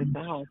witnessed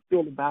and how I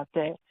feel about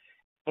that.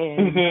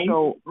 And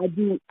so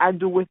I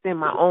do within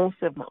my own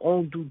self, my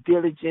own due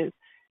diligence,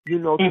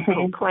 to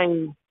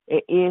proclaim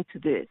an end to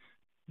this,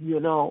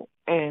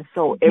 and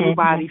so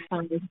everybody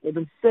finds for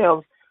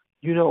themselves,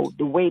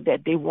 the way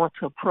that they want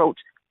to approach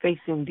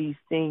facing these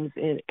things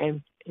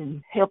and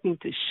helping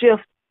to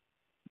shift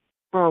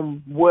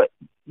from what,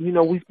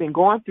 we've been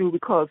going through,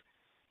 because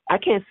I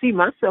can't see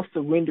myself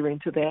surrendering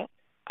to that.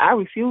 I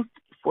refuse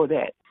for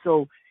that.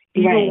 So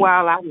even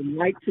while I would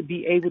like to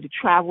be able to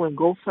travel and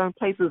go certain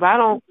places, I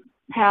don't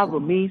have a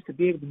means to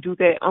be able to do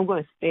that. I'm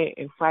going to stand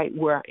and fight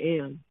where I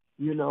am,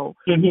 and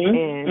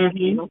I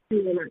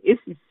feel like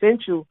it's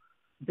essential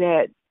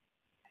that,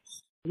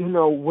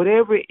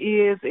 whatever it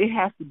is, it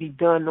has to be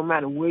done no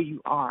matter where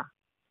you are,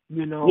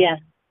 Yeah.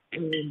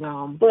 And,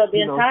 well,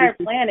 the entire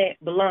planet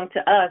belonged to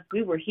us.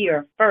 We were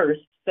here first.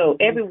 So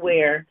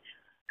everywhere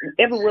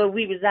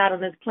we reside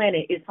on this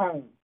planet is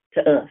home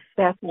to us.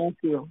 That's how I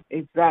feel.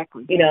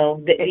 Exactly. The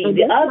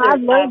others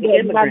are the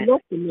immigrants. I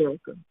love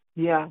America.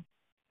 Yeah.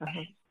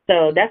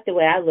 So that's the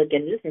way I look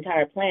at it. This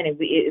entire planet,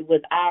 it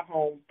was our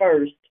home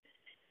first.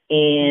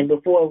 And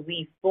before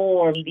we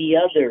formed the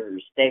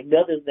others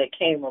that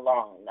came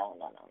along. No.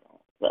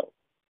 So.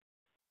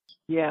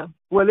 Yeah.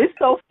 Well, it's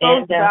so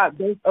about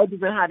those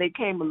others and how they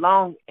came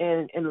along,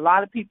 and a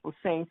lot of people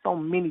saying so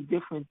many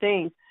different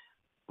things,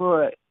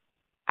 but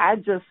I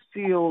just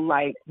feel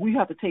like we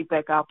have to take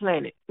back our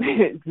planet,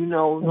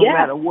 no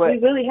matter what. We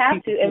really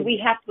have to, and we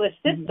have to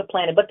assist the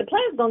planet. But the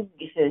planet's going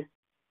to assist.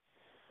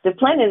 The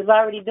planet is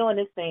already doing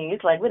this thing.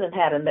 It's like it has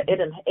had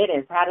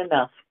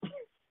enough.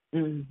 So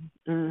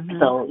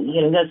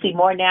you're going to see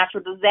more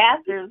natural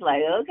disasters.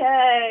 Like,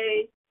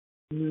 okay.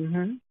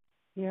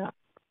 Yeah.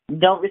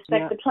 Don't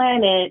respect the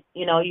planet.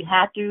 You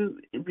have to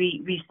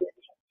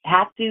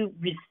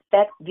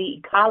respect the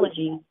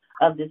ecology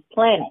of this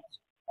planet.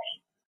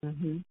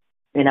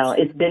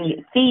 It's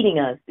been feeding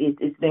us.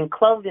 It's been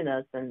clothing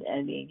us,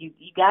 and you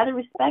got to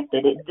respect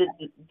it.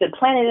 The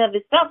planet of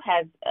itself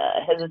has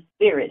a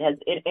spirit, has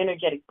an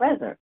energetic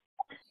presence.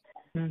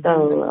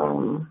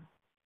 So,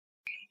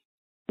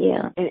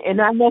 yeah.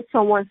 And I know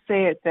someone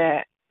said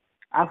that,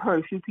 I've heard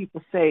a few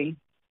people say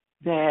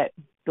that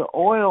the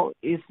oil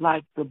is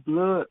like the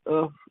blood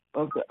of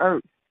the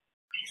earth.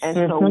 And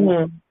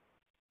so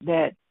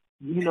that,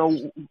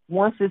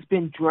 once it's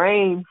been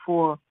drained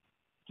for,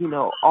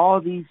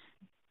 all this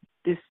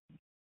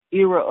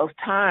era of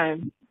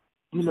time,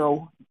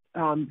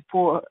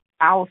 for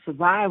our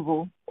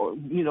survival, or,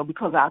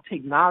 because our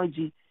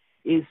technology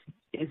is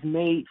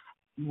made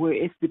where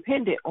it's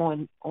dependent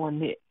on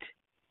it.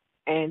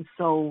 And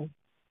so,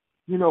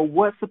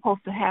 what's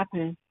supposed to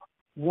happen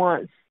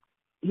once,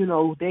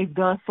 they've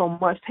done so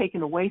much,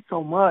 taken away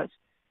so much,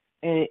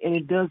 and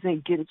it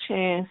doesn't get a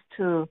chance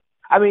to,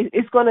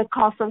 it's going to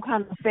cause some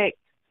kind of effect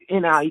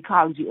in our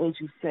ecology, as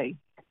you say.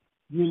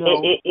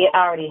 It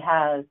already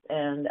has,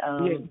 and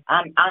I'm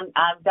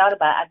doubt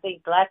about it. I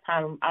think the last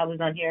time I was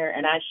on here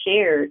and I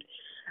shared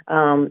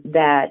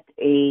that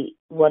a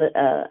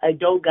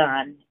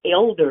Dogon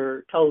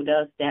elder told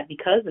us that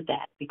because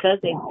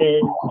they've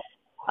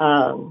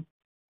been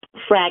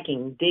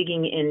fracking,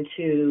 digging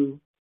into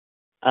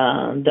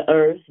the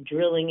earth,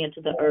 drilling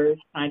into the earth,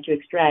 trying to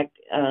extract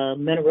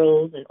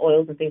minerals and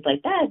oils and things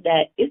like that,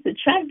 that it's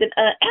attracted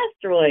an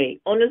asteroid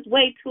on its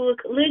way to a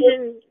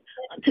collision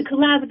to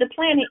collide with the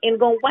planet and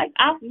going to wipe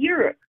out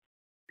Europe.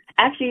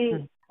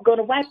 Actually, going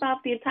to wipe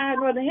out the entire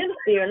northern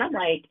hemisphere. And I'm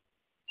like,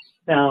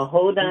 no,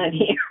 hold on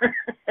here.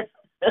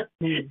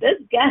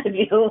 There's got to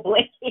be a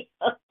way.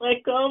 I'm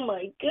like, oh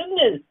my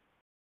goodness.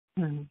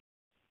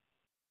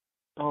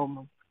 Oh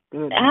my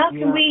goodness. How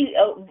can we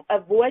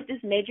avoid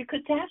this major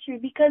catastrophe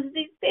because of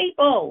these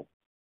people?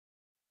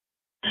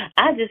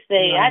 I just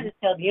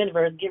tell the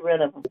universe, get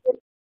rid of them.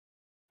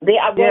 So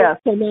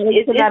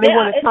now they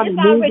want to come and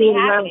move it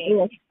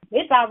around.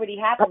 It's already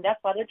happened. That's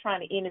why they're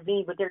trying to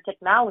intervene with their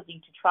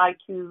technology to try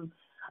to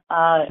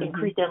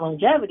increase their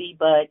longevity.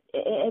 But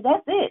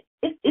that's it.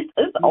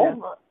 It's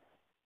over.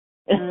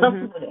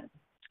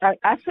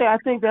 I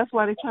think that's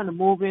why they're trying to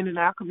move in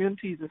our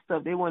communities and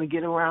stuff. They want to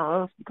get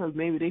around us because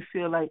maybe they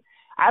feel like,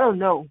 I don't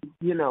know,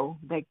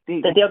 like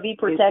that they'll be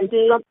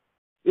protected.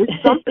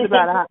 It's something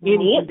about our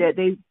energy that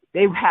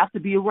they have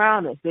to be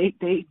around us. They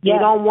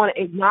don't want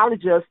to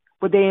acknowledge us,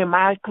 but they're in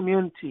my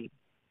community.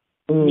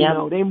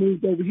 They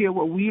moved over here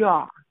where we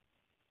are,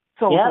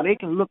 so they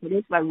can look at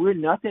us like we're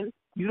nothing.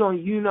 They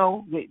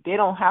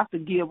don't have to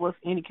give us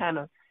any kind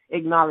of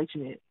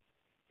acknowledgement.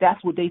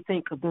 That's what they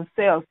think of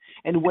themselves,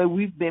 and the way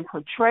we've been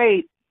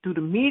portrayed through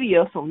the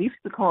media. So when these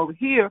people come over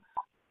here,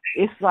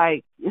 it's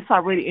like it's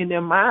already in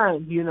their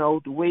mind.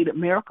 The way that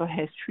America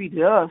has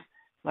treated us,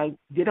 like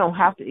they don't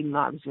have to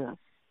acknowledge us.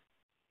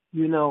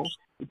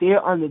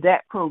 They're under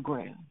that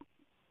program.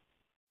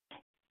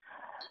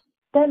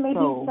 That may be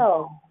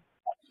so.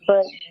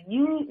 But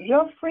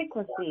your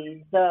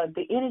frequencies,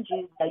 the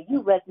energies that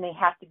you resonate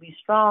have to be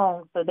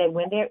strong so that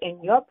when they're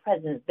in your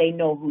presence, they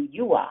know who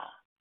you are.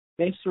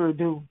 They sure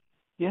do.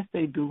 Yes,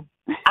 they do.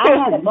 I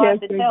had a boss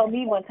to tell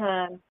me one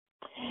time,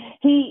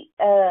 he's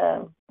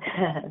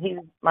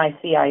my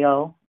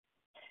CIO,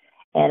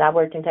 and I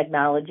worked in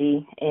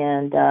technology,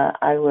 and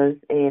I was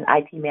an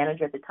IT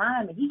manager at the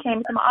time, and he came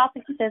into my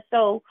office, he said,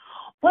 so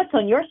what's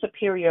on your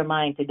superior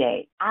mind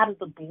today? Out of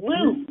the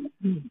blue.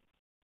 And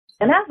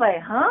I was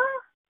like, huh?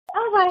 I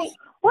was like,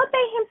 what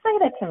made him say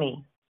that to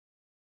me?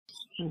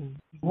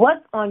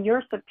 What's on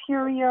your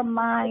superior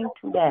mind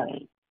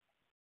today?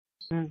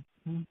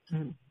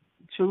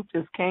 Truth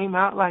just came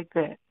out like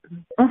that.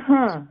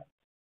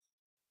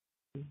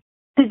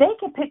 See, they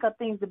can pick up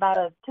things about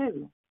us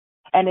too,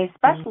 and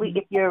especially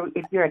if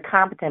you're a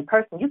competent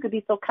person, you could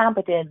be so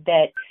competent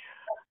that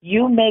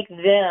you make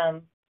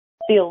them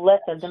feel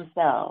less of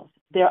themselves.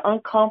 They're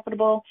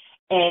uncomfortable,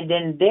 and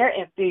then their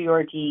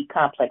inferiority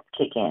complex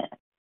kick in.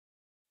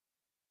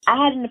 I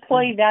had an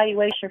employee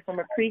evaluation from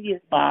a previous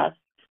boss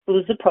who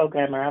was a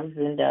programmer. I was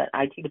in the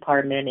IT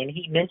department, and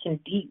he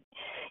mentioned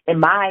in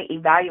my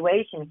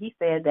evaluation, he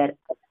said that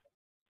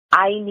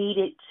I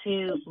needed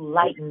to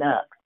lighten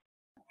up.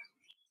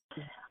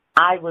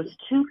 I was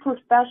too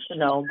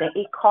professional that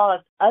it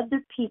caused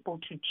other people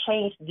to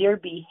change their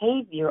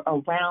behavior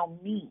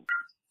around me,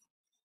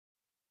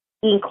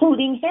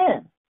 including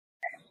him,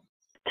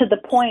 to the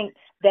point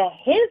that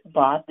his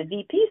boss, the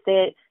VP,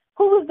 said,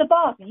 who is the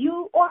boss,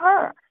 you or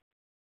her?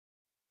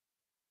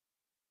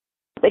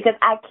 Because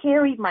I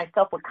carried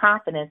myself with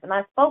confidence and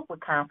I spoke with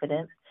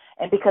confidence,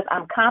 and because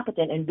I'm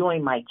competent in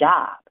doing my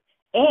job.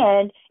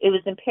 And it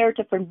was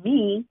imperative for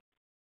me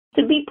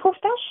to be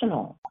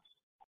professional.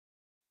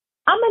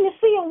 I'm in the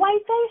sea of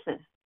white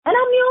faces, and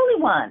I'm the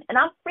only one. And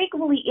I'm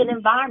frequently in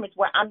environments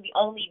where I'm the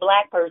only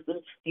black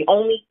person, the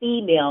only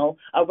female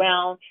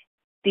around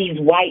these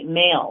white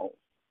males.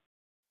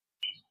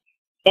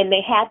 And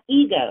they have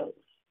egos.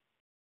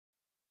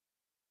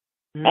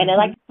 And they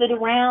like to sit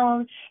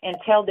around and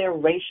tell their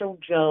racial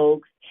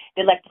jokes.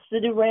 They like to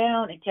sit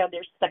around and tell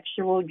their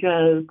sexual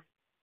jokes.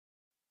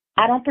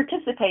 I don't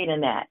participate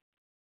in that.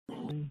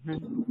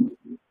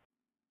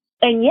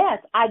 And yes,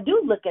 I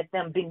do look at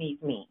them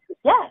beneath me.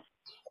 Yes.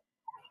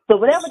 So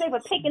whatever they were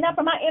picking up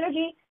from my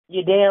energy,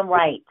 you're damn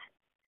right.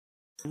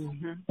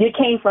 You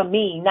came from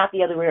me, not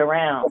the other way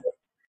around.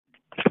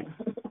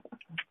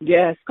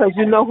 Yes, because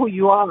you know who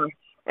you are.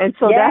 And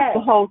so that's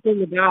the whole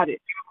thing about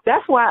it.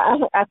 That's why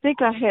I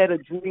think I had a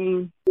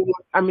dream.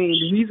 I mean,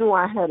 the reason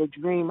why I had a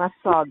dream, I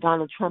saw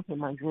Donald Trump in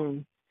my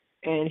dream,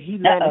 and he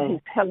landed his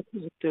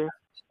helicopter.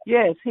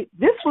 Yes,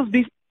 this was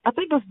I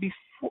think it was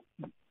before.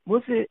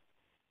 Was it?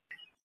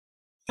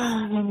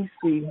 Let me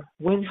see.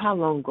 How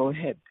long ago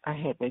I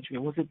had that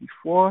dream? Was it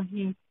before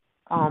he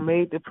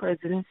made the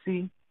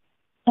presidency?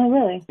 Oh,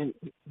 really? And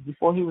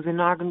before he was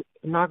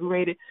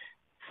inaugurated?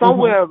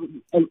 Somewhere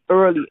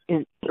earlier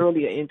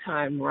in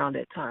time, around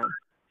that time.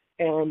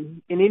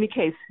 And in any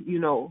case,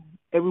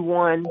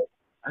 everyone,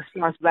 as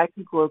far as black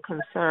people are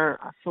concerned,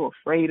 are so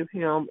afraid of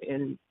him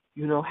and,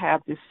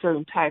 have this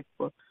certain type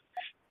of,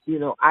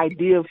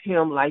 idea of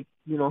him like,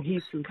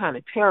 he's some kind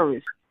of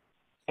terrorist.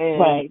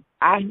 And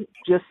I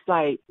just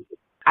like,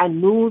 I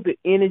knew the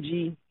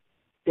energy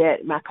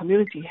that my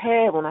community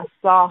had when I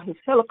saw his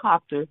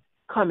helicopter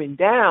coming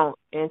down.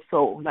 And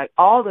so, like,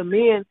 all the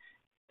men,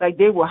 like,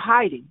 they were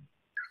hiding.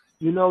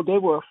 You know, they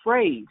were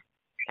afraid.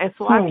 And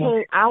so I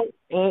came out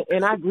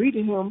and I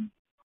greeted him,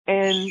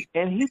 and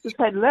he just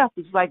had left.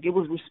 It's like it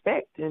was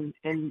respect, and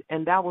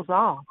that was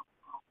all.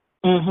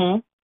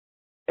 Mhm.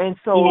 And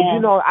so, you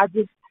know,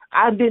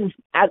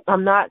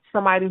 I'm not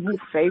somebody who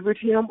favored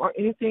him or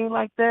anything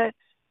like that.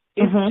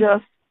 It's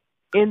just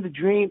in the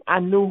dream, I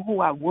knew who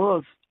I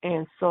was.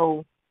 And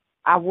so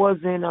I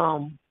wasn't,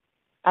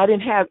 I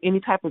didn't have any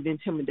type of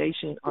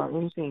intimidation or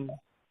anything,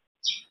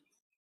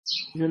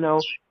 you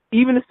know.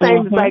 Even the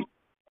same as like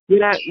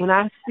when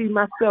I see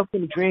myself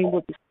in the dream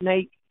with the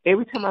snake,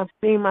 every time I've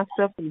seen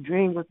myself in the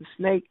dream with the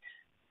snake,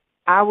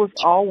 I was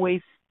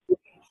always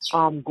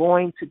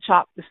going to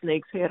chop the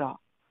snake's head off.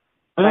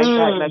 Like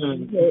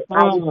I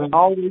was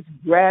always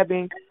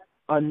grabbing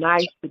a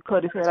knife to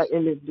cut his head off,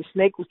 and the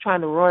snake was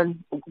trying to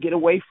get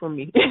away from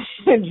me,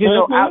 you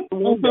know, out the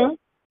window.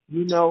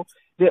 You know,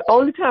 the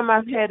only time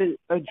I've had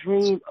a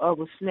dream of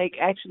a snake,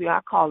 actually,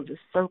 I call it a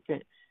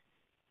serpent,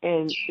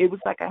 and it was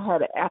like I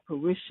had an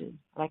apparition,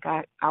 like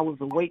I was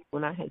awake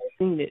when I had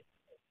seen it,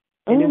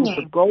 and it was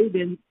a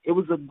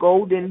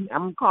golden.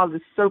 I'm gonna call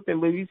it a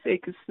serpent, but you say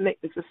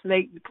it's a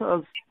snake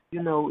because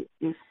you know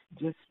it's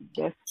just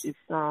it's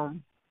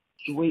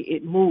the way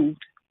it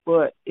moved,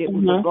 but it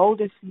was a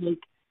golden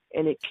snake,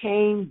 and it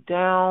came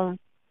down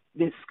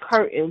this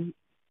curtain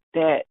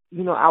that,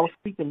 you know, I was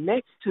sleeping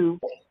next to,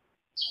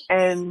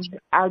 and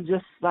I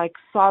just like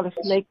saw the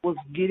snake was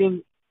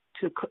getting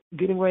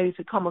ready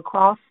to come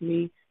across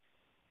me,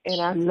 and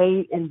I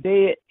laid in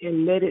bed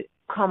and let it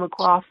come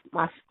across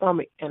my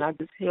stomach, and I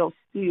just held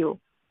still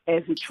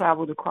as it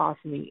traveled across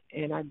me,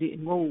 and I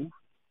didn't move.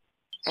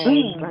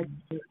 And like,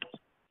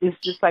 it's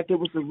just like it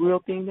was a real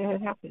thing that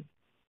had happened.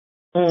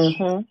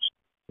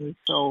 And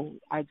so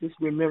I just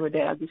remember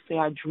that. I just say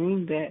I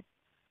dreamed that,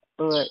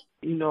 but,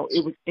 you know,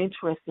 it was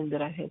interesting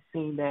that I had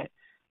seen that.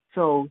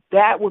 So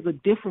that was a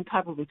different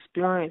type of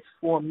experience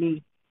for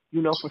me,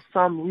 you know, for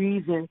some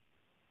reason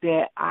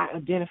that I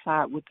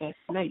identified with that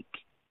snake.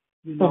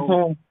 You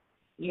know,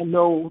 you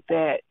know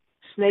that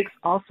snakes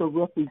also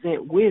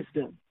represent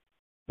wisdom.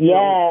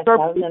 Yes, I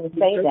was going to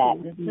say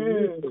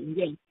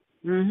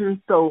that.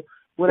 So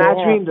when I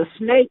dreamed a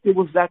snake, it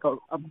was like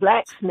a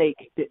black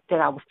snake that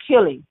I was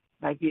killing.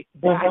 Like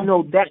I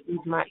know that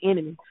was my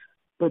enemy,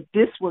 but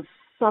this was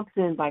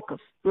something like a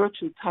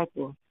spiritual type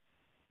of,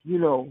 you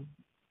know,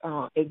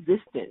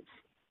 existence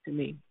to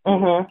me.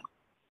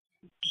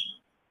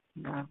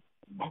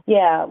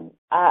 Yeah,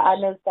 I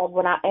noticed that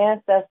when our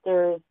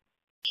ancestors,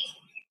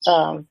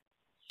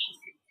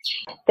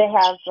 they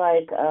have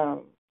like,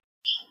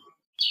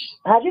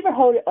 have you ever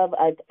heard of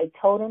a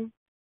totem?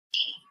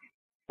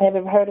 Have you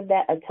ever heard of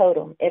that? A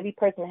totem. Every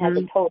person has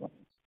a totem.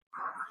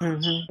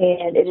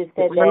 And it is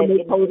said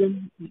that...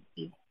 totem.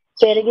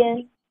 Say it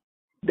again?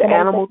 The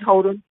animal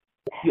totem.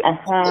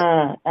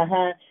 Because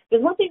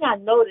one thing I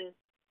noticed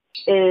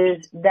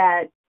is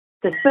that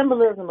the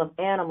symbolism of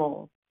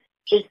animals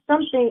is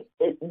something,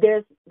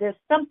 there's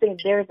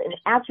an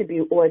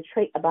attribute or a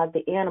trait about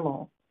the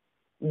animal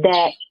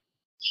that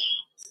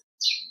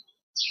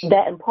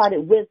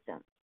imparted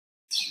wisdom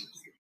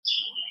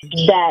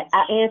that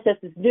our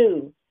ancestors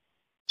knew,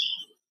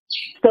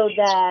 so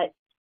that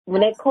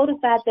when they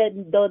codified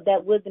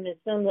that wisdom is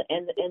similar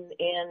and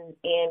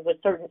with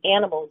certain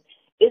animals,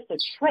 it's a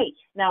trait.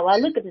 Now, when I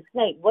look at the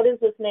snake, what does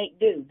the snake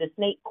do? The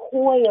snake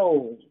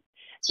coils.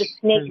 The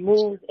snake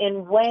moves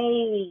in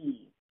waves,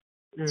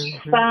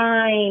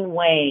 sine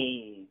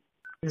waves,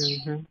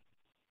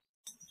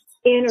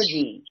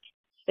 energy.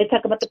 They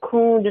talk about the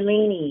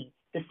kundalini,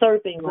 the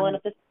serpent going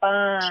up the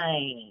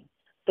spine,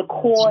 the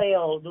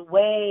coil, the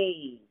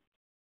wave,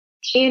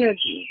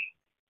 energy.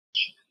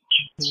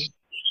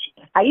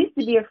 I used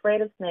to be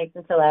afraid of snakes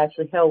until I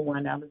actually held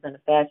one. I was in a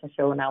fashion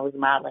show and I was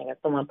modeling, and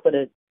someone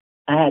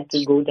I had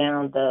to go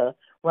down the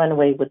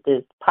runway with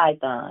this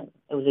python.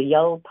 It was a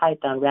yellow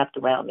python wrapped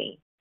around me.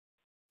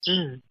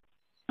 And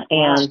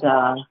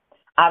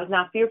I was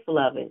not fearful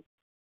of it.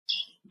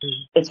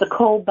 It's a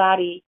cold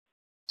body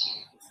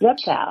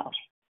reptile.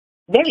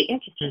 Very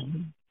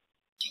interesting.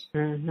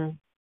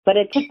 But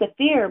it took the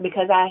fear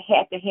because I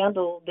had to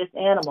handle this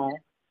animal.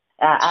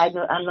 I'm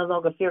no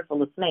longer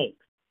fearful of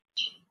snakes.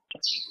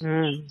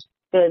 So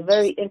it's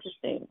very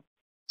interesting.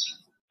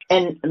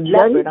 And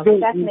leopard, I'm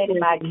fascinated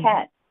by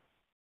cats.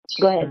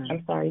 Go ahead.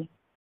 I'm sorry.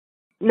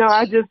 No,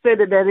 I just said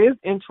that is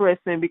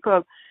interesting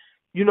because,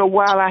 you know,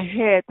 while I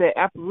had the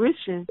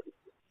apparition,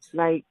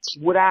 like,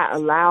 would I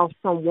allow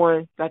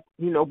someone, like,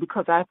 you know,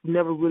 because I've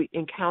never really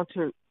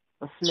encountered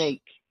a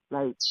snake,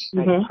 like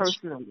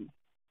personally.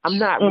 I'm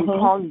not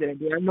recalling that.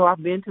 I know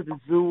I've been to the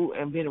zoo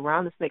and been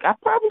around the snake. I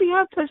probably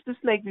have touched the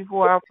snake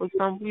before. For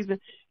some reason,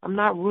 I'm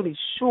not really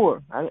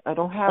sure. I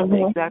don't have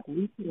the exact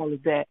recall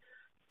of that.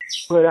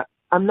 But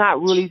I'm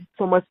not really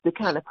so much the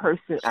kind of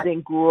person. I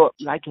didn't grow up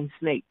liking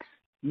snakes.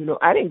 You know,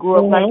 I didn't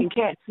grow up liking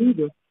cats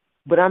either.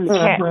 but I'm the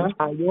cat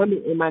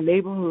woman in my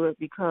neighborhood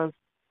because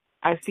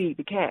I feed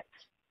the cats.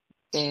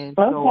 And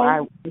so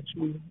I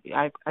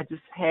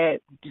just had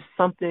just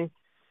something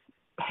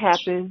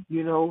happen,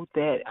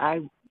 that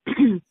I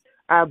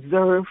I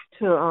observed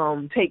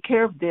to take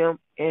care of them,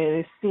 and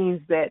it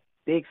seems that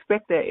they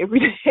expect that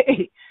every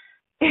day.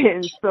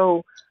 And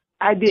so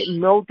I didn't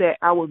know that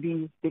I would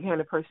be the kind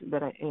of person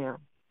that I am.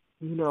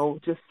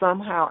 Just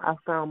somehow I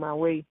found my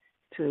way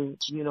to,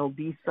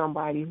 be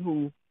somebody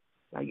who,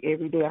 like,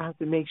 every day I have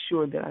to make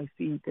sure that I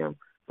feed them.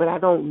 But I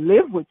don't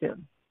live with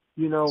them,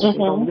 they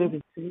don't live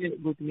in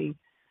sin with me.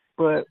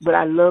 But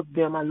I love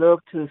them. I love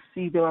to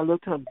see them. I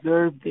love to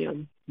observe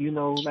them,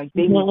 like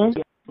they need to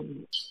get from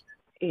me.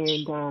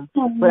 And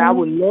but I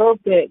would love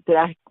that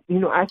I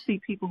I see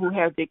people who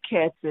have their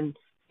cats and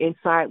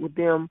inside with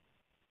them,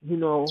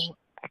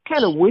 I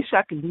kind of wish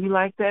I could be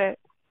like that,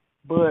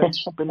 but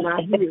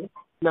not here.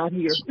 Not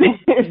here.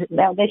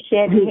 Now they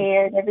shedding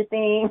hair and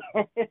everything.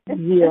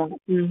 Yeah.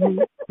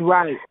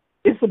 Right.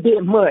 It's a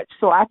bit much,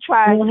 so I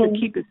try to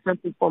keep it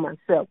simple for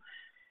myself.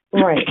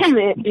 Right.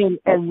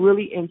 and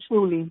really and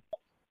truly,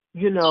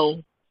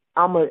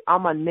 I'm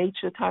a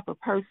nature type of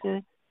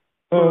person,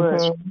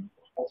 but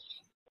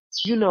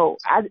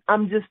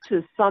I'm just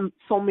to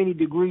so many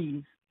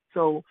degrees.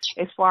 So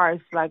as far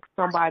as like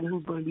somebody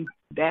who's going to be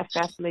that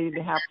fascinated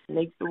to have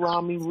snakes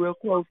around me real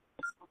close,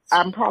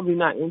 I'm probably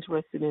not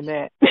interested in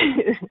that.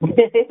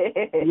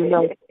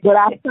 But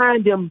I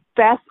find them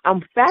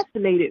I'm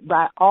fascinated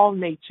by all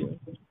nature.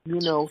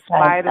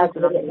 Spiders.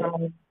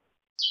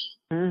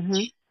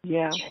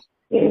 Yeah.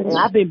 And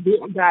I've been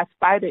bitten by a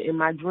spider in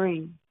my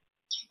dream.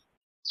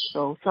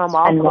 So some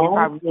also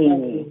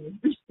probably.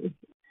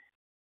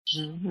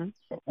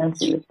 And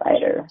see the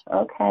spider.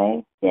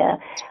 Okay. Yeah.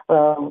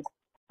 Well,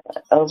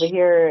 over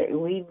here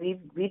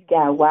we've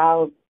got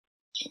wild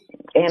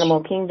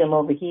animal kingdom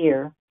over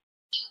here.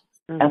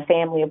 A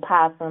family of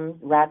possums,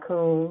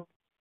 raccoons.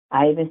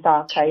 I even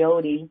saw a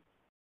coyote.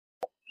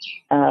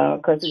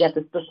 Because we got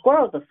the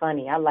squirrels are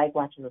funny. I like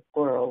watching the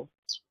squirrels.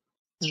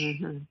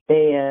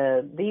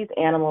 These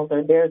animals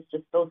they're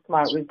just so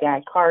smart. We've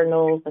got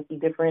cardinals, a few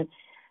different,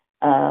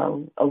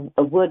 a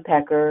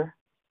woodpecker.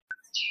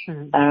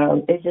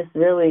 It's just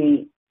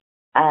really,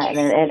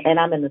 and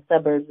I'm in the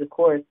suburbs, of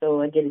course,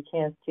 so I get a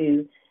chance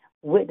to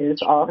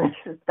witness all this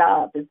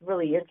stuff. It's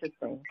really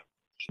interesting.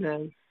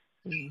 And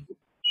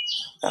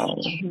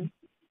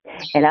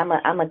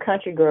I'm a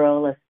country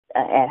girl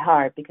at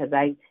heart because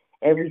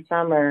every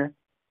summer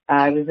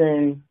I was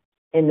in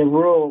the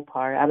rural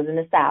part. I was in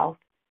the South.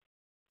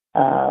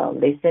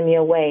 They send me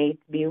away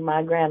to be with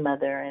my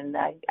grandmother, and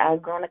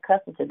I've grown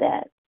accustomed to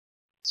that.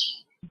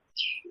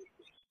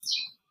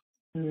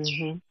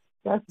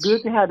 That's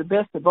good to have the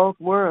best of both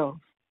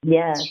worlds.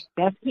 Yes.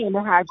 That's kind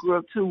of how I grew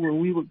up too. When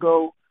we would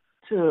go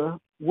to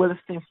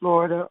Williston,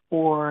 Florida,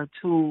 or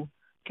to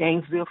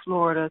Gainesville,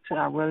 Florida, to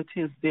our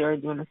relatives there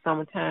during the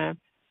summertime.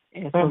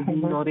 And so,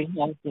 they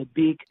had the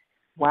big,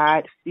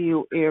 wide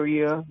field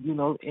area,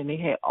 and they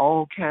had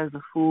all kinds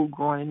of food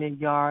growing in their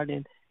yard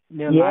and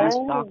their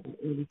livestock and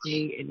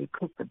everything. And they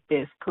cooked the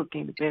best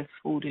cooking, the best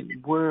food in the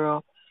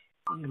world.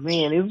 And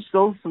man,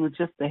 those were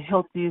just the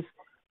healthiest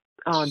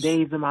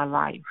days of my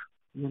life,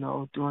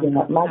 during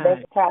that my time.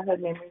 best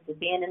childhood memories of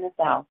being in the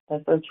South.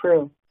 That's so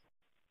true.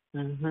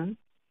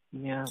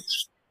 Yeah.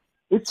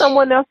 Is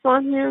someone else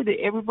on here that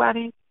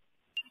everybody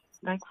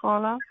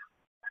fall off?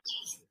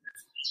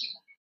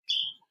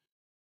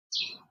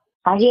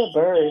 I hear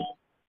birds.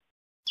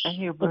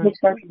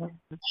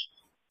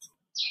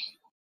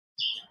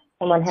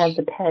 Someone has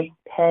the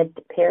pet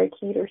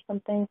parakeet or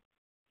something.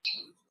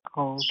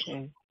 Oh,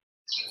 okay.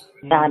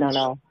 Yeah. I don't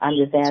know. I'm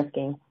just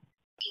asking.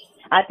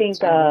 I think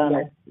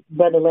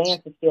Brother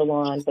Lance is still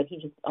on, but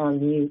he's just on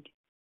mute.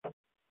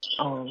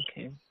 Oh,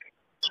 okay.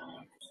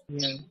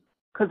 Yeah.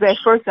 Because at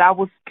first I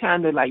was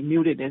kind of like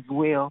muted as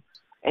well,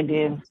 and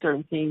then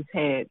certain things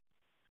had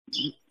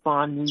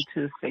spawned me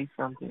to say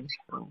something.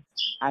 So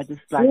I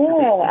just like.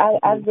 Yeah,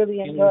 I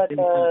really enjoyed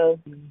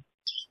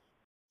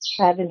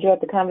I've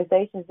enjoyed the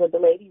conversations with the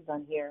ladies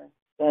on here.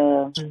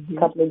 A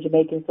couple of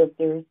Jamaican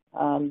sisters,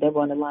 they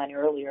were on the line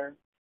earlier,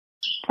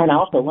 and I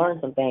also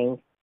learned some things.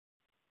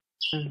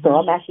 So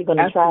I'm actually going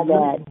to try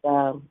that.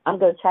 I'm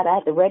going to try that. I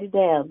have to write it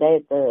down.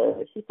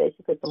 She said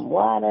she put some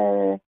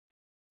water,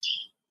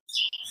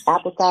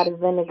 apple cider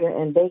vinegar,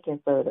 and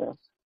baking soda.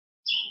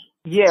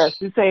 Yes,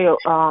 you say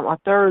a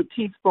third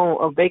teaspoon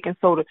of baking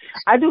soda.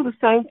 I do the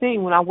same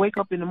thing when I wake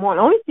up in the morning.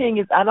 The only thing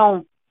is I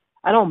don't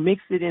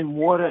mix it in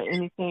water or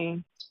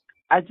anything.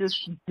 I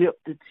just dip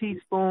the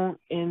teaspoon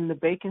in the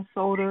baking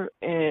soda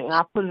and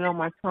I put it on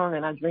my tongue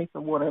and I drink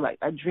some water. Like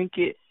I drink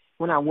it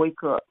when I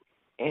wake up,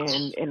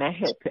 and that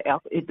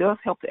helps it does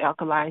help to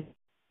alkalize.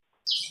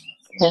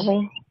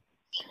 Really?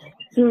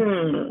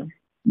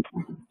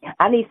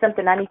 I need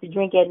something I need to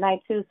drink at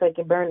night too, so I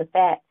can burn the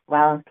fat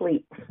while I'm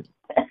asleep.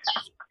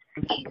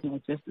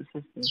 Just a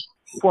system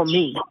for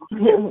me. So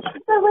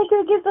we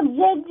could get some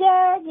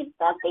ginger, get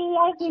something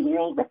I can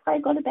drink before I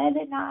go to bed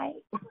at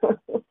night.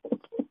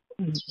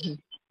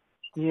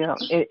 Yeah,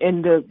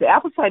 and the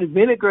apple cider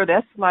vinegar,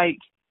 that's like,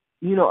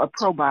 you know, a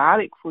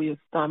probiotic for your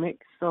stomach.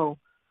 So,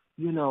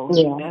 you know,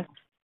 Yeah,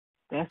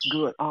 that's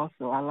good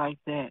also. I like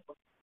that.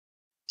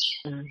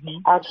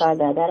 Mhm. I'll try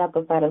that. That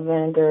apple cider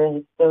vinegar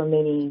has so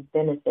many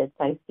benefits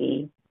I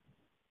see.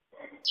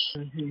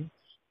 Mhm.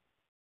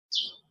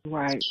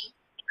 Right.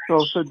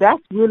 So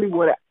that's really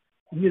what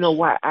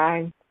why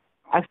I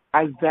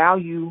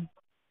value.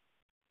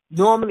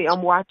 Normally,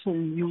 I'm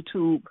watching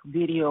YouTube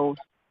videos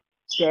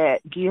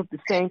that give the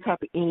same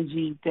type of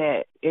energy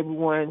that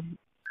everyone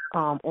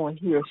on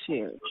here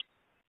shares,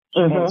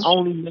 and Mhm.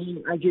 only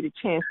then I get a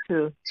chance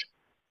to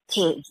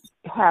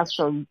have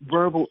some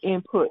verbal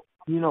input,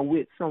 you know,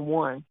 with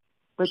someone.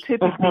 But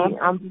typically, Mhm.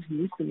 I'm just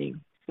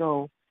listening.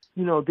 So,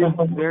 you know, this is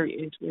Mhm. very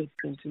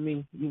interesting to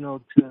me, you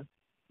know, to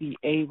be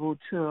able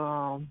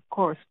to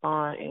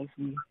correspond as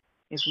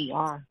we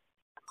are.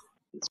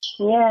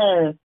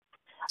 Yes,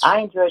 I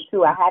enjoy it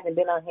too. I haven't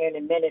been on here in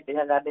a minute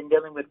because I've been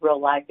dealing with real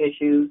life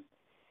issues,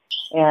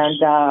 and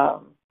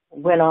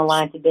went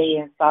online today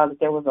and saw that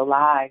there was a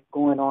live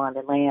going on.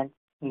 The Land,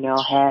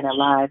 had a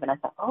live, and I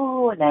thought,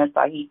 oh, and then I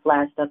saw he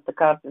flashed up the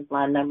conference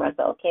line number. I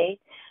thought, okay,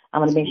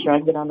 I'm gonna make sure I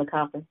get on the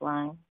conference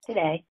line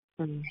today.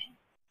 Mhm.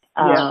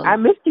 Yeah, I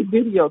Um, missed the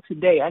video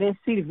today. I didn't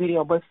see the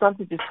video, but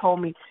something just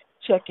told me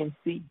check and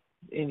see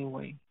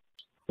anyway.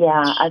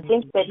 yeah, I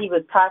think that he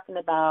was talking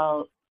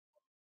about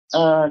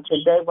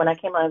today when I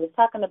came on. He was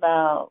talking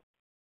about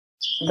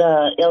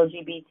the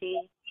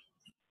LGBT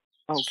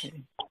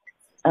Okay.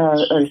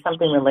 or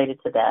something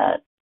related to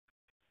that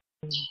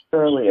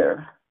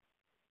earlier.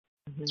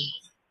 Mm-hmm.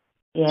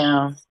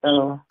 Yeah.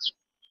 So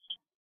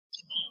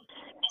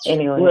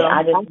anyway, Well, I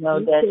I just know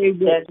can say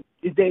that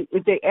that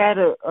if they add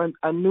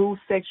a new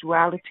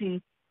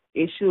sexuality,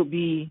 it should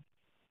be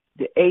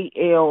the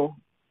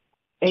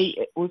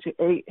which is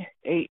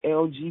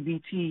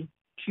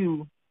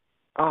ALGBTQ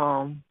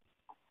um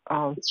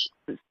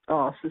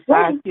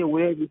society or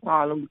whatever you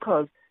call them,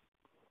 because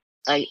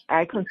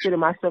I consider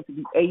myself to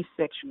be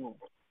asexual.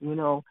 You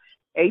know,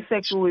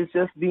 asexual is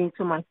just being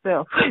to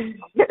myself.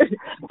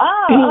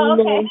 oh,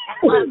 okay.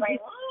 I was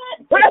like,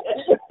 what? I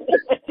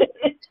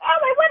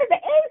was like, what does the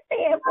A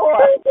stand for?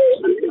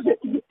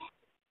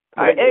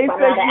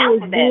 Asexual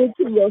is being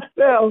to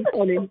yourself,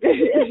 honey.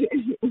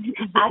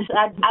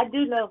 I do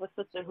know of a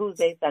sister who's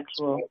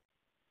asexual.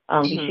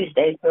 She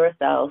stays to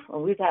herself,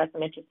 and we've had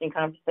some interesting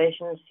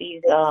conversations.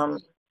 She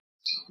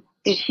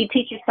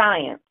teaches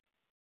science,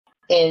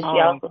 and she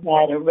also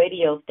had a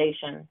radio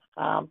station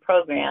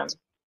program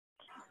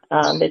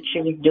that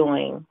she was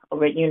doing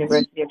over at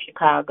University of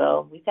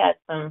Chicago. We've had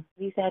some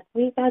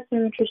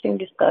interesting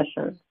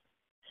discussions.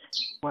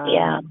 Wow.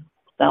 Yeah.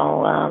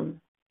 So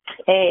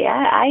hey,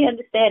 I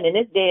understand in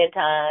this day and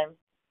time,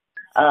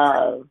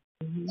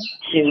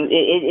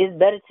 it's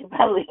better to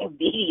probably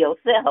be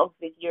yourself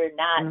if you're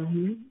not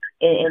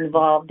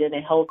involved in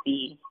a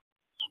healthy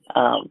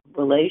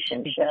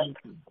relationship,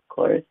 of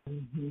course.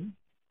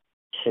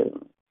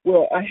 Shoot.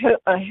 Well,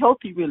 a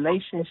healthy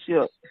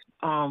relationship,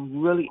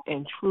 really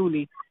and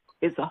truly,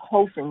 is a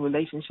wholesome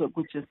relationship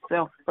with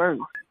yourself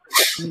first.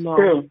 You know?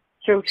 True.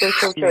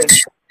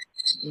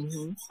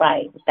 Mm-hmm.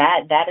 Right.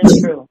 That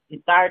is true.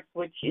 It starts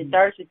with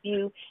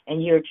you,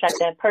 and you attract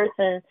that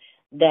person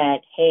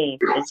that it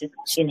just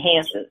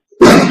enhances.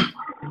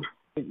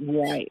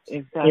 Right.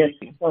 Exactly. Your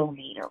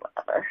soulmate or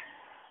whatever.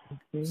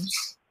 Mm-hmm.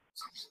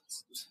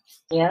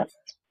 Yep.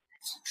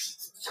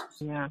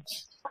 Yeah.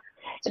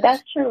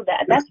 That's true.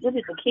 That's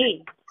really the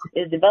key,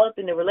 is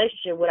developing the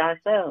relationship with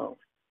ourselves.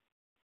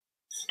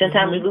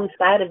 Sometimes we lose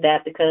sight of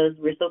that because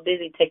we're so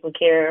busy taking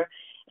care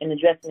and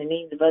addressing the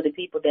needs of other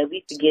people that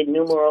we forget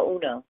numero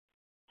uno.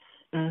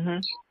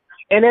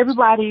 And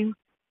everybody,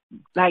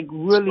 like,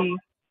 really,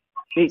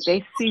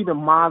 they see the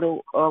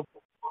model of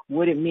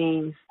what it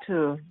means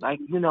to, like,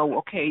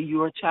 okay,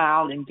 you're a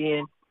child, and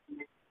then,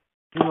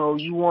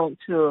 you want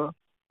to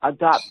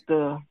adopt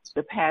the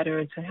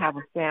pattern to have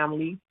a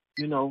family.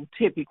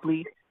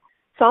 Typically,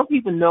 some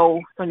people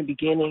know from the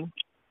beginning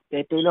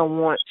that they don't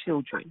want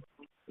children.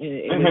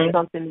 And it's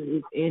something that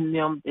is in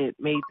them that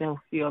made them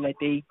feel that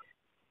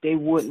they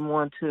wouldn't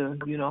want to,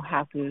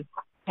 have to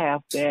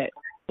have that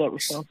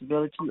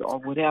responsibility or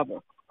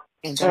whatever.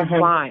 And that's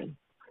fine.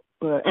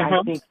 But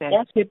I think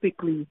that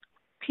typically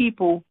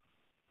people,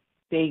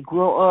 they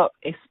grow up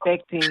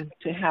expecting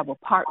to have a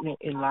partner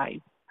in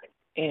life.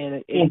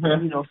 And it's,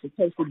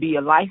 supposed to be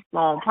a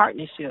lifelong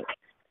partnership.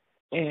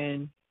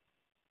 And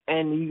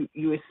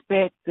you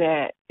expect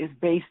that it's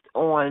based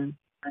on,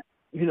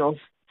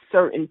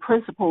 certain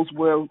principles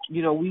where,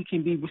 we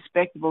can be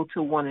respectable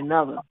to one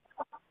another.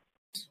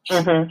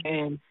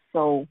 And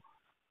so,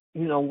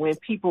 when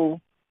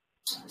people,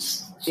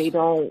 they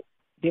don't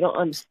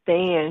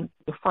understand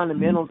the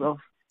fundamentals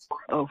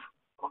of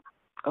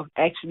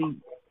actually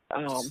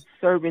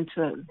serving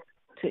to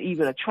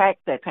even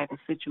attract that type of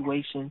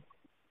situation,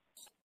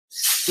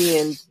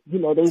 then,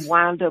 they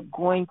wind up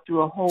going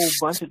through a whole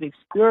bunch of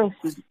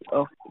experiences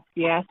of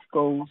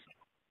fiascos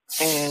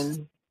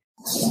and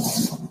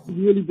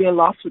really being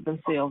lost with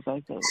themselves,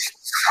 I think.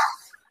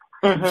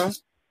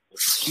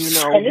 You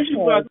know, And this is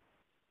where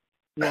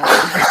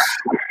yeah.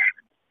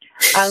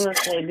 I'm going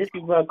to say this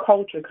is where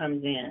culture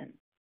comes in.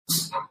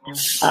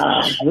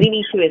 We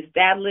need to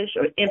establish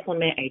or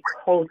implement a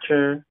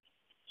culture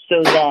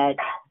so that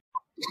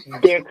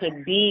there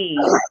could be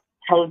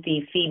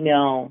healthy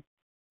female-male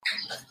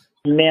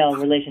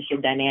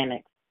relationship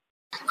dynamics.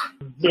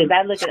 Because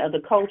I look at other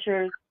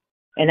cultures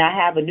and I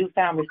have a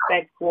newfound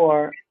respect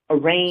for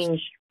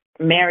arranged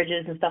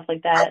marriages and stuff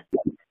like that,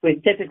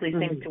 which typically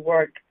seems to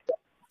work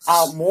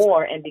out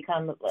more and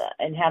become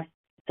and have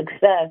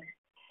success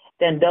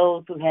than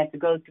those who have to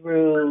go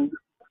through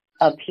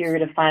a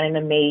period of finding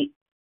a mate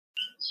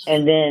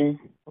and then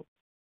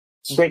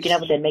breaking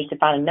up with that mate to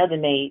find another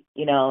mate.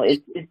 You know,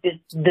 it's just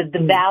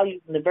the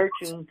values and the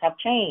virtues have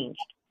changed.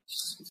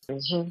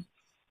 Because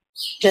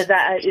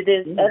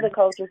there's other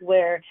cultures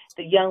where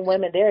the young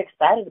women, they're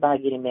excited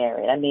about getting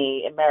married. I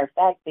mean, as a matter of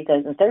fact,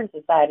 because in certain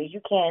societies,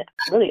 you can't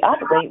really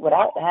operate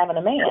without having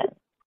a man.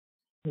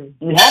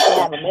 You have to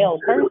have a male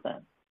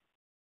person.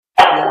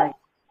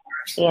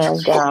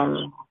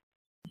 And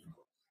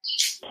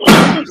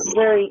it's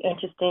very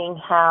interesting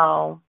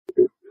how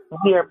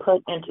we are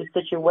put into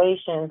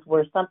situations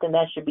where something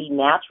that should be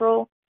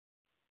natural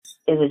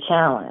is a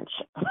challenge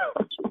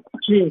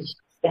to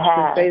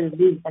have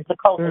and to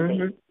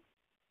cultivate.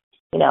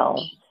 You know,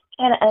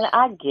 and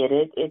I get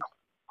it.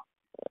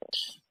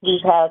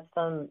 We've had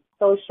some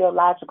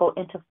sociological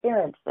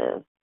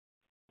interferences,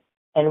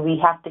 and we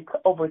have to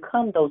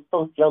overcome those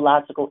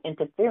sociological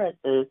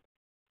interferences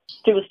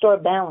to restore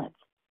balance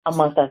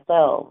amongst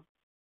ourselves.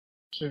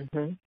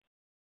 And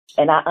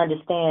I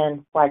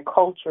understand why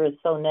culture is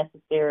so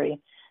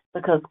necessary,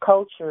 because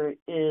culture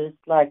is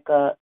like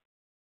a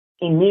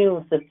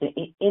immune system.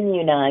 It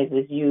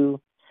immunizes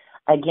you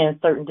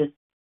against certain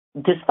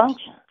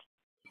dysfunctions.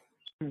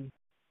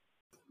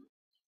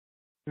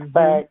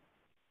 But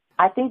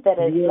I think that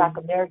as Black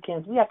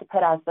Americans, we have to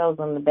pat ourselves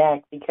on the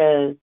back,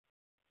 because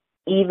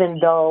even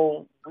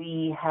though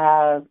we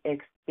have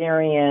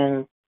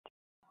experienced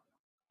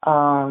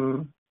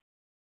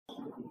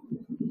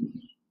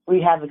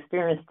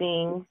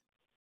things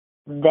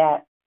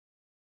that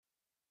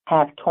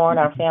have torn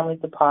our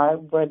families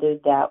apart, whether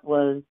that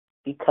was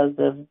because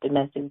of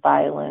domestic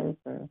violence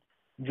and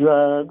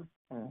drugs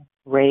and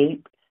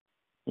rape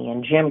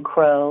and Jim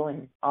Crow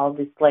and all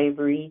this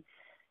slavery.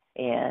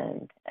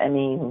 And, I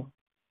mean,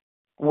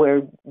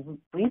 where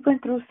we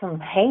went through some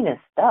heinous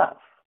stuff.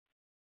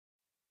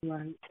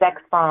 Right.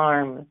 Sex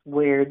farms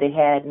where they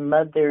had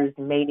mothers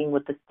mating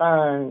with the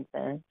sons,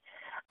 and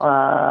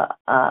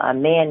a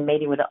man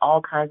mating with all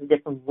kinds of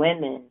different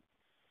women.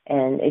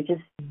 And it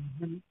just,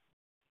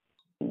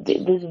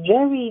 this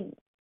very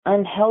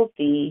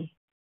unhealthy,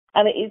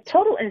 I mean, it's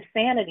total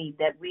insanity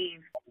that we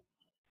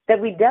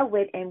dealt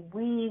with, and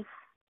we've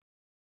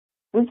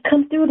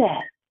come through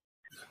that.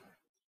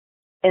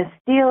 And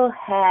still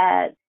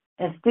have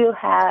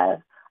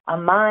a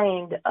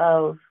mind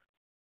of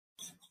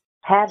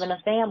having a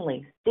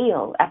family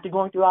still after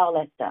going through all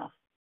that stuff.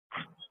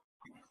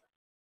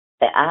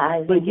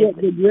 I think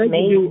the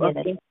residue of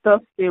that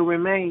stuff still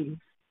remains.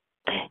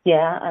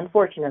 Yeah,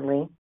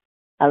 unfortunately,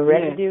 a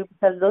residue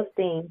because of those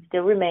things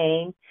still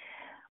remain,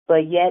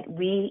 but yet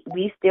we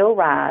still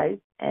rise,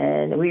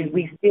 and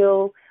we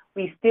still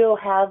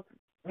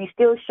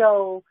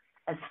show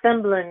a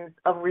semblance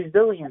of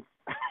resilience.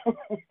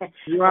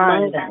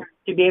 Right.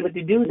 To be able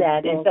to do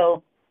that. And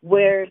so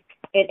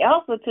and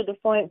also to the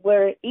point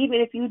where even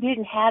if you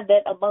didn't have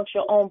that amongst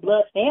your own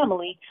blood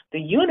family, the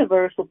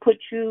universe will put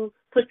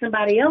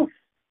somebody else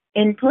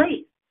in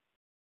place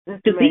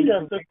to be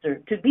your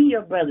sister, to be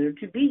your brother,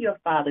 to be your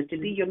father, to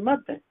be your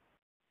mother.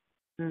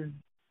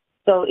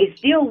 So it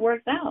still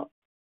works out.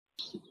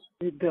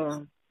 It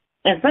does.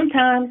 And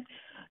sometimes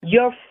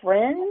your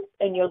friends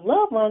and your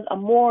loved ones are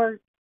more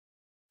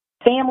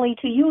family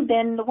to you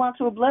than the ones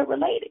who are blood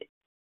related.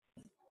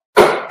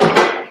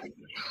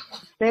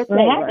 That's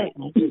right.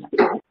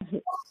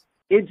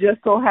 It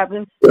just so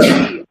happens to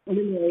be,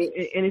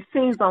 and it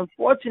seems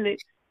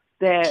unfortunate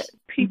that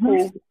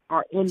people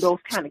are in those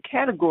kind of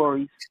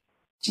categories,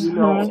 you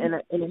know.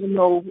 And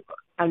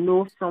I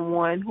know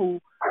someone who,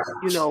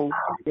 you know,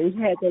 they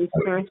had that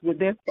experience with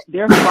their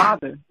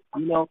father.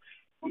 You know,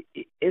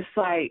 it's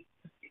like,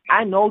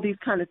 I know these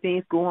kind of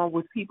things go on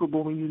with people,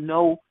 but when you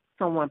know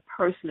someone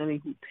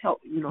personally who tell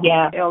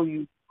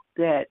you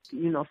that,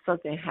 you know,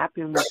 something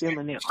happened with them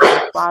and their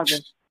own father.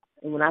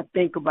 And when I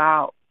think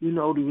about, you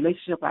know, the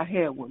relationship I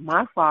had with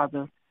my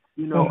father,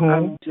 you know,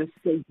 I'm just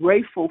so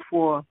grateful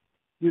for,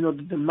 you know,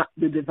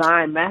 the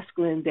divine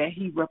masculine that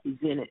he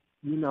represented,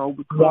 you know,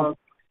 because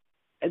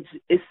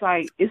it's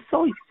like, it's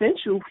so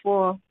essential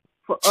for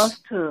us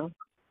to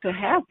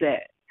have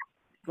that.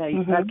 Like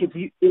if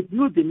you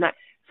did not,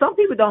 some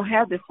people don't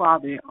have their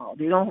father at all.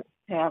 They don't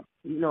have,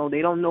 you know,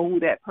 they don't know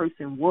who that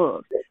person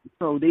was.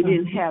 So they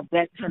didn't have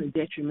that kind of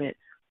detriment.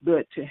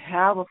 But to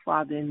have a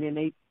father, and then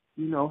they,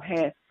 you know,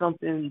 had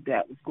something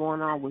that was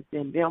going on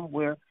within them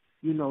where,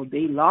 you know,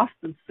 they lost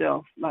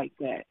themselves like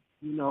that,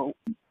 you know,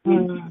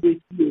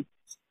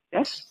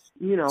 that's,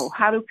 you know,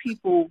 how do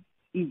people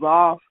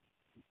evolve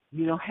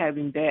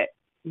having that,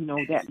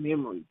 that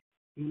memory.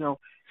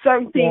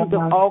 Certain things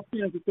of all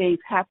kinds of things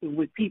happen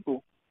with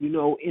people,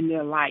 in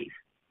their life.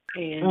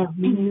 And,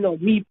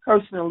 me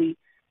personally,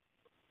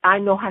 I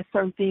know how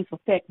certain things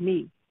affect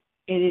me.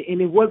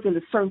 And it wasn't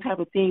a certain type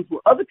of things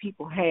what other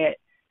people had.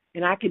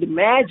 And I could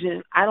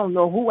imagine, I don't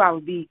know who I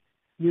would be,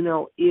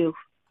 if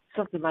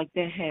something like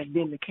that had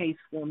been the case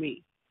for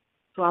me.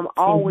 So I'm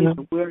always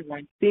aware,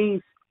 like,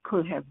 things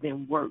could have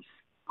been worse,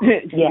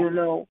 And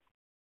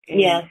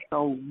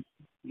so,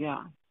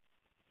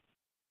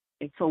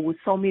 And so with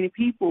so many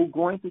people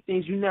going through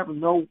things, you never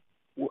know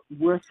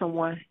where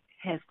someone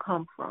has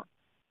come from,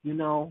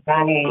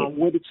 Right.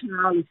 what the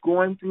child is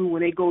going through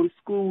when they go to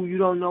school. You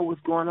don't know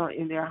what's going on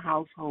in their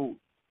household,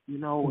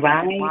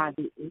 Right. and why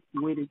they act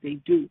the way that they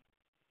do,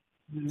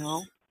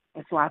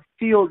 And so I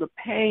feel the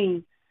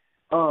pain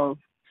of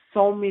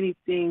so many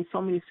things,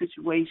 so many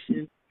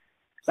situations.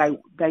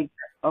 Like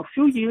a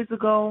few years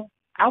ago,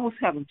 I was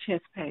having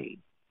chest pain.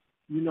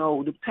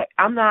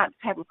 I'm not the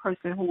type of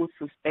person who was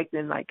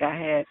suspecting like I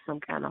had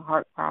some kind of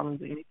heart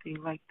problems or anything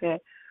like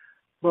that.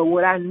 But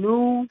what I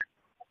knew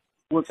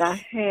was I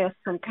had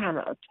some kind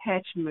of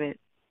attachment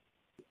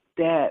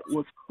that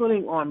was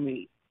pulling on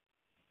me.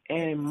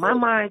 And my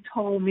mind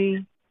told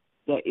me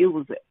that it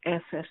was an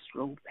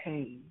ancestral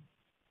pain.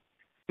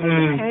 And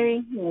the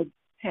pain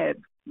had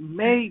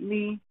made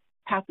me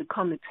have to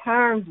come to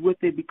terms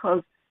with it,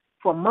 because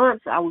for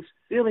months I was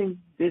feeling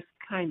this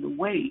kind of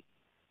way.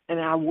 And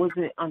I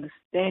wasn't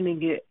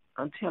understanding it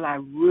until I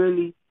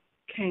really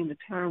came to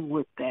terms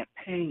with that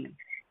pain.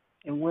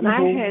 And when I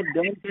had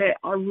done that,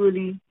 I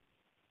really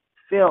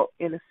felt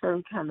in a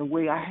certain kind of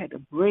way. I had to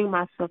bring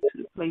myself to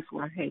the place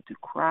where I had to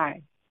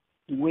cry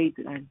the way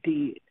that I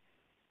did.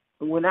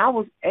 But when I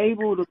was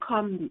able to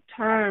come to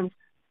terms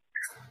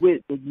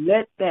with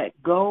let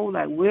that go,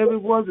 like wherever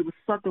it was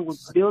something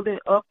was building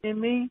up in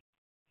me.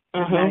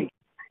 Like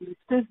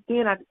since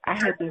then, I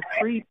had been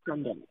freed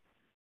from that,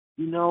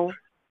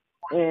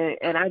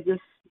 And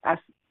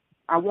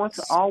I want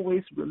to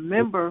always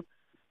remember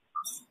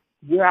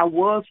where I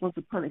was once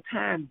upon a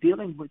time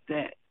dealing with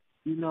that,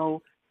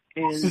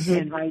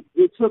 and like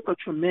it took a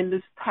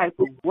tremendous type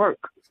of work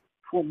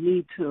for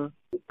me to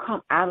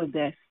come out of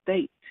that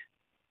state.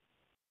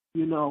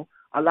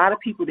 A lot of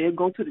people, they'll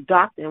go to the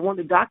doctor and want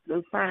the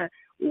doctor to find,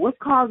 well, what's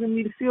causing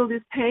me to feel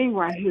this pain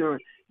right here?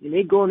 And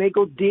they go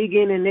dig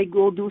in and they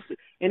go do,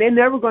 and they're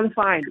never going to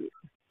find it.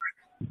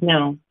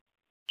 No.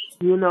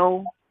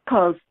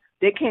 Because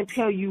they can't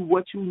tell you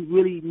what you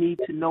really need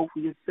to know for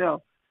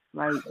yourself.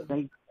 Like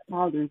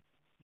how to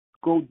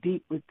go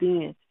deep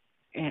within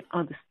and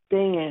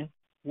understand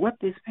what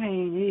this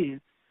pain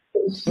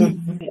is.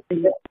 And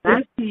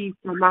I see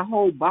from my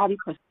whole body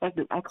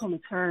perspective, I come to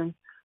terms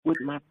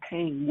with my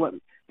pain.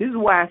 This is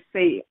why I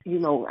say,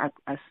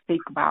 I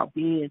speak about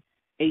being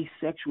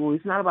asexual.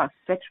 It's not about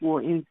sexual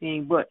or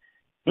anything, but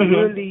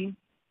really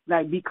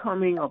like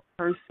becoming a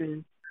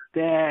person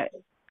that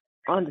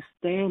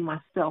understand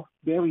myself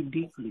very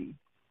deeply.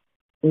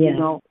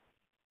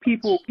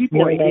 People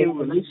are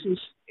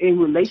in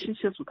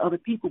relationships with other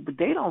people, but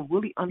they don't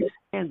really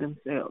understand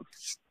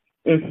themselves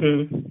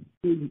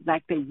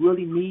like they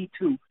really need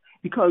to,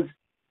 because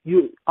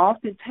you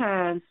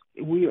oftentimes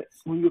when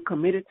you're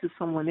committed to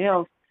someone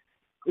else,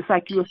 it's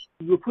like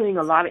you're putting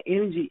a lot of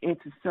energy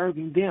into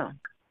serving them.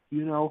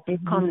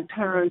 Coming to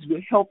terms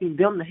with helping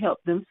them to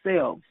help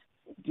themselves.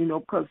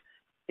 Because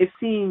it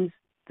seems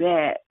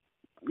that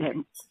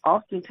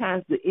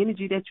oftentimes the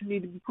energy that you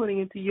need to be putting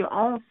into your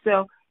own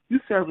self,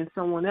 you're serving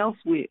someone else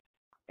with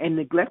and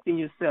neglecting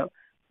yourself.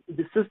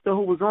 The sister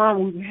who was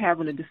on, we were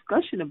having a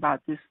discussion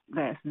about this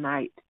last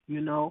night,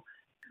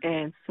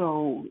 and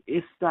so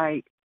it's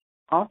like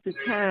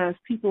oftentimes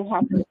people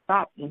have to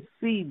stop and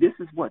see this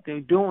is what they're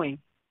doing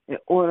in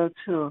order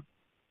to,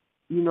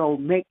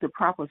 make the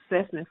proper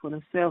assessment for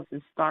themselves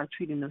and start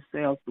treating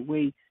themselves the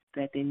way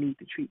that they need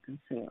to treat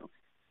themselves.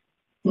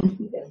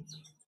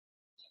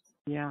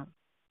 Yeah.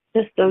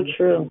 That's so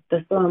true.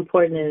 That's so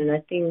important. And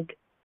I think,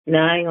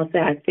 now I ain't going to say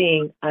I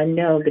think, I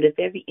know that if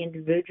every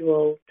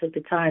individual took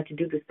the time to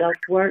do the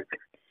self-work,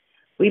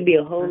 we'd be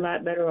a whole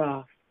lot better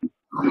off.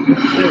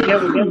 There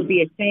would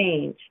be a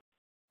change.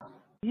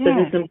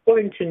 Because it's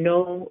important to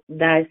know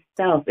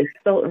thyself. It's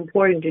so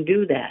important to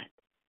do that.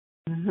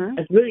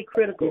 It's really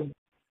critical.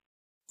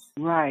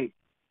 Right.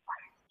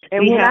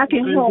 And when I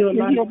can help to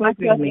heal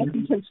myself, I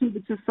can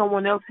contribute to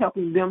someone else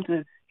helping them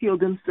to heal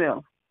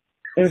themselves.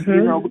 Because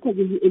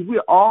if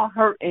we're all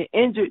hurt and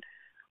injured,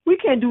 we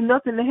can't do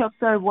nothing to help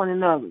serve one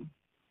another.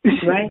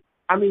 Right.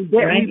 I mean,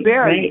 we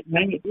barely.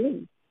 Right.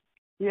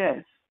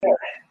 Yes.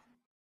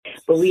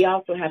 But we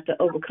also have to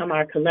overcome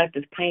our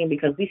collective pain,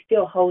 because we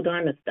still hold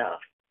on to stuff.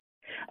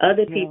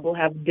 Other people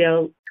have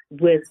dealt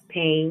with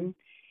pain,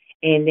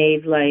 and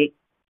they've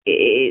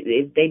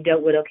they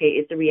dealt with, okay,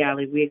 it's a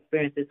reality, we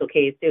experience this,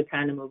 okay, it's still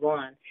time to move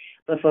on.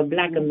 But for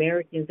Black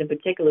Americans in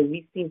particular,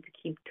 we seem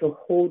to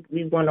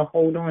we want to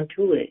hold on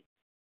to it.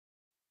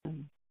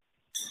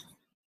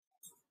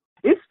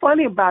 It's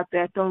funny about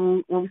that,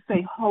 though, when we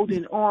say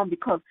holding on,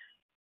 because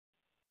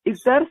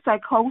is that a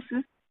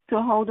psychosis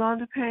to hold on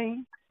to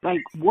pain?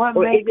 Like, what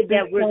Or makes is it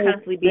that this we're pain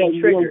constantly being that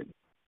triggered?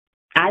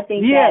 I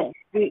think yes.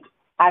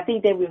 I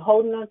think that we're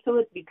holding on to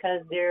it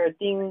because there are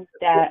things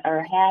that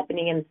are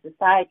happening in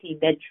society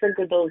that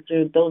trigger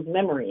those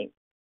memories.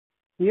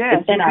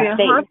 Yes, It's in you're our being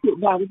faith.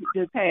 haunted by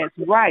the past,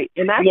 right?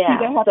 And I see Yeah.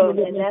 that So happening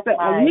with then that's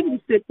myself. I why.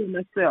 really sit to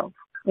myself.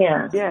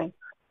 Yeah. Yeah.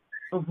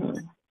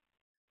 Mhm.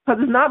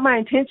 Because it's not my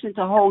intention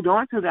to hold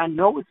on to that. I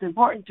know it's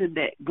important to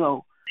let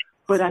go.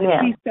 But I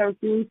see certain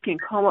things can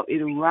come up,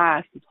 it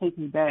arise to take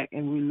me back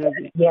and relive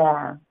it.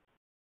 Yeah.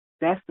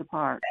 That's the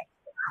part.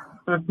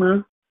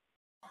 Mhm.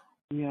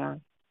 Yeah.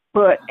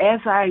 But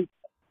as I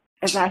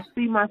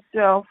see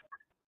myself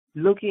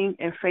looking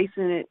and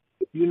facing it,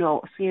 you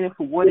know, seeing it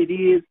for what it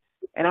is,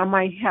 and I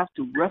might have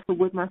to wrestle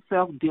with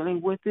myself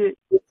dealing with it,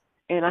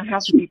 and I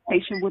have to be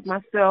patient with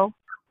myself,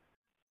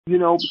 you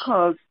know,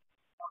 because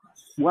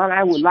while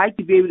I would like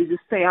to be able to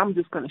just say I'm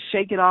just going to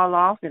shake it all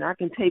off and I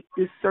can take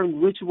this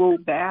certain ritual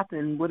bath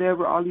and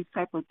whatever, all these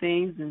type of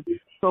things and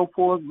so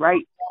forth,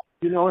 write,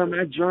 you know, in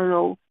my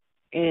journal,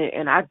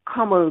 and I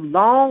come a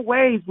long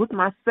ways with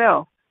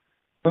myself.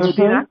 But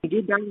then I can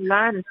get down the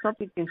line and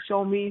something can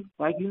show me,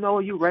 like, you know,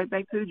 you're right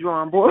back to the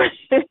drawing board.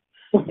 And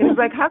it's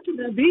like, how can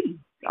that be?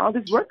 All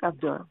this work I've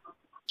done.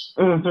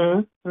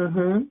 Mhm.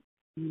 Mhm.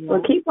 You know?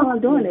 Well, keep on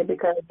doing it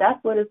because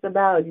that's what it's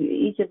about.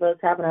 Each of us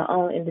having our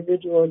own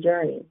individual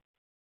journey.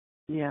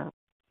 Yeah.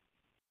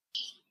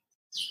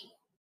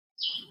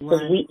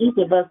 Because Right. each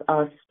of us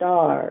are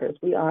stars.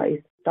 We are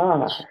a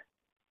star.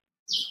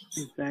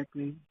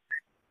 Exactly.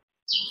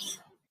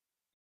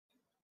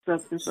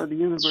 Substance of the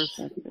universe,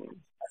 I think.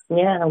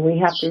 Yeah, we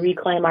have to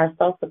reclaim our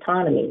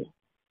self-autonomy.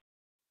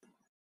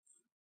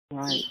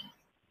 Right.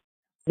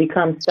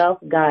 Become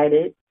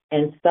self-guided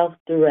and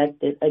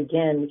self-directed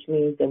again, which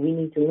means that we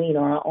need to lean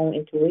on our own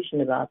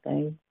intuition about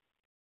things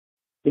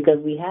because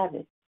we have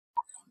it.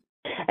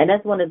 And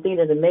that's one of the things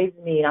that amazes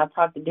me. I've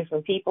talked to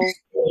different people,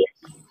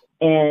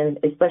 and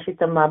especially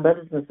some of my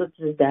brothers and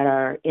sisters that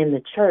are in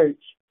the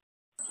church,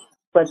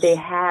 but they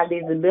have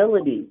these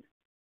abilities,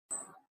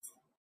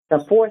 the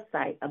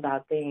foresight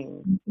about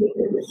things,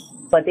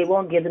 but they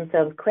won't give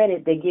themselves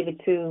credit. They give it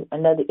to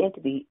another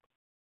entity.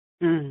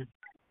 Mm.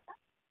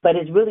 But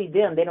it's really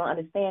them. They don't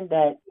understand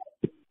that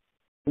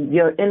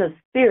you're in a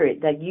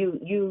spirit, that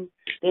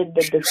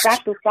the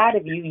fractal side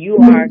of you, you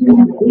are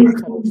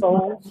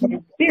soul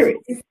and spirit.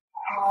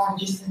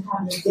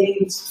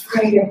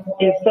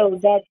 And so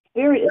that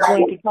spirit is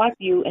going to talk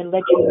to you and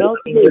let you know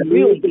things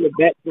really in the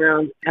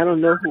background. I don't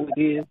know who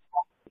it is.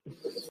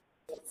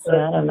 I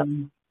don't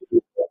know.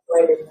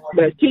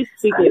 But keep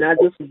speaking. I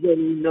just let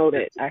you know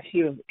that I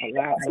hear a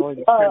loud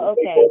noise. Oh,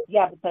 okay.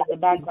 Yeah, because the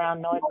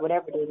background noise,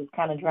 whatever it is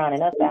kind of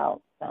drowning us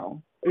out.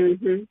 So.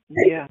 Mhm.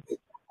 Yeah.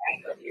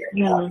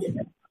 Yeah.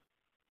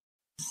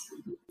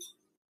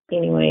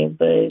 Anyway,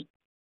 but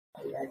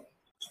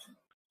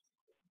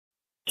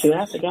shoot,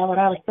 I forgot what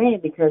I was saying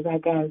because I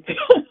got.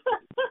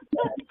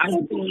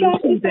 I'm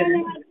saying that.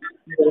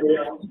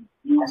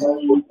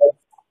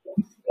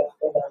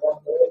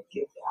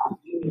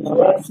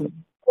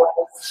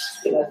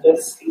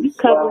 We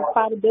covered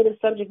quite a bit of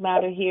subject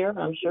matter here.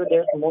 I'm sure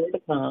there's more to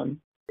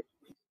come.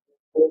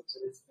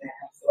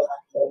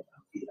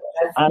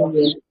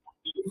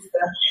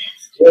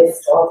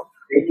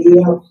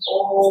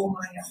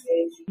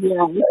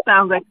 Yeah, it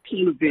sounds like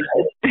television.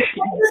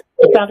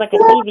 It sounds like a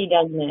TV,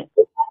 doesn't it?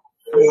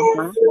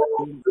 Uh-huh.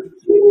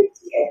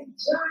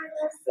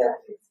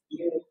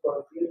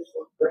 Beautiful,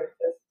 beautiful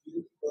breakfast,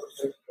 beautiful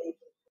birthday.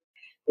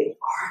 The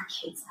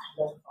orchids,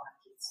 I love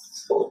orchids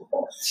so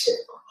much.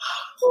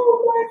 Oh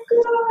my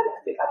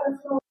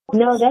God.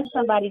 No, that's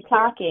somebody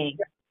talking.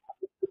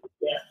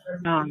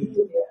 Yeah.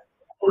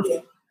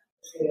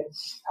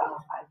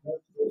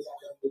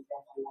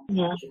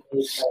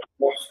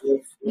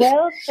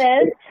 Well,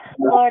 sis,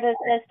 Florida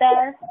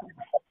sister,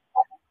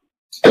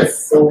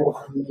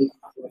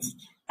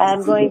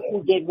 I'm going to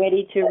get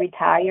ready to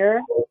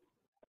retire.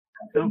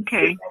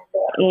 Okay.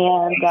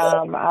 And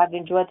I've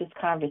enjoyed this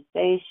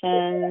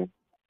conversation,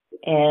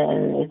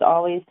 and there's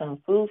always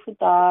some food for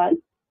thought.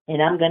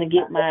 And I'm going to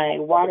get my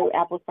water,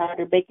 apple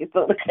cider, baking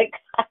soda.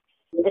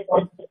 You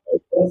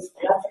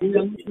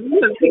know, I'm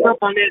going to pick up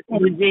on that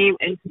regime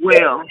as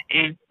well.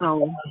 And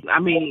so, I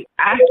mean,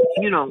 I,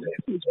 you know,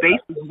 touch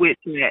bases with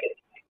that,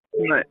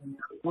 but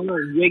I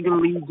don't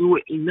regularly do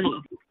it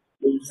enough.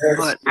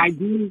 But I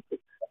do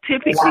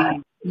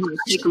typically, you know,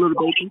 take a little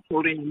baking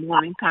soda in the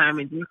morning time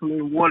and drink a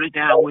little water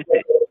down with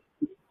it.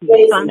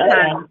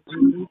 Sometimes I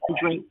need to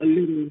drink a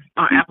little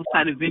apple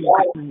cider vinegar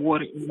and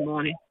water in the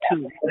morning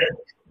too.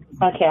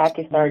 Okay, I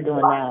can start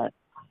doing that.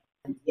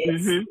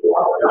 Mhm.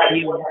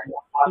 Yeah.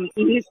 And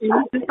it's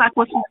just like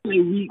what you say.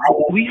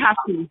 We have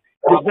to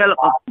develop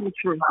a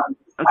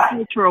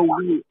cultural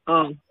way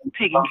of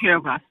taking care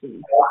of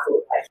ourselves.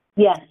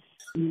 Yes.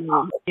 You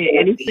know,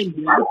 and it's been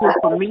difficult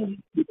for me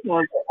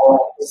because,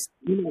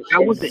 you know, I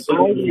wasn't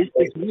always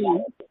this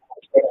way,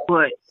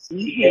 but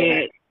we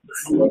had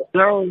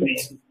observed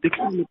the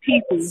kind of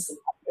people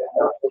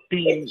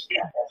that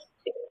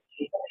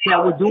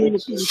that were doing the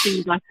kind of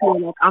things I feel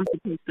like I'm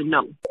supposed to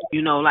know.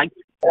 You know, like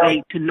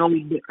to know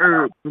the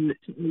herbs and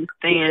to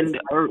understand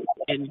the earth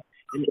and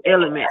the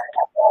elements.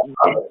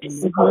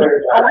 You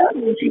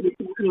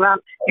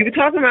were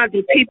talking about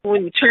the people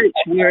in the church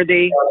where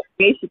they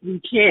basically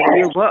can't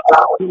give up,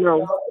 you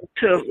know,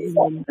 to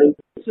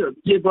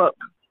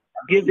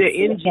give their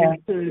energy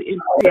to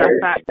the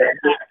outside,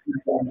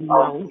 you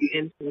know,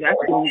 and so that's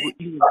what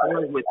you were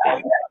going with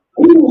that.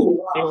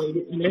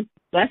 And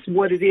that's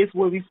what it is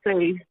where we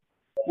say,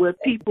 where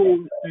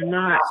people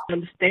not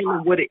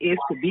understanding what it is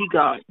to be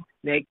God.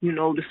 Like, you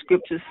know, the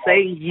scriptures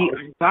say ye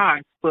are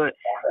gods, but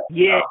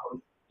yet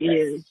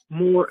is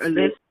more or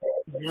less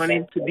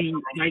wanting to be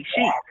like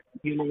sheep,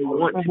 you know,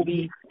 want to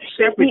be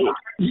shepherded.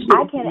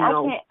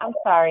 I'm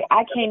sorry,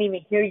 I can't even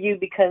hear you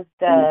because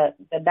the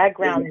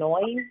background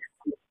noise,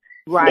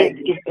 right,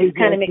 it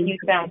kind of makes you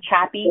sound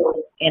choppy,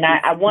 and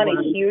I want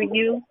to hear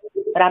you,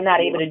 but I'm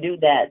not able to do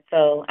that.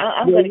 So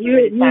I'm going to give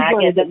it a time.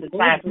 I guess that's the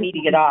time for me to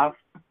get off.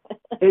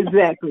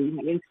 Exactly,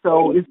 and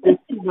so it's just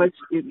too much.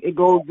 It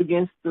goes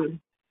against the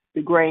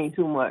grain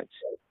too much.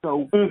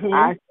 So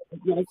I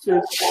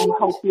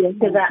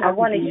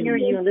want to hear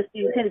you and listen to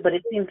you, but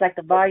it seems like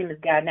the volume has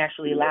gotten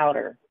actually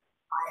louder.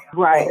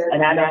 Right.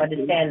 And I don't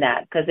understand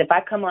that, because if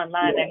I come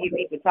online and I hear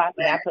people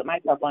talking, I put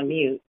myself on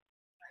mute.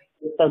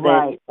 So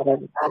that,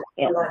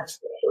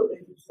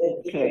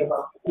 Okay.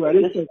 Well,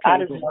 just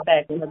out of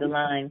respect for the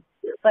line.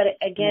 But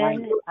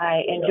again,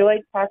 I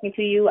enjoyed talking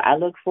to you. I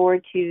look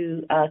forward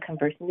to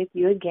conversing with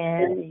you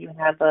again. You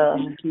have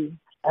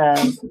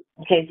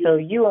okay, so are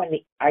you on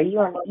the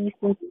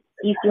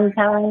Eastern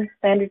time,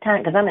 Standard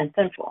Time? Because I'm in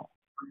Central.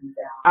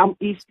 I'm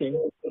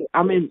Eastern.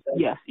 I'm in,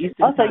 yes,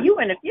 Eastern. Oh, so you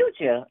in the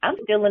future. I'm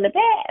still in the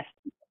past.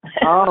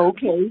 Oh,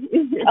 okay.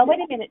 Oh, wait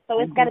a minute. So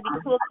it's got to be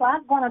 2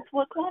 o'clock? Going on 2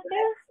 o'clock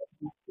there?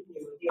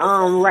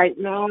 Right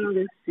now,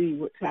 let's see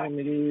what time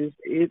it is.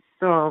 It's,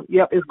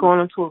 it's going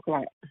on 2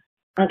 o'clock.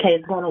 Okay,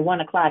 it's going on 1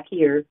 o'clock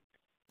here.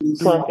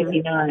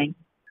 12:59.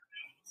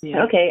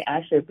 Yeah. Okay,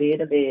 I should be in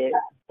bed.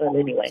 But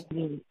anyway,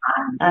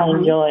 I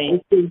enjoy it.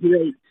 It's been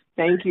great.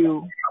 Thank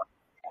you.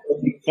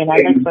 And I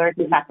look forward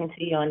to talking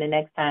to you on the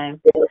next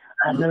time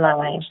on the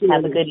line.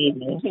 Have a good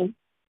evening.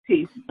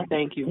 Peace.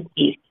 Thank you.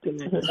 Peace.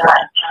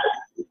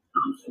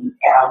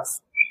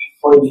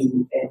 For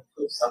you and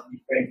put something